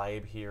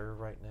vibe here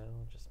right now?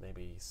 Just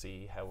maybe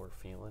see how we're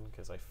feeling,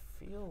 because I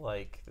feel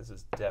like this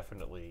is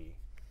definitely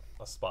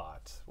a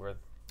spot where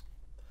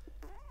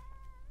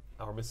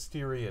our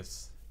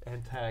mysterious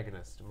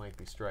antagonist might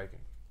be striking.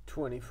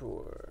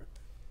 24.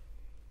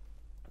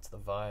 It's the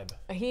vibe.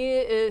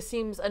 He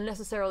seems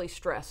unnecessarily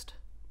stressed.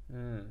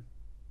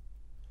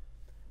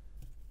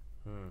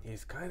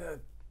 He's kind of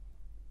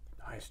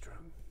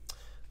high-strung.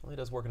 Well, he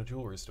does work in a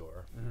jewelry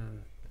store.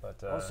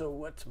 But Also,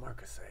 what's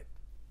marcasite?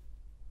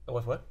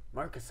 What?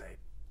 Marcasite.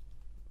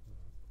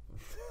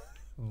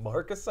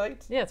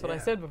 Marcasite? Yeah, that's what I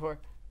Yeah. said before.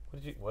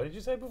 What did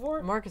you say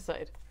before?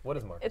 Marcasite. What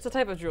is marcasite? It's a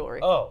type of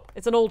jewelry. Oh,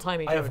 It's an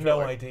old-timey type I of have no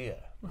jewelry.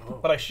 idea.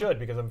 But I should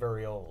because I'm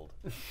very old.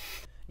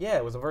 Yeah,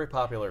 it was a very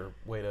popular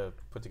way to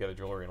put together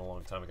jewelry in a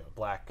long time ago.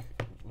 Black,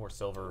 more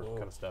silver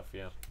kind of stuff,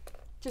 yeah.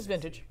 Just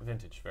vintage.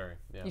 Vintage, very,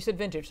 yeah. You said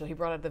vintage, so he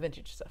brought out the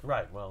vintage stuff.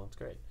 Right, well, that's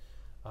great.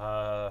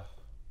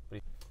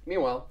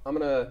 Meanwhile, I'm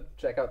gonna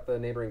check out the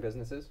neighboring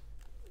businesses,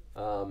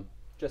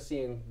 just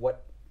seeing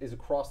what is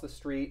across the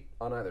street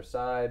on either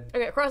side.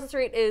 Okay, across the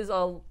street is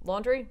a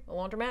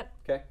laundromat.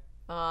 Okay.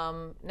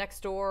 Next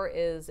door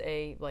is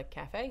a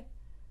cafe,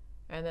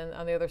 and then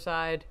on the other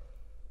side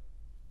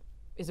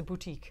is a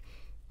boutique.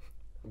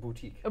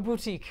 Boutique. A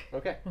boutique.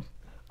 Okay.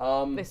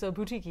 They sell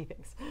boutiquey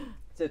things.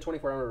 It's a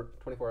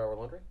 24-hour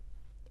laundry?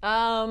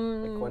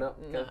 Like coin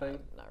up kind of thing?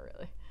 Not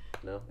really.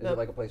 No? Is it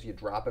like a place you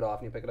drop it off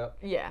and you pick it up?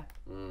 Yeah.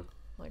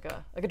 Like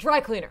a dry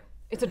cleaner.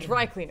 It's a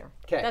dry cleaner.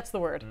 'Kay. That's the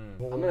word. I'm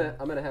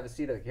gonna have a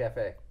seat at the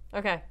cafe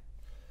Okay.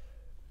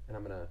 and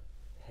I'm gonna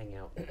hang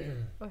out.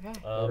 Okay.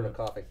 Order a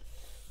coffee.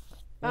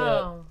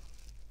 Oh.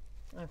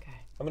 Okay.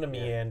 I'm going to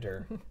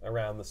meander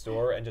around the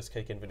store and just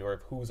take inventory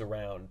of who's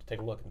around, take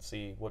a look and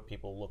see what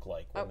people look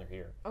like when they're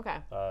here. Okay.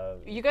 Uh,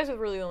 You guys are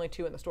really the only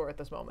two in the store at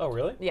this moment. oh,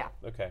 really? Yeah.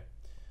 Okay.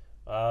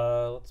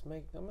 I'm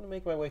going to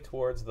make my way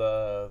towards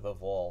the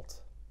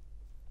vault.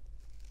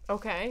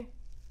 Okay.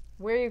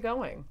 Where are you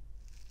going?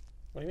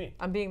 What do you mean?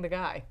 I'm being the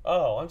guy.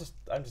 Oh, I'm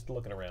just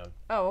looking around.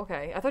 Oh,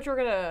 okay. I thought you were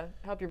gonna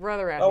help your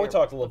brother out. Oh, here we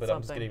talked a little with bit.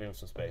 I'm just something. giving him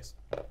some space.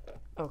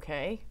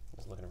 Okay.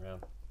 Just looking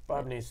around.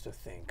 Bob needs to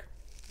think.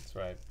 That's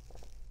right.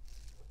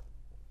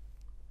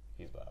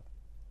 He's Bob.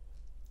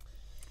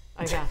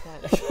 I got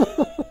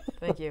that.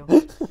 Thank you.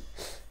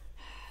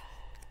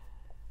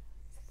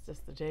 It's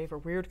just the day for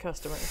weird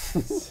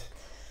customers.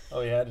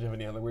 Oh yeah, did you have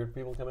any other weird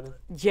people coming in?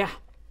 Yeah.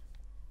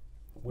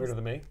 Weirder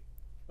than me?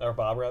 Or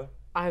Bob, rather?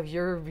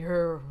 You're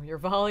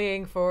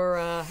volleying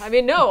for.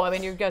 No.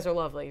 You guys are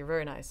lovely. You're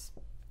very nice.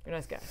 You're a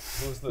nice guy.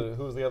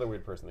 Who was the other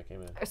weird person that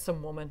came in?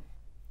 Some woman.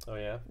 Oh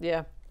yeah?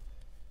 Yeah.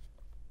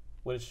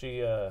 What did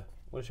she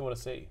want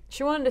to see?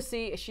 She wanted to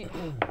see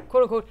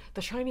quote unquote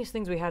the shiniest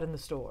things we had in the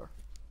store.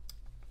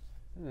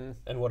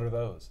 And what are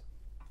those?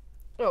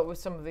 Oh, with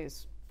some of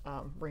these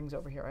rings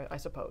over here, I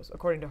suppose,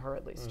 according to her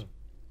at least.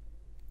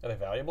 Are they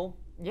valuable?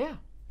 Yeah.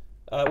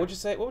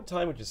 What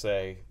time would you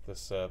say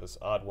this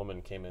odd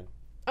woman came in?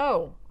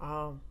 Oh,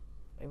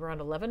 maybe around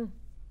 11,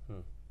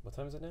 What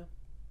time is it now?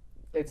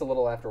 It's a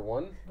little after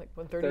 1. like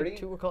 1:30,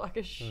 2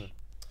 o'clock-ish.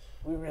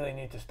 We really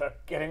need to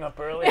start getting up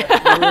earlier.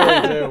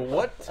 I really do.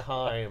 What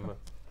time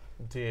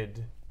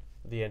did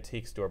the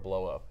antique store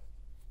blow up?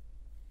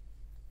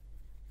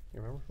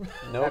 You remember?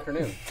 Nope.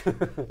 Afternoon.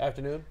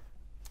 Afternoon?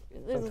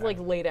 This is like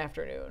late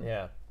afternoon.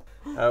 Yeah.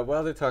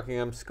 While they're talking,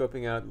 I'm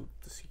scoping out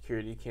the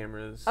security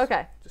cameras.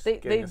 Okay. Just They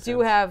getting a do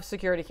sense. have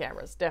security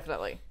cameras,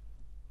 definitely.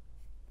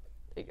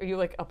 Are you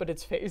like up at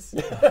its face?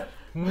 Like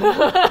you're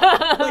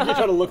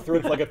trying to look through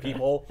it like a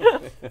peephole.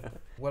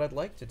 What I'd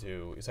like to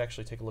do is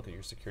actually take a look at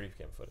your security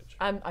cam footage.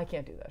 I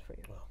can't do that for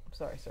you. Well. I'm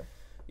sorry, sir.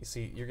 You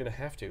see, you're going to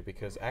have to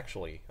because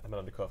actually I'm an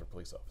undercover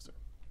police officer.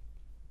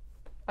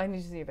 I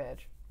need to see a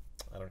badge.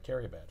 I don't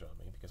carry a badge on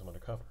me because I'm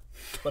undercover.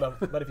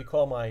 But if you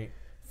call my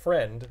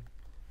friend,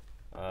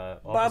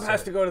 Bob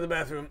has to go to the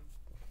bathroom.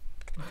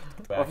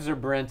 back. Officer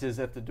Brent is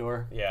at the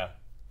door. Yeah.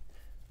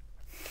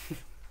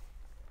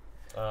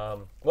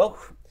 Well,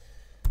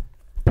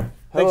 thanks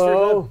for your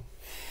Hello. time.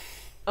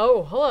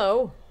 Oh,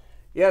 hello.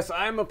 Yes,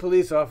 I'm a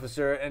police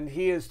officer, and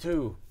he is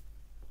too.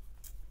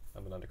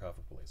 I'm an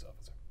undercover police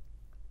officer.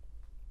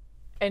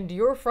 And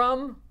you're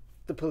from?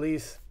 The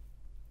police.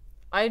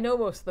 I know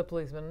most of the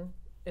policemen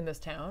in this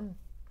town.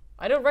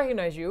 I don't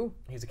recognize you.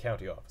 He's a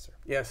county officer.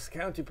 Yes,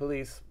 county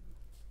police.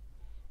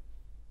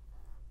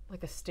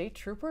 Like a state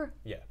trooper?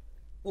 Yeah.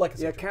 Like a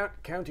Yeah, state trooper.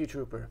 county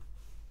trooper.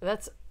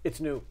 That's. It's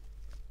new.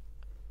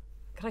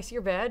 Can I see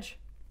your badge?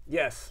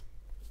 Yes.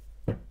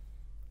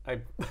 I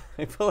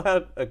pull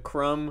out a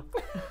crumb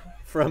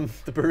from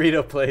the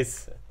burrito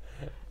place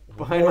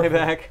behind my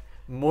back,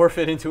 morph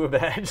it into a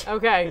badge,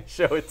 Okay.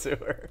 show it to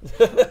her.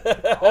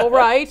 All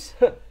right.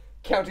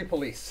 County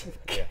police.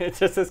 It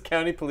just says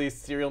county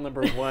police serial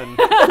number 1.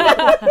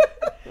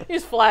 You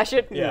just flash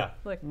it. Yeah.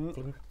 Like.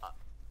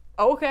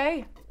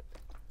 Okay.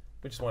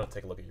 We just want to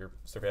take a look at your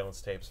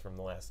surveillance tapes from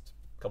the last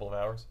couple of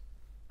hours.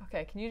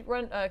 Okay. Can you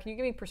run? Can you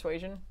give me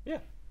persuasion? Yeah.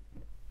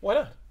 Why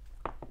not?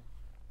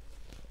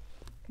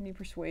 Can you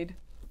persuade?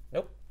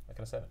 Nope. I could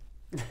have said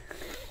it.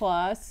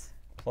 Plus.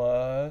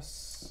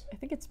 Plus I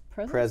think it's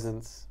presence.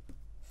 Presents.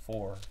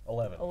 4,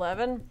 11.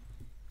 11.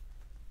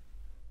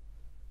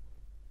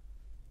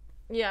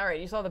 Yeah. All right.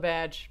 You saw the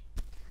badge.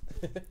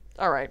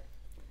 All right.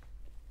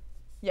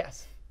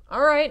 Yes.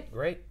 All right.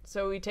 Great.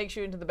 So he takes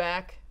you into the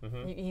back.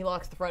 He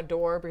locks the front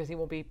door because he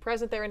won't be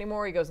present there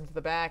anymore. He goes into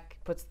the back,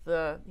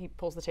 he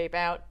pulls the tape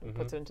out, and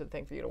puts it into the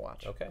thing for you to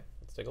watch. Okay.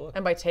 Let's take a look.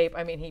 And by tape,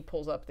 I mean he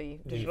pulls up the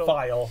The digital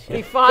file.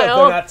 The file.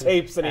 They're not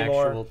tapes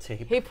anymore. Actual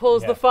tape. He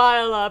pulls Yeah. the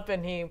file up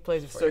and he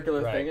plays it for you.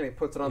 Circular Right. thing, and he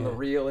puts it on the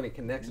reel, and he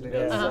connects it to the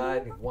Yeah. other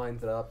side, and he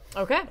winds it up.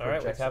 Okay. All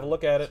right, let's have a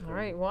look at it. All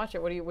right, watch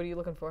it. What are you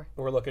looking for?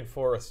 We're looking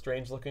for a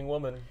strange-looking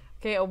woman.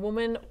 Okay, a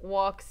woman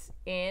walks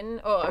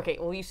in. Oh, okay.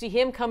 Well, you see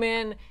him come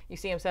in. You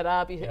see him set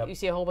up. You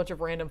see a whole bunch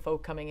of random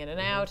folk coming in and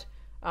out.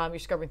 You're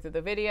scrubbing through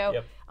the video.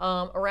 Yep.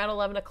 Around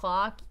 11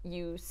 o'clock,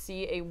 you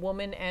see a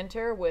woman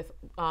enter with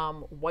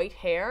white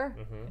hair.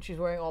 And she's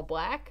wearing all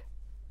black.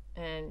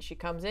 And she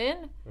comes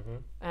in.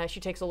 She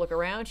takes a look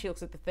around. She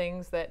looks at the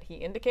things that he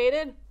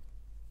indicated.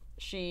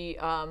 She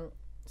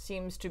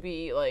seems to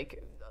be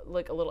like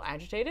a little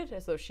agitated,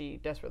 as though she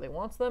desperately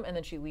wants them. And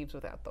then she leaves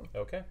without them.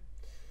 Okay.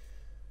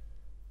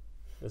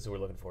 This is what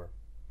we're looking for.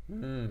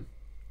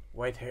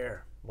 White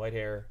hair. White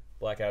hair,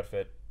 black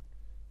outfit.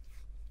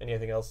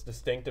 Anything else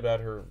distinct about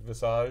her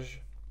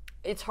visage?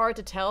 It's hard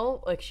to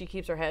tell. Like, she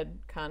keeps her head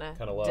kind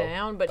Kinda of low.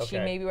 down, but she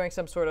Okay. may be wearing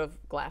some sort of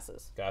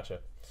glasses. Gotcha.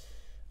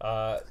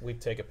 We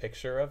take a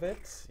picture of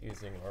it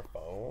using our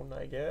phone,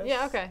 I guess.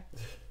 Yeah, okay.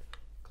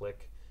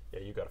 Click.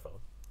 Yeah, you got a phone.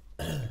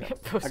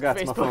 Post I got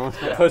to my Facebook.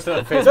 phone. I posted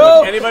on Facebook.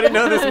 No! Anybody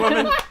know this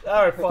woman?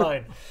 All right,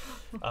 fine.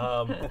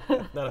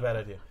 Not a bad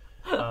idea.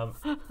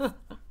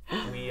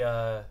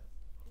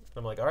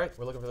 I'm like, all right,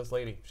 we're looking for this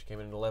lady. She came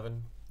in at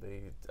 11.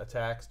 The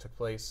attacks took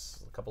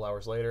place a couple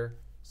hours later.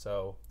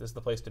 So this is the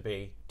place to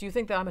be. Do you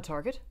think that I'm a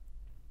target?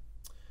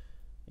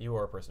 You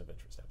are a person of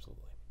interest,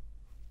 absolutely.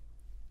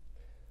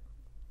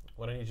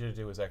 What I need you to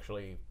do is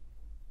actually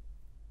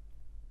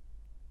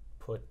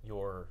put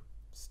your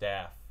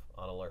staff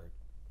on alert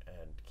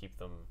and keep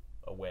them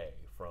away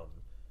from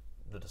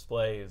the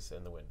displays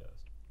and the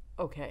windows.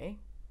 Okay.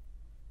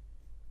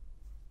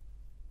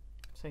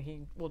 So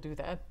he will do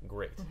that.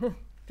 Great.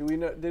 Did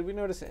we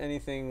notice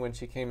anything when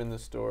she came in the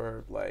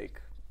store,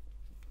 like,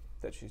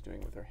 that she's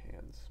doing with her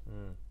hands?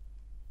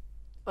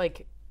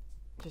 Like,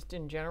 just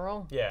in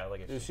general. Yeah,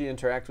 like Does if she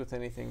interact with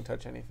anything,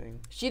 touch anything?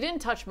 She didn't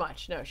touch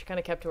much. No, she kind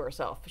of kept to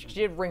herself. She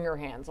did wring her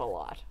hands a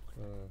lot.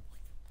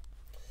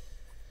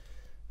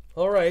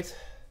 all right.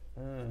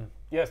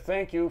 Yes,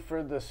 thank you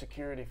for the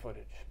security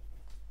footage.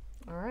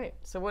 All right.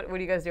 So what are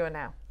you guys doing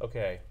now?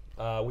 Okay.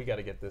 We got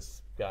to get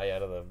this guy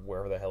out of the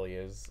wherever the hell he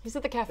is. He's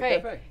at the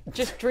cafe. cafe.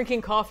 Just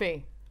drinking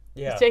coffee.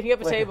 Yeah. He's taking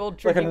up a table, Like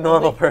a drinking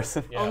normal only,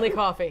 person. Yeah. only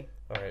coffee.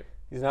 All right.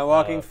 He's not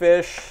walking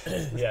fish.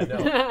 Yeah, no.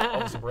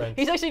 Officer Brent.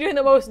 He's actually doing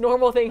the most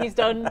normal thing he's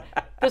done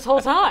this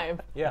whole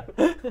time. Yeah.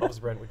 Officer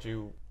Brent, would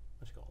you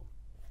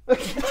call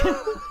him?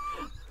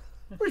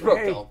 Where's Broke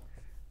Hey. Dome?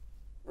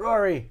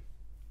 Rory,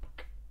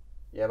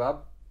 Yeah,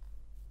 Bob?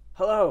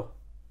 hello.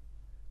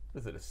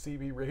 Is it a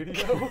CB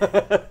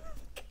radio?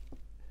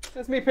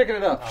 That's me picking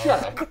it up.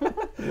 Shut up.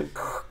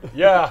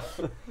 Yeah.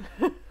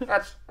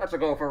 That's a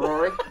go for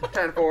Rory.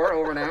 10-4,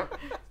 over and out.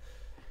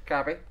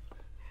 Copy.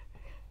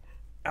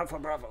 Alpha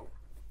Bravo.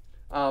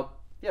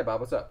 Yeah, Bob,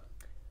 what's up?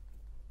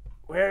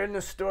 We're in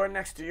the store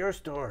next to your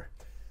store.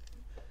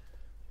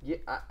 Yeah,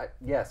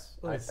 yes,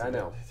 Let me see I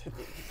know.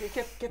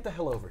 that. Get the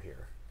hell over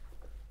here.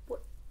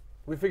 What?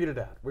 We figured it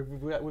out.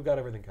 We've got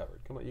everything covered.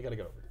 Come on, you got to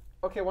get over here.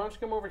 Okay, why don't you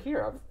come over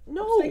here? I'm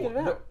No, staking it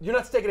out. no, you're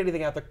not staking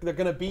anything out. They're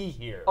going to be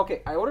here.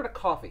 Okay, I ordered a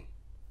coffee,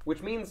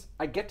 which means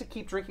I get to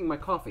keep drinking my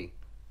coffee.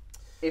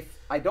 If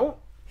I don't,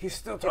 He's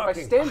still if I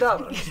talking. stand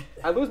up,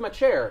 I lose my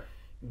chair.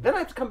 Then I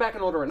have to come back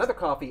and order another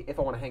coffee if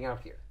I want to hang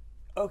out here.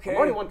 Okay. I'm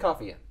already one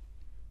coffee in.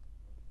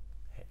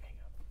 Hang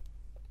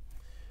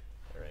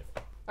up. All right.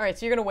 All right,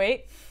 so you're going to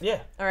wait? Yeah.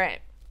 All right.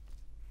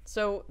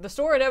 So the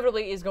store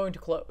inevitably is going to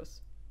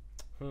close.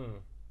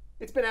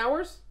 It's been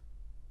hours.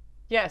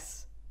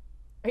 Yes.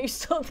 Are you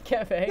still at the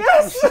cafe?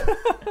 Yes!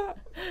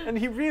 And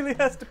he really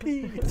has to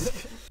pee.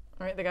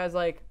 All right, the guy's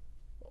like,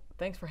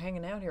 thanks for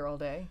hanging out here all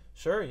day.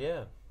 Sure,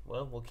 yeah.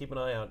 Well, we'll keep an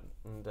eye out,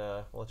 and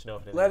we'll let you know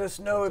if anything Let us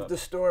know comes if up. the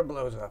store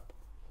blows up.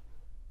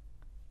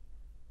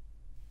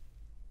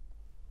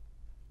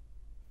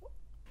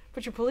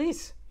 But you're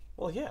police.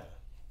 Well, yeah.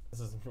 This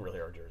isn't really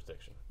our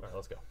jurisdiction. All right,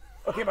 let's go.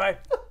 Okay, bye.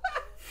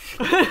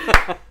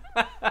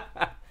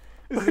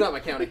 This is not my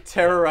county.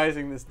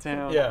 Terrorizing this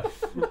town. Yeah.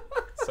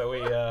 So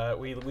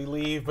we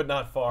leave, but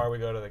not far. We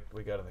go to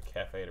the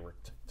cafe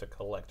to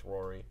collect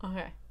Rory.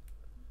 Okay.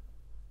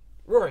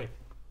 Rory,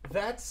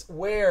 that's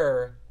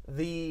where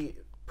the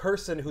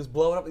person who's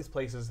blowing up these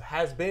places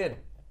has been.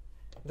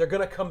 They're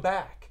gonna come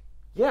back.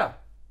 Yeah.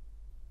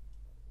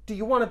 Do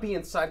you want to be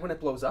inside when it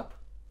blows up?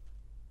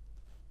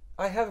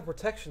 I have a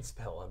protection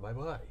spell on my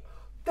body.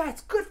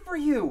 That's good for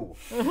you.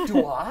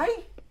 Do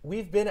I?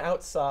 We've been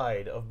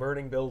outside of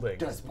burning buildings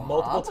Does Bob?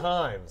 multiple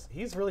times.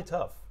 He's really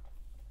tough.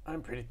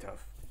 I'm pretty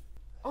tough.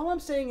 All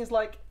I'm saying is,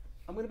 like,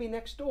 I'm going to be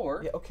next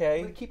door. Yeah, okay.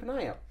 I'm going to keep an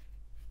eye out.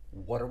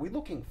 What are we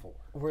looking for?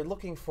 We're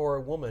looking for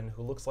a woman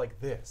who looks like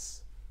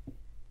this.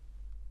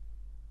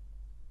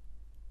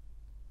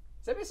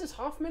 Is that Mrs.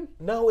 Hoffman?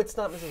 No, it's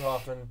not Mrs.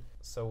 Hoffman.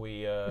 So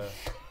we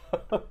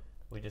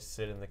just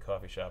sit in the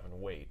coffee shop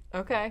and wait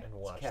Okay. and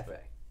watch. Cafe.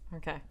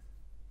 Okay.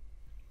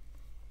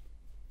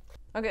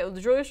 Okay, well,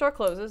 the jewelry store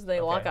closes. They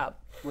lock Okay.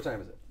 up. What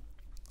time is it?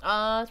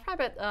 It's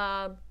probably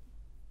about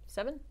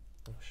 7.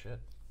 Oh shit.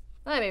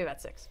 Maybe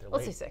about 6.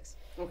 Let's say late. 6.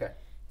 Okay.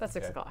 About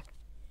 6 Okay. o'clock.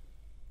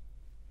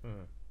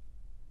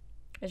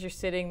 As you're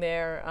sitting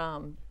there,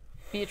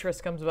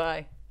 Beatrice comes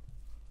by.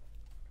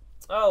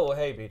 Oh,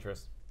 hey,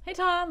 Beatrice. Hey,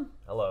 Tom.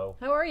 Hello.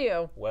 How are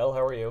you? Well,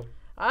 how are you?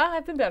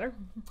 I've been better.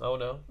 Oh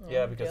no.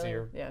 Yeah, because of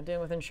your. Dealing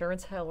with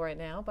insurance hell right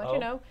now. But, Oh. you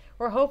know,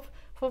 we're hopeful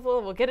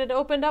we'll get it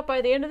opened up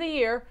by the end of the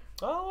year.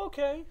 Oh,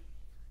 okay.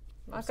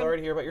 I'm Not sorry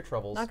to hear about your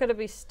troubles. Not going to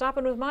be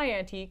stopping with my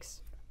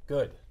antiques.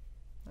 Good.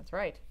 That's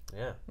right.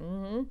 Yeah.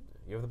 Mm-hmm.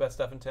 You have the best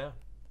stuff in town.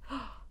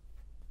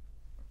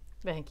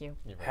 Thank you.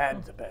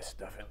 Had the best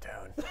stuff in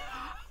town.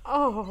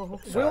 Oh.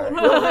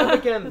 We'll have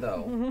again,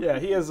 though. Yeah,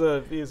 he has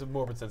a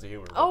morbid sense of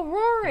humor. but Oh, he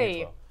Rory. means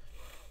well.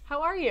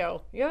 How are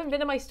you? You haven't been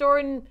to my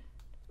store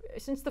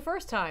since the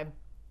first time.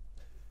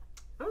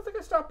 I don't think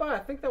I stopped by. I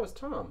think that was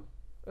Tom.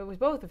 It was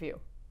both of you.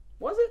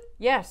 Was it?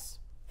 Yes.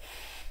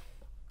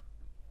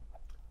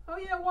 Oh,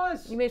 yeah, it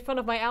was. You made fun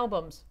of my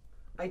albums.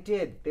 I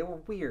did. They were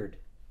weird.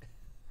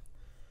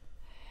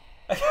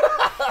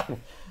 I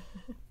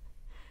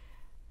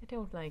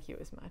don't like you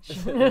as much.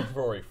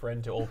 Rory,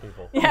 friend to old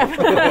people.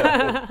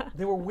 Yeah.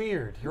 They were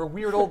weird. You're a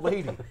weird old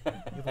lady. You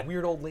have a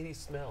weird old lady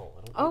smell.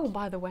 I don't Oh, like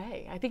by the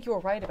way, I think you were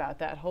right about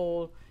that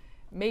whole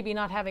maybe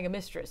not having a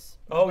mistress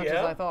as Oh, much as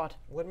yeah? I thought.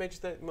 What made you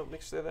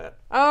say that?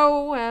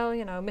 Oh, well,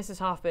 you know, Mrs.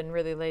 Hoffman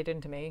really laid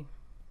into me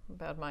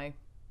about my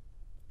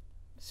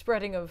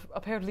spreading of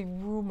apparently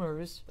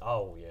rumors.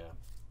 Oh yeah.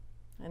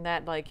 And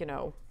that, like, you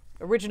know,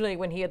 originally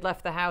when he had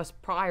left the house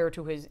prior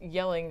to his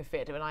yelling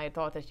fit, and I had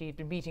thought that he'd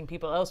been meeting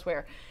people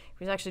elsewhere,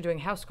 he was actually doing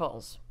house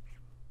calls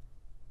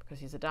because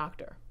he's a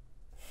doctor.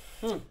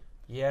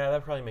 Yeah,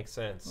 that probably makes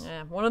sense.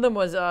 Yeah, one of them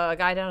was a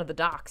guy down at the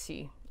docks.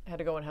 He had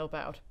to go and help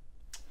out.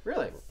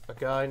 Really? A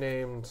guy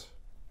named.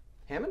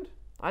 Hammond?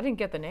 I didn't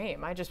get the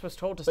name. I just was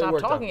told to But he stop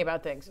worked on talking it.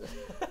 about things.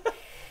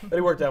 But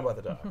he worked down by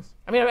the docks.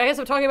 I mean, I guess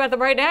I'm talking about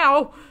them right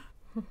now.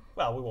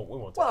 Well, we won't.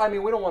 Well, talk. I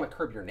mean, we don't want to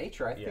curb your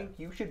nature. I Yeah. think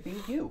you should be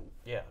you.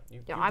 Yeah,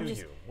 you I'm do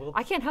just. you. We'll,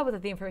 I can't help it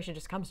that the information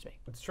just comes to me,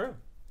 it's true.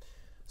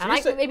 and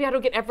maybe I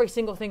don't get every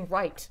single thing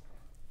right.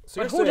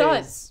 So But you're who saying,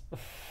 does?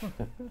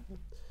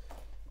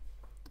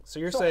 So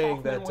you're So saying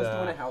Hoffman that was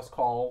doing a house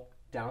call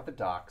down at the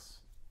docks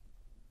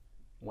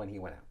when he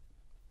went out.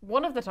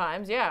 One of the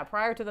times, yeah,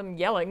 prior to them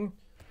yelling.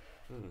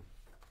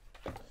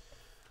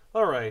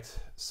 all right.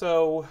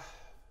 So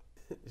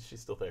is she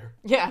still there?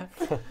 Yeah.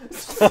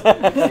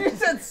 You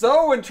said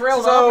so and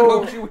trailed off and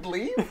hoped you would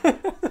leave?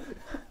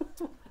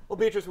 Well,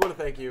 Beatrice, we want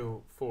to thank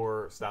you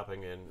for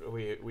stopping in.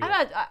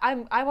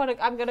 I'm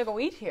gonna go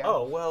eat here.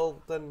 Oh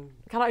well, then.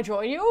 Can I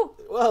join you?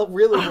 Well,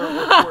 really,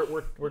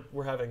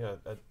 we're having a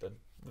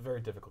very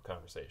difficult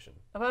conversation.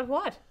 About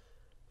what?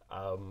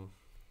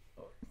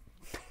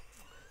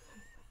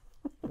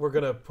 We're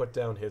gonna put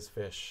down his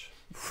fish.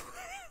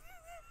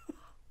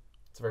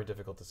 It's a very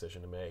difficult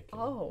decision to make.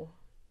 Oh.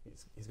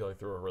 He's going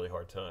through a really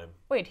hard time.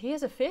 Wait, he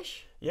has a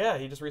fish? Yeah,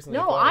 he just recently.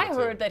 No, acquired I it, too.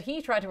 heard that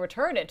he tried to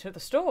return it to the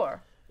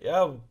store.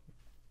 Yeah,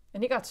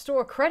 And he got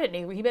store credit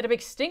and he made a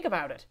big stink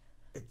about it.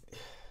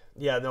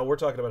 yeah. No, we're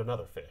talking about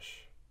another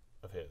fish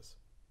of his.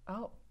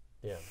 Oh.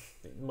 Yeah,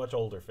 much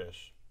older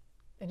fish.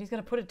 And he's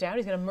gonna put it down?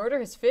 He's gonna murder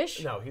his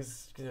fish? No,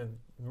 he's gonna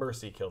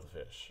mercy kill the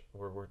fish.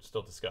 We're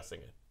still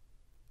discussing it.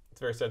 It's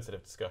a very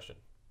sensitive discussion.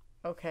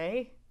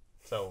 Okay.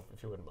 So,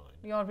 if you wouldn't mind.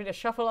 You want me to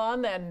shuffle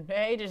on then?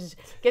 Hey, just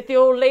get the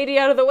old lady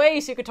out of the way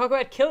so you can talk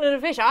about killing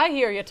a fish. I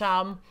hear you,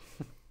 Tom.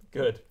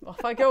 Good.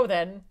 Off I go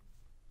then.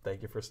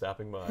 Thank you for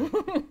stopping by.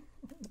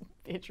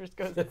 Beatrice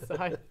goes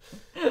inside.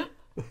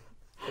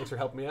 Thanks for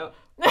helping me out.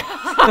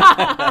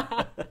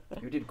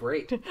 You did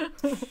great.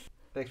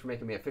 Thanks for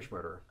making me a fish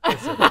murderer.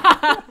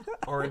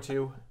 Aren't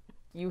you?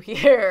 You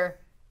hear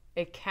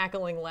a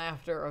cackling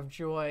laughter of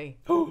joy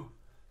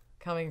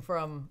coming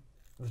from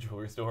The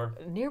jewelry store.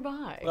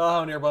 nearby.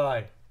 Oh,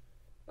 nearby.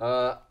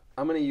 I'm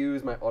going to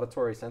use my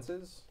auditory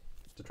senses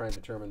to try and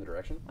determine the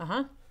direction.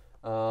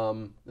 Uh-huh.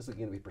 This is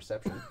going to be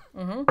perception.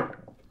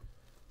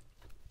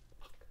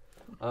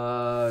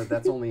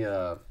 That's only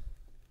a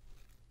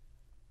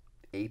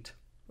 8.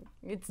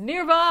 It's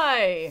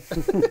nearby.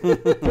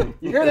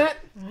 You hear that?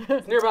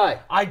 It's nearby.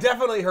 I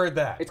definitely heard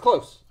that. It's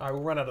close. All right,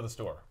 we'll run out of the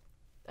store.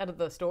 Out of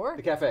the store?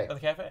 The cafe. At the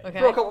cafe? Okay.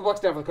 Throw a couple bucks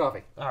down for the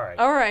coffee. All right.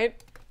 All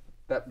right.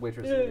 That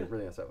waitress is going to be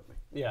really upset with me.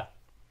 Yeah.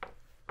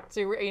 So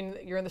you're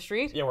in the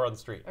street? Yeah, we're on the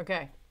street.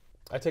 Okay.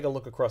 I take a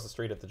look across the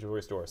street at the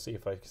jewelry store, see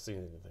if I can see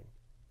anything.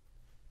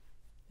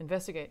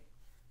 Investigate.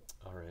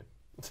 All right.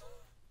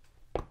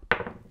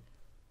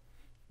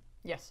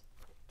 Yes.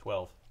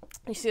 12.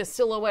 You see a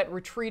silhouette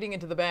retreating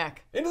into the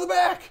back. Into the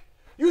back!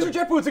 Use your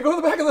jet boots and go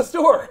to the back of the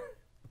store!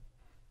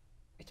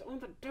 It's on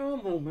the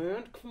domo,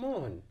 man. Come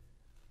on.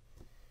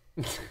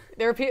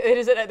 There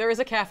is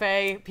a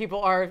cafe.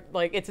 People are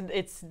like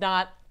it's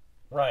not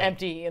Right.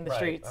 empty in the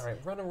streets. All right,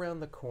 run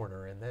around the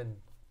corner and then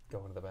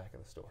go into the back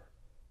of the store.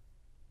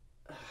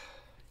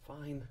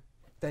 Fine.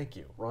 Thank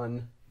you.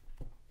 Run.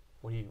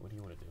 What do you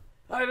want to do?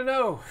 I don't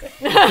know.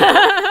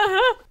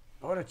 I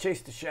want to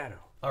chase the shadow.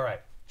 All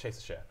right, chase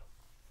the shadow.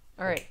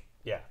 All right.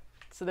 Yeah.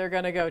 So they're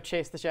gonna go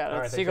chase the shadow. All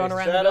right, so they you're going chase the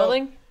around the shadow.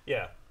 building?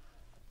 Yeah.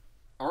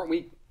 Aren't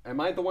we? Am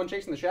I the one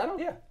chasing the shadow?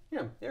 Yeah.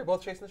 Yeah. You're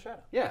both chasing the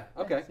shadow. Yeah.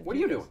 Okay. What are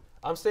you doing?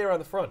 I'm staying around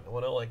the front. I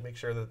want to like make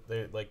sure that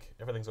they like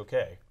everything's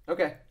okay.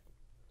 Okay.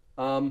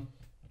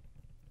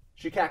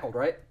 She cackled,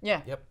 right?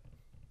 Yeah. Yep.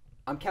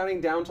 I'm counting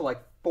down to like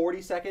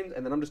 40 seconds,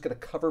 and then I'm just gonna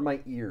cover my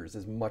ears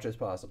as much as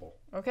possible,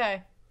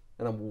 Okay.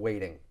 and I'm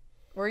waiting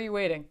Where are you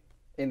waiting?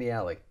 in the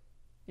alley.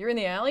 You're in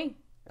the alley?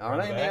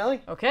 Aren't I in the back?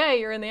 alley? Okay,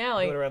 you're in the Going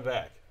alley. around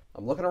back.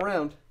 I'm looking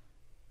around.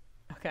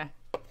 Okay.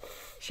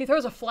 She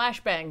throws a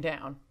flashbang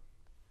down.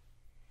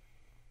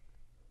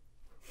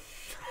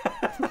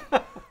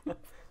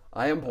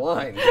 I am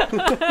blind.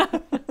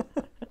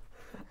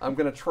 I'm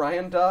gonna try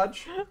and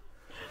dodge.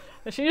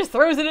 And she just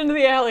throws it into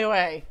the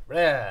alleyway.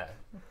 Yeah.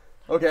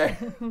 Okay.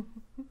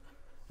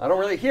 I don't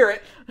really hear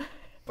it,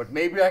 but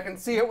maybe I can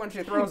see it when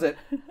she throws it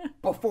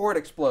before it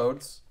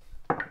explodes.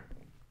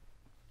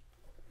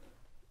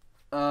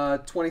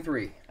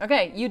 23.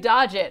 Okay, you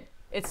dodge it.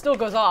 It still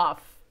goes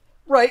off.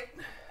 Right.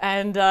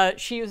 And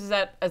she uses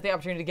that as the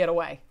opportunity to get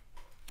away.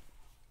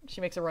 She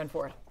makes a run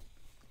for it.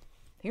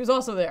 He was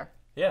also there.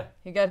 Yeah.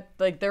 He got,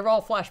 like, they're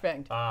all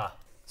flashbanged. Ah.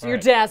 So you're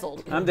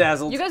dazzled. I'm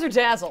dazzled. You guys are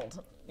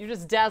dazzled. You're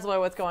just dazzled by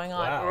what's going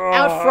on. Wow.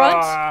 Out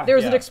front,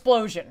 there's an Yeah.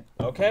 explosion.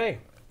 Okay.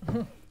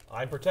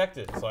 I'm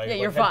protected, so I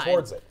you're head fine.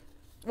 towards it.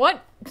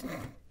 What?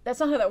 That's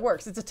not how that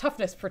works. It's a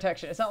toughness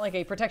protection. It's not like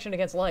a protection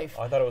against life.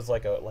 Oh, I thought it was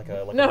like a No.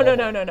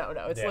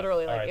 bubble. It's Yeah.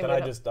 literally All like right, it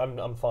then would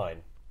I'm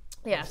fine.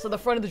 yeah. So the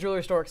front of the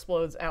jewelry store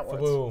explodes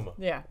outwards. Boom.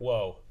 Yeah.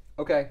 Whoa.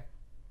 Okay.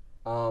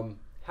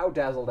 How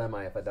dazzled am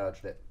I if I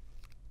dodged it?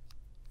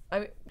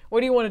 What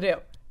do you want to do?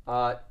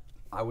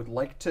 I would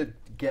like to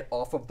get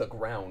off of the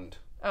ground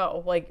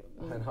Oh, like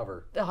and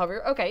hover. the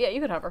hover. Okay, yeah, you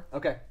could hover.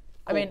 Okay.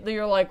 I mean,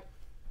 you're like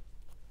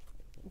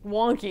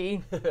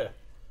wonky.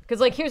 Because,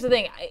 like, here's the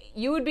thing.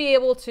 You would be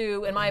able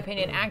to, in my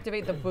opinion,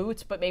 activate the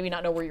boots, but maybe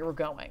not know where you were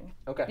going.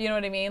 Okay. You know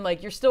what I mean?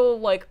 Like, you're still,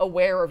 like,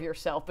 aware of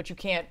yourself, but you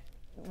can't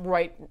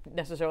write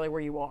necessarily where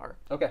you are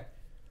Okay.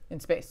 in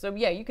space. So,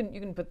 yeah, you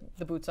can put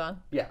the boots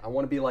on. Yeah, I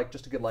want to be like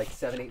just a good like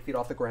 7-8 feet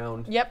off the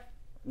ground. Yep.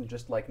 And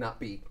just like not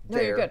be No,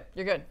 there. you're good.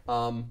 You're good.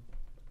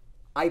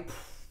 I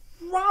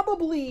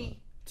probably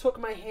took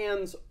my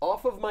hands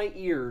off of my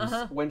ears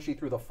when she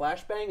threw the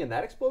flashbang and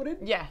that exploded.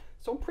 Yeah.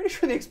 So I'm pretty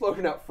sure the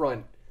explosion out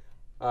front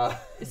got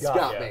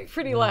ya. me.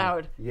 Pretty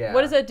loud. Yeah.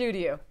 What does that do to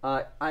you?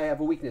 I have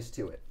a weakness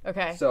to it.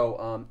 Okay.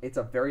 So it's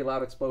a very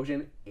loud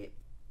explosion. It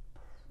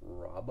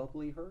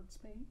probably hurts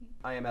me.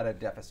 I am at a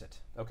deficit.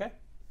 Okay.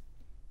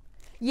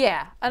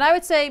 Yeah, and I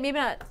would say maybe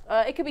not.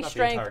 It could be Not the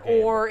strength entire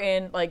game, or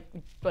in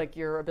like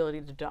your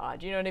ability to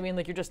dodge. You know what I mean?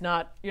 Like you're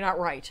not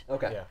right.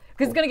 Okay. Yeah.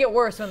 Because it's gonna get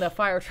worse when the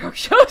fire truck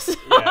shows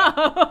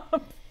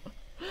up.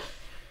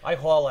 I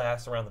haul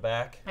ass around the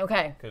back.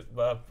 Okay. Cause,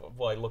 well,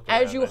 I looked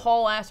As around you and-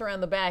 haul ass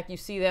around the back, you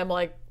see them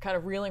like kind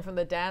of reeling from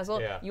the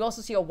dazzle. Yeah. You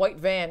also see a white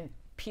van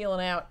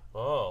peeling out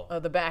Oh.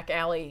 of the back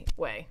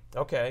alleyway.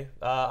 Okay.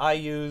 I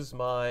use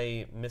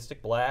my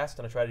Mystic Blast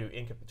and I try to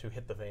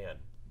hit the van.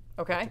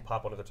 Okay. To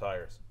pop one of the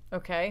tires.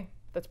 Okay.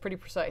 That's pretty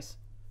precise.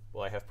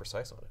 Well, I have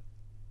precise on it.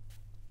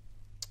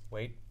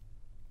 Wait,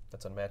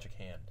 that's a magic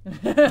hand.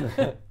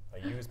 I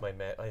use my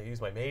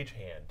mage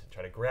hand to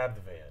try to grab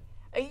the van.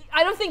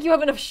 I don't think you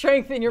have enough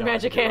strength in your No, I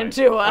magic think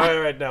you're hand right. to.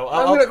 All right, no.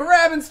 I'm gonna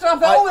grab and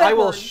stuff all that. I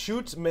will word.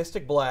 shoot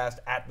Mystic Blast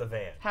at the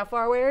van. How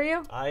far away are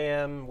you? I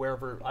am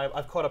wherever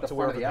I've caught up to front of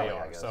wherever the alley, they I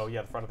are. guess. So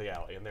yeah, the front of the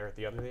alley, and they're at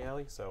the end of the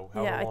alley. So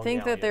however Yeah, I long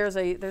think the that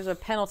alley there's a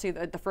penalty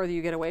the further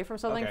you get away from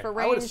something Okay, for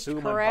I would range. assume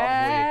I'm probably a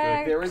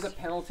Correct. good- There is a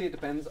penalty. It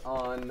depends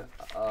on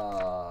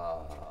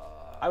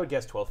I would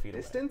guess 12 feet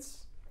away.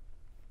 distance.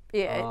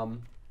 Yeah.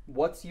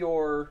 What's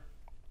your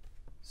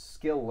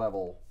skill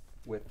level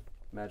with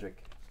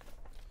magic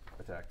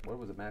attack? What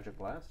was it? Magic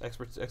blast?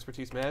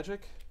 Expertise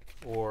magic,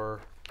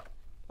 or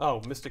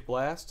Mystic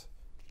Blast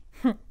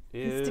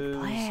is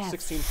Blast.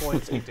 16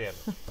 points, 8 damage.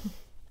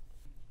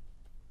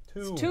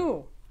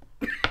 Two.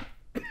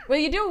 Well,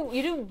 you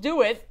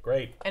do it,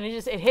 Great. and it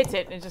hits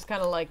it, and it just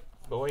kind of like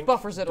Boing.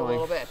 buffers it a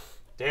little bit,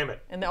 Damn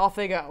it. and then off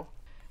they go.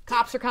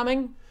 Cops are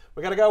coming.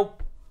 We gotta go.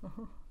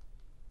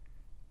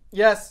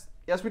 Yes.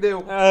 Yes, we do.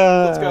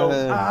 Let's go.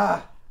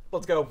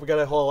 Let's go. We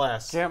gotta haul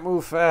ass. Can't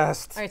move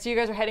fast. All right, so you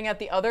guys are heading out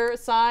the other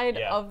side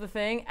Yeah. of the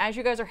thing. As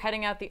you guys are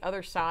heading out the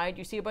other side,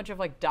 you see a bunch of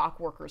like dock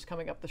workers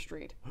coming up the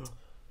street,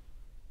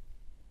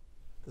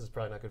 This is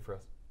probably not good for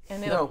us.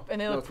 and they No, look,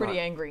 no, look it's pretty not.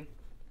 angry.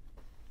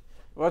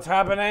 What's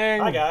happening?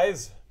 Hi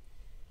guys.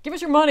 Give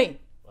us your money.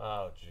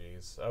 Oh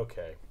jeez.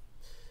 Okay.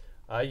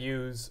 I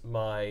use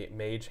my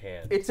mage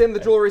hand. It's in the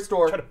jewelry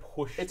store. Try to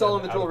push. It's all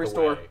them in the out of jewelry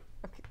store. way.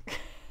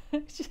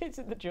 She's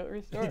at the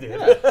jewelry store. He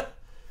did.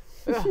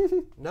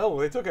 No,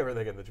 they took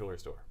everything in the jewelry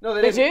store. No,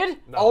 They didn't.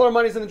 did? All our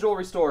money's in the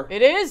jewelry store.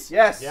 It is?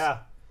 Yes. Yeah.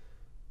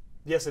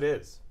 Yes, it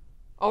is.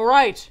 All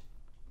right.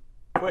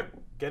 Quick,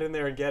 get in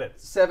there and get it.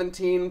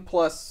 17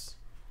 plus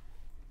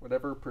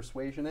whatever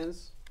persuasion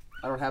is.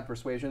 I don't have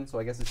persuasion, so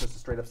I guess it's just a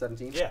straight up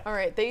 17. Yeah. All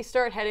right, they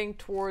start heading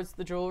towards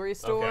the jewelry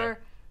store. Okay.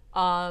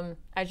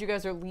 As you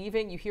guys are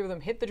leaving, you hear them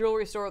hit the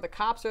jewelry store. The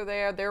cops are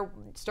there. They're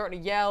starting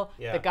to yell.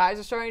 Yeah. The guys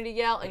are starting to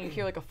yell, and you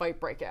hear like a fight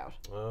break out.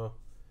 Oh.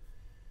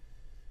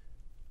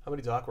 How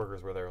many dock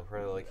workers were there?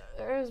 Probably like...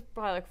 There's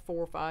probably like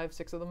 4, 5,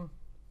 6 of them.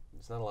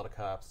 It's not a lot of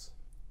cops.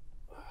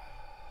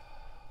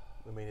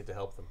 We may need to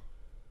help them.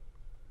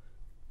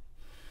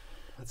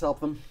 Let's help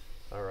them.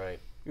 All right.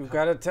 You've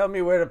got to tell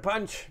me where to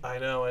punch. I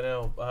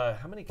know.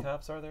 How many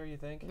cops are there, you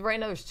think? Right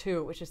now there's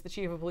 2, which is the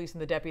chief of police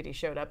and the deputy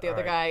showed up. The All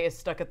other right. guy is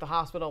stuck at the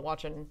hospital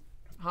watching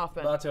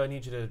Hoffman. Bato, I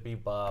need you to be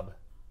Bob.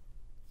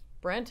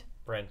 Brent?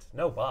 Brent.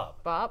 No, Bob.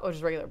 Bob? Oh,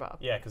 just regular Bob.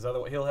 Yeah, because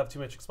otherwise he'll have too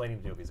much explaining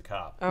to do if he's a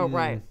cop. Oh,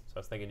 right. So I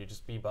was thinking you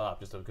just be Bob,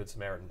 just a good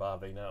Samaritan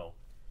Bob they know.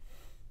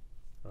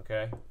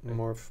 Okay?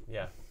 Morph.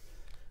 Yeah.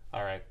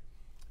 All right.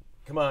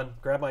 Come on,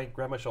 grab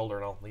my shoulder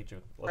and I'll lead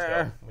you. Let's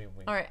go.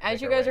 All right, as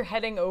make you our guys way. are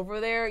heading over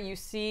there, you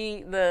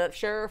see the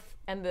sheriff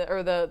and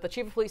the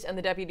chief of police and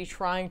the deputy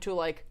trying to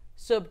like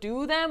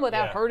subdue them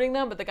without Yeah. hurting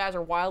them, but the guys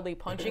are wildly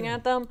punching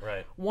at them.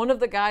 Right. One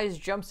of the guys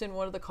jumps in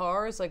one of the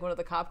cars, like one of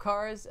the cop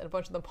cars, and a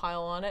bunch of them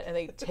pile on it and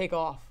they take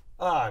off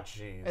Ah,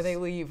 jeez. and they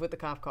leave with the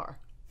cop car.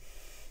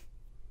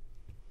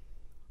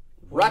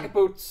 Rocket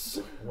boots.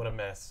 What a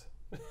mess.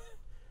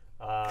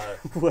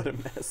 What a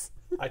mess.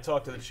 I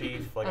talked to the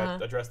chief. Like I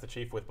addressed the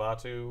chief with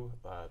Batu.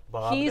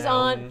 Bob. He's now.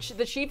 on.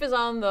 The chief is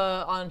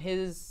on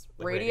his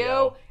radio,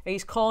 radio. and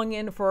he's calling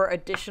in for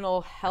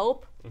additional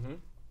help,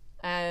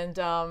 and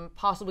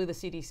possibly the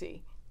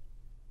CDC.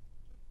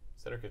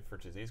 Center for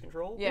Disease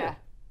Control. Yeah,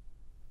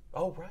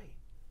 Oh right,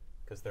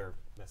 because they're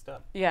messed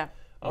up. yeah.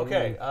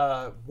 Okay.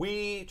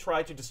 We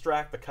tried to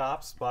distract the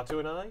cops, Batu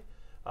and I.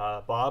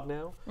 Bob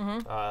now.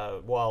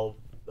 While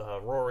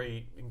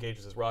Rory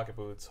engages his rocket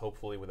boots,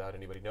 hopefully without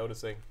anybody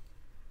noticing.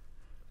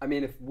 I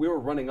mean, if we were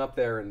running up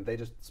there and they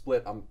just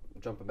split, I'm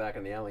jumping back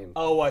in the alley and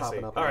Oh, I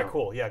popping see. up All and right, out.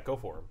 cool. Yeah, go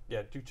for him.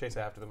 Yeah, do chase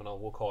after them,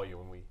 and we'll call you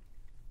when we.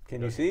 Can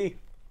you see?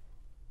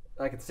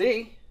 I can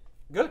see.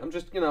 Good. I'm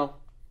just,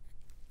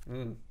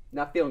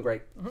 not feeling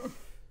great.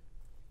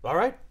 All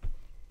right.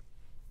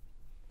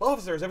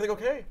 Officer, is everything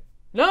okay?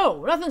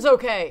 No, nothing's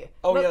okay.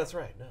 Oh yeah, that's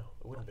right. No,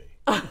 it wouldn't be.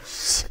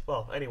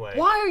 Well, anyway.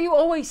 Why are you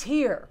always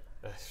here?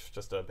 It's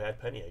just a bad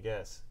penny, I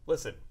guess.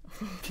 Listen,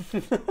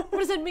 What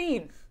does it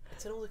mean?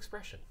 it's an old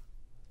expression.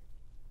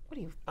 What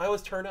do you? I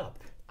always turn up.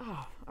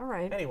 Oh, all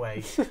right.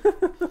 Anyway,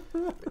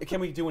 can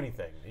we do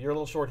anything? You're a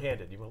little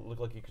short-handed. You look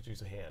like you could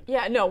use a hand.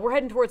 Yeah, no, we're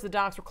heading towards the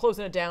docks. We're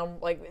closing it down.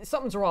 Like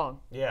something's wrong.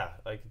 Yeah,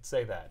 I could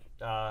say that.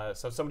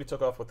 So somebody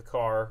took off with the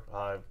car.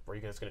 Are you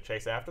just going to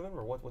chase after them,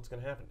 or what's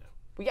going to happen now?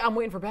 But yeah, I'm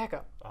waiting for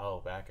backup.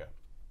 Oh, backup.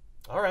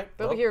 All right.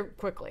 They'll well, be here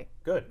quickly.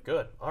 Good.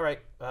 All right.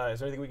 Is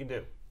there anything we can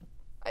do?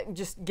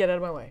 Just get out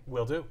of my way.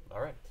 Will do.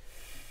 All right.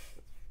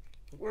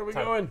 Where are we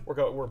Time- going?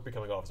 We're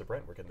becoming Officer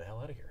Brent. We're getting the hell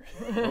out of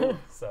here.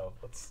 So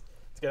let's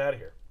get out of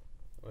here.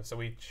 So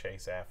we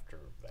chase after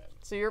them.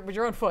 So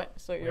you're on foot.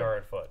 So We are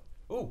on foot.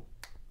 Ooh,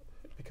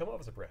 become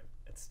Officer Brent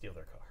and steal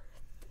their car.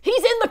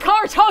 He's in the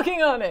car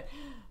talking on it.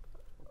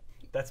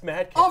 That's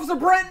mad. Kid. Officer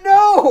Brent,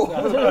 no!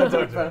 Don't do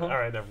it. All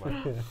right, never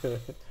mind. All right,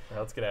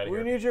 let's get out of We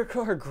here. need your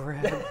car,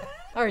 Grab.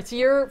 All right, so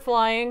you're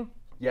flying.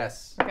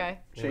 Yes. Okay.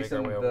 We'll make Chasing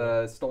our way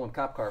over the stolen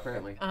cop car,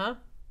 apparently.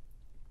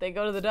 They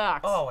go to the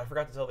docks. Oh, I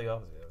forgot to tell the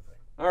officer the other thing.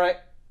 All right.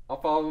 I'll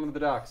follow them to the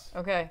docks.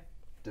 Okay.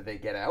 Do they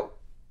get out?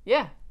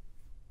 Yeah.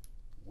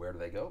 Where do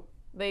they go?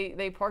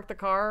 They park the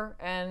car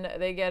and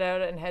they get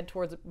out and head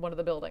towards one of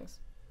the buildings.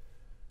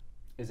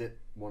 Is it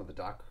one of the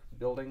dock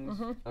buildings?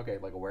 Okay,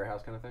 like a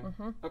warehouse kind of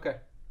thing? Okay.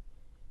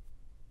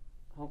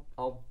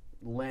 I'll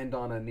land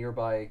on a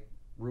nearby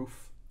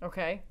roof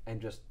Okay.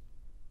 and just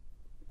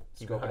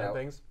Keep scope it behind out.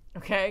 things.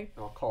 Okay.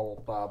 I'll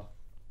call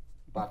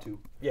Batu.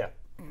 Yeah.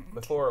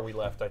 Before we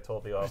left, I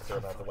told the officer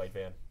about the white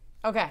van.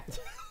 Okay.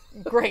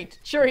 Great.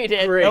 Sure you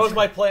did. Great. That was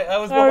my plan. That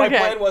was what my Okay.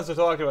 plan was to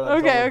talk to him.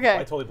 Okay. I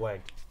totally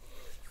blanked.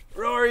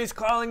 Rory's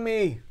calling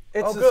me.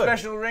 It's Oh, a good.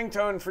 special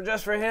ringtone for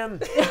just for him.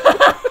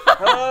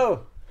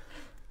 Hello.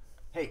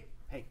 Hey,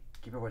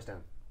 keep your voice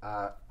down.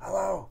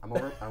 Hello. I'm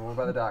over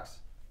by the docks.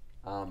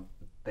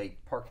 They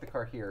parked the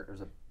car here.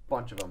 There's a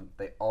bunch of them.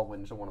 They all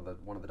went into one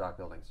of the dock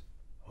buildings.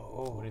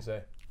 What do you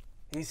say?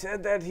 He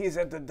said that he's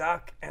at the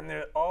dock and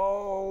they're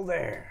all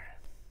there.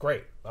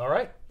 Great. All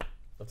right.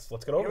 Let's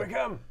get over Here we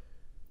there. come.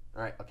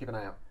 All right, I'll keep an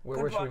eye out. Where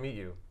should we luck. meet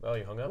you? Oh,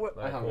 you hung up? What?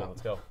 All right, I hung cool. up.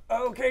 Let's go.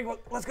 Okay, well,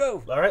 let's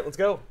go. All right, let's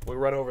go. We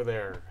run over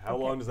there. How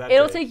long does that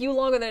It'll take? take you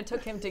longer than it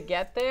took him to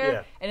get there.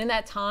 Yeah. And in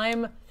that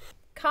time,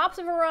 cops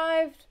have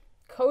arrived.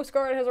 Coast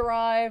Guard has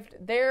arrived.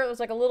 There's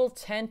like a little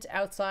tent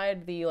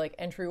outside the like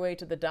entryway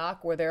to the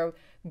dock where they're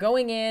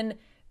going in.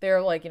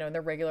 They're like, in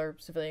their regular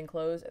civilian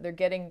clothes. They're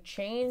getting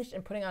changed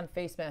and putting on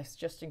face masks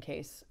just in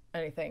case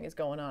anything is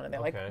going on. And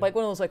they're Okay. like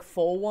one of those like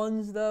full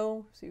ones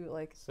though. So you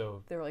like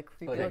So they're like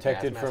creepy. Like a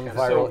Protected gas from mask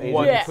viral kinda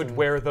one Yeah. could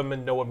wear them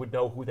and no one would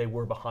know who they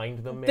were behind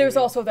them, maybe? There's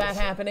also that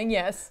happening,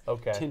 yes.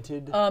 Okay.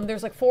 Tinted.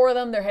 There's like 4 of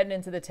them. They're heading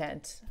into the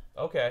tent.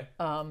 Okay.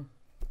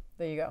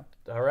 There you go.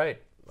 All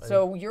right.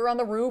 So you're on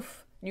the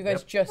roof. You guys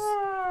Yep. just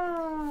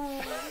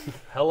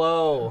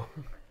Hello.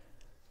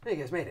 Hey, you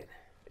guys made it.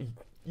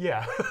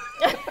 Yeah.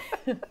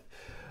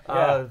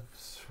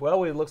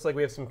 Well, it looks like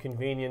we have some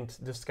convenient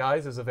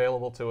disguises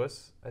available to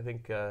us. I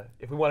think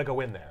if we want to go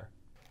in there.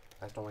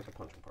 I just don't like the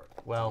punching part.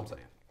 Well, That's all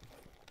I'm saying.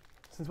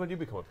 Since when did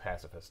you become a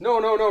pacifist? No,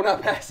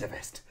 not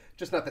pacifist.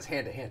 Just not this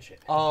hand-to-hand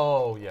shit.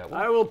 Oh, yeah.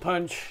 I will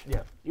punch.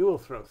 Yeah. You will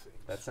throw things.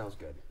 That sounds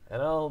good.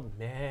 And I'll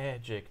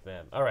magic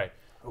them. All right.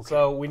 Okay.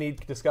 So we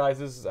need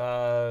disguises.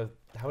 How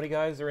many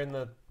guys are in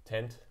the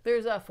tent?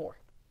 There's 4.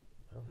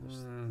 Well,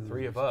 there's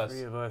 3 of us.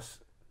 3 of us.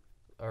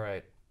 All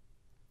right.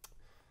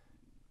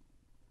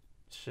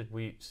 Should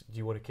we? Do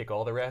you want to kick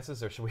all their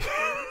asses, or should we?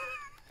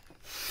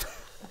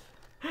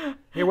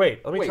 Here,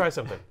 wait. Let me try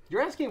something.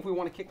 You're asking if we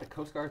want to kick the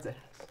Coast Guard's ass?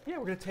 Yeah,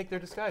 we're gonna take their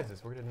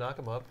disguises. We're gonna knock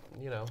them up,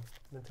 and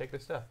then take their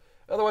stuff.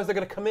 Otherwise, they're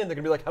gonna come in. They're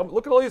gonna be like,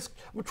 "Look at all these!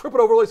 We're tripping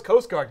over all these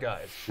Coast Guard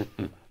guys."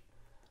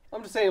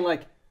 I'm just saying,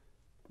 like,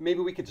 maybe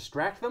we could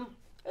distract them,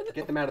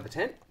 get them out of the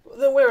tent.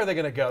 Then where are they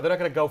gonna go? They're not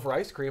gonna go for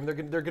ice cream.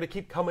 They're gonna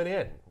keep coming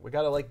in. We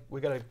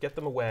gotta get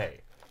them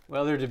away.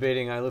 While they're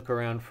debating, I look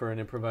around for an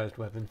improvised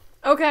weapon.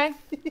 Okay.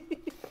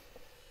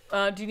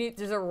 Do you need?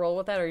 Does there a roll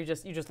with that, or you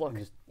just look?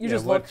 You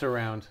just look. What's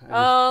around?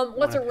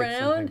 What's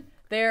around?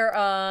 There,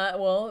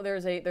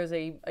 there's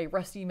a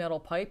rusty metal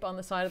pipe on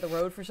the side of the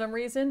road for some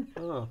reason.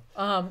 Oh.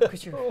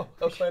 Because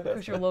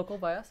you're local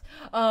by us.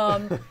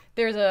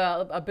 There's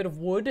a bit of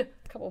wood,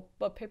 a couple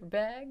of paper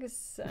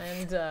bags,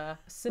 and a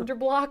cinder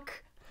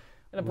block,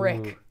 and a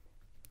brick. Ooh.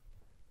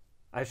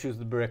 I choose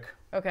the brick.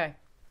 Okay,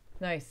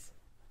 nice.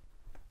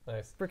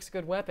 Nice. Brick's a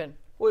good weapon.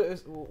 Well,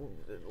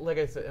 like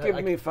I said,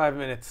 Give me 5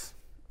 minutes.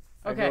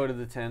 Okay. I go to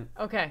the tent.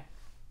 Okay.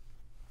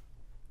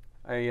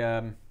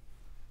 I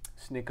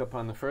sneak up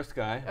on the first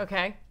guy.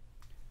 Okay.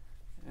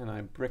 And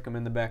I brick him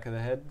in the back of the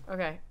head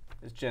Okay.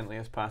 as gently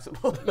as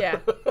possible. Yeah.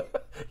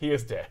 he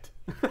is dead.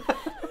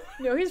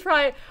 No, he's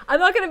probably. I'm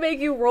not going to make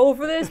you roll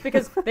for this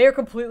because they are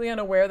completely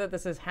unaware that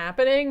this is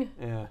happening.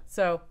 Yeah.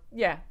 So,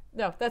 yeah.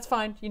 No, that's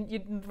fine.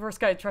 The first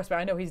guy, trust me,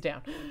 I know he's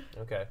down.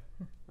 Okay.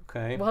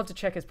 Okay. We'll have to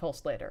check his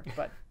pulse later,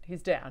 but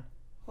he's down.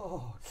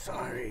 Oh,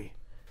 sorry.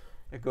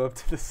 I go up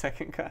to the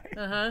second guy.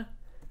 Uh-huh.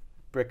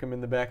 Brick him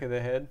in the back of the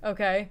head.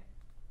 Okay.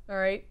 All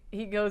right.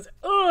 He goes,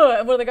 ugh.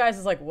 And one of the guys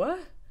is like, what?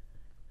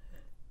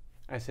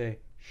 I say,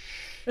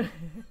 shh.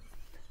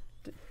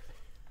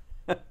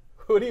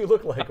 Who do you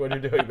look like when you're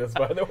doing this,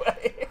 by the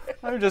way?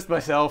 I'm just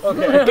myself.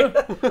 Okay.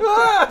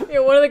 Yeah,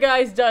 one of the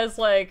guys does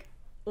like,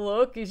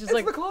 look. He's just It's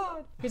like, the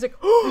Claude. he's like,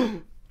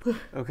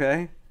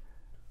 Okay.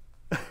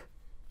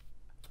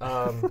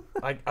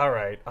 All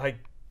right.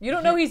 you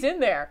don't know he's in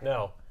there.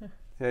 No.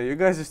 Yeah, you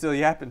guys are still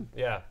yapping.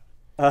 Yeah.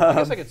 I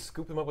guess I could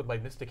scoop them up with my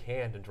mystic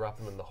hand and drop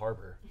them in the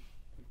harbor.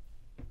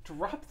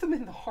 Drop them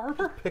in the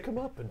harbor? Pick them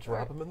up and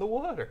drop them in the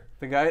water.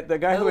 The guy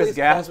who At is least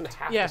gasped, doesn't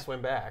have Yeah. to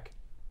swim back.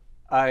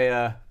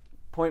 I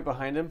point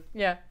behind him.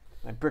 Yeah.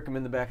 I brick him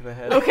in the back of the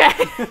head. Okay.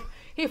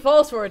 He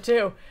falls for it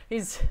too.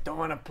 He's Don't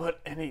want to put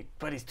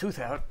anybody's tooth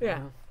out.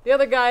 yeah. The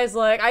other guy's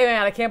like,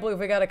 I can't believe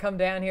we got to come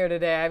down here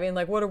today. I mean,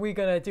 like, what are we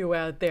gonna do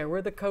out there?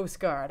 We're the Coast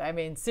Guard. I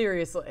mean,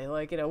 seriously,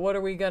 like, what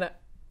are we gonna,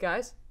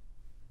 guys?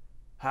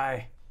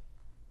 Hi.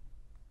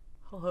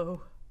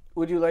 Hello.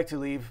 Would you like to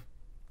leave?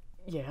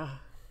 Yeah.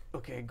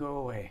 Okay, go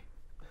away.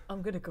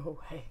 I'm gonna go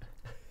away.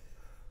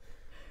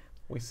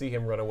 We see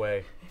him run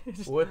away.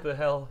 What the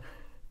hell?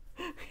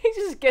 He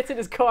just gets in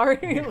his car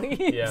and he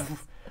leaves. Yeah.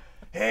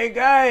 Hey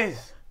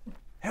guys,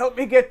 help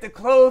me get the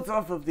clothes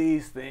off of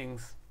these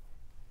things.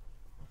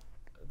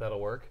 That'll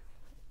work.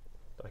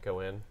 I go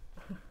in.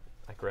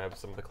 I grab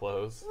some of the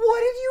clothes. What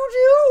did you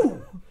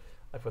do?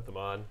 I put them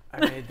on.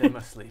 I made them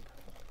asleep.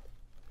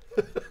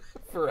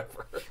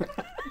 Forever.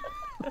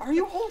 Are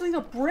you holding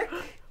a brick?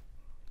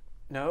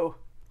 No.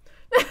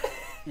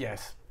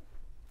 Yes.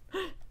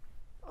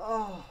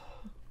 Oh.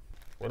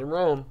 When in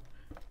Rome.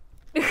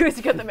 Because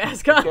you got the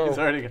mask on. Go.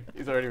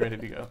 He's already ready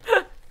to go.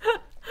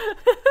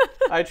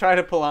 I try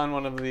to pull on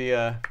one of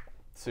the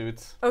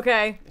suits.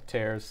 Okay. It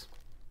tears.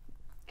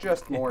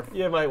 Just more.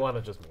 You might want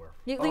to just morph.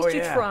 At least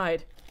you yeah.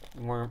 tried.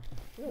 More.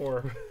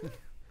 Or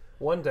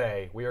one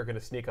day we are going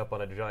to sneak up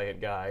on a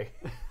giant guy,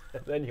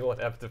 and then you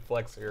won't have to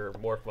flex your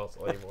morph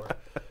muscle anymore.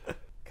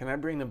 Can I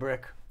bring the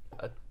brick?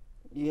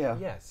 Yeah.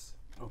 Yes.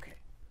 Okay.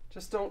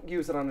 Just don't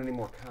use it on any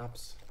more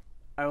cops.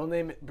 I will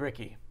name it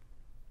Bricky.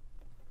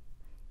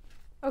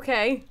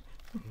 Okay.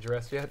 You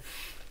dressed yet?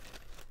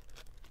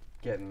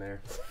 Getting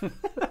there.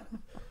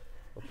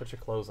 Well, put your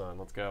clothes on.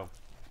 Let's go.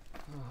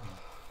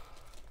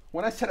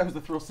 When I said I was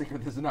the thrill seeker,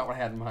 this is not what I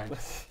had in mind.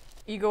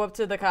 You go up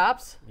to the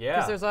cops. Yeah.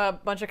 Because there's a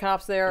bunch of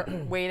cops there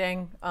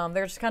waiting.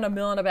 They're just kind of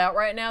milling about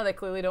right now. They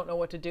clearly don't know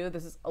what to do.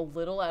 This is a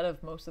little out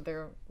of most of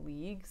their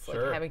leagues,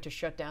 Sure. like having to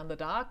shut down the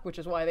dock, which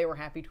is why they were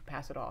happy to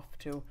pass it off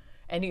to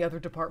any other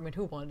department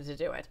who wanted to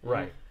do it.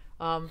 Right.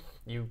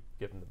 You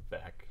give him the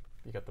back.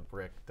 You got the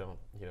brick. Don't,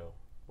 we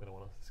don't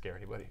want to scare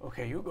anybody.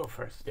 Okay, you go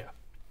first. Yeah.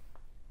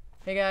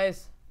 Hey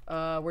guys,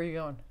 where are you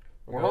going?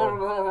 We're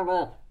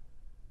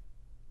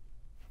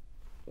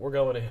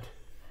going in.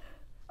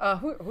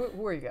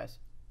 Who are you guys?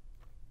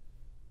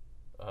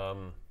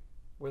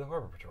 We're the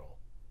Harbor Patrol.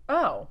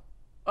 Oh,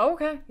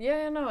 okay.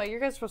 Yeah, no, you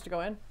guys are supposed to go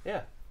in.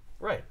 Yeah.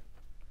 Right.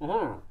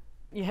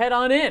 you head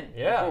on in.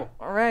 Yeah.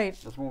 All right.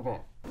 Let's move on.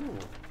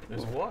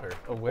 There's water.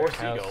 A Or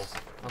warehouse seagulls.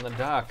 on the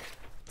dock.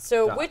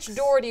 So Ducks. which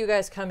door do you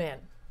guys come in?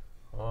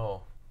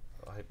 Oh.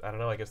 I don't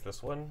know. I guess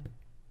this one?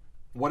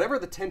 Whatever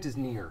the tent is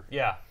near.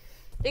 Yeah.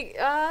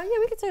 Yeah,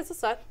 we could say it's this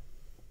side.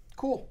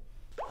 Cool.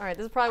 All right,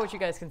 this is probably what you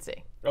guys can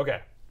see. Okay.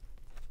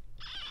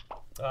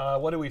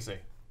 What do we see?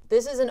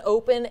 This is an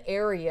open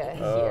area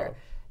here.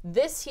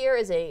 This here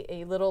is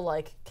a little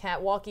like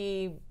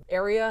catwalky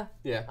area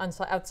Yeah.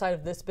 outside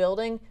of this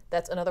building.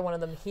 That's another one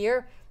of them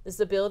here. This is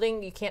a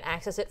building. You can't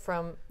access it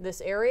from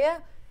this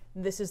area.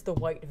 This is the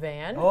white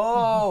van.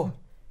 Oh!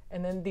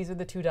 And then these are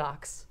the two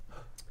docks.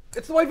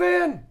 It's the white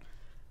van!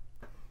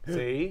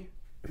 See?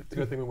 It's a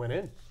good thing we went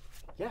in.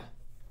 Yeah.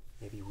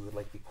 Maybe we would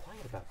like to be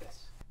quiet about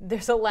this.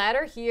 There's a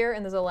ladder here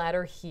and there's a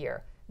ladder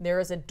here. There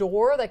is a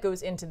door that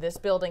goes into this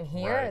building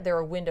here. Right. There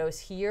are windows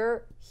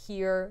here,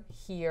 here,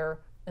 here,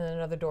 and then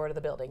another door to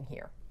the building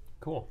here.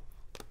 Cool.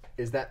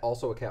 Is that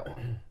also a catwalk?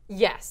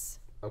 Yes.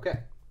 Okay.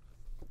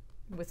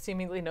 With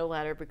seemingly no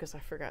ladder because I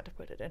forgot to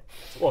put it in.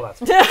 Well, that's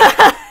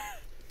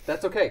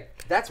That's okay.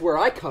 That's where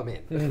I come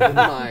in.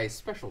 My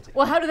specialty.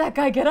 Well, how did that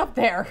guy get up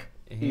there?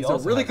 He's a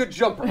really good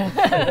jumper.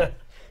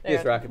 He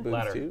has rocket boots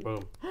ladder. too.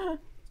 Boom.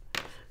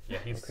 Yeah,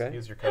 he's Okay.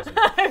 your cousin.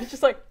 I was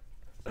just like,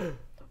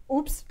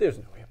 oops. There's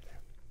no way up there.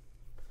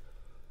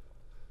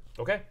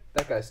 Okay.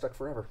 That guy's stuck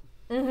forever.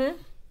 No,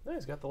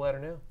 he's got the ladder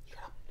now.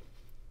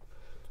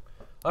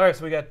 All right,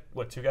 so we got,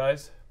 what, 2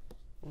 guys?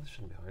 Well, this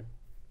shouldn't be hard.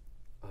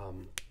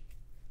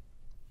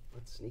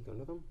 Let's sneak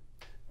under them.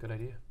 Good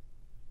idea.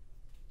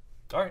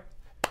 All right.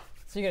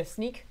 So you're gonna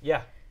sneak?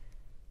 Yeah.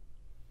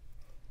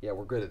 Yeah,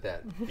 we're good at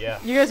that. Yeah.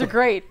 You guys are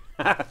great.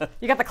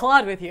 You got the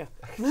clod with you.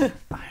 I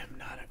am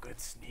not a good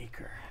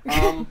sneaker.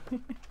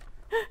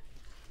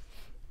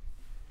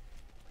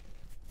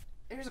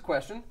 Here's a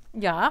question.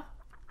 Yeah,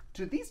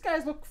 Do these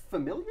guys look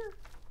familiar?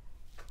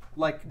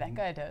 Like that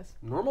guy does.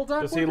 normal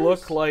dock Does he workers?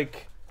 look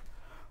like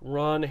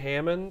Ron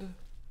Hammond?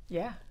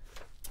 Yeah.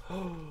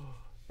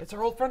 It's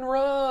our old friend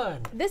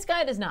Ron. This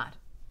guy does not.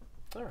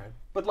 All right.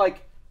 But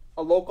like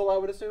a local, I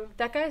would assume?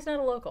 That guy's not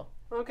a local.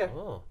 Okay.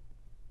 Oh.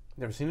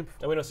 Never seen him before.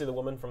 And we don't see the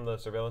woman from the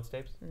surveillance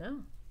tapes?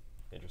 No.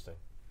 Interesting.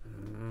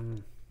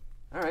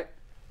 All right.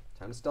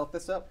 Time to stealth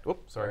this up.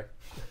 Oop, sorry.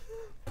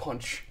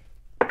 Punch.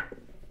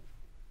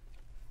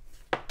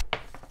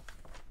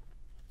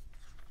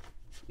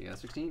 You got a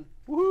 16?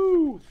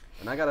 Woo!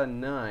 And I got a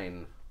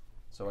 9.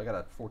 So I got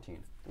a 14.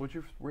 What'd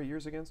you rate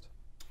yours against?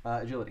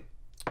 Agility.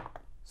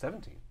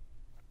 17.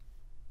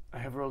 I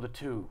have rolled a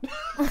 2.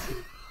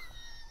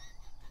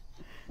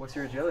 What's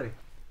your agility?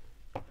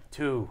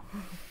 2.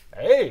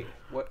 Hey!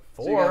 What?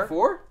 4. So you got a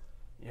 4?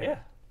 Yeah.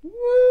 Woo,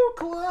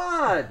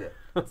 Claude!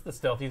 That's the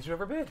stealthiest you've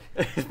ever been.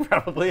 It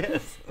probably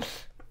is.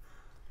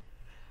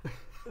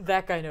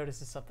 That guy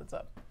notices something's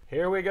up.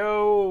 Here we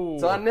go.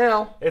 It's on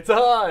now. It's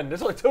on.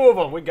 There's only 2 of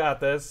them. We got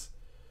this.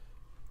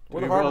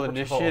 We roll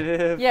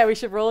initiative. Yeah, we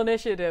should roll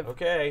initiative.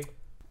 Okay.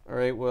 All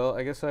right. Well,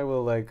 I guess I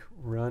will like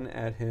run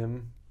at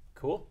him.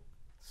 Cool.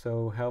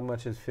 So how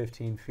much is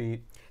 15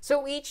 feet?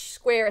 So each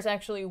square is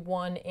actually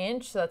 1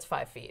 inch, so that's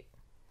 5 feet.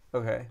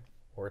 Okay.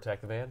 Or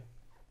attack the van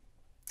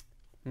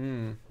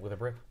with a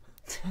brick.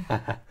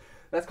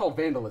 That's called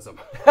vandalism.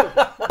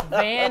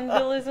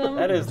 Vandalism.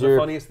 That is the Derp.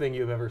 funniest thing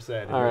you've ever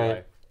said in All your right.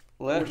 life.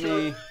 Let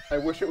me. I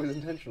wish it was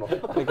intentional.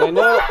 Like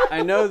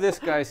I know this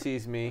guy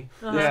sees me.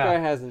 This Yeah. guy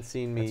hasn't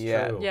seen me That's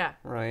yet. true. Yeah.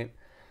 Right.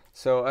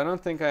 So I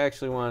don't think I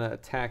actually want to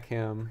attack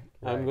him.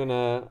 Right.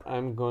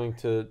 I'm going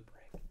to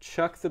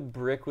chuck the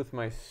brick with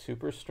my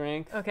super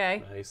strength.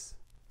 Okay. Nice.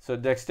 So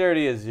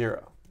dexterity is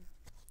 0.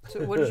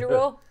 So what did you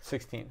roll?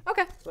 16.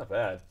 Okay. It's not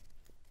bad.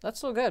 That's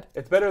still good.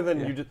 It's better than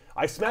Yeah. you just.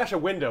 I smash a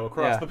window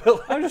across Yeah. the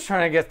building. I'm just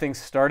trying to get things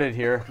started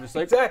here. Just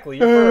like Exactly.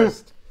 You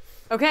first.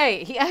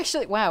 Okay, he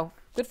actually, wow,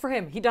 good for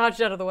him. He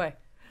dodged out of the way.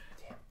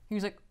 He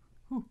was like,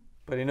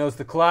 but he knows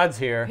the clod's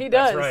here. he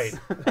does. That's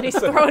right. And he's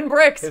throwing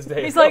bricks. His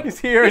day He's is like, He's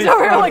here. he's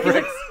over here like,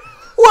 bricks.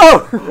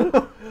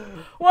 whoa!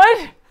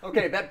 What?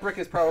 Okay, that brick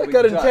is probably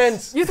Got dust.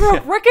 intense. You threw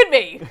a brick at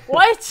me.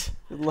 What?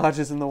 It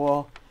lodges in the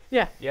wall.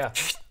 Yeah. Yeah.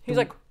 He's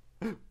like,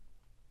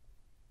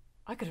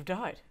 I could have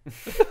died.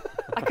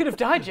 I could have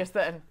died just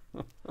then.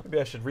 Maybe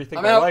I should rethink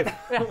I'm my out. life.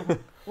 Yeah.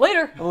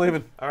 Later. I'm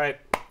leaving. All right.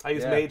 I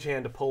use Yeah. Mage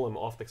Hand to pull him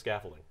off the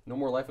scaffolding. No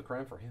more life of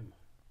crime for him.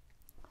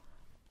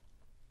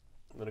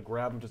 I'm gonna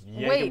grab him, just yank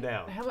him Wait,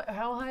 down.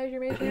 how high is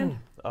your mage hand?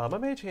 My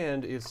Mage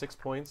Hand is 6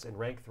 points and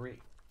rank 3.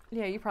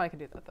 Yeah, you probably could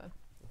do that then.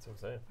 That's what I'm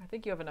saying. I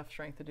think you have enough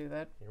strength to do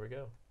that. Here we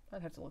go.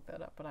 I'd have to look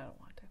that up, but I don't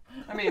want to.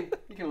 I mean,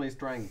 you can at least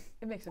try and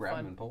It makes it grab him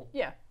fun. and pull.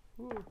 Yeah.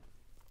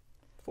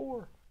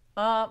 4.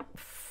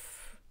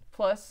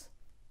 Plus,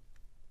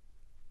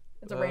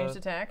 it's a ranged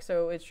attack,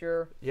 so it's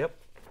your Yep.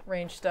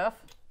 ranged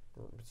stuff.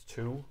 It's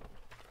 2.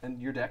 And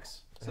your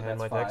dex. So and that's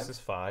my 5. dex is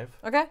 5.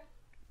 Okay.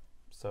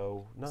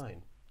 So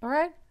 9. All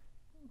right.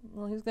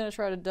 Well, he's gonna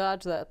try to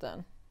dodge that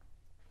then.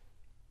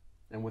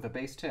 And with a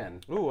base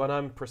 10. Ooh, and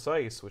I'm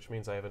precise, which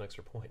means I have an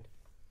extra point.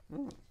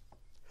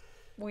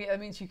 Well, yeah, that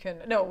means you can.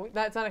 No,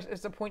 that's not.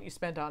 It's the point you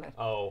spent on it.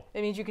 Oh.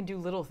 It means you can do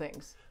little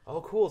things.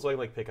 Oh, cool. So I can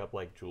like pick up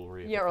like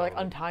jewelry. Yeah, or like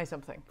untie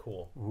something.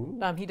 Cool.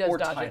 He does Or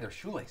dodge tie it. their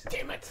shoelaces.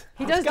 Damn it.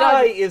 He This does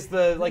guy dodge. is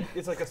the like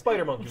it's like a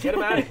spider monkey. Get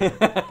him out of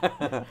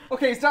here.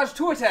 Okay, he's dodged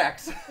 2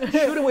 attacks. Shoot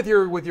him with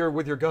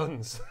your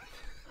guns.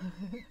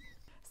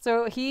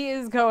 So he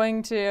is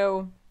going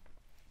to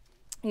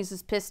use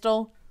his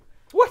pistol.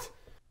 What?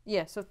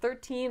 Yeah. So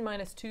 13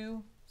 minus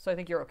 2. So I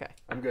think you're okay.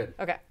 I'm good.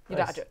 Okay. You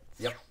Nice. dodge it.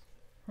 Yep.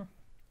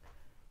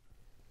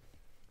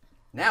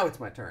 Now it's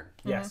my turn.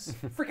 Yes.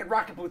 Freaking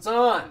rocket boots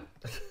on.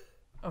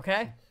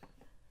 Okay.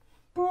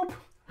 Boop.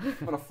 I'm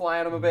gonna fly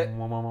at him a bit.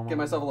 Get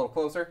myself a little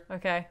closer.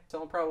 Okay.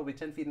 So I'm probably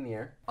 10 feet in the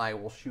air. I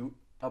will shoot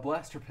a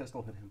blaster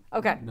pistol at him.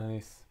 Okay.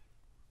 Nice.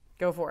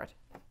 Go for it.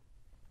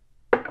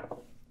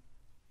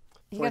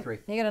 You got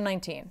 23. a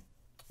 19.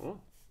 Oh.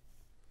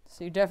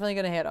 So you're definitely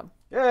gonna hit him.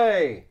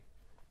 Yay!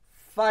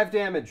 5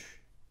 damage.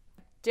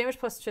 Damage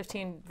plus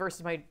 15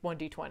 versus my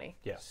 1d20.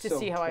 Yes. To So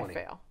see how 20. I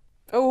fail.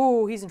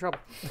 Oh, he's in trouble.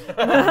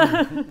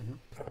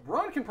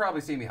 Ron can probably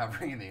see me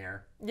hovering in the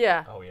air.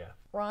 Yeah. Oh yeah.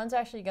 Ron's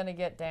actually gonna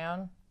get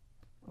down.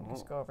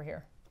 Just go over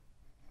here.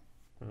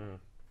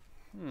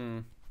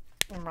 And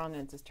Ron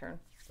ends his turn.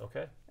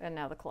 Okay. And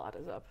now the clod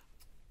is up.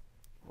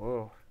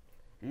 Whoa.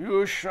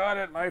 You shot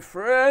at my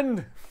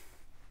friend.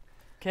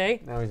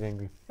 Okay. Now he's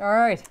angry. All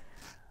right.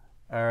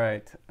 All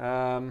right.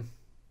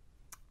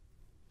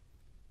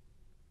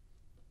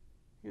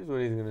 Here's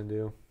what he's gonna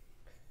do.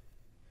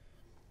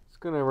 He's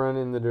gonna run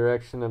in the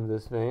direction of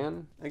this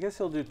van. I guess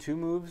he'll do 2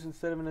 moves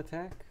instead of an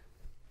attack.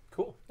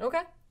 Cool.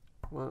 Okay.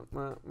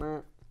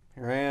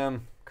 Here I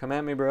am. Come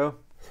at me, bro.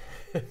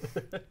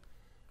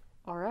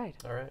 All right.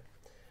 All right.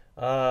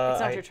 It's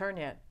not your turn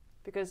yet.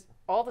 Because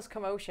all this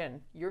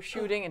commotion, you're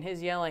shooting and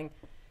his yelling.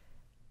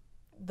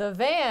 The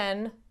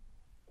van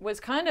was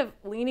kind of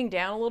leaning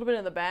down a little bit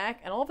in the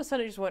back, and all of a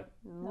sudden it just went,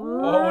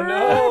 Oh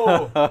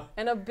no!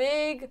 and a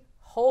big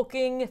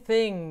hulking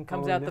thing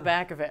comes out the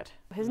back of it.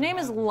 His name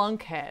is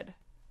Lunkhead.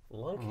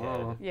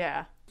 Lunkhead.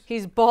 Yeah.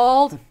 He's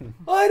bald.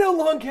 I know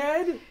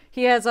Lunkhead.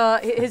 He has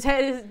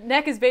his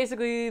neck is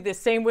basically the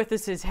same width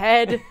as his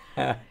head.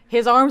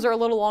 His arms are a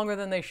little longer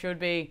than they should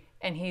be,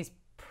 and he's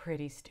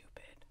pretty stupid.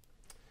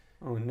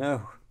 Oh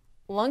no.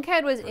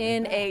 Lunkhead was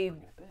in a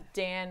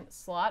Dan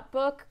Slott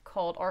book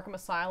called Arkham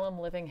Asylum: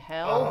 Living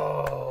Hell.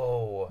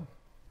 Oh.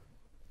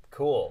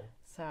 Cool.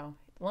 So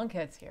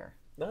Lunkhead's here.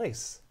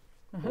 Nice.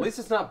 At least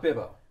it's not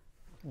Bibbo.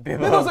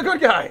 Bibbo's a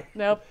good guy.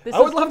 Nope. I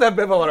would love that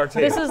Bibbo on our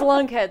team. This is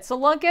Lunkhead. So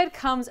Lunkhead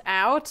comes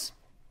out,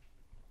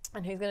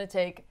 and he's gonna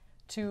take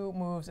 2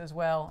 moves as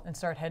well and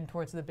start heading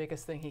towards the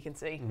biggest thing he can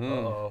see.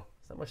 Uh-oh.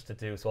 There's not much to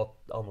do, so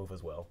I'll move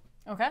as well.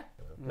 Okay.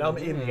 Now I'm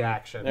in the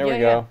action. There Yeah, we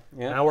go.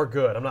 Yeah. Now we're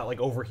good. I'm not like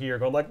over here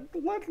going like,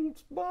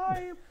 let's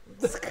buy.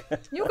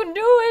 You can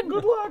do it.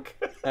 Good luck.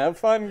 Have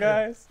fun,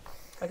 guys.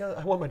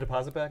 I want my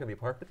deposit back in the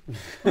apartment.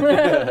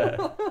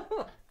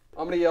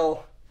 I'm gonna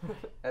yell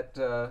at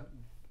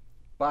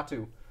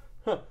Batu.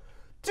 To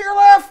your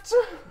left!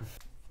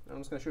 I'm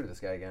just gonna shoot at this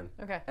guy again.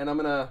 Okay. And I'm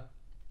gonna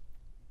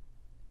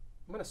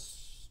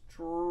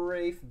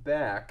strafe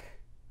back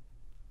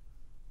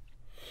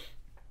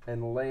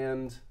and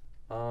land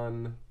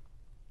on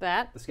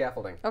That. the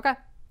scaffolding, Okay.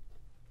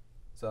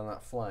 so I'm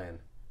not flying.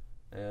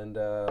 And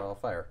I'll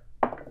fire.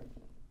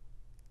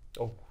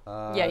 Oh,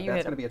 Yeah, you hit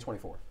That's him. gonna be a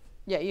 24.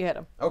 Yeah, you hit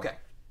him. Okay,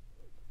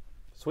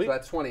 sweet. so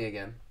that's 20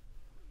 again.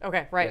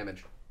 Okay. Right.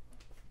 Damage.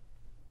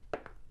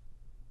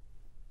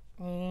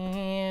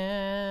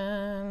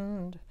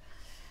 And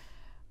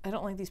I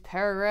don't like these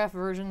paragraph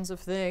versions of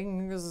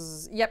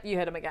things. Yep, you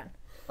hit him again.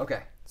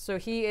 Okay. So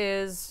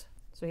he's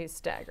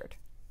staggered.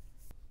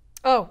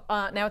 Oh,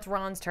 now it's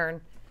Ron's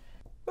turn.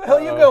 Where the hell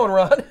are you going,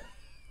 Ron?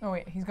 Oh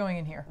wait, he's going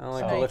in here. I don't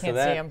like so the you looks of can't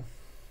that. see him.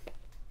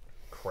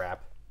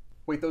 Crap.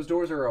 Wait, those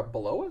doors are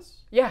below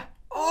us? Yeah.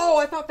 Oh,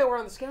 I thought they were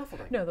on the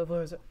scaffolding. No, the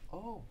doors.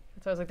 Oh.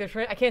 So I was like,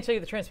 I can't show you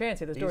the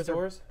transparency. Those These doors are.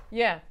 doors?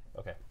 Yeah.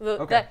 Okay.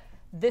 Okay.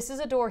 This is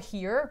a door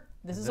here.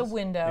 This is a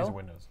window. These are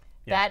windows.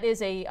 Yeah. That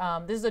is a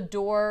this is a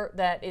door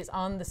that is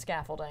on the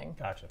scaffolding.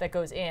 Gotcha. That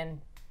goes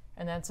in,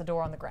 and that's a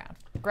door on the ground.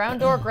 Ground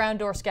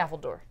door,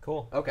 scaffold door.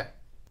 Cool. Okay.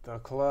 The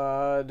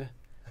Claude.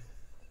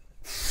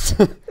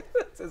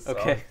 It's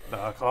Okay.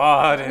 The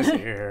Claude is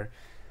here.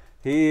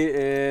 He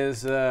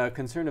is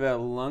concerned about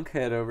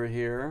Lunkhead over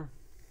here.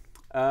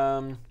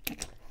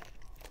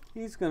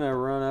 He's gonna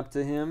run up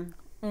to him.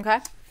 Okay.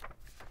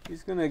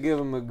 He's gonna give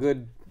him a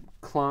good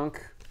clunk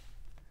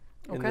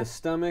in Okay. the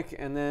stomach,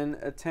 and then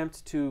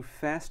attempt to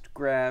fast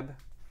grab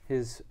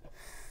his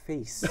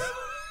face.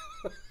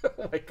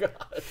 Oh my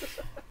god.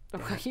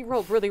 He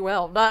rolled really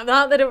well. Not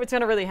that it was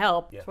gonna really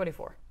help. Yeah.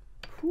 24.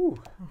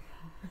 Whew.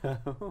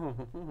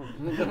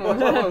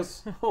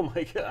 Close. Oh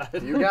my god.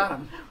 You got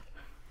him.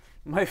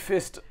 My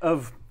fist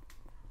of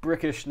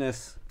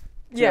brickishness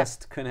Yeah.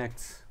 just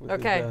connects with his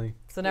Okay. belly.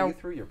 So Now now you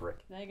threw your brick.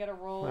 you gotta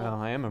roll. Well,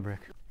 I am a brick.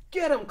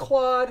 Get him,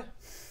 Claude.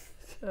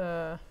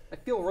 Uh, I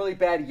feel really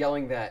bad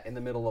yelling that in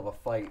the middle of a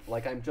fight,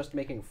 like I'm just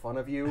making fun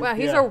of you. wow,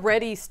 he's Yeah.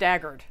 already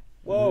staggered.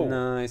 Whoa.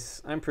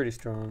 Nice. I'm pretty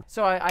strong.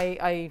 So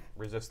I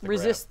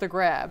Resist the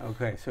grab.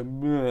 Okay, so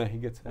he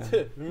gets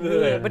that.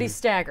 grab. But he's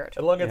staggered.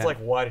 And Lungan's Yeah. like,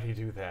 why did he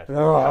do that?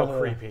 How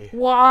creepy.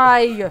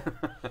 Why?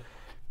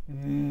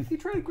 He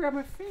tried to grab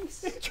my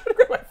face. He's trying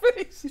to grab my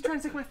face. He's trying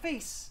to take my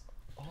face.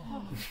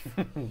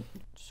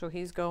 So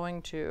he's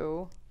going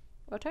to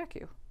attack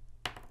you.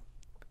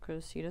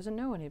 Because he doesn't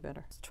know any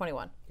better. It's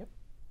 21.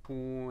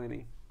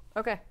 20.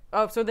 Okay.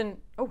 Oh, so then...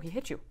 Oh, he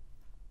hit you.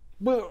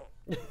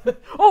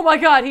 Oh my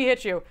god, he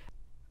hit you.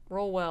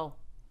 Roll well.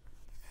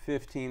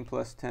 15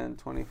 plus 10,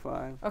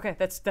 25. Okay,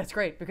 that's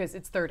great because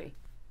it's 30.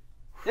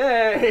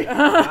 Yay!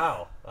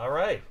 Wow. All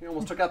right. You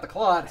almost took out the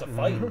Claude. It's a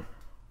fight.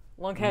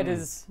 Lunkhead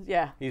is...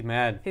 Yeah, He's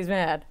mad. he's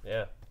mad.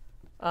 Yeah.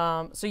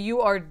 So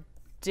you are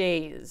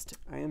dazed.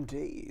 I am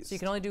dazed. So you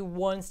can only do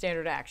one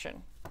standard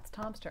action. It's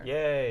Tom's turn.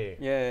 Yay.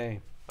 Yay.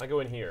 I go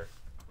in here.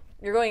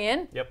 You're going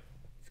in? Yep.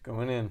 He's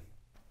going in.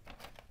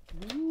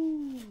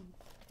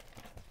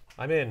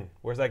 I'm in.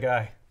 Where's that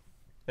guy?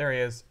 There he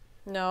is.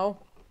 No.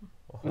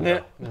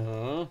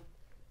 No.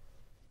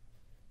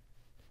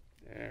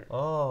 There.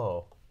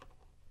 Oh.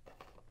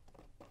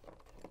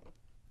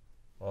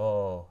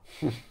 Oh.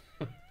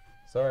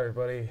 Sorry,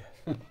 everybody.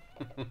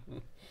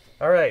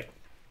 All right.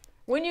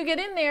 When you get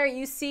in there,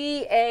 you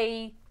see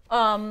a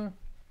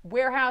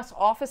warehouse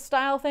office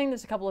style thing.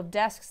 There's a couple of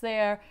desks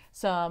there,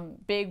 some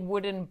big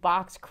wooden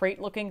box crate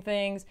looking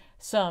things,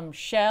 some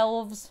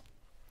shelves,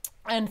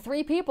 and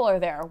 3 people are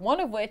there, one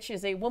of which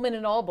is a woman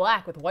in all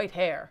black with white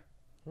hair.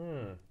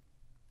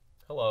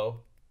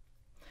 Hello.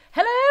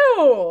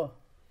 Hello!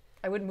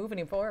 I wouldn't move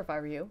any more if I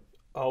were you.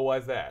 Oh,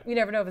 why's that? You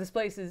never know if this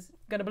place is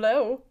gonna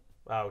blow.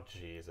 Oh,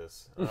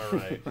 Jesus. All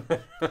right.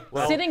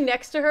 Well, Sitting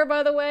next to her,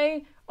 by the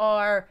way,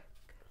 are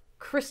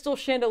crystal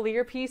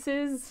chandelier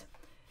pieces,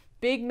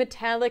 big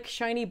metallic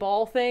shiny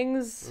ball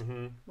things,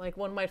 like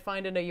one might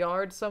find in a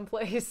yard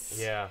someplace.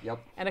 yeah. Yep.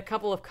 And a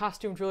couple of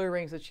costume jewelry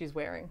rings that she's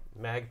wearing.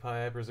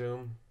 Magpie, I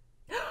presume.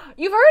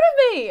 You've heard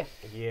of me!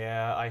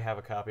 Yeah, I have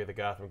a copy of the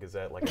Gotham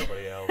Gazette like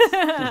everybody else.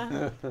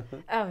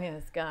 Oh,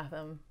 yes,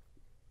 Gotham.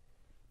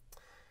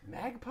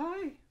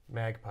 Magpie?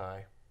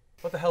 Magpie.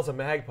 What the hell's a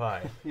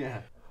magpie?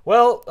 Yeah.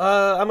 Well,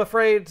 I'm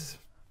afraid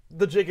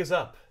the jig is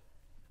up.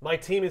 My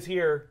team is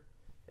here,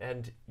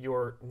 and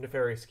your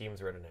nefarious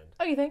schemes are at an end.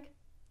 Oh, you think?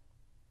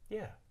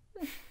 Yeah.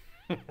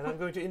 And I'm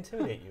going to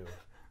intimidate you.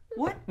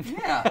 What?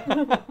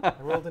 Yeah. I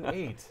rolled an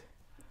 8.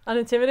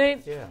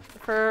 Unintimidate Yeah.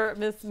 for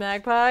Miss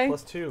Magpie?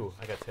 Plus 2.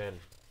 I got 10.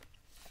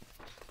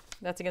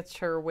 That's against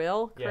her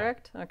will, Yeah.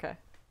 correct? Okay.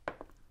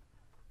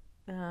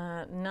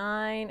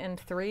 9 and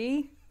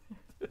 3.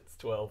 It's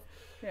 12.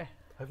 Yeah.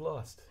 I've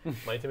lost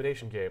my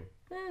intimidation game.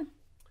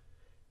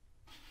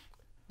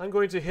 I'm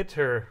going to hit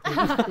her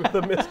with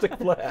the Mystic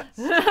Blast.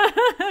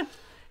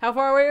 How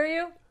far away are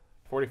you?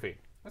 40 feet.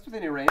 That's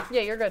within your range.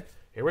 Yeah, you're good.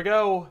 Here we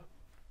go.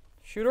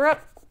 Shoot her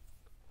up.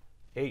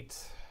 8.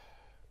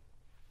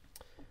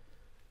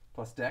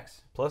 Plus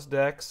Dex. Plus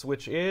Dex,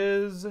 which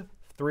is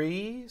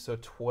 3, so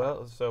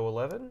 12, so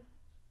 11?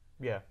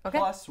 Yeah. Okay.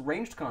 Plus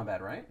ranged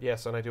combat, right?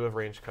 Yes, and I do have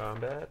ranged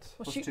combat.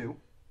 Well, Plus she, 2.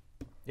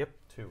 Yep,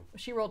 2.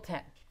 she rolled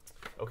 10.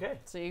 Okay.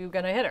 So you're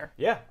gonna hit her.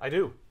 Yeah, I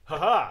do.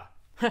 Ha-ha!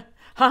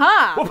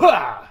 Ha-ha!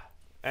 Whoop-ah!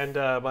 And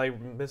my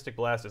Mystic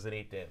Blast is an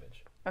 8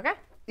 damage. Okay.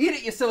 Eat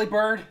it, you silly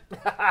bird!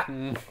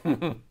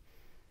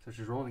 So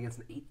she's rolling against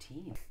an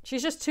 18.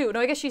 She's just 2. No,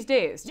 I guess she's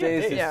dazed.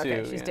 Dazed is Yeah,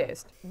 okay, 2, she's yeah.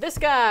 dazed. This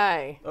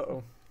guy.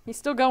 Uh-oh. He's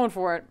still going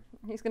for it.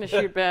 He's gonna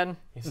shoot Ben.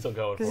 He's still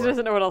going Because he for it.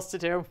 doesn't know what else to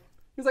do.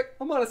 He's like,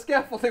 I'm on a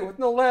scaffolding with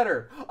no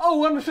ladder. Oh,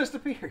 one just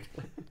appeared.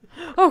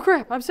 Oh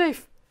crap, I'm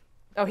safe.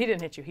 Oh, he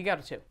didn't hit you. He got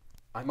a 2.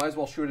 I might as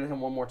well shoot at him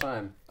one more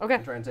time. Okay.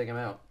 And try and take him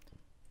out.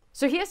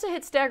 So he has to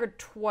hit staggered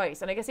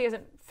twice, and I guess he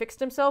hasn't fixed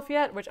himself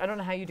yet, which I don't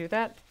know how you do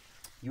that.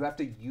 You have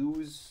to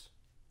use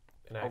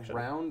An action. a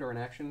round or an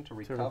action to To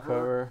recover.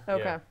 recover.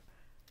 Okay. Yeah.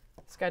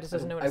 This guy just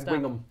doesn't know what I it's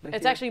wing done. him.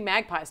 It's actually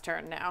Magpie's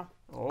turn now.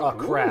 Oh,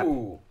 crap.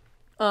 Ooh.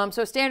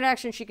 So standard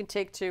action she can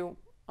take to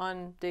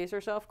undaze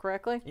herself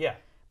correctly, Yeah.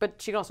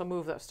 but she can also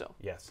move though still.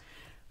 Yes.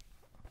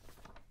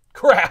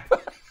 Crap!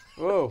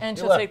 Whoa. And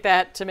You she'll left. take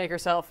that to make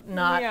herself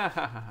not Yeah.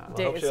 I hope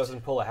dazed. she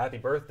doesn't pull a happy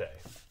birthday.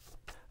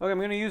 Okay, I'm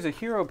going to use a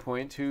hero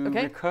point to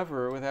Okay.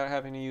 recover without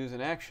having to use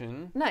an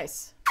action.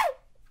 Nice.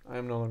 I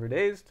am no longer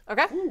dazed.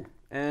 Okay.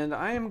 And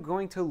I am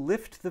going to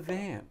lift the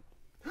van.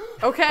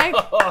 Okay.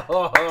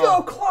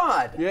 Go,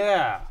 Claude!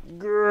 Yeah.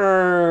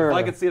 Grrr. If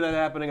I could see that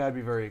happening, I'd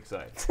be very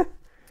excited.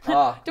 Do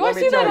I let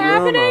me see tell that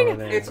you, happening?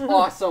 It's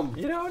awesome.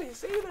 You don't even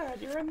see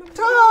that. You're in the...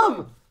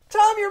 Tom!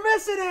 Tom, you're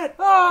missing it!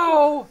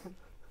 Oh!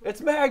 It's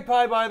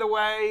Magpie, by the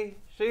way.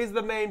 She's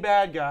the main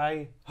bad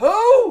guy.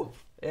 Who?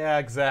 Yeah,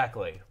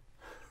 exactly.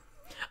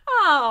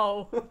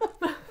 Oh.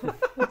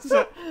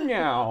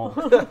 Meow.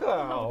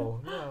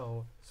 Oh,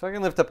 no. So I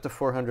can lift up to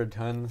 400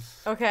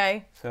 tons.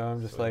 Okay. So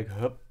I'm just like,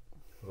 hup.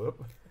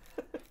 Whoop.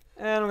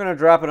 And I'm going to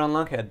drop it on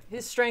Lunkhead.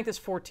 His strength is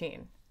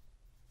 14.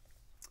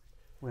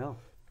 Well.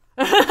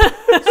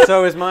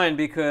 So is mine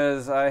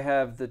because I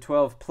have the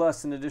 12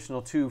 plus an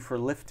additional 2 for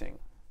lifting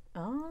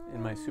Oh.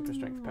 in my super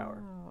strength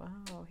power.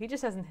 Wow. he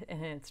just has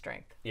enhanced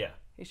strength. Yeah.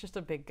 He's just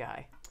a big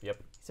guy. Yep.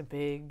 He's a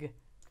big,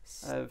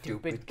 stupid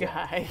Stupid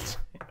guy.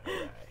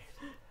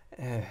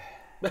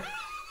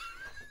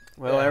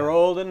 Well, I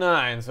rolled a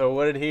 9, so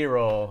what did he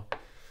roll?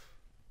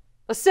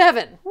 A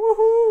 7.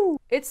 Woohoo!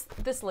 It's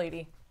this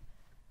lady.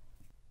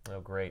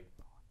 Oh, great.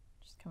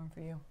 She's coming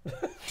for you.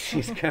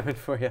 She's coming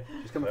for you.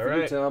 She's coming All for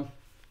you, right. Tom.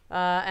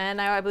 And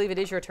now I believe it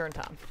is your turn,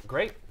 Tom.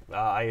 Great.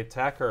 I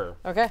attack her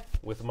Okay.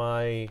 with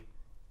my...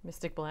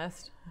 Mystic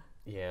Blast.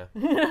 Yeah.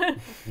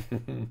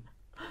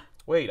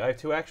 Wait, I have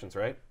 2 actions,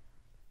 right?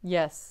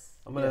 Yes.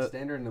 I'm Yeah, gonna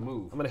standard and a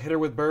move. I'm gonna hit her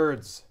with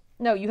birds.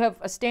 No, you have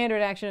a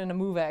standard action and a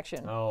move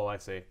action. Oh, I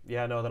see.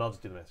 Yeah, no, then I'll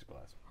just do the Mystic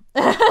Blast.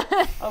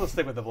 I'll just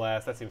stick with the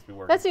blast. That seems to be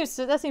working.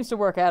 That seems to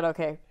work out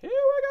okay. Here we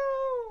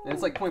go. And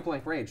it's like point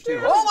blank range too.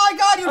 Oh my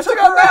God! You took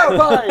out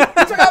Magpie.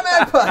 You took out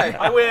Magpie.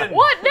 I win.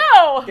 What?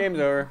 No! Game's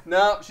over.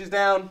 No, she's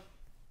down.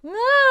 Happy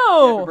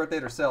No! birthday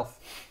to herself.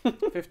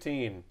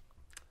 15.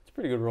 It's a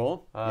pretty good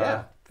roll.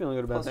 Yeah. Feeling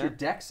good about Plus your that.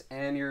 dex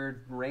and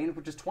your range,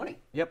 which is 20.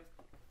 Yep.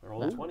 I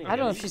rolled a 20. I don't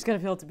know if again. she's gonna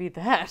be able to beat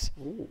that.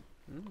 Ooh.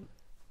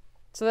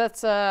 So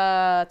that's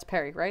it's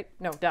parry, right?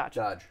 No, dodge.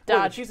 Dodge. Wait, but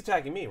Dodge. she's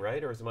attacking me,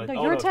 right? Or is it my? No,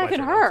 oh, you're it's my attacking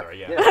turn. her. I'm sorry.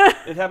 Yeah. Yeah.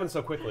 It happened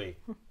so quickly.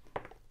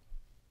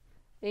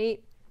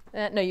 8.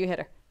 No, you hit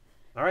her.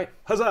 All right.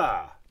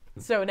 Huzzah!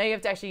 So now you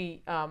have to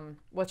actually.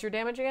 What's your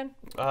damage again?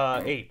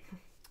 8.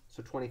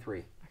 So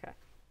 23.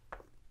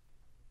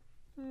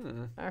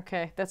 Okay.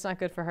 Okay, that's not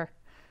good for her.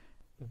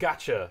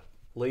 Gotcha.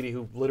 Lady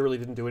who literally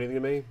didn't do anything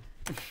to me.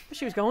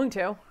 She was going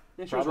to,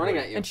 Yeah, she was running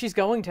at you. and she's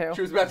going to.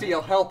 She was about to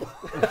yell help.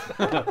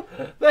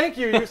 Thank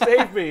you. You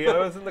saved me. I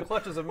was in the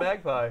clutches of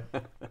Magpie.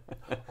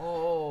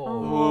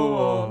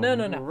 Oh, no.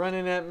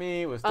 Running at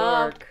me. It was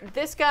dark.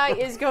 This guy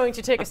is going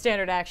to take a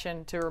standard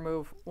action to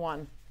remove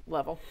 1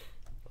 level,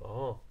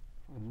 Oh.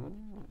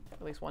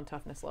 at least 1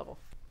 toughness level.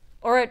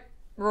 All right,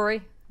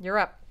 Rory, you're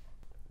up.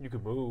 You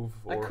could move.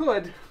 Or... I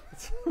could.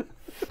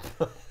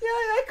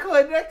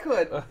 I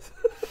could. I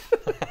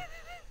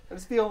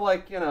just feel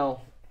like, I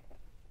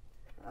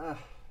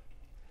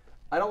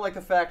don't like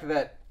the fact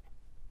that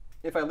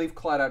if I leave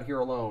Clyde out here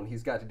alone,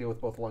 he's got to deal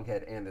with both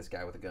Lunkhead and this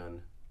guy with a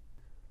gun.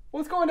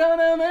 What's going down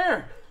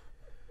there?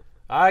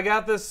 I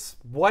got this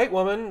white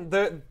woman.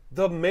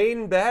 The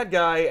main bad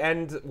guy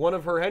and one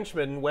of her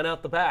henchmen went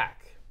out the back.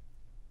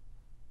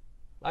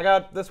 I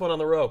got this one on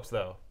the ropes,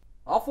 though.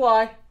 I'll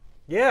fly.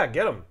 Yeah,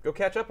 get him. Go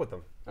catch up with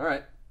them. All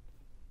right.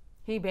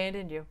 He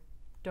abandoned you.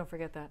 Don't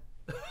forget that.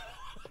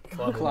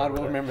 Claude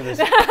will remember this.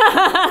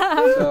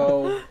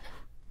 So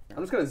I'm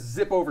just going to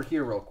zip over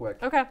here real quick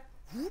Okay.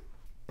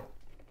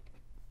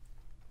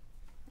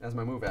 as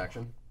my move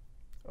action.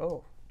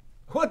 Oh,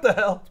 What the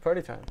hell? it's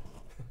party time.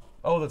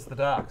 Oh, that's the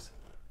docks.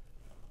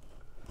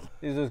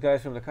 These are those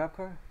guys from the cop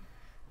car?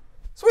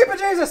 Sweet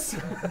bejesus!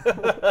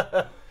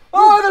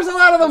 Oh, there's a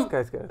lot of them! This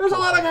guy's good. There's a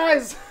lot of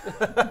guys!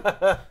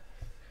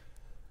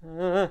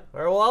 All right,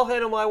 well, I'll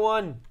handle my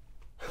one.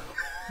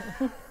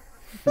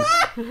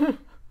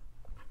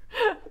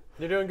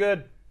 You're doing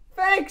good.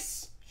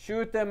 Thanks!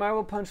 Shoot them, I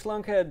will punch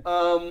Lunkhead.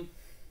 I'm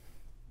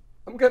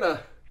gonna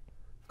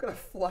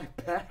fly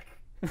back.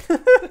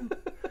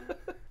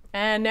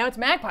 And now it's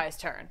Magpie's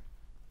turn.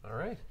 All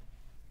right.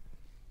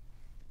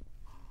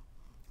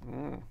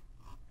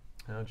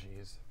 Oh,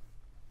 jeez.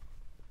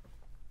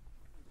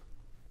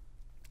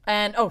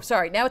 And, oh,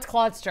 sorry, now it's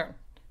Claude's turn.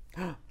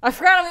 I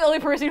forgot I'm the only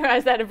person who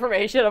has that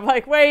information. I'm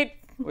like, wait.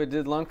 Wait,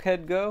 did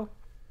Lunkhead go?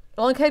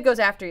 Lunkhead goes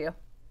after you.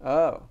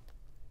 Oh.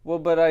 Well,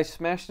 but I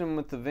smashed him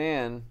with the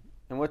van,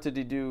 and what did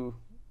he do?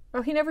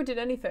 Oh, he never did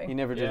anything. He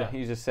never did Yeah. it.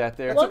 He just sat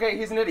there. It's okay,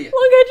 he's an idiot.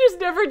 Lunkhead just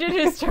never did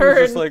his He turn.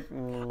 was just like,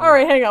 All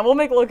right, hang on. We'll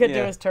make Lunkhead do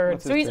Yeah, his turn.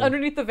 what's So his he's turn?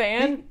 underneath the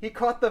van. He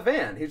caught the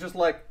van. He's just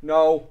like,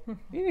 no.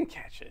 he didn't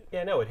catch it.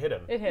 Yeah, no, it hit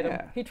him. It hit him.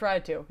 Yeah. He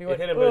tried to. He It went,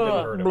 hit him, but it didn't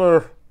 "Ugh." hurt him.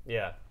 Blur.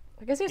 Yeah.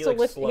 I guess he has He, to like,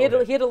 lift. He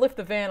slowed had to lift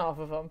the van off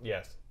of him.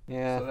 Yes.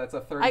 Yeah. So that's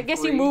a 33. I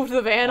guess he moved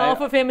the van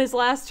off of him his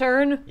last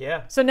turn.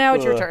 Yeah. So now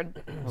it's your Ugh. turn.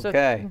 So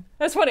Okay.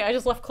 that's funny. I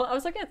just left. I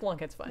was like, yeah,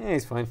 Lunkhead's fine. Yeah,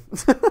 he's fine.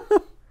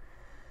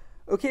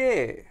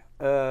 Okay.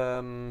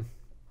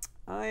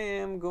 I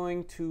am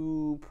going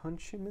to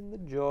punch him in the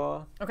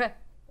jaw. Okay.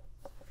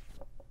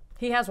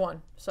 He has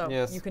one, so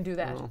Yes. you can do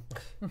that. Well,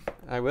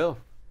 I will.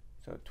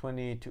 So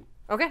 22.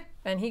 Okay,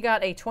 and he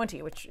got a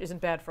 20, which isn't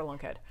bad for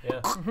Lunkhead.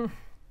 Yeah.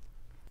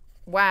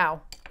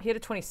 Wow, he had a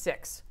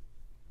 26,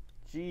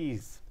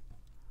 Jeez.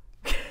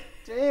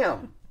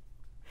 Damn.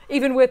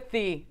 even with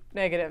the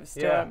negatives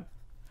to Yeah. him.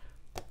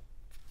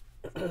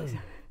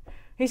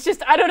 He's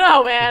just, I don't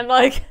know, man.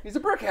 Like, He's a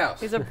brick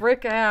house. he's a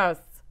brick house.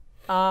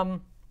 All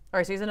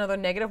right, so he's another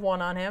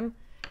 -1 on him.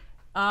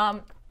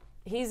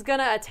 He's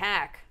gonna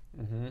attack.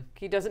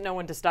 He doesn't know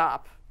when to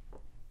stop.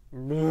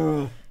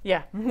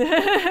 Yeah.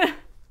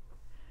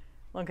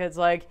 Lunkhead's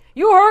like,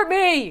 you hurt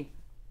me!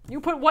 You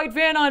put white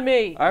van on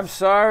me! I'm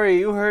sorry,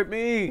 you hurt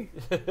me.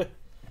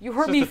 You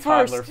hurt It's me just a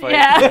toddler first. fight.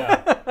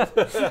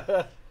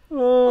 Yeah.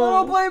 Oh,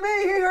 don't blame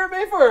me. He hurt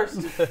me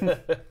first.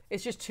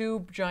 It's just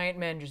two giant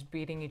men just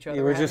beating each other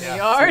You were around just in the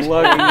yard.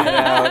 slugging it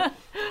out.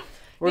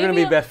 We're gonna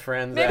be best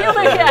friends. Maybe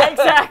after. yeah,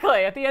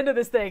 exactly. At the end of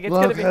this thing, it's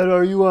gonna be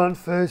are you on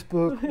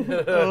Facebook?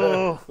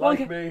 Oh.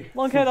 Like me.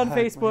 Lunkhead on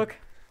Facebook.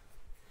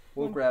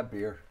 We'll grab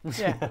beer.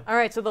 Yeah. All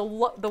right. So the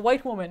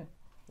white woman.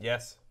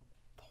 Yes.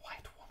 The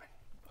white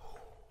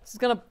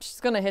woman. She's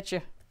gonna hit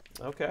you.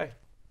 Okay.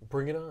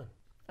 Bring it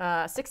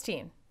on.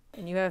 16,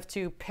 and you have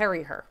to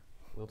parry her.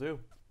 Will do.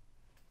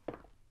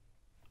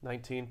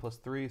 19 plus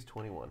 3 is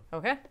 21.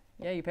 Okay.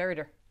 Yeah, you parried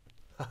her.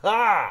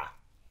 Ha!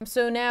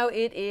 So now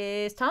it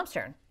is Tom's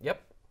turn.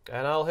 Yep.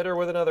 And I'll hit her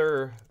with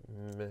another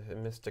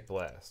Mystic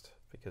Blast,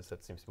 because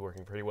that seems to be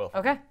working pretty well. For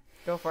Okay.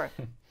 Go for it.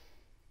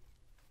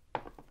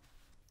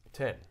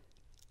 10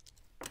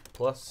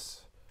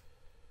 plus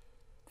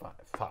 5.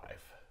 5,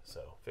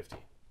 so 15.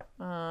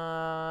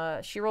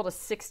 She rolled a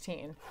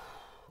 16.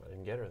 I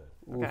didn't get her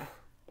then. Okay.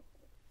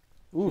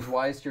 She's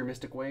wise to your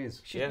mystic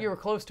ways. Yeah. You were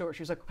close to her.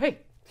 She was like, hey,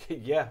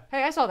 Yeah.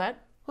 I saw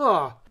that.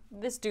 Ah.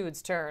 This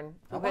dude's turn.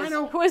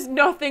 Albino. Who has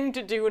nothing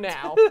to do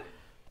now.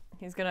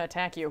 He's going to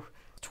attack you.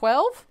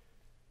 12?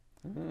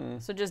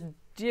 So just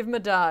give him a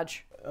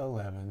dodge.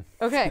 11.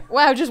 Okay.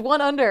 Wow, just one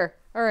under.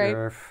 All right.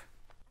 Nerf.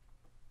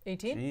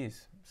 18?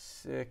 Jeez.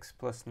 6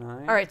 plus 9.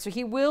 All right, so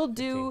he will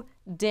do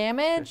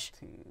damage,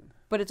 15.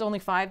 but it's only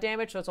 5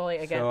 damage, so it's only,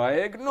 again... So I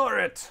ignore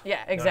it.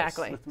 yeah,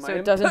 exactly. With my So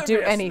it doesn't do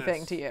imperviousness.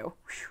 anything to you.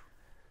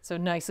 So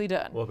nicely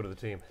done. Welcome to the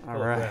team. All I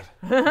love right.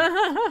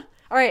 that.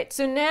 All right,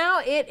 so now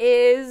it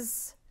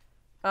is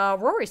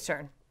Rory's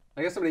turn.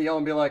 I guess somebody yell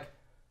and be like,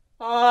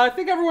 I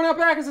think everyone out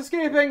back is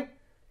escaping.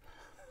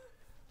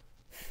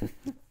 I'm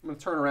going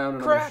to turn around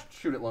and I'm going to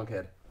shoot at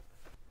Lunkhead.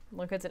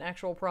 Look, it's an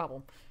actual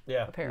problem,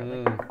 Yeah. apparently.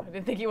 I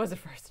didn't think he was at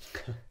first.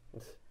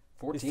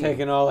 14. He's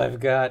taking all I've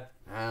got.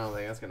 I don't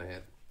think that's going to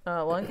hit.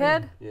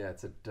 Lunkhead? Yeah,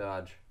 it's a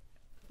dodge.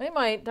 It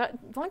might.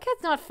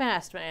 Lunkhead's not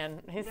fast,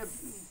 man.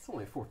 It's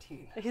only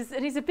 14.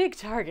 He's a big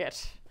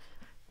target.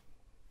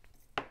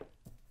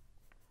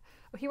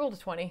 Oh, he rolled a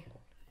 20.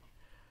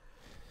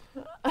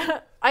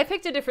 I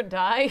picked a different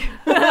die.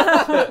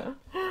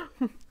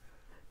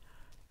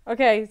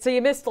 Okay, so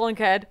you missed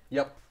Lunkhead.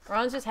 Yep.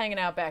 Ron's just hanging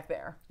out back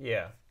there.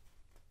 Yeah.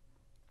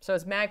 So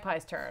it's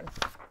Magpie's turn,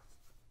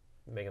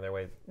 Making their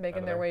way.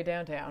 making their way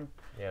downtown.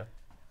 Yeah.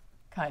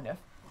 Kind of.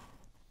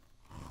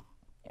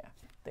 Yeah,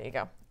 there you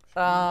go.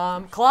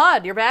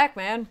 Claude, you're back,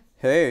 man.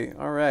 Hey,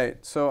 all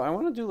right. So I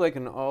want to do like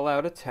an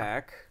all-out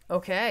attack.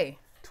 Okay.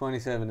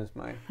 27 is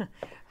my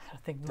I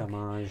think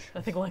damage.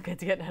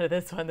 Lunkhead's getting out of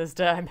this one this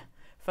time,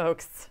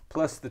 folks.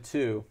 Plus the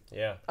 2.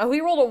 Yeah. Oh,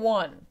 he rolled a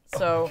 1,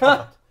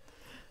 so...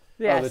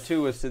 Yes. Oh, the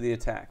 2 was to the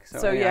attack. So,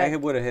 So, yeah, yeah. I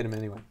would have hit him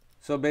anyway.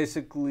 So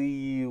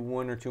basically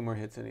 1 or 2 more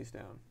hits and he's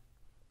down.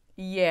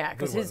 Yeah,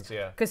 Good ones,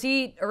 yeah. because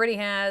he already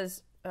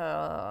has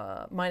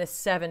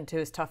 -7 to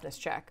his toughness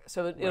check,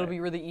 so it'll Right. be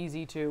really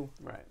easy to.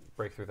 Right.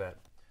 Break through that.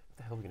 What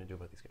the hell are we going to do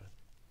about these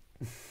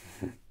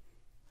guys?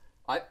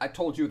 I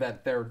told you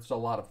that there's a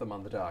lot of them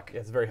on the dock. Yeah,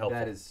 it's very helpful.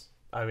 That is...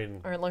 I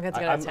mean, All right, Lunkhead's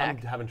gonna I'm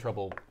attack. having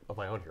trouble of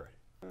my own here.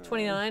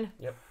 29.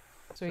 Yep.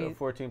 So So he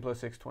 14 plus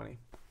 6, 20.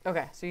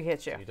 okay. So he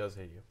hits you. He does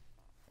hit you.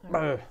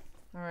 All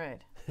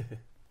right.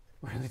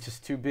 Really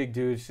just 2 big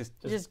dudes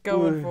Just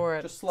going for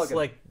it. Just slug It's it.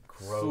 like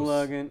gross.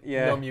 slugging.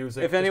 Yeah. No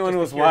music. If just- anyone just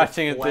was to hear the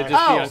watching it, they'd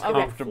flash. just be Oh, okay.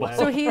 uncomfortable.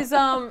 So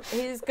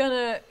he's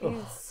gonna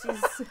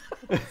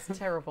it's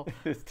terrible.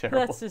 It's terrible.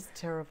 That's just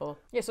terrible.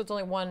 Yeah. So it's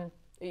only 1.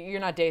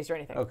 You're not dazed or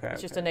anything. Okay,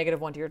 It's just okay. a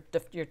 -1 to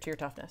your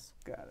toughness.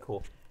 Got it.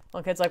 Cool.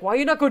 Lunkhead's like, why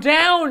you not go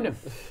down?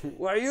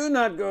 Why you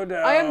not go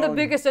down? I am the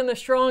biggest and the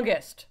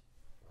strongest.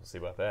 We'll see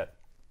about that.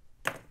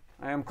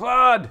 I am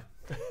Claude.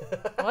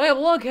 I am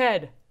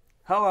Lunkhead.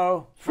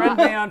 Hello. Friend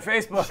me on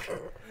Facebook.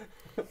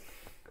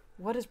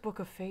 What is Book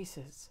of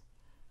Faces?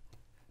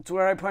 It's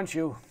where I punch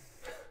you.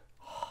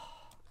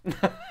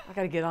 I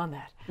gotta get on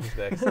that. Who's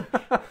next?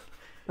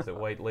 Is it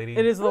White Lady?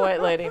 It is the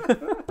white lady.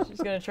 She's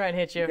gonna try and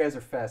hit You you. guys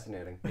are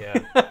fascinating.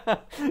 Yeah.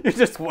 You're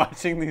just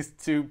watching these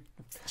 2.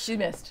 She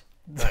missed.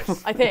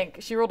 Nice. I think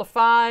she rolled a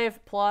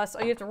 5 plus.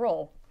 Oh, you have to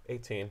roll.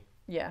 18.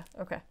 Yeah.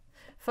 Okay.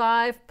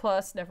 5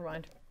 plus. Never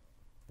mind.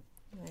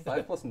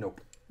 5 plus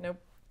nope. Nope.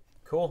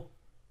 Cool.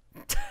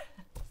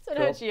 So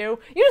now it's you.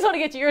 You just want to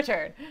get to your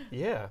turn.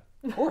 Yeah.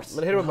 Of course. I'm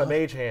going to hit him with my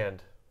mage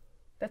hand.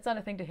 That's not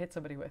a thing to hit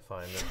somebody with.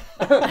 Fine.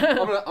 I'm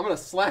gonna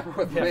slap her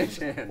with my mage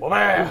hand.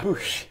 Wham!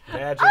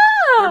 Magic.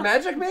 Your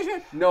magic mage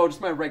hand? No, just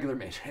my regular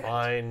mage hand.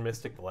 Fine.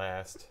 Mystic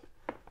Blast.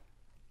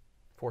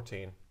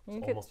 14. You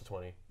It's could- almost a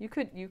 20. You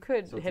could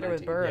So it's hit her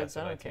with 19. birds. Yeah,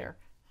 so I don't 19. care.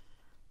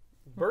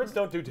 Birds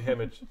don't do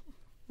damage.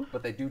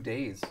 But they do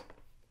daze.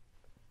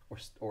 Or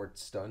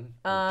stun.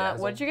 Or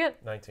dazzle. What did you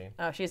get? 19.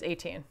 Oh, she has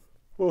 18.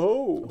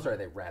 Whoa. I'm sorry,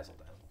 they razzle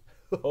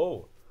dazzle.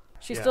 Oh.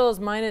 She Yeah. still has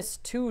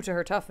 -2 to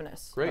her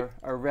toughness. Great.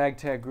 Our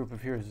ragtag group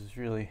of heroes is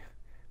really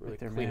Really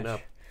their cleaning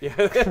match. up.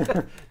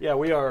 Yeah. Yeah,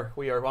 we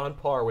are on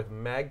par with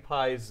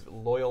Magpie's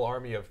loyal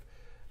army of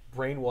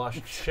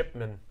brainwashed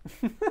shipmen.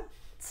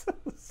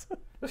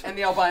 And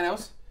the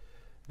albinos?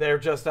 They're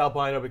just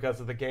albino because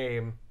of the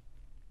game.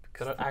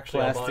 They're not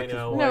actually plastic is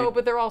albino. white. No,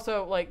 but they're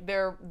also like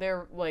they're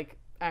like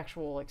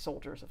actual like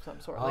soldiers of some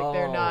sort. Like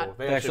they're not.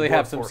 They actually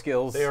have work some for-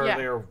 skills. They are Yeah.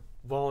 they are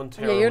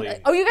voluntarily. You guys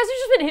have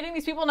just been hitting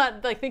these people,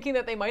 not like thinking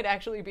that they might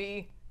actually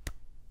be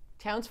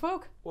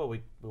townsfolk? Well,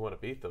 we want to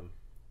beat them.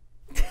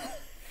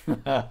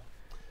 You're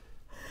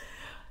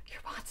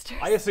monsters.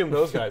 I assume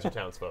those guys are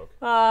townsfolk.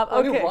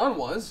 I knew Okay. Ron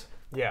was.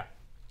 Yeah.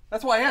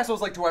 That's why I asked. I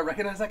was like, do I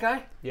recognize that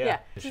guy? Yeah.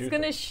 to She's shoot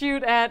gonna them.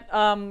 shoot at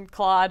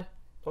Claude.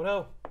 Oh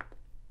no.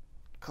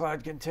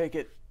 Claude can take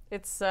it.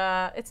 It's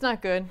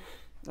not good.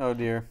 Oh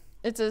dear.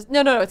 It's it's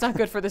not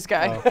good for this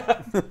guy.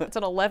 It's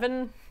an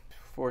 11.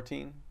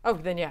 14. Oh,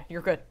 then yeah,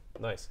 you're good.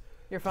 Nice.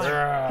 You're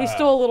fine. He's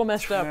still a little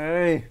messed up.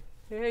 Hey.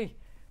 Hey.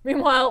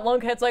 Meanwhile,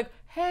 Lunkhead's like,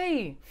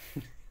 hey,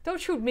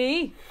 don't shoot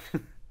me.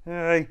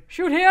 Hey.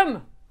 Shoot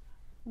him.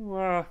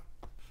 I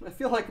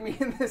feel like me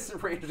and this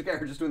ranged guy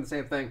are just doing the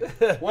same thing.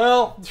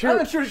 Well, I'm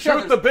gonna shoot each Shoot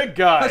other. the big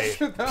guy. Let's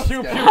shoot those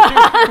Pew,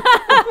 guys.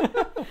 pew,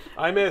 pew, pew.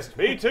 I missed.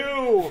 Me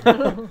too.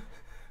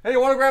 Hey, you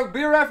want to grab a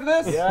beer after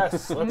this?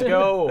 Yes. Let's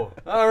go.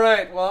 All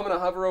right. Well, I'm gonna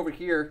hover over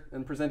here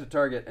and present a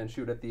target and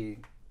shoot at the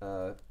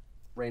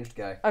ranged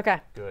guy. Okay.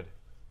 Good.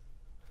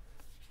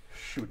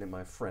 Shooting at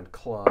my friend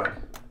Claude.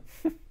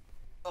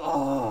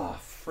 Oh,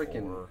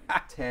 freaking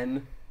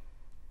 10.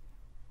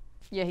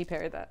 Yeah, he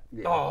parried that.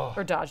 Yeah. Oh.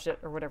 Or dodged it,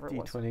 or whatever it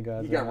was. D20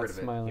 gods. He got are not rid of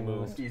it. smiling He on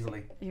moved. us.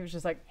 Easily. He was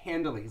just like,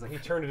 Handily. He's like, He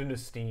turned it into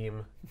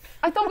steam.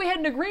 I thought we had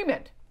an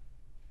agreement.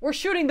 We're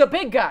shooting the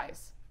big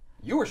guys.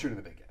 you were shooting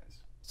the big guys.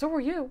 So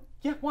were you.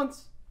 Yeah,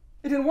 once.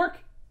 It didn't work.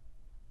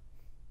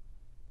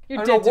 You're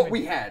I dead don't know to what me.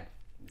 we had.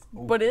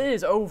 But it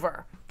is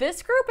over.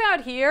 This group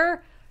out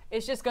here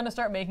is just going to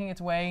start making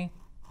its way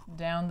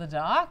down the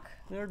dock.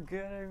 They're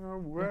getting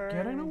away.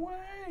 Getting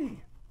away.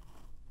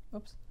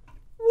 Oops.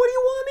 What do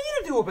you want me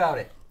to do about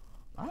it?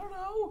 I don't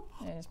know.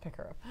 Yeah, just pick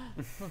her up.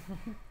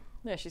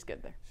 Yeah, she's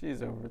good there.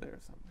 She's over there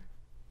somewhere.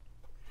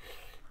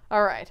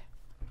 All right.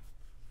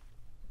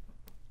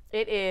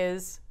 It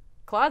is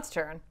Claude's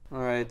turn. All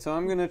right, so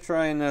I'm gonna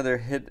try another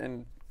hit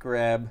and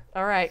grab.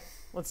 All right,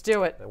 let's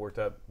do it. That worked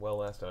out well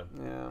last time.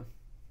 Yeah,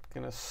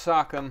 gonna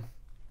sock him.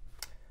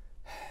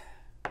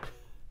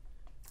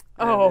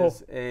 Oh. That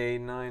is a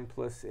 9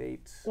 plus 8.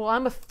 Well,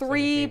 I'm a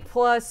 3 17.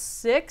 plus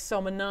 6, so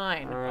I'm a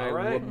 9. All right, All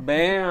right. well,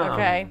 bam.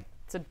 Okay,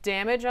 so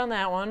damage on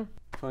that one.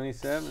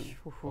 27.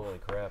 Holy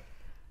crap.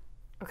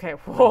 Okay,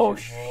 whoa,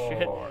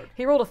 shit. Hard.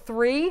 He rolled a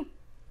 3.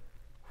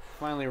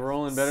 Finally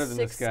rolling better than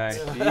this guy.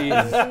 16.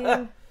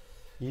 Jeez.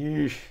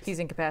 Yeesh. He's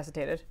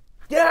incapacitated.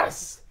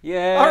 Yes.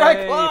 Yay! All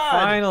right, Claude.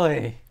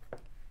 Finally.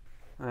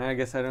 I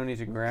guess I don't need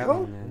to grab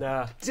Go him then.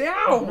 Nah.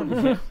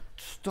 Down!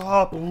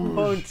 Stop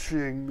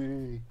punching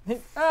me.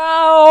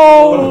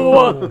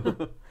 Oh!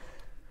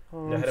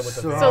 Yeah, hit him with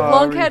the So van.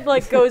 Lunkhead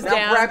like goes Now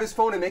down. grab his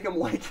phone and make him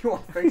like you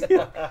on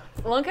Facebook.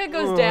 Lunkhead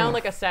goes down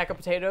like a sack of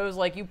potatoes.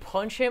 Like you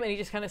punch him and he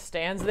just kind of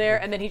stands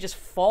there, and then he just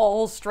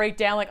falls straight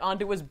down like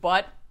onto his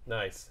butt,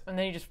 Nice. and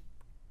then he just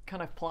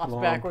kind of plops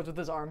Long. backwards with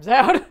his arms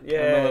out.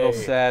 Yay. I'm a little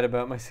sad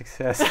about my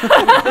success.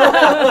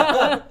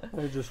 I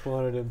just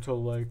wanted him to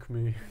like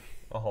me.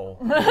 Oh.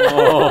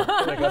 Oh.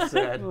 I got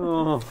sad.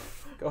 Oh.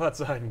 Go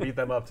outside and beat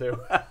them up too.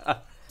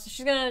 So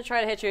she's gonna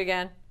try to hit you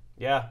again.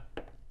 Yeah.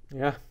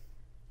 Yeah.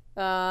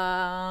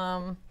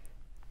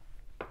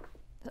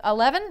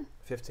 11?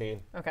 15.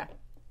 Okay.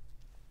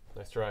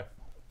 Nice try.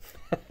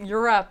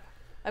 You're up.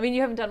 I mean,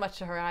 you haven't done much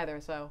to her either,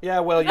 so. Yeah,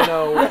 well, you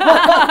know.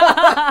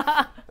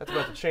 That's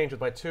about to change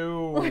with my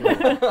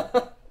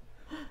 2.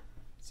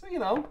 So, you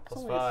know, it's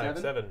Plus only a 5,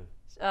 7.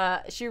 7.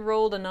 She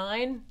rolled a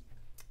 9.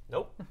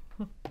 Nope.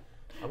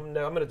 I'm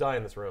gonna die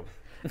in this room.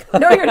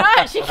 No, you're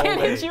not. She can't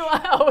Old hit you. age.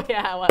 Oh,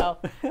 yeah,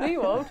 well. No,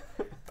 you won't.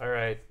 All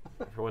right.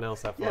 Everyone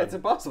else have fun. Yeah, it's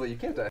impossible. You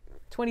can't die.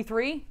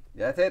 23?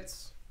 Yeah, that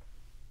hits.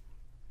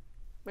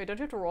 Wait, don't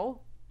you have to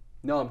roll?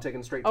 No, I'm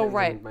taking straight Oh, 10s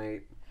right. and my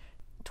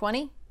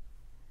 20?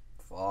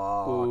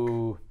 fuck.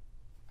 Ooh.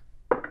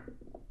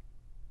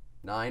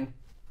 9.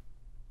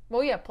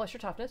 Well, yeah, plus your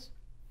toughness.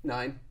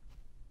 9.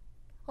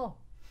 Oh.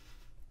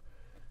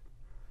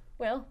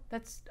 Well,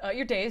 that's,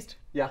 you're dazed.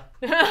 Yeah.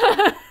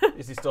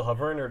 Is he still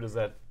hovering, or does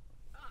that?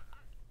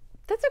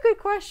 That's a good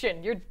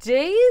question. You're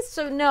dazed?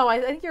 So, no,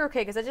 I think you're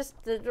okay, because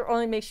it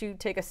only makes you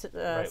take a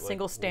like,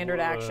 single standard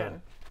whoa.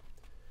 action.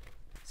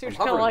 So you're I'm just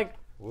kind of hovering. like,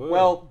 Whoa.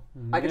 Well,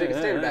 I can take a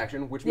standard Yeah.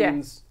 action, which Yeah.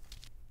 means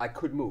I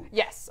could move.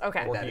 yes,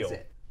 okay. Or That is heal.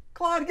 it.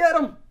 Claude, get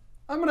him!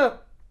 I'm gonna.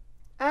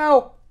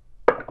 Ow!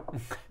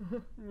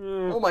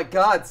 Oh my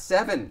god,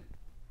 7.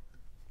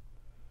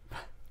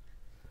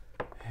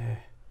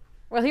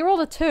 Well, he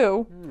rolled a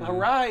 2. All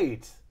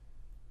right.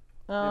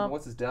 Yeah, but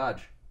what's his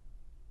dodge?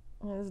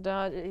 His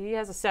dodge, he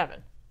has a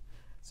 7.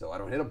 So I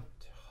don't hit him.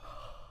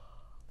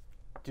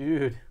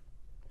 Dude.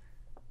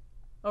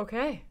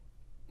 Okay.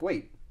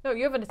 Wait, No,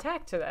 you have an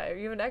attack to that.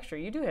 You have an extra.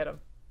 You do hit him.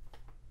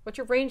 What's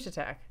your ranged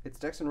attack? it's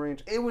Dex and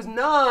range. It was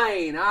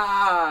 9!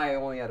 Ah, I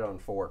only had it on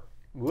 4.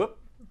 Whoop.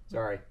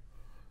 Sorry.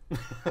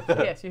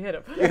 Yes, you hit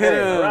him.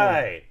 All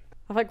right.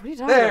 I'm like, what are you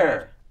talking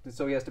There!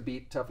 So he has to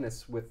beat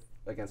toughness with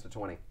against a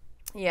 20.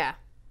 about? Yeah.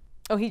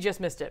 Oh, he just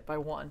missed it by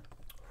 1.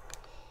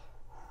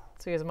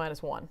 So he has a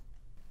 -1.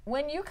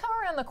 When you come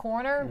around the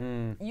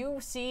corner, you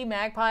see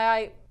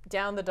Magpie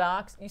down the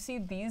docks. You see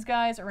these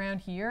guys around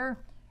here,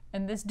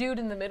 and this dude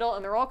in the middle,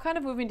 and they're all kind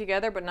of moving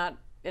together, but not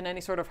in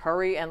any sort of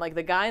hurry. And like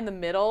the guy in the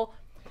middle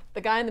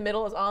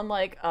is on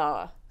like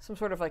some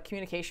sort of like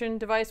communication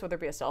device, whether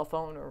it be a cell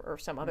phone or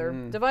some other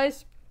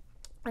device.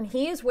 And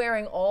he is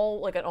wearing an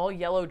all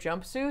yellow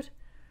jumpsuit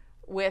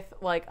with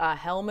like a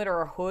helmet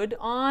or a hood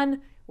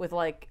on, with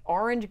like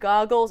orange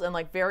goggles and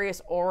like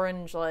various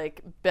orange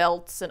like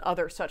belts and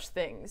other such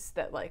things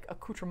that like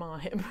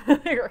accoutrement him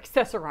or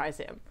accessorize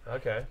him.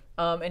 Okay.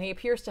 And he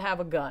appears to have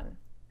a gun.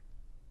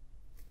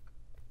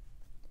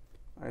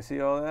 I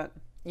see all that.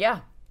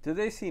 Yeah. Do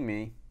they see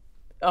me?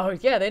 Oh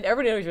yeah.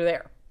 Everybody knows you're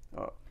there.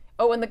 Oh.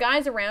 Oh, and the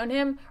guys around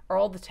him are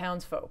all the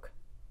townsfolk.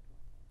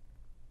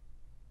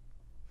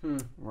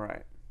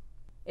 Right.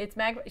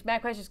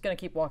 Magpie's just gonna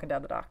keep walking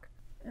down the dock,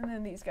 and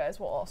then these guys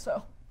will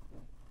also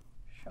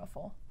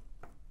shuffle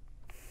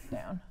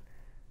down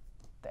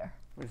there.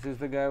 Which is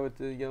the guy with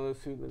the yellow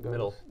suit? The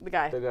Middle. The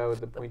guy, The guy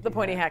with the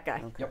pointy hat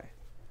guy. Okay. Yep.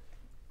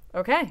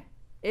 Okay,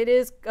 it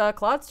is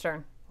Claude's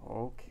turn.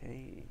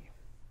 Okay.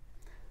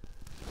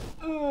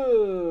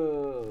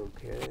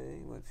 Okay.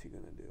 What's he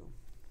gonna do?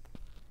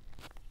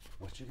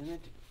 What you gonna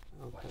do?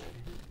 Okay.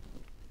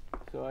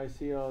 So I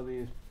see all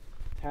these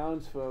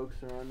townsfolk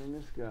surrounding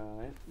this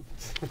guy.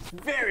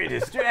 Very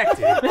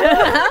distracting.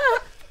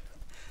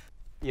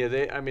 Yeah,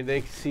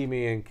 they see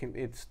me and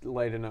it's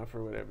light enough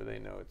or whatever. They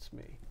know it's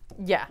me.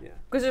 Yeah, Yeah.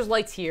 because there's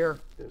lights here.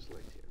 There's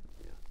light here.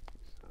 Yeah.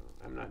 So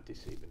I'm not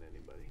deceiving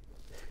anybody.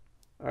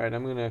 All right,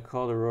 I'm gonna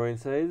call to Roy and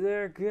say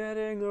they're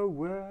getting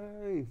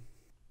away.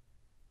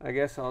 I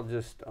guess I'll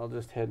just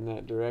head in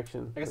that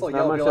direction. I guess There's I'll not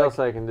yell, much be else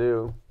I can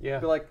do. Yeah.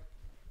 Be like,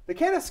 they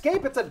can't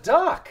escape. It's a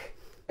dock.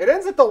 It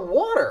ends at the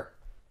water.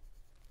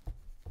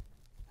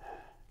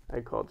 I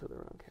called to the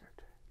wrong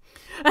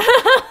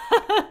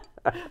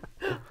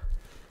character.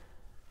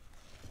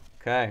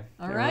 Okay.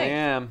 All Here right. I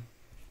am.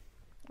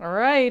 All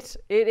right,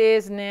 it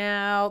is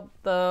now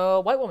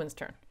the white woman's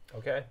turn.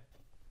 Okay.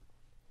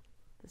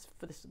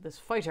 This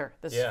fighter,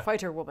 Yeah.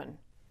 fighter woman.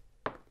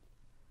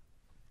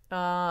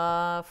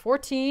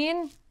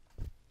 14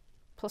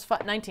 plus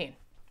 5, 19.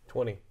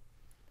 20.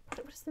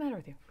 What is the matter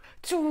with you?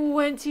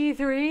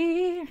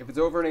 23. If it's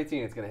over an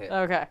 18, it's gonna hit.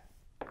 Okay.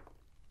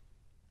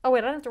 Oh wait,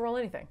 I don't have to roll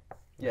anything.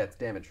 Yeah, it's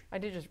damage. I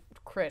did just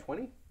crit.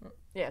 20?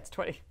 Yeah, it's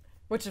 20,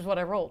 which is what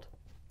I rolled.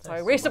 So I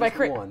Nice. wasted my Minus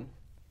crit. 1.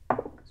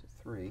 So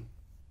 3,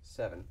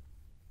 7.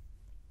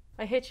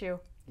 I hit you.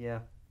 Yeah.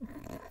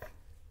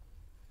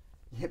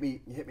 You hit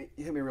me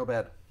real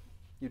bad.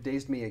 You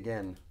dazed me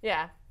again.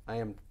 Yeah, I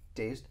am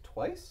dazed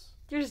twice?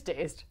 you're just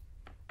dazed.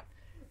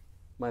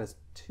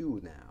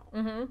 -2 now.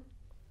 Mm-hmm.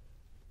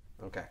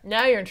 Okay.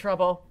 Now you're in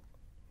trouble.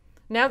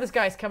 Now this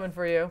guy's coming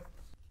for you.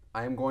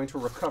 I am going to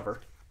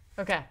recover,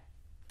 Okay.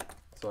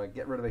 so I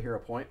get rid of a hero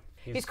point.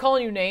 He's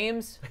calling you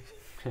names.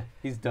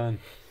 He's done.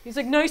 He's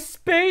like, nice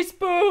space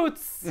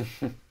boots.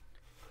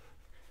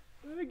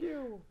 Thank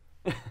you.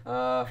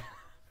 I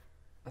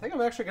think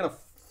I'm actually gonna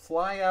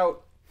fly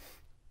out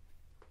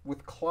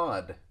with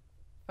Claude.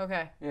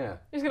 Okay. Yeah.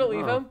 He's gonna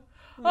leave Oh. him.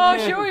 Oh,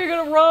 sure, you're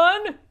gonna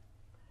run.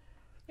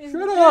 He's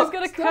Shut up! He's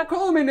gonna Stop cut.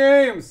 calling me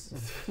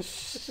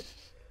names!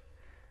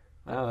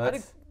 Wow,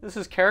 this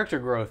is character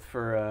growth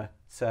for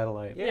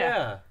Satellite.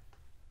 Yeah.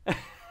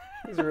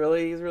 he's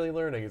really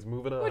learning. He's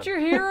moving on. What's your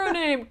hero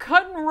name?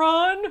 Cut and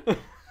run.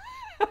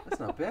 That's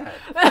not bad.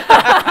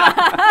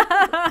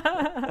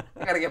 I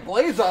gotta get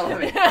blades on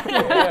me.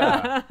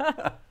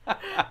 Yeah.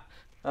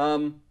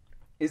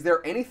 Is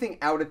there anything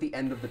out at the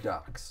end of the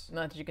docks?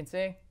 Not that you can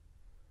see.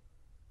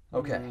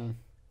 Okay.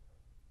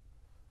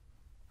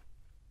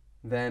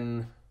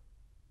 Then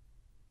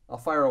I'll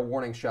fire a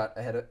warning shot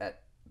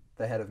at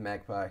the head of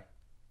Magpie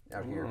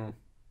out here.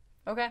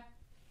 Okay.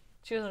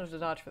 She doesn't have to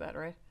dodge for that,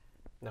 right?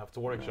 No, it's a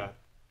warning shot.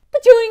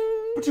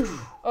 Ba-doing!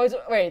 Oh,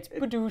 it's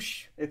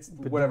badoosh. It's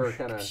whatever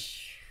kind of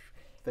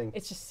thing.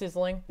 It's just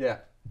sizzling. Yeah.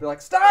 Be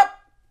like, stop!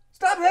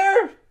 Stop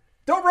there!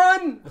 Don't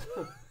run!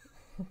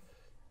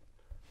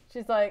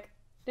 She's like,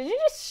 did you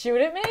just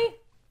shoot at me?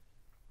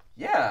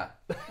 Yeah.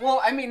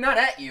 Well, I mean, not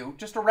at you,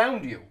 just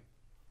around you.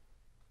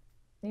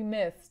 You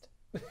missed.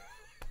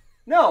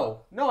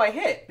 No, I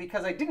hit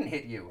because I didn't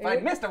hit you. If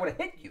I'd missed, I would have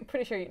hit you. I'm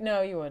pretty sure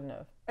no, you wouldn't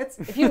have. It's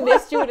If you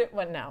missed, you would have.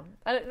 Well, no.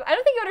 I don't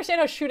think you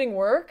understand how shooting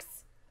works.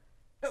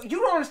 No, you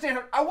don't understand.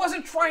 I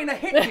wasn't trying to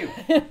hit you.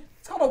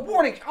 It's called a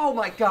warning. Oh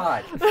my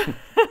god.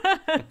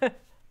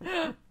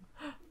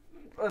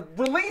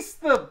 Release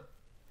the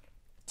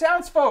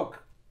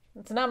townsfolk.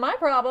 It's not my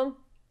problem.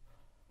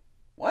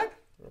 What?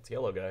 That's the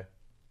yellow guy.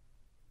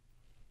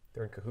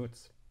 They're in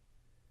cahoots.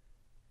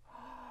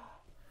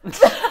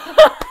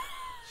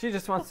 She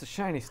just wants the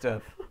shiny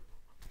stuff.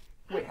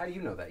 Wait, how do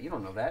you know that? You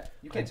don't know that.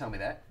 You can't tell me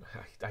that.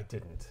 I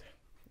didn't.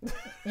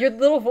 Your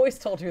little voice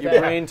told you Your that.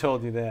 brain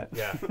told you that.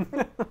 Yeah.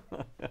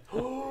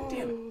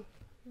 Damn it.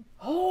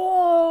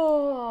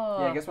 Oh.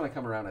 Yeah, I guess when I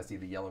come around, I see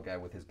the yellow guy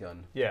with his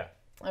gun. Yeah.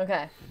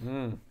 Okay.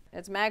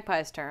 It's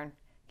Magpie's turn.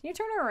 Can you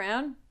turn her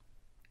around?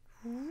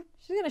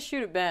 She's gonna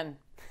shoot at Ben.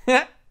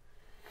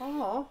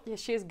 Oh. Yeah,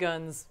 she has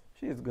guns.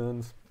 She has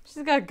guns.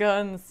 She's got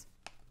guns.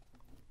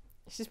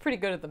 She's pretty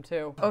good at them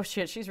too. Oh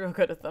shit, she's real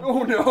good at them.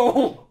 Oh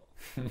no!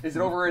 Is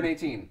it over an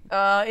 18?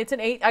 It's an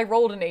 8. I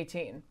rolled an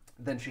 18.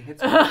 Then she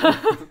hits me.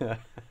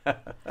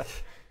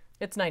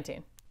 It's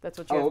 19. That's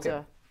what you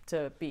have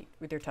to beat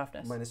with your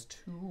toughness. Minus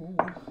 2.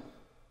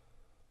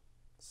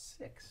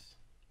 6.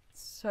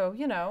 So,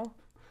 you know,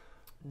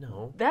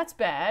 No. that's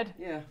bad.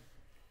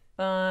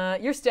 Yeah.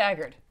 You're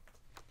staggered.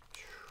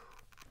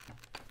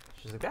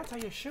 She's like, that's how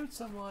you shoot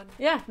someone.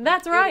 Yeah,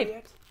 that's right.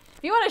 Idiot.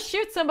 If you want to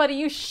shoot somebody,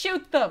 you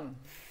shoot them.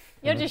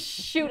 You don't just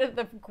shoot at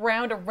the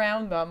ground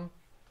around them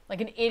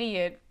like an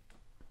idiot.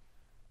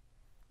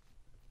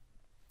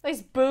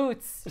 Nice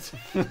boots.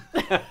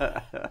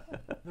 They're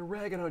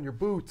ragging on your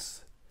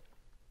boots.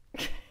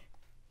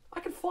 I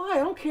can fly, I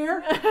don't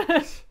care.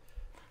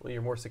 Well,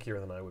 you're more secure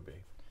than I would be.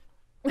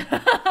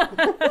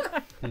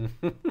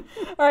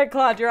 All right,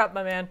 Claude, you're up,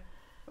 my man.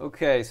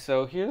 Okay,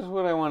 so here's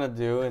what I want to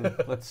do, and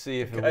let's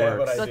see if it Okay, I have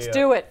works. an Let's idea.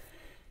 do it.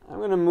 I'm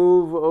going to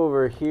move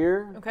over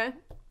here Okay.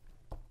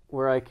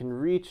 where I can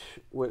reach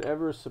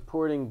whatever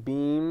supporting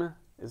beam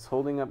is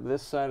holding up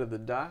this side of the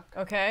dock.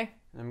 Okay.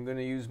 I'm going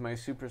to use my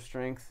super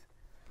strength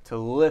to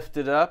lift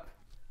it up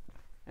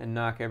and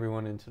knock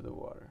everyone into the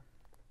water.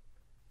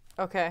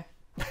 Okay.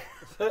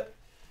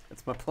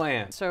 That's my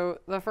plan. So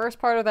the first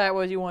part of that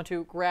was you want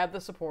to grab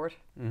the support,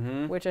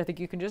 Mm-hmm. which I think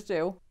you can just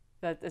do.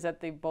 Is that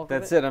the bulk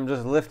That's of it. I'm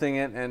just lifting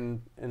it,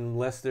 and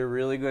unless they're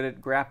really good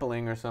at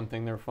grappling or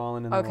something, they're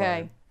falling in the water.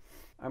 Okay.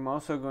 I'm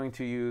also going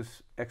to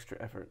use extra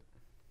effort.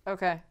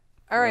 Okay.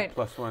 All for a right.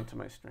 +1 to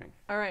my strength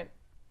All right.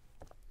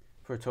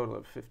 for a total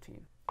of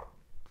 15.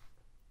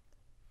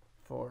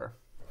 4.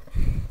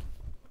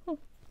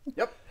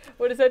 Yep.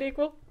 What does that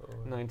equal?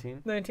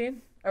 19.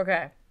 19?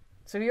 Okay.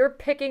 So you're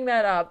picking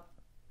that up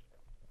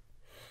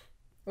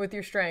with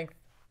your strength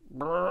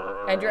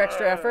and your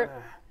extra effort.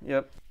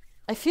 Yep.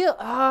 I feel,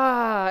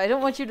 I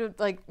don't want you to,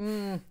 like,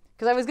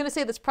 because I was going to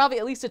say that's probably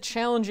at least a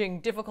challenging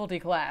difficulty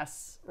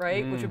class,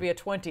 right? Which would be a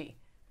 20.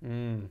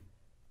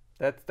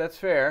 That's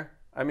fair.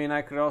 I mean,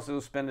 I could also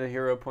spend a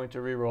hero point to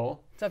reroll.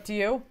 It's up to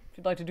you if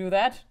you'd like to do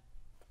that.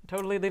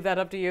 Totally leave that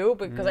up to you,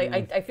 because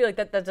I feel like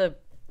that's a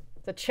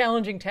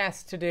challenging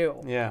task to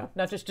do. Yeah.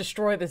 Not just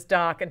destroy this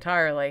dock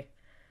entirely.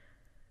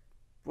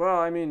 Well,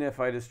 I mean, if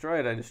I destroy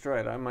it, I destroy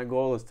it. My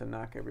goal is to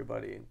knock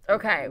everybody.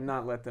 Okay. And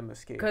not let them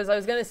escape. Because I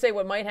was going to say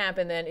what might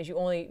happen then is you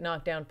only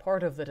knock down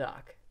part of the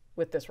dock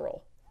with this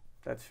roll.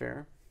 That's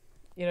fair.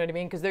 You know what I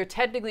mean? Because there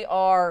technically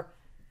are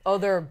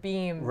other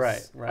beams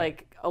Right.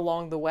 like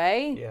along the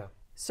way. Yeah.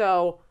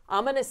 So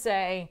I'm going to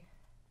say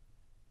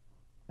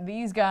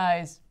these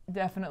guys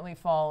definitely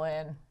fall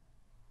in.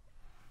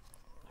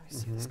 Let me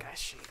see this guy's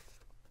sheet.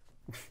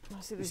 Let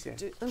me see this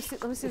dude.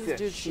 Let me see this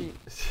dude's sheet.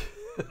 Is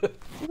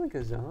he like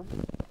a zombie?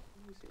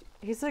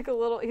 He's like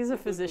he's a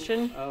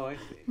physician. Oh, I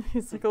see.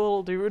 He's like a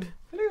little dude.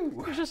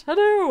 Hello. He's just,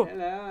 hello.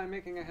 Hello, I'm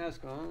making a house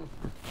call.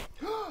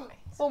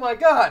 Oh my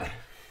god!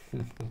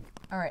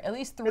 All right, at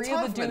least 3 It's of the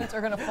Hoffman. dudes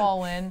are going to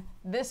fall in.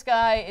 This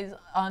guy is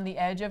on the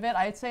edge of it.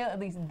 I'd say at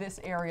least this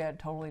area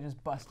totally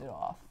just busted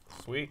off.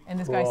 Sweet. And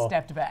this guy Cool.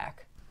 stepped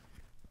back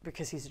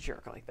because he's a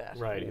jerk like that.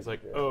 Right. He's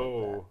like,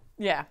 oh.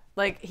 Yeah,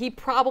 like he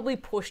probably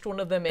pushed one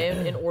of them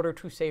in order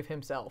to save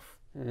himself.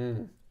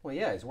 Well,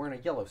 yeah, he's wearing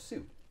a yellow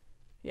suit.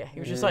 Yeah, he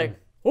was just like,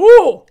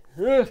 ooh,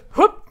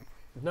 whoop.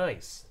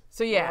 Nice.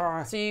 So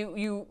yeah, so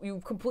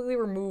you completely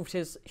removed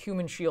his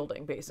human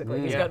shielding, basically.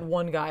 He's Yeah. got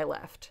one guy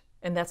left,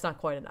 and that's not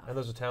quite enough. And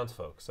those are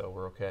townsfolk, so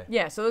we're okay.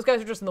 Yeah, so those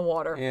guys are just in the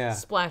water, Yeah.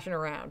 splashing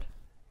around.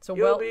 So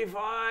You'll well, be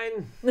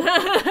fine.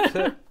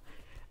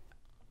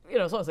 you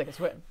know, as long as they can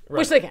swim, Right.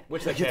 which they can.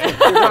 Which they can. It's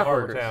a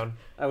harbor town.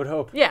 I would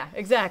hope. Yeah,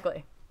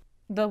 exactly.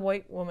 The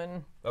white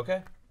woman,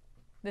 Okay.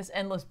 this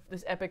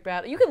epic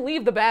battle. You can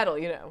leave the battle,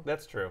 you know.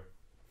 That's true.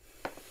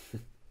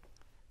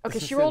 Okay,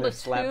 Just she sit rolled there a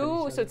slapping each 2,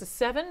 other. so it's a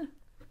 7.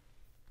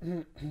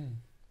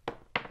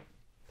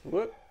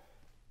 Whoop.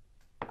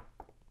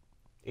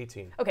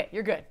 18. Okay,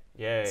 you're good.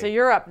 Yay. So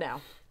you're up now.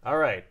 All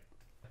right.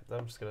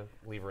 I'm just going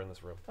to leave her in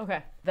this room.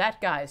 Okay,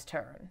 that guy's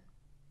turn.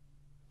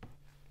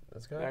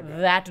 This guy?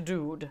 That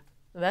dude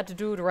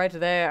right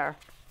there.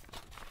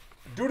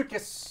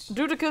 Dudicus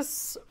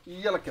Dudicus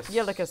Yellicus.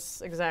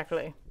 Yellicus,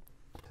 exactly.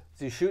 Is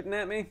he shooting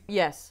at me?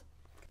 Yes.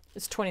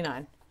 It's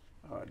 29.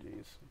 Oh,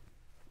 jeez.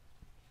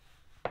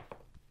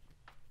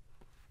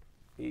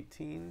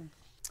 18.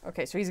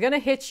 Okay, so he's going to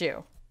hit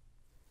you.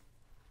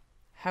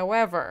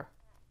 However,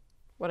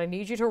 what I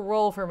need you to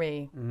roll for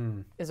me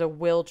is a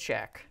will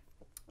check.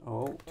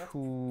 Oh,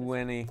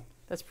 20.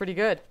 That's pretty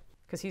good,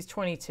 because he's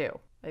 22.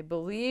 I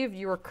believe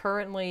you're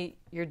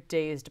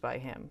dazed by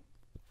him.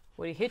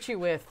 What he hit you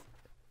with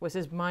was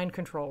his mind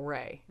control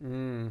ray.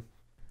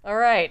 All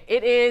right,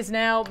 it is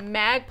now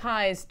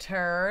Magpie's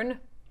turn.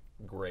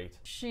 Great.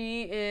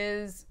 She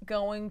is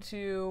going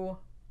to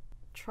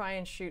try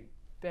and shoot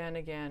Ben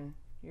again.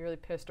 You really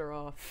pissed her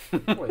off.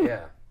 Well,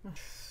 yeah.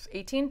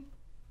 18?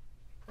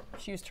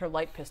 She used her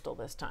light pistol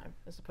this time,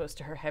 as opposed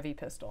to her heavy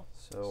pistol.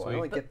 So I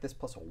only get this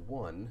plus a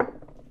 1.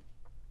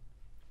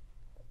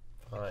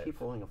 I 5. keep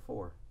rolling a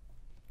 4.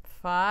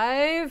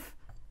 5?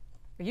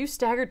 Are you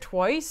staggered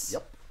twice?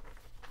 Yep.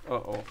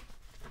 Uh-oh.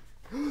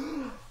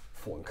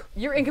 Flunk.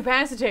 You're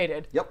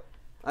incapacitated. Yep.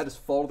 I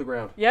just fall to the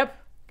ground. Yep.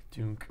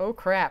 Dunk. Oh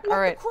crap! What All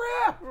right. the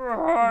crap?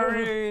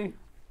 Rory.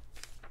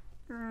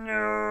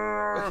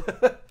 No.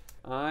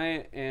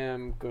 I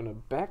am gonna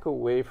back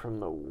away from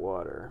the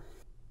water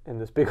and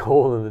this big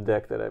hole in the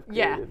deck that I've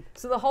Yeah. created.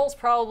 So the hole's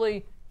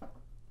probably.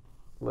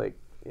 Like,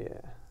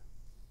 yeah.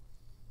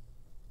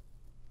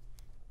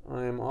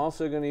 I am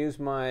also gonna use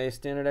my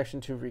standard action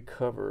to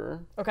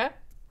recover. Okay.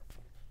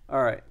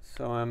 All right,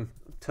 so I'm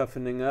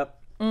toughening up,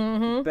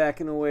 Mm-hmm.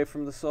 backing away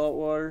from the salt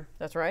water,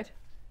 That's right.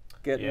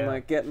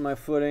 getting my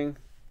footing.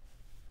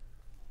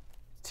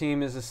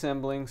 Team is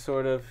assembling,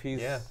 sort of.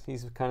 He's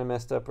kind of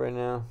messed up right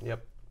now.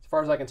 Yep. As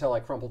far as I can tell, I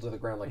crumpled to the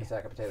ground like a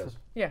sack of potatoes.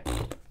 Yeah.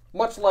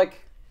 Much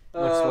like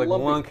Looks like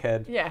Lumpy.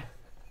 Lunkhead. Yeah.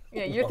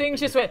 Yeah. Your things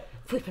just went.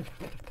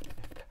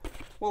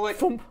 Well,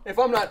 like, if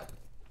I'm not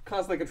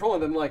constantly controlling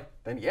them, like,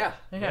 then yeah.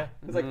 Yeah.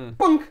 It's like,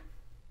 bunk!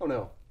 Oh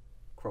no.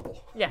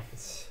 Crumple. Yeah.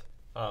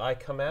 I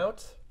come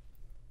out.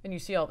 And you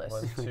see all this.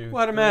 1, 2,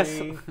 What a mess.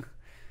 3,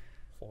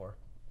 4.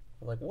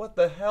 I'm like, what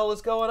the hell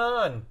is going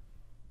on?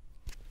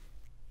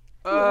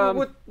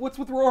 What's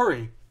with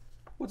Rory?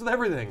 What's with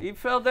everything? He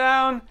fell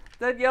down.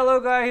 That yellow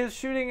guy is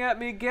shooting at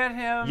me. Get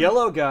him.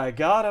 Yellow guy,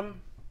 got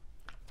him.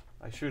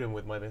 I shoot him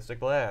with my Mystic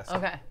Blast.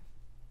 Okay.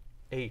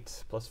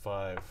 8 plus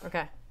 5.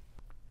 Okay.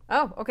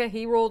 Oh, okay.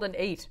 He rolled an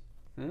 8.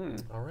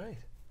 All right.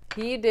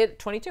 He did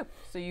 22.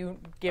 So you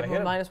give I him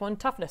hit a him. -1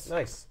 toughness.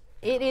 Nice.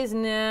 It is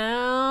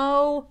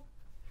now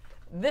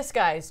this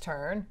guy's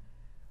turn.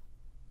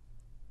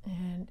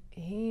 And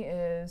he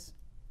is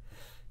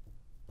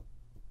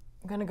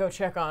gonna go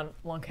check on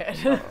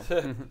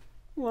Lunkhead.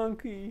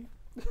 Lunky.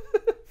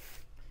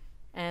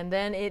 And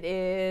then it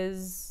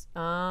is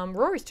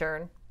Rory's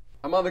turn.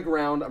 I'm on the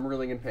ground. I'm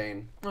reeling in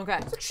pain. Okay.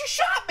 She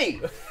shot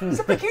me!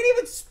 Except I can't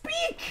even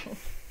speak!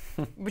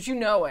 But you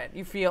know it.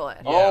 You feel it.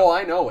 Oh,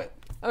 I know it.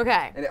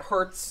 Okay. And it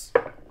hurts.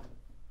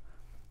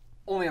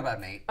 Only about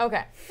an 8.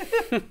 Okay.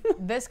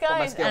 This my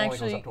guy is scale only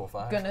goes actually up to a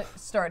 5. gonna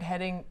start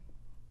heading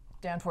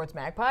down towards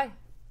Magpie.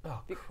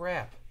 Oh,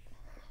 crap.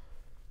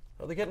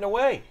 Are they getting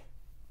away?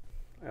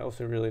 I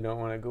also really don't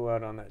want to go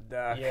out on that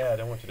dock. Yeah, I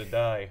don't want you to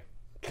die.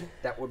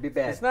 That would be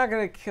bad. It's not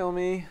going to kill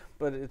me,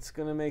 but it's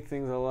going to make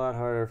things a lot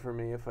harder for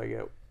me if I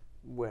get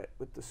wet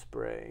with the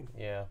spray.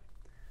 Yeah.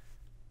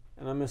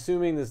 And I'm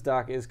assuming this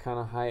dock is kind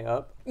of high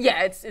up.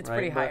 Yeah, it's right?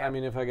 pretty high But, up. I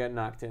mean, if I get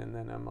knocked in,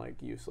 then I'm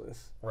like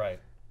useless. Right.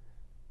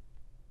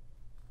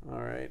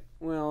 All right.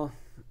 Well,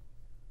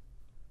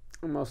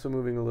 I'm also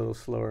moving a little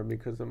slower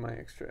because of my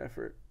extra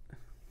effort.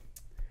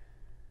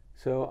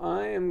 So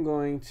I am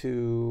going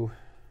to...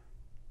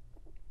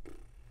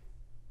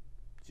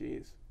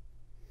 Jeez.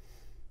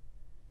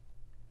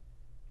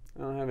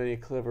 I don't have any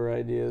clever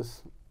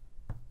ideas.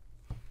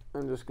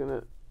 I'm just going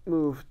to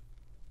move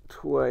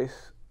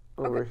twice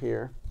over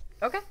here.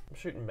 Okay. I'm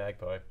shooting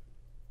Magpie.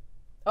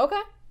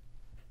 Okay.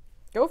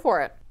 Go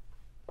for it.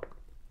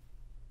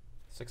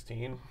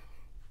 16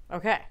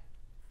 Okay.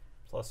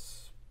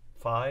 plus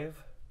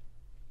 5.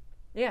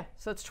 Yeah,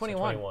 so it's 21.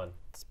 So 21.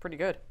 It's pretty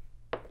good.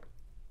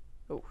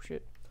 Oh,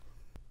 shit.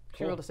 She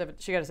Cool. rolled a 7.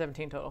 She got a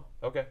 17 total.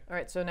 Okay. All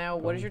right, so now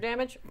what is your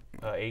damage?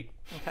 8.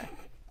 Okay.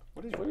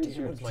 What is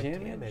your What's my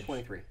damage? damage?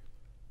 23.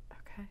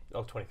 Okay.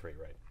 Oh, 23,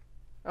 right.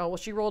 Oh, well,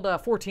 she rolled a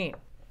 14.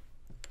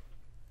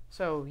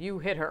 So you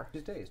hit her.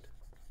 She's dazed.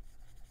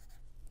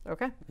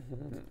 Okay.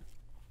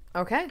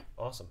 Okay.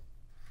 Awesome.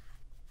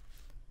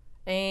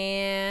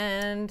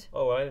 And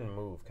Oh, I didn't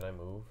move. Can I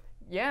move?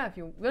 yeah, if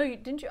you well, you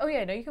didn't you? Oh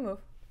yeah, no, you can move.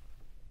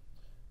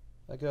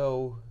 I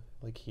go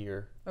like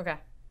here. Okay.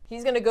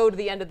 He's gonna go to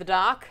the end of the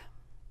dock,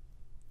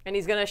 and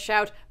he's gonna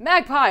shout,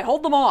 "Magpie,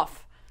 hold them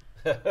off!"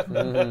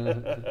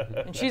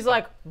 And she's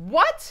like,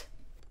 "What?"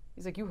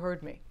 He's like, "You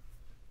heard me."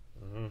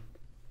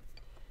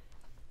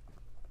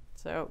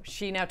 So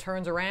she now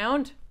turns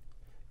around.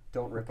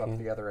 Don't rip up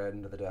the other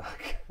end of the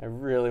dock. I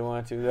really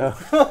want to,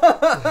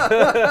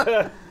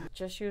 though.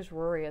 Just use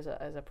Rory as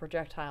a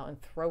projectile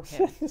and throw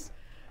him. This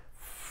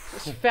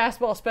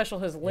fastball special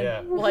his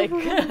limp, Yeah. like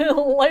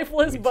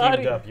lifeless We body.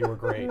 teamed up. You were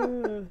great.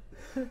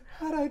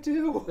 How'd I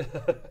do?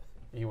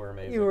 You were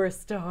amazing. You were a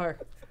star.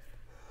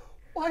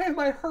 Why am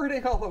I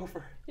hurting all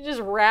over? You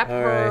just wrap All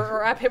her right. or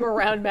wrap him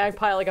around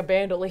Magpie like a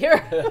bandolier.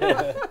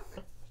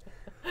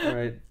 All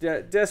right.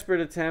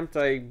 Desperate attempt.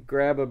 I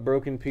grab a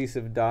broken piece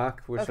of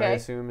dock, which I Okay.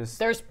 assume is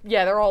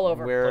They're all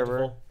over. wherever,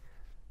 Plentiful.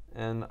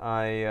 and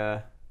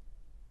I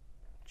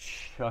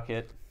chuck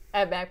it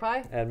At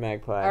Magpie? at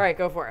Magpie. All right,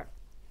 go for it.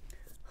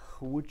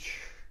 Which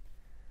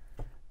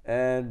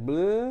and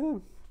blah.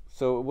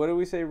 So what do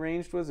we say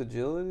ranged was?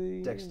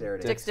 Agility?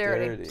 Dexterity.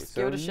 Dexterity. Just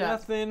So give it a shot.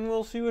 nothing.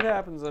 We'll see what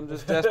happens. I'm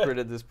just desperate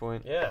at this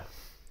point. Yeah.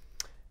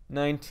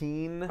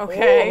 19.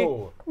 Okay.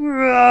 Oh.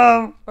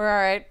 All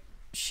right.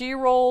 She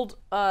rolled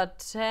a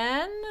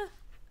 10,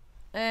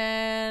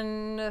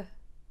 and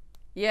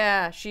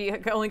yeah, she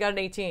only got an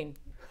 18.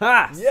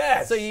 Ha!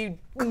 Yes. So you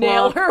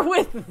nail her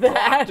with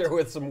that. Clocked her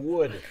with some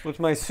wood. With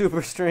my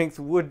super strength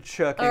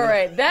woodchucking. All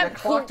right, that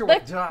clocked her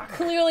that with Doc.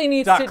 clearly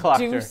needs Doc to clocked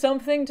do her.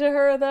 something to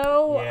her,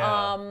 though.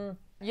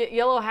 Yeah.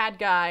 Yellow hat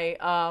guy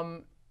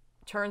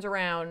turns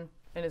around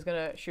and is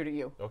gonna shoot at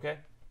you. Okay.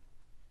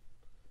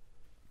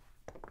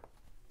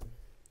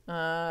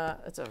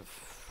 It's a.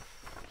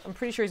 I'm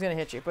pretty sure he's gonna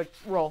hit you, but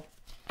roll.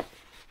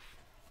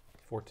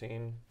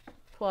 14.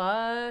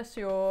 Plus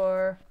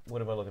your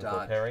What am I looking for?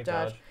 Dodge. Parry?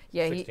 dodge.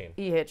 Yeah, 16.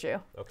 he hit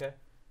you. Okay.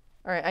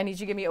 All right, I need you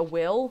to give me a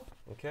will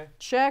Okay.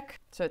 check.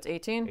 So it's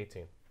 18.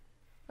 18.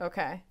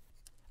 Okay.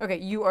 Okay,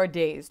 you are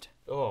dazed,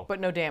 Oh. but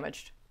no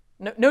damaged.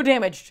 No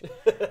damaged.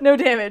 No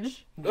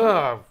damage.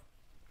 Oh,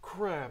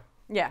 crap.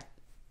 Yeah.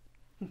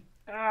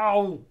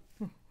 Ow.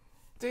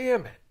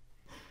 Damn it.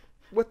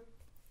 What?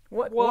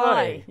 What?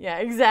 Why? Yeah,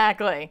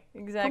 exactly.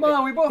 Exactly. Come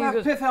on, we both He have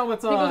goes- pith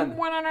helmets He goes, on.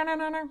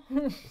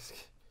 "Wah-na-na-na-na-na."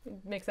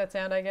 Makes that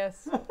sound, I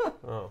guess.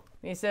 Oh.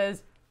 He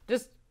says,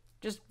 just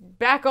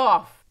back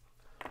off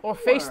or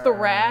face the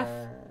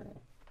wrath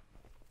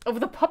of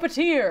the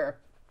puppeteer.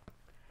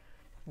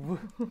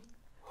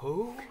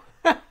 Who?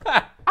 I'm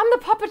the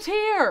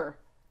puppeteer.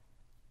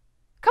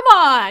 Come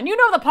on, you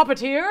know the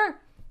puppeteer.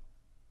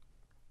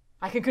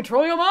 I can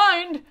control your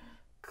mind.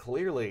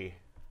 Clearly.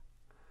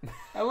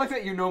 I like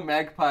that you know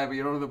Magpie, but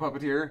you don't know the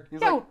puppeteer.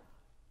 He's Yo, like,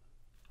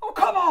 oh,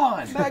 come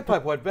on! Magpie,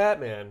 what?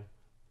 Batman.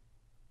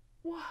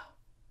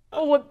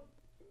 oh, what?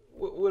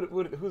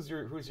 Who's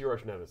your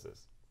arch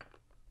nemesis?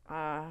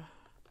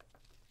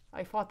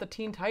 I fought the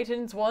Teen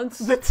Titans once.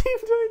 The Teen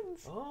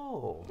Titans.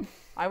 Oh.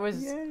 I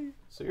was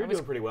So you're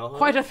doing pretty well, huh?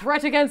 quite a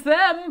threat against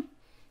them.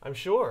 I'm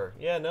sure.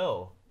 Yeah,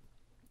 no.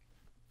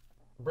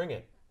 Bring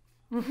it.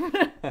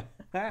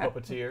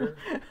 Puppeteer.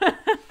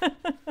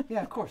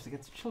 Yeah, of course,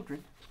 against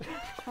children.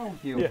 What's wrong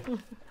with you? Yeah.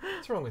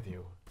 What's wrong with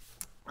you?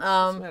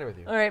 What's the matter with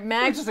you? All right,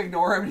 I just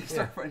ignore him and you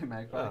start fighting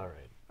Magpie. All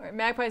right. All right,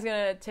 Magpie's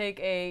gonna take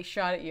a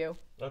shot at you.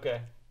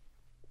 Okay.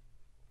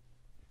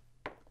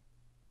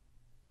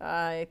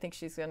 I think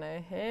she's gonna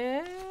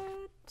hit.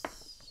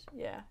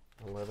 Yeah,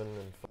 11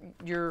 and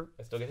 5. you're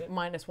I still get hit?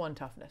 -1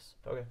 toughness.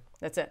 Okay.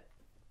 That's it.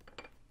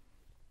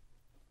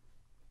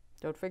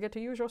 Don't forget to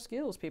use your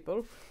skills,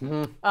 people.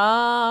 Mm-hmm.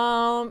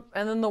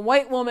 And then the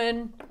white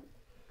woman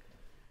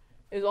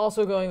is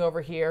also going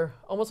over here,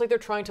 almost like they're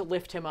trying to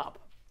lift him up.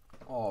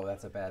 Oh,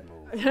 that's a bad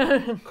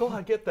move. Go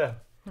on, get them.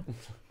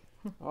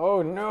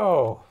 Oh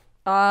no.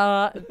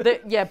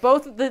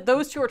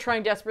 Those two are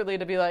trying desperately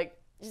to be like,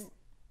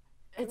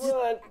 it's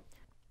What?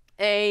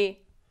 a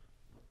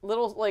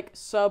little like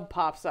sub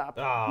pops up.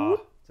 Ah.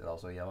 Is it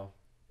also yellow?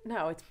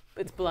 No,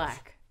 it's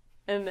black,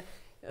 and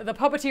the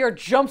puppeteer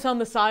jumps on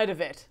the side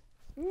of it.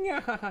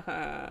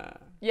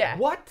 Yeah.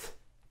 What?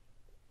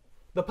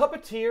 The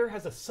puppeteer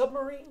has a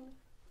submarine?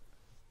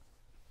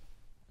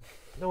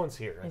 No one's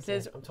here.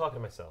 says- I'm talking to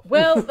myself.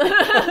 Well,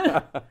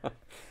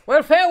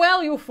 well,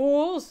 farewell, you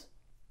fools.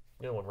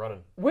 No one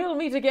running. We'll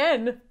meet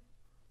again.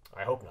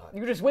 I hope not.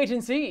 You just wait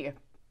and see.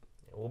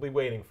 We'll be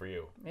waiting for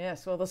you.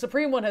 Yes, well, the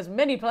Supreme One has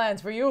many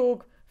plans for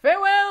you.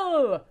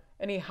 Farewell!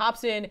 And he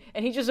hops in,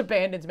 and he just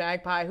abandons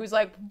Magpie, who's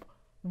like,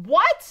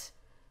 what? So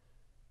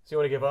you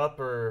want to give up,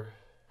 or?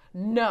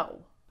 No.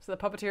 So the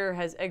puppeteer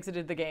has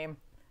exited the game.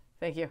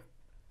 Thank you.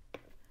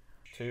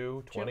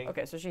 2, 20.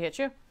 Okay, so she hits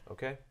you.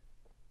 Okay.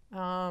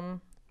 I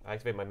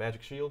activate my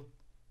magic shield.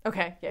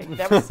 Okay, yeah,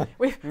 that was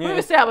we've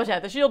established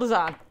that the shield is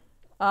on.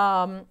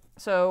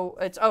 So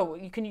it's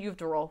you have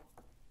to roll.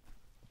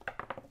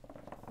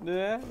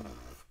 Yeah.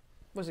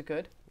 Was it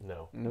good?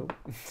 No. Nope.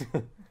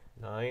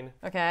 9.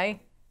 Okay,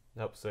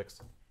 Nope.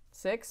 6.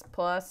 6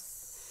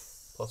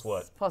 plus. Plus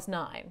what? Plus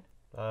 9.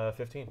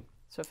 15.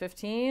 So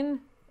 15,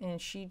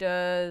 and she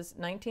does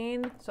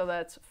 19. So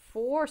that's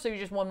 4. So you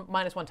just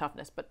 -1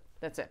 toughness, but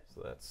that's it.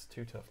 So that's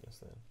 2 toughness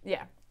then.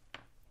 Yeah.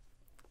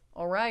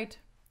 All right.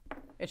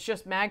 It's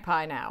just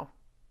Magpie now.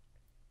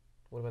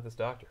 What about this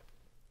doctor?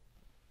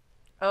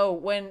 Oh,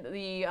 when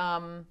the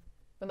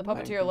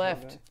puppeteer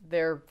left,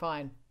 they're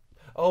fine.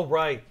 Oh,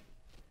 right.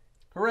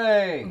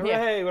 Hooray!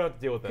 Hooray, we don't have to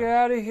deal with Get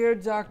that. out of here,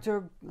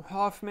 Dr.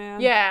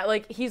 Hoffman. Yeah,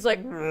 like he's like,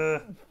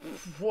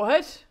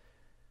 what?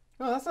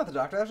 No, that's not the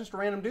doctor. That's just a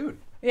random dude.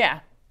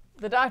 Yeah,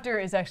 the doctor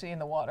is actually in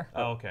the water.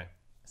 Oh, okay.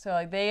 So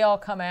like they all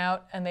come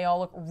out and they all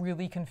look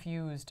really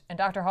confused. And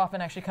Dr.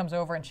 Hoffman actually comes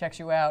over and checks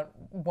you out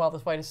while the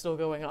fight is still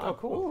going on. Oh,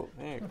 cool. Ooh,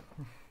 there you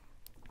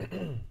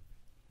go.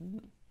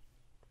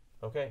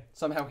 Okay.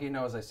 Somehow he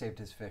knows I saved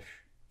his fish.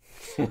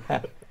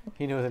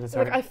 He knows that it's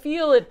Look, hard. I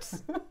feel it.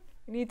 I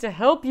need to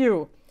help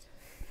you.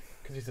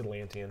 Because he's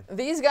Atlantean.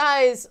 These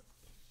guys,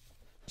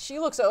 she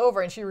looks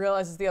over and she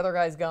realizes the other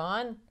guy's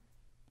gone.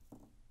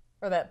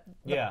 Or that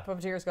the Yeah.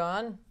 puppeteer's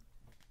gone.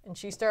 And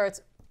she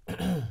starts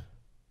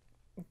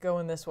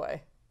going this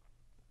way.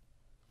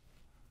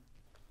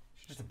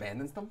 She just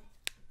abandons them?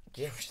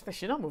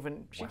 She's not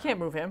moving. She can't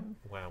move him.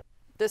 Wow.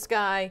 This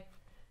guy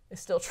is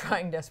still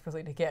trying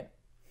desperately to get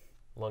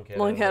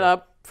Lunkhead.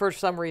 up for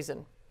some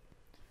reason.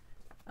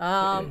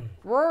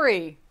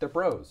 Rory, They're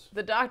bros.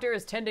 the doctor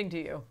is tending to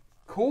you.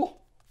 Cool.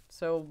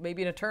 So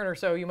maybe in a turn or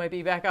so you might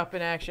be back up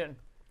in action.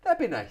 That'd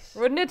be nice.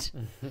 Wouldn't it?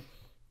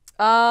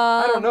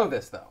 I don't know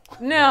this, though.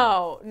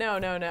 No.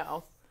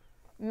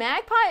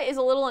 Magpie is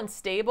a little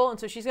unstable, and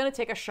so she's going to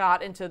take a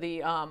shot into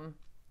the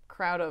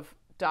crowd of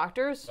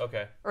doctors.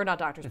 Okay. Or not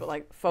doctors, but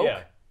like folk.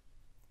 Yeah.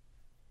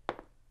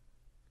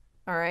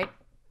 All right.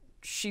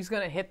 She's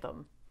going to hit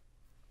them.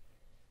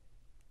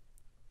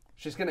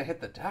 She's gonna hit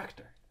the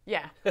doctor.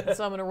 Yeah.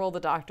 So I'm going to roll the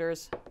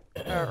doctors.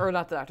 Or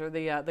not the doctor,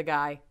 the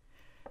guy.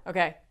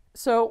 Okay.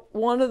 So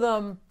one of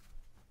them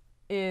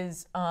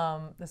is,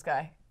 this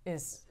guy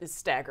is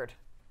staggered.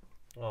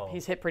 Oh.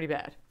 He's hit pretty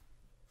bad.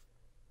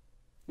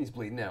 He's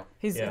bleeding out.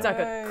 It's not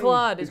good.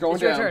 Claude, He's going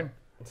it's your down. turn.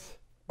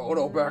 Oh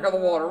no, back in the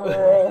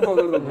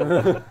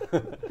water.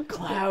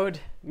 Cloud.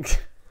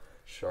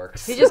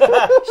 Sharks. He just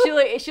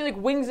she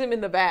wings him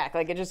in the back,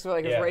 like it just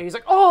like is Yeah. right. He's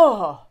like,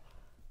 oh.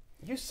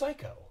 You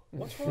psycho.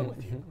 What's wrong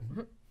with you?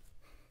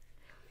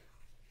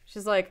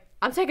 She's like,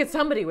 I'm taking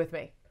somebody with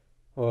me.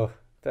 Oh,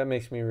 that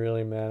makes me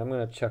really mad. I'm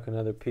gonna chuck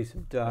another piece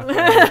of duck.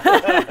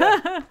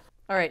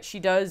 All right, she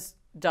does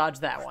dodge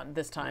that one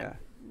this time.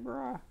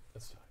 Yeah.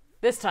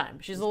 This time,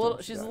 she's a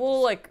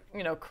little like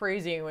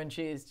crazy when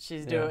she's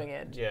doing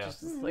it. Yeah. She's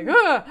just like,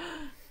 ah.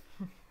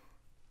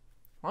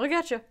 I'll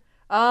get you.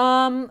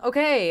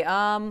 Okay.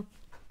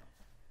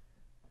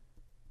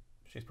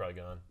 She's probably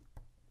gone.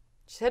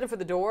 She's heading for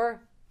the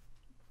door,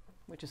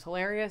 which is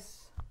hilarious.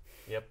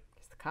 Yep.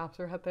 Because the cops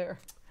are out there.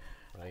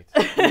 Right.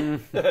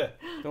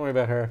 Don't worry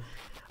about her.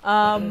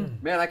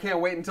 Man, I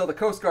can't wait until the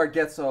Coast Guard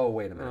gets. Oh,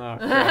 wait a minute. Oh,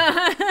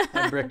 crap.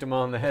 I bricked him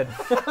on the head.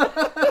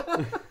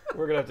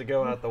 We're gonna have to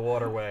go out the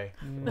waterway.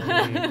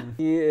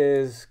 He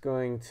is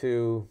going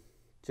to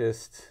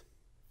just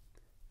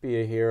be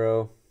a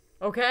hero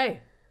Okay,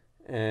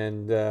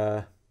 and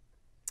I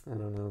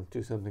don't know,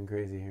 do something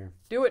crazy here.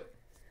 do it.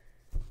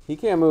 He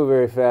can't move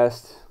very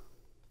fast,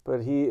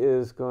 but he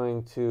is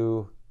going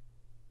to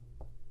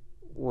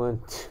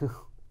 1, 2,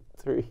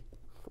 3,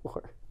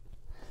 4.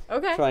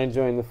 Okay, Try and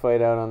join the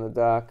fight out on the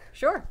dock.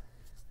 sure.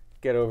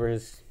 Get over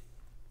his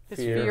His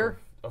fear.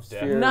 Of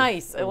death. Fear.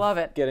 Nice. I love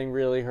it. getting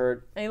really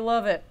hurt. I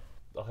love it.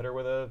 I'll hit her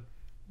with a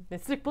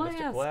Mystic Blast.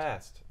 Mystic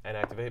Blast and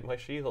activate my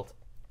shield.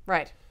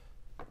 Right.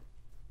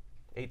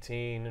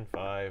 18 and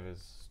 5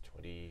 is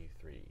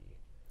 23.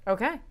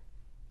 Okay.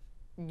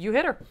 You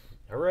hit her.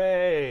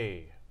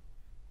 Hooray!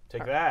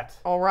 Take that.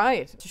 All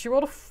right. So she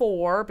rolled a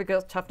 4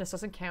 because toughness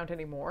doesn't count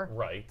anymore.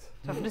 Right.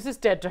 Toughness is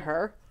dead to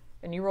her.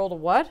 And you rolled a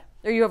what?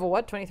 Or you have a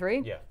what?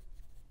 23? Yeah.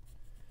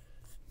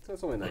 So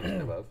it's only 19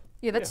 above.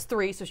 Yeah, that's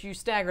 3. So you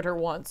staggered her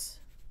once.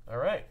 All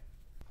right.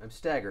 I'm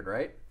staggered,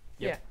 right?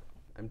 Yep.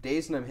 I'm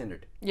dazed and I'm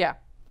hindered. Yeah.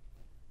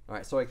 All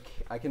right, so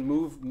I can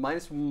move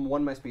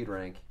 -1 my speed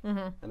rank,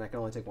 and I can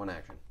only take 1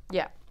 action.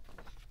 Yeah.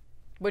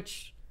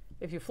 Which,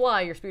 if you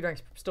fly, your speed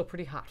rank's still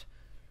pretty hot.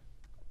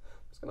 I'm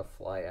just gonna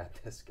fly at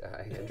this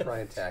guy and try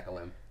and tackle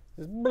him.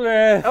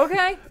 Bleh.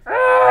 Okay.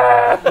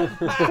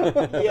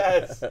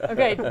 Yes.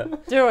 Okay.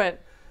 Do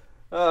it.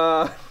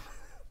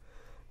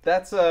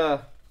 That's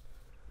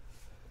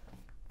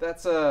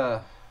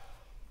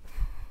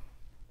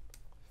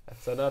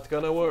not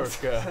gonna work.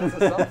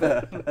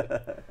 something.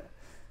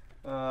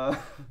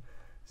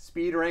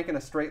 Speed rank in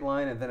a straight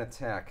line and then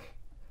attack.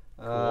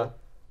 Cool.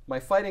 My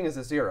fighting is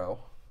a 0,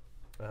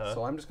 Uh-huh.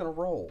 so I'm just gonna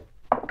roll.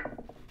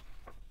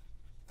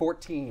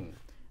 14.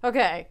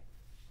 Okay.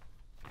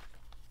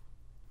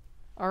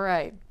 All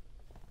right.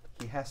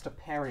 He has to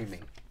parry me.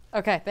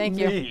 Okay. Thank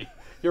you. Me.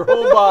 Your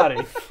whole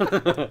body.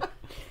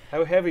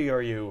 How heavy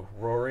are you,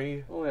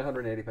 Rory? Only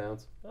 180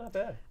 pounds. Not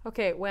bad.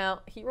 Okay.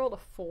 Well, he rolled a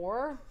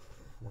 4.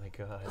 Oh my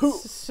God.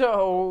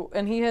 So,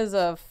 and he has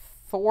a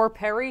 4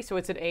 parry, so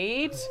it's an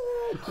 8.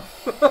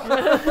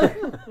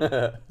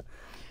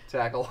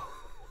 Tackle.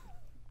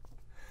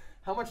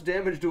 How much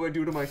damage do I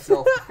do to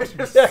myself?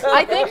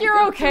 I think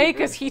you're okay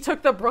because he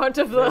took the brunt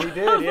of the, he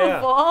did, of the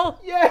yeah. fall.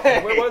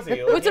 Yay! Where was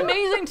he? What's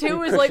amazing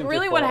too is like cushioned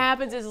really your what fall.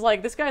 happens is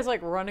like this guy's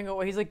like running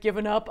away. He's like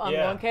giving up on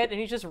Yeah. Lunkhead and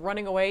he's just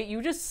running away.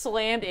 You just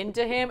slammed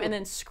into him and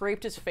then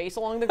scraped his face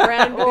along the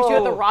ground because you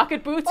had the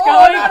rocket boots Oh,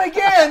 going. not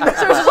again! So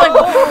it's just like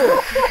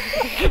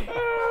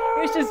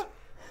it's just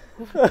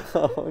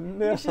Oh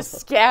no. it's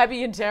just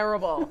scabby and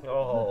terrible.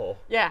 Oh.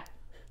 Yeah.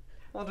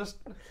 I'll just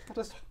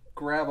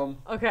grab him.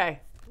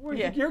 Okay. Where do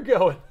Yeah. you think you're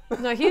going?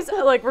 No, he's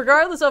like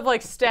regardless of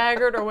like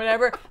staggered or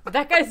whatever,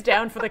 that guy's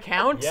down for the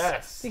count.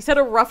 Yes. He's had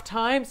a rough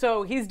time,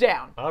 so he's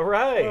down. All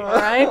right. All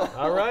right.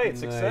 All right.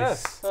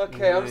 Success.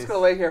 Okay, I'm just gonna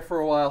lay here for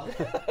a while.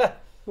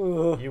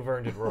 You've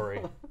earned it,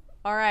 Rory.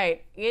 All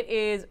right. It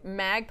is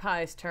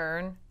Magpie's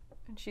turn,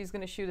 and she's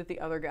gonna shoot at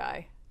the other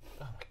guy.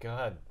 Oh my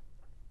God.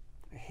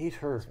 I hate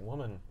her. This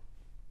woman.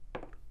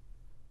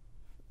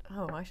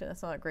 Oh, actually,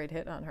 that's not a great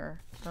hit on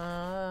her.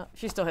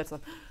 She still hits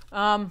them.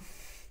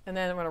 And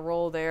then I'm going to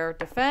roll their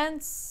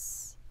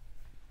defense.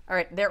 All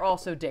right, they're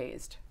also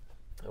dazed.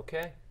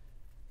 Okay.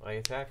 I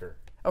attack her.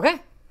 Okay,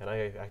 And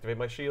I activate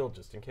my shield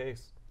just in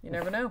case. you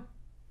never know.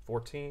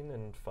 14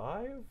 and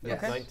 5? Yes.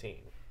 That's 19.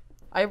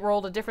 I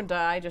rolled a different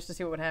die just to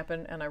see what would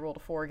happen, and I rolled a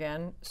 4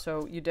 again.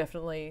 So you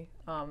definitely...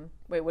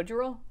 wait, what'd you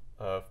roll?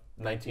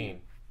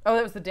 19. Oh,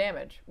 that was the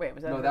damage. Wait,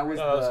 was that... No, that was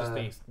No, the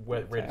this is the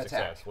rate of attack.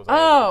 success. Was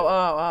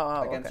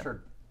Oh, against okay.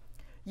 her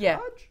Yeah,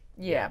 dodge.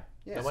 yeah.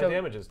 Yeah. And my So-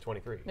 damage is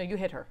 23. No, you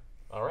hit her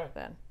All right.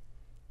 then.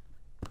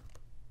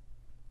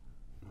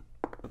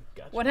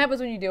 What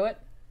happens when you do it?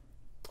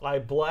 I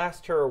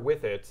blast her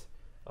with it.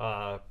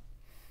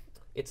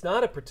 It's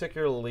not a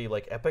particularly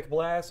like epic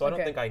blast, so I don't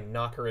Okay. think I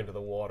knock her into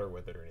the water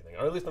with it or anything.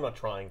 Or at least I'm not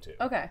trying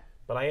to. Okay.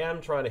 But I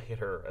am trying to hit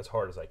her as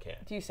hard as I can.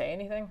 Do you say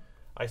anything?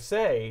 I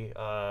say,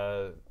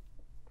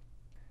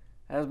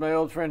 As my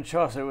old friend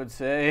Chaucer would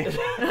say.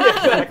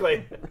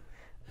 exactly.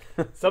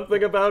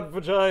 Something about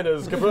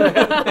vaginas.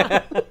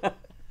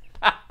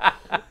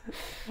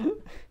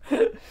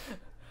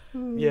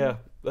 Yeah,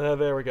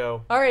 there we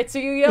go. All right, so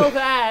you yell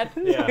that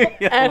Yeah.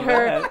 at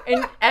her,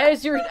 and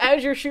as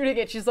you're shooting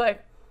it, she's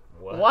like,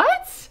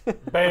 "What?"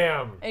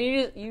 Bam. And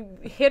you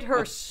hit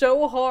her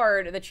so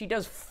hard that she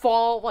does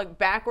fall like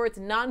backwards,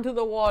 not into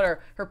the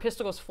water. Her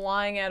pistol goes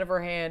flying out of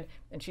her hand,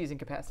 and she's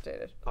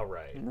incapacitated. All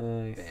right.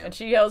 Nice. And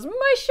she yells,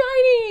 "My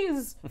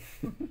shinies!"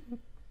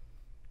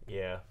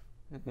 Yeah.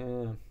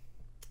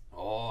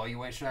 Oh,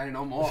 you ain't shiny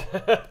no more.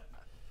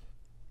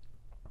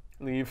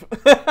 Leave.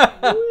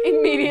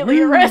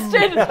 Immediately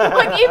arrested.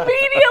 Like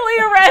immediately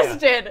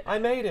arrested. I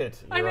made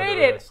it. I You're made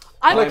under it. arrest.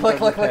 I'm Click,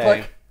 click, click,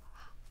 click.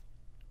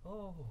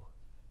 Oh.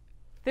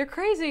 They're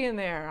crazy in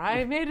there.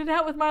 I made it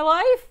out with my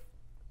life.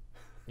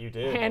 You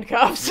did.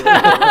 Handcuffs.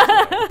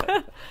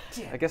 I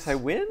guess I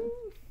win?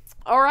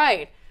 All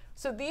right.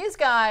 So these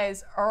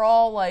guys are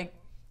all like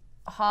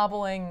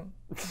hobbling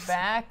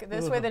back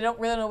this way. They don't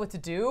really know what to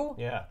do.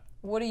 Yeah.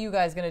 What are you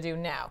guys gonna do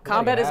now? gotta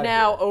Combat get is outta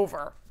now here.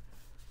 over.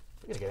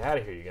 We gotta get out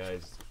of here, you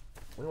guys.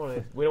 We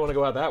don't want to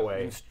go out that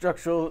way. The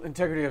structural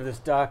integrity of this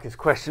dock is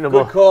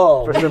questionable. Good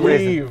call. For some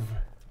reason. Leave.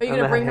 Are you I'm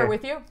gonna not bring her here.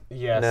 with you?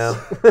 Yes. No.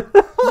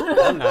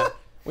 I'm not.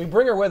 We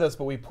bring her with us,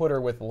 but we put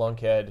her with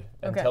Lunkhead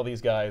and Okay. tell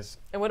these guys.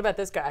 And what about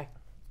this guy?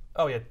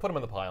 Oh yeah, put him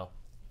in the pile.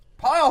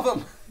 Pile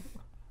them.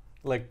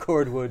 Like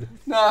cordwood.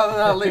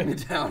 No, leave me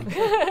down.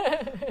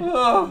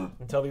 And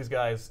tell these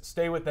guys,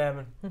 stay with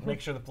them and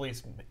make sure the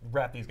police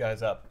wrap these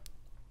guys up.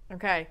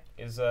 Okay.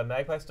 Is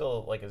Magpie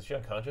still is she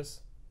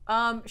unconscious?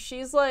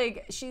 She's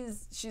like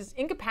she's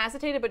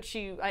incapacitated, but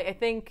I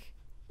think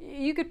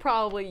you could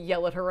probably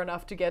yell at her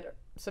enough to get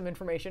some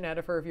information out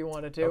of her if you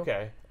wanted to.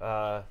 Okay.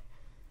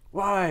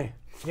 Why?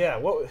 Yeah.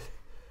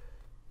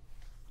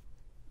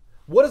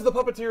 What is the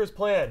puppeteer's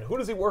plan? Who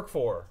does he work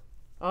for?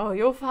 Oh,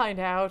 you'll find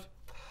out.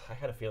 I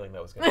had a feeling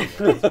that was going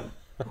to be the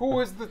Who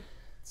is the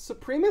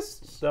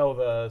Supremist? So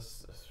the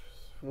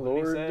what did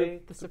he Lord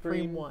say? The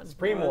Supreme One.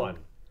 Supreme One.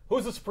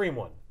 Who's the Supreme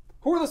One?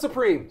 Who are the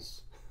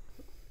Supremes?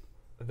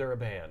 They're a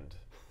band.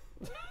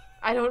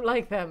 I don't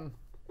like them.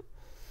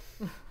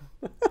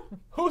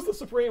 Who's the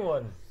Supreme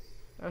One?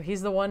 Oh,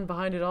 he's the one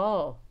behind it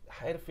all.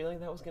 I had a feeling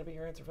that was going to be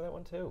your answer for that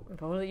one too.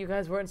 If only you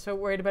guys weren't so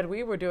worried about what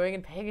we were doing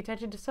and paying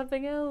attention to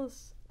something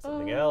else.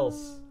 Something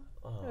else.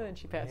 Oh, And then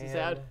she passes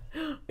man.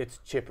 out. It's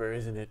Chipper,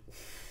 isn't it?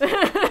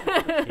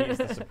 He's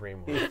the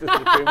Supreme One. He's the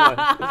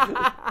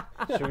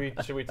Supreme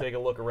One. Should we take a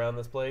look around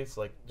this place?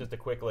 Like just a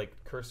quick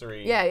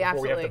cursory Yeah,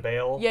 before we have to absolutely.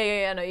 bail?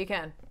 Yeah, no, you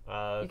can.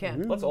 You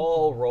can. Let's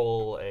all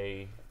roll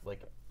a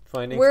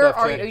Finding Where stuff.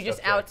 are you? check. Are you just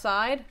Stuff check.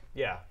 outside?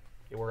 yeah,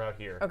 we're out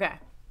here. Okay.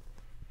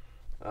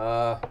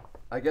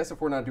 I guess if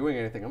we're not doing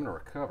anything, I'm gonna I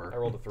recover.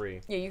 rolled a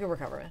 3. Yeah, you can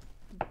recover it.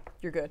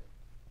 You're good.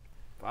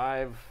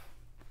 5.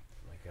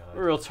 Oh my god.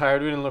 We're real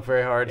tired. We didn't look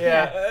very hard.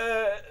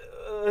 Yeah.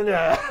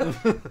 Nah.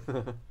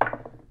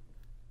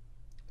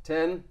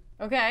 10.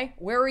 Okay.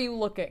 Where are you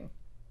looking?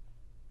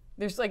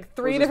 There's like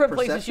 3 Was this different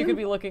places you perception? could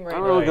be looking right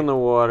I'm now. looking in the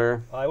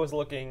water. I was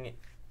looking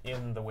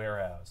in the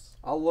warehouse.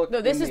 I'll look.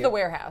 No, this in is the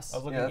warehouse. I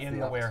was looking that's in the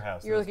the office.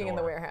 warehouse. You're this looking in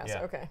the door. warehouse.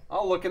 Yeah. Okay.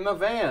 I'll look in the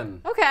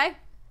van. Okay.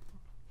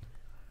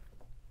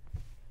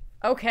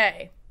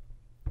 Okay.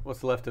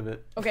 What's left of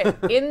it? Okay.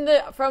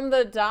 From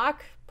the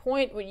dock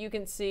point, what you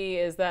can see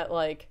is that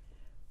like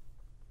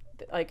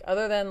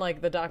other than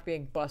the dock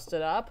being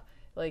busted up,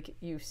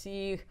 you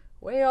see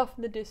way off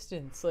in the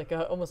distance,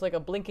 almost like a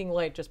blinking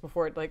light just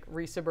before it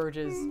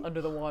resubmerges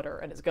under the water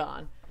and it's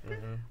gone.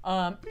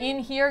 In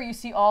here, you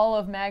see all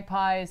of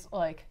Magpie's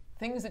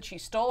things that she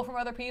stole from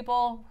other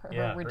people. Her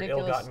Yeah, her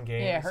ridiculous, ill-gotten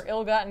gains. Yeah, her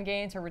ill-gotten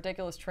gains, her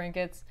ridiculous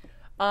trinkets,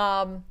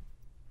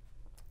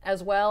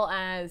 as well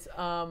as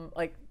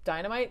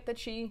dynamite that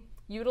she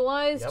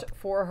utilized Yep.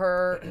 for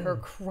her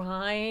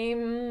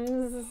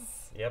crimes.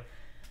 Yep.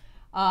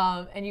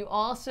 And you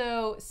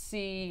also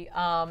see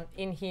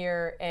in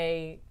here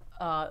a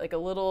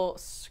little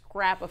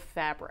scrap of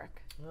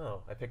fabric.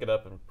 Oh, I pick it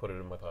up and put it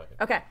in my pocket.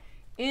 Okay.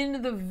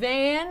 In the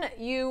van,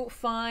 you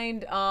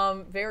find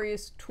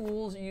various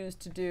tools used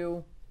to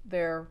do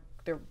their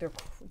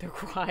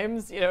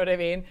crimes. You know what I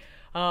mean?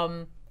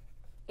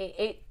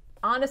 It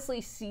honestly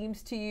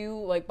seems to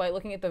you, by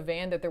looking at the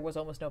van, that there was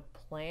almost no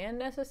plan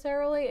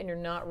necessarily, and you're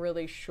not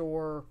really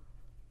sure,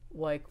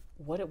 what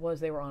it was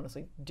they were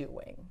honestly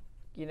doing.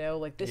 You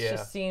know, this Yeah.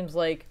 just seems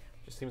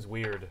Just seems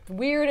weird.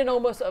 weird and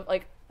almost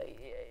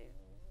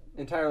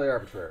Entirely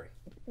arbitrary.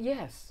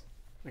 yes.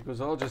 It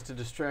was all just a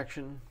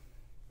distraction.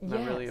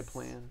 Not really a Yes.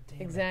 plan.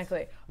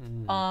 Exactly.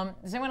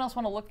 Does anyone else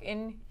want to look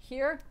in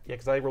here Yeah,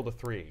 because I rolled a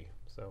 3.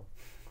 So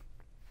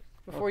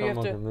before you come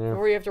have to look in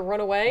there. run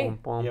away?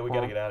 yeah, we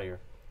gotta get out of here.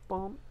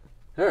 Bump.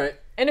 All right.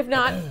 And if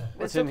not,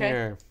 What's it's in okay.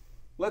 here?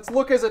 Let's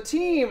look as a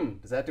team.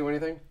 Does that do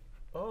anything?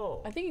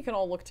 Oh, I think you can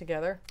all look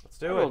together. let's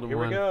do rolled it. a Here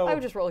we 1. go. I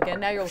would just roll again.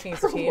 Now you're looking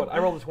as a team. I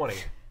rolled a 20.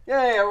 Yay,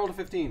 I rolled a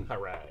 15.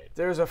 All right.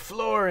 There's a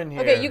floor in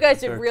here. Okay, you guys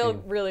did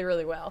 13.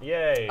 really well.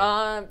 Yay.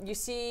 You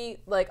see,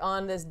 like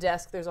on this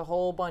desk, there's a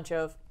whole bunch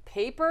of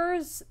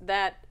papers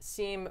that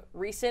seem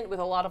recent with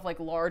a lot of like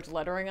large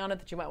lettering on it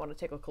that you might want to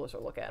take a closer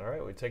look at. All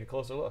right, we take a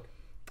closer look.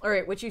 All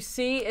right, what you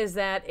see is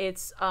that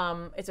it's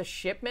a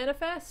ship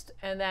manifest,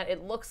 and that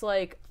it looks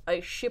like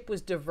a ship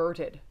was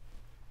diverted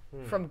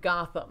from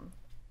Gotham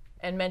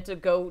and meant to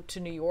go to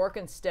New York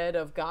instead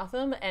of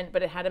Gotham,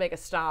 but it had to make a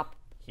stop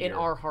in Here.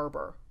 our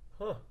harbor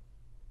Huh.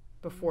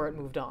 before it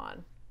moved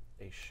on.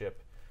 A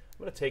ship.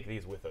 I'm gonna take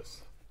these with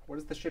us. What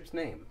is the ship's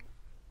name?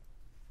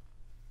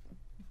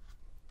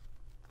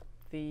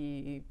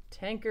 The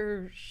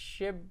tanker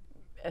ship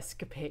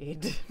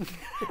escapade.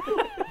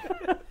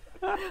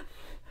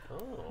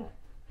 Oh.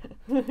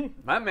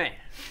 My man.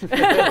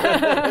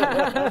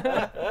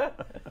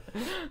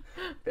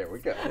 There we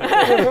go.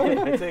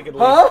 I take at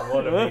least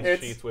one of these It's-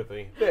 sheets with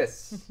me.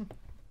 This.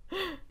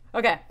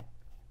 Okay.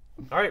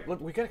 All right, look,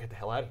 we gotta get the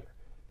hell out of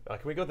here.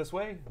 Can we go this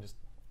way? Just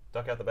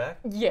duck out the back?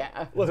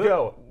 Yeah. Let's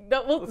go.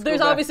 No, well, there's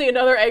back. obviously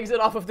another exit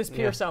off of this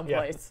pier Yeah.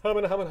 someplace.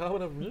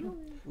 Humana.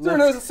 Is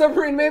there a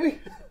submarine, maybe?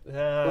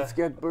 Let's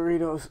get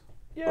burritos.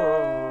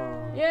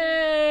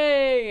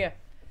 Yay!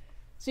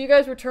 So you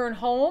guys return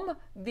home.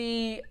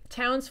 The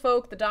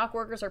townsfolk, the dock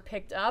workers, are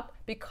picked up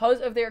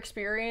because of their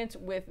experience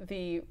with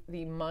the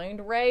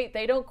mind ray.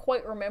 They don't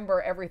quite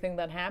remember everything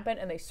that happened,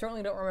 and they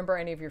certainly don't remember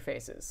any of your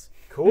faces.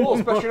 Cool.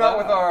 Especially not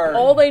with our...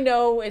 All they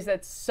know is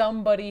that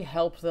somebody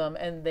helped them,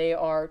 and they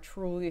are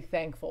truly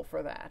thankful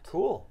for that.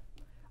 Cool.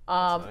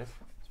 That's nice.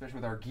 Especially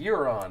with our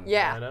gear on.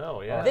 Yeah. I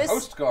know, yeah. This-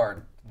 Coast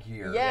Guard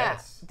gear. Yeah,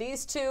 Yes.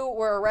 these two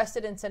were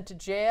arrested and sent to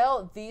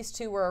jail. These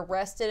two were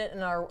arrested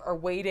and are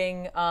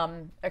waiting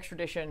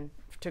extradition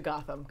to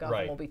Gotham. Gotham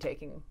Right. will be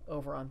taking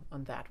over on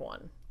that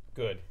one.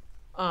 Good.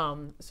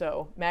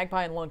 So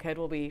Magpie and Lunkhead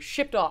will be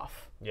shipped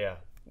off Yeah.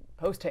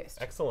 post haste.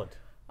 Excellent.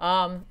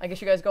 I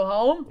guess you guys go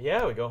home,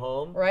 Yeah, we go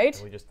home. right?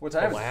 And we just What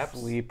time is it? collapse.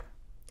 Sleep.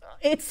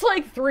 It's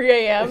like 3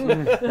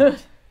 a.m.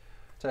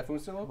 Typhoon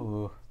still open?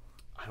 Ooh.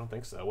 I don't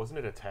think so. Wasn't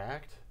it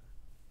attacked?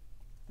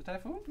 The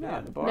Typhoon?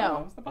 Yeah, the bar. No.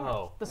 That was the bar.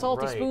 Oh. The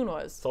salty right. spoon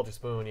was. Salty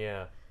spoon,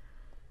 yeah.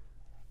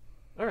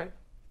 All right.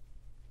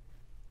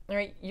 All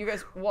right, you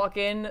guys walk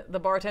in. The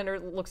bartender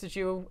looks at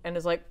you and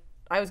is like,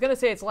 I was going to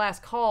say it's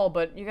last call,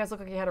 but you guys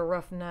look like you had a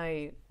rough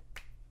night.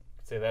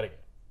 Say that again.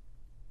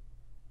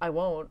 I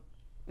won't.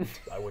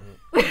 I wouldn't.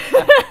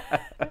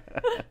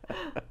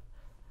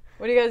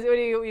 What do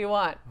you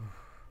want?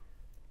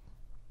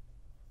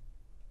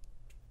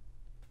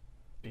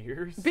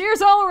 Beers?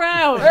 Beers all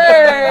around.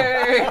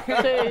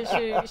 Hey!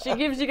 she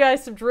gives you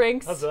guys some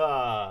drinks.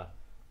 Huzzah!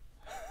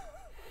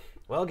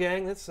 Well,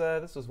 gang, this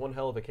was one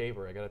hell of a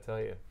caper, I gotta tell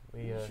you.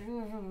 We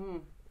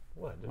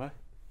what?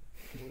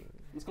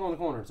 Let's go in the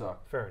corner and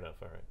talk. Fair enough.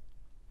 All right.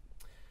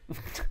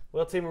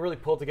 Well, team, we really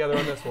pulled together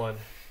on this one.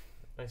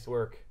 Nice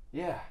work.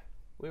 Yeah.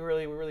 We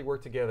really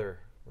worked together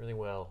really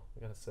well.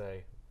 I gotta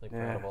say, like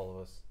proud of Yeah. all of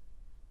us,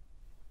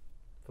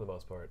 for the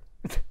most part.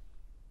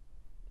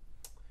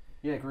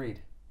 Yeah, agreed.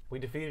 We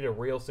defeated a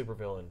real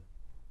supervillain.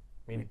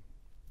 I mean,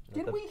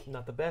 Did we?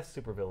 Not the best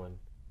supervillain,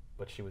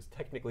 but she was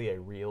technically a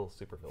real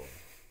supervillain.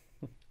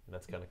 And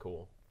that's kind of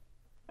cool.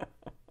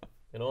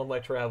 In all my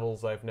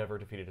travels, I've never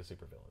defeated a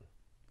supervillain.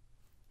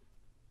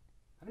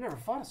 I've never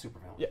fought a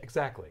supervillain. Yeah,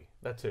 exactly.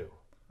 That too.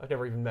 I've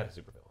never even met a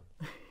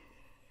supervillain.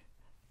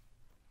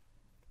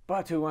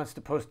 Batu wants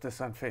to post this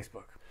on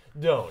Facebook.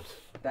 Don't.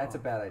 That's a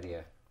bad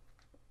idea.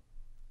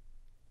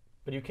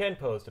 But you can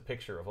post a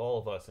picture of all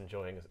of us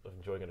enjoying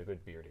a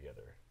good beer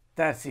together.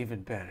 That's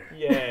even better.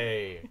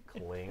 Yay!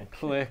 Clink.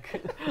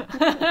 Click.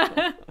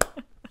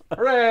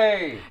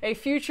 Hooray! A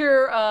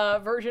future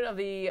version of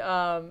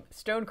the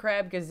Stone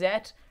Crab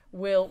Gazette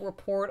will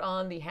report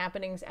on the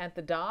happenings at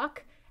the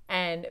dock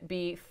and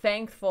be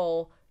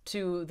thankful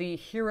to the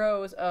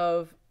heroes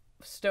of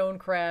Stone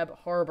Crab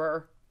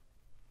Harbor,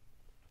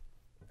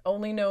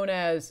 only known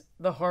as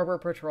the Harbor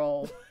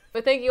Patrol.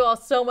 But thank you all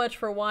so much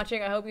for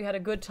watching. I hope you had a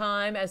good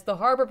time as the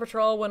Harbor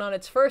Patrol went on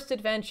its first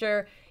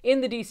adventure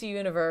in the DC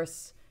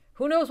Universe.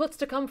 Who knows what's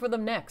to come for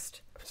them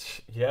next?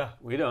 Yeah.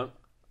 We don't.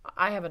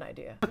 I have an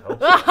idea.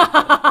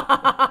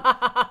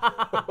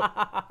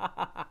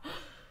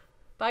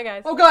 Bye,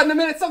 guys. Oh god, in a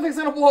minute something's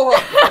gonna blow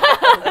up!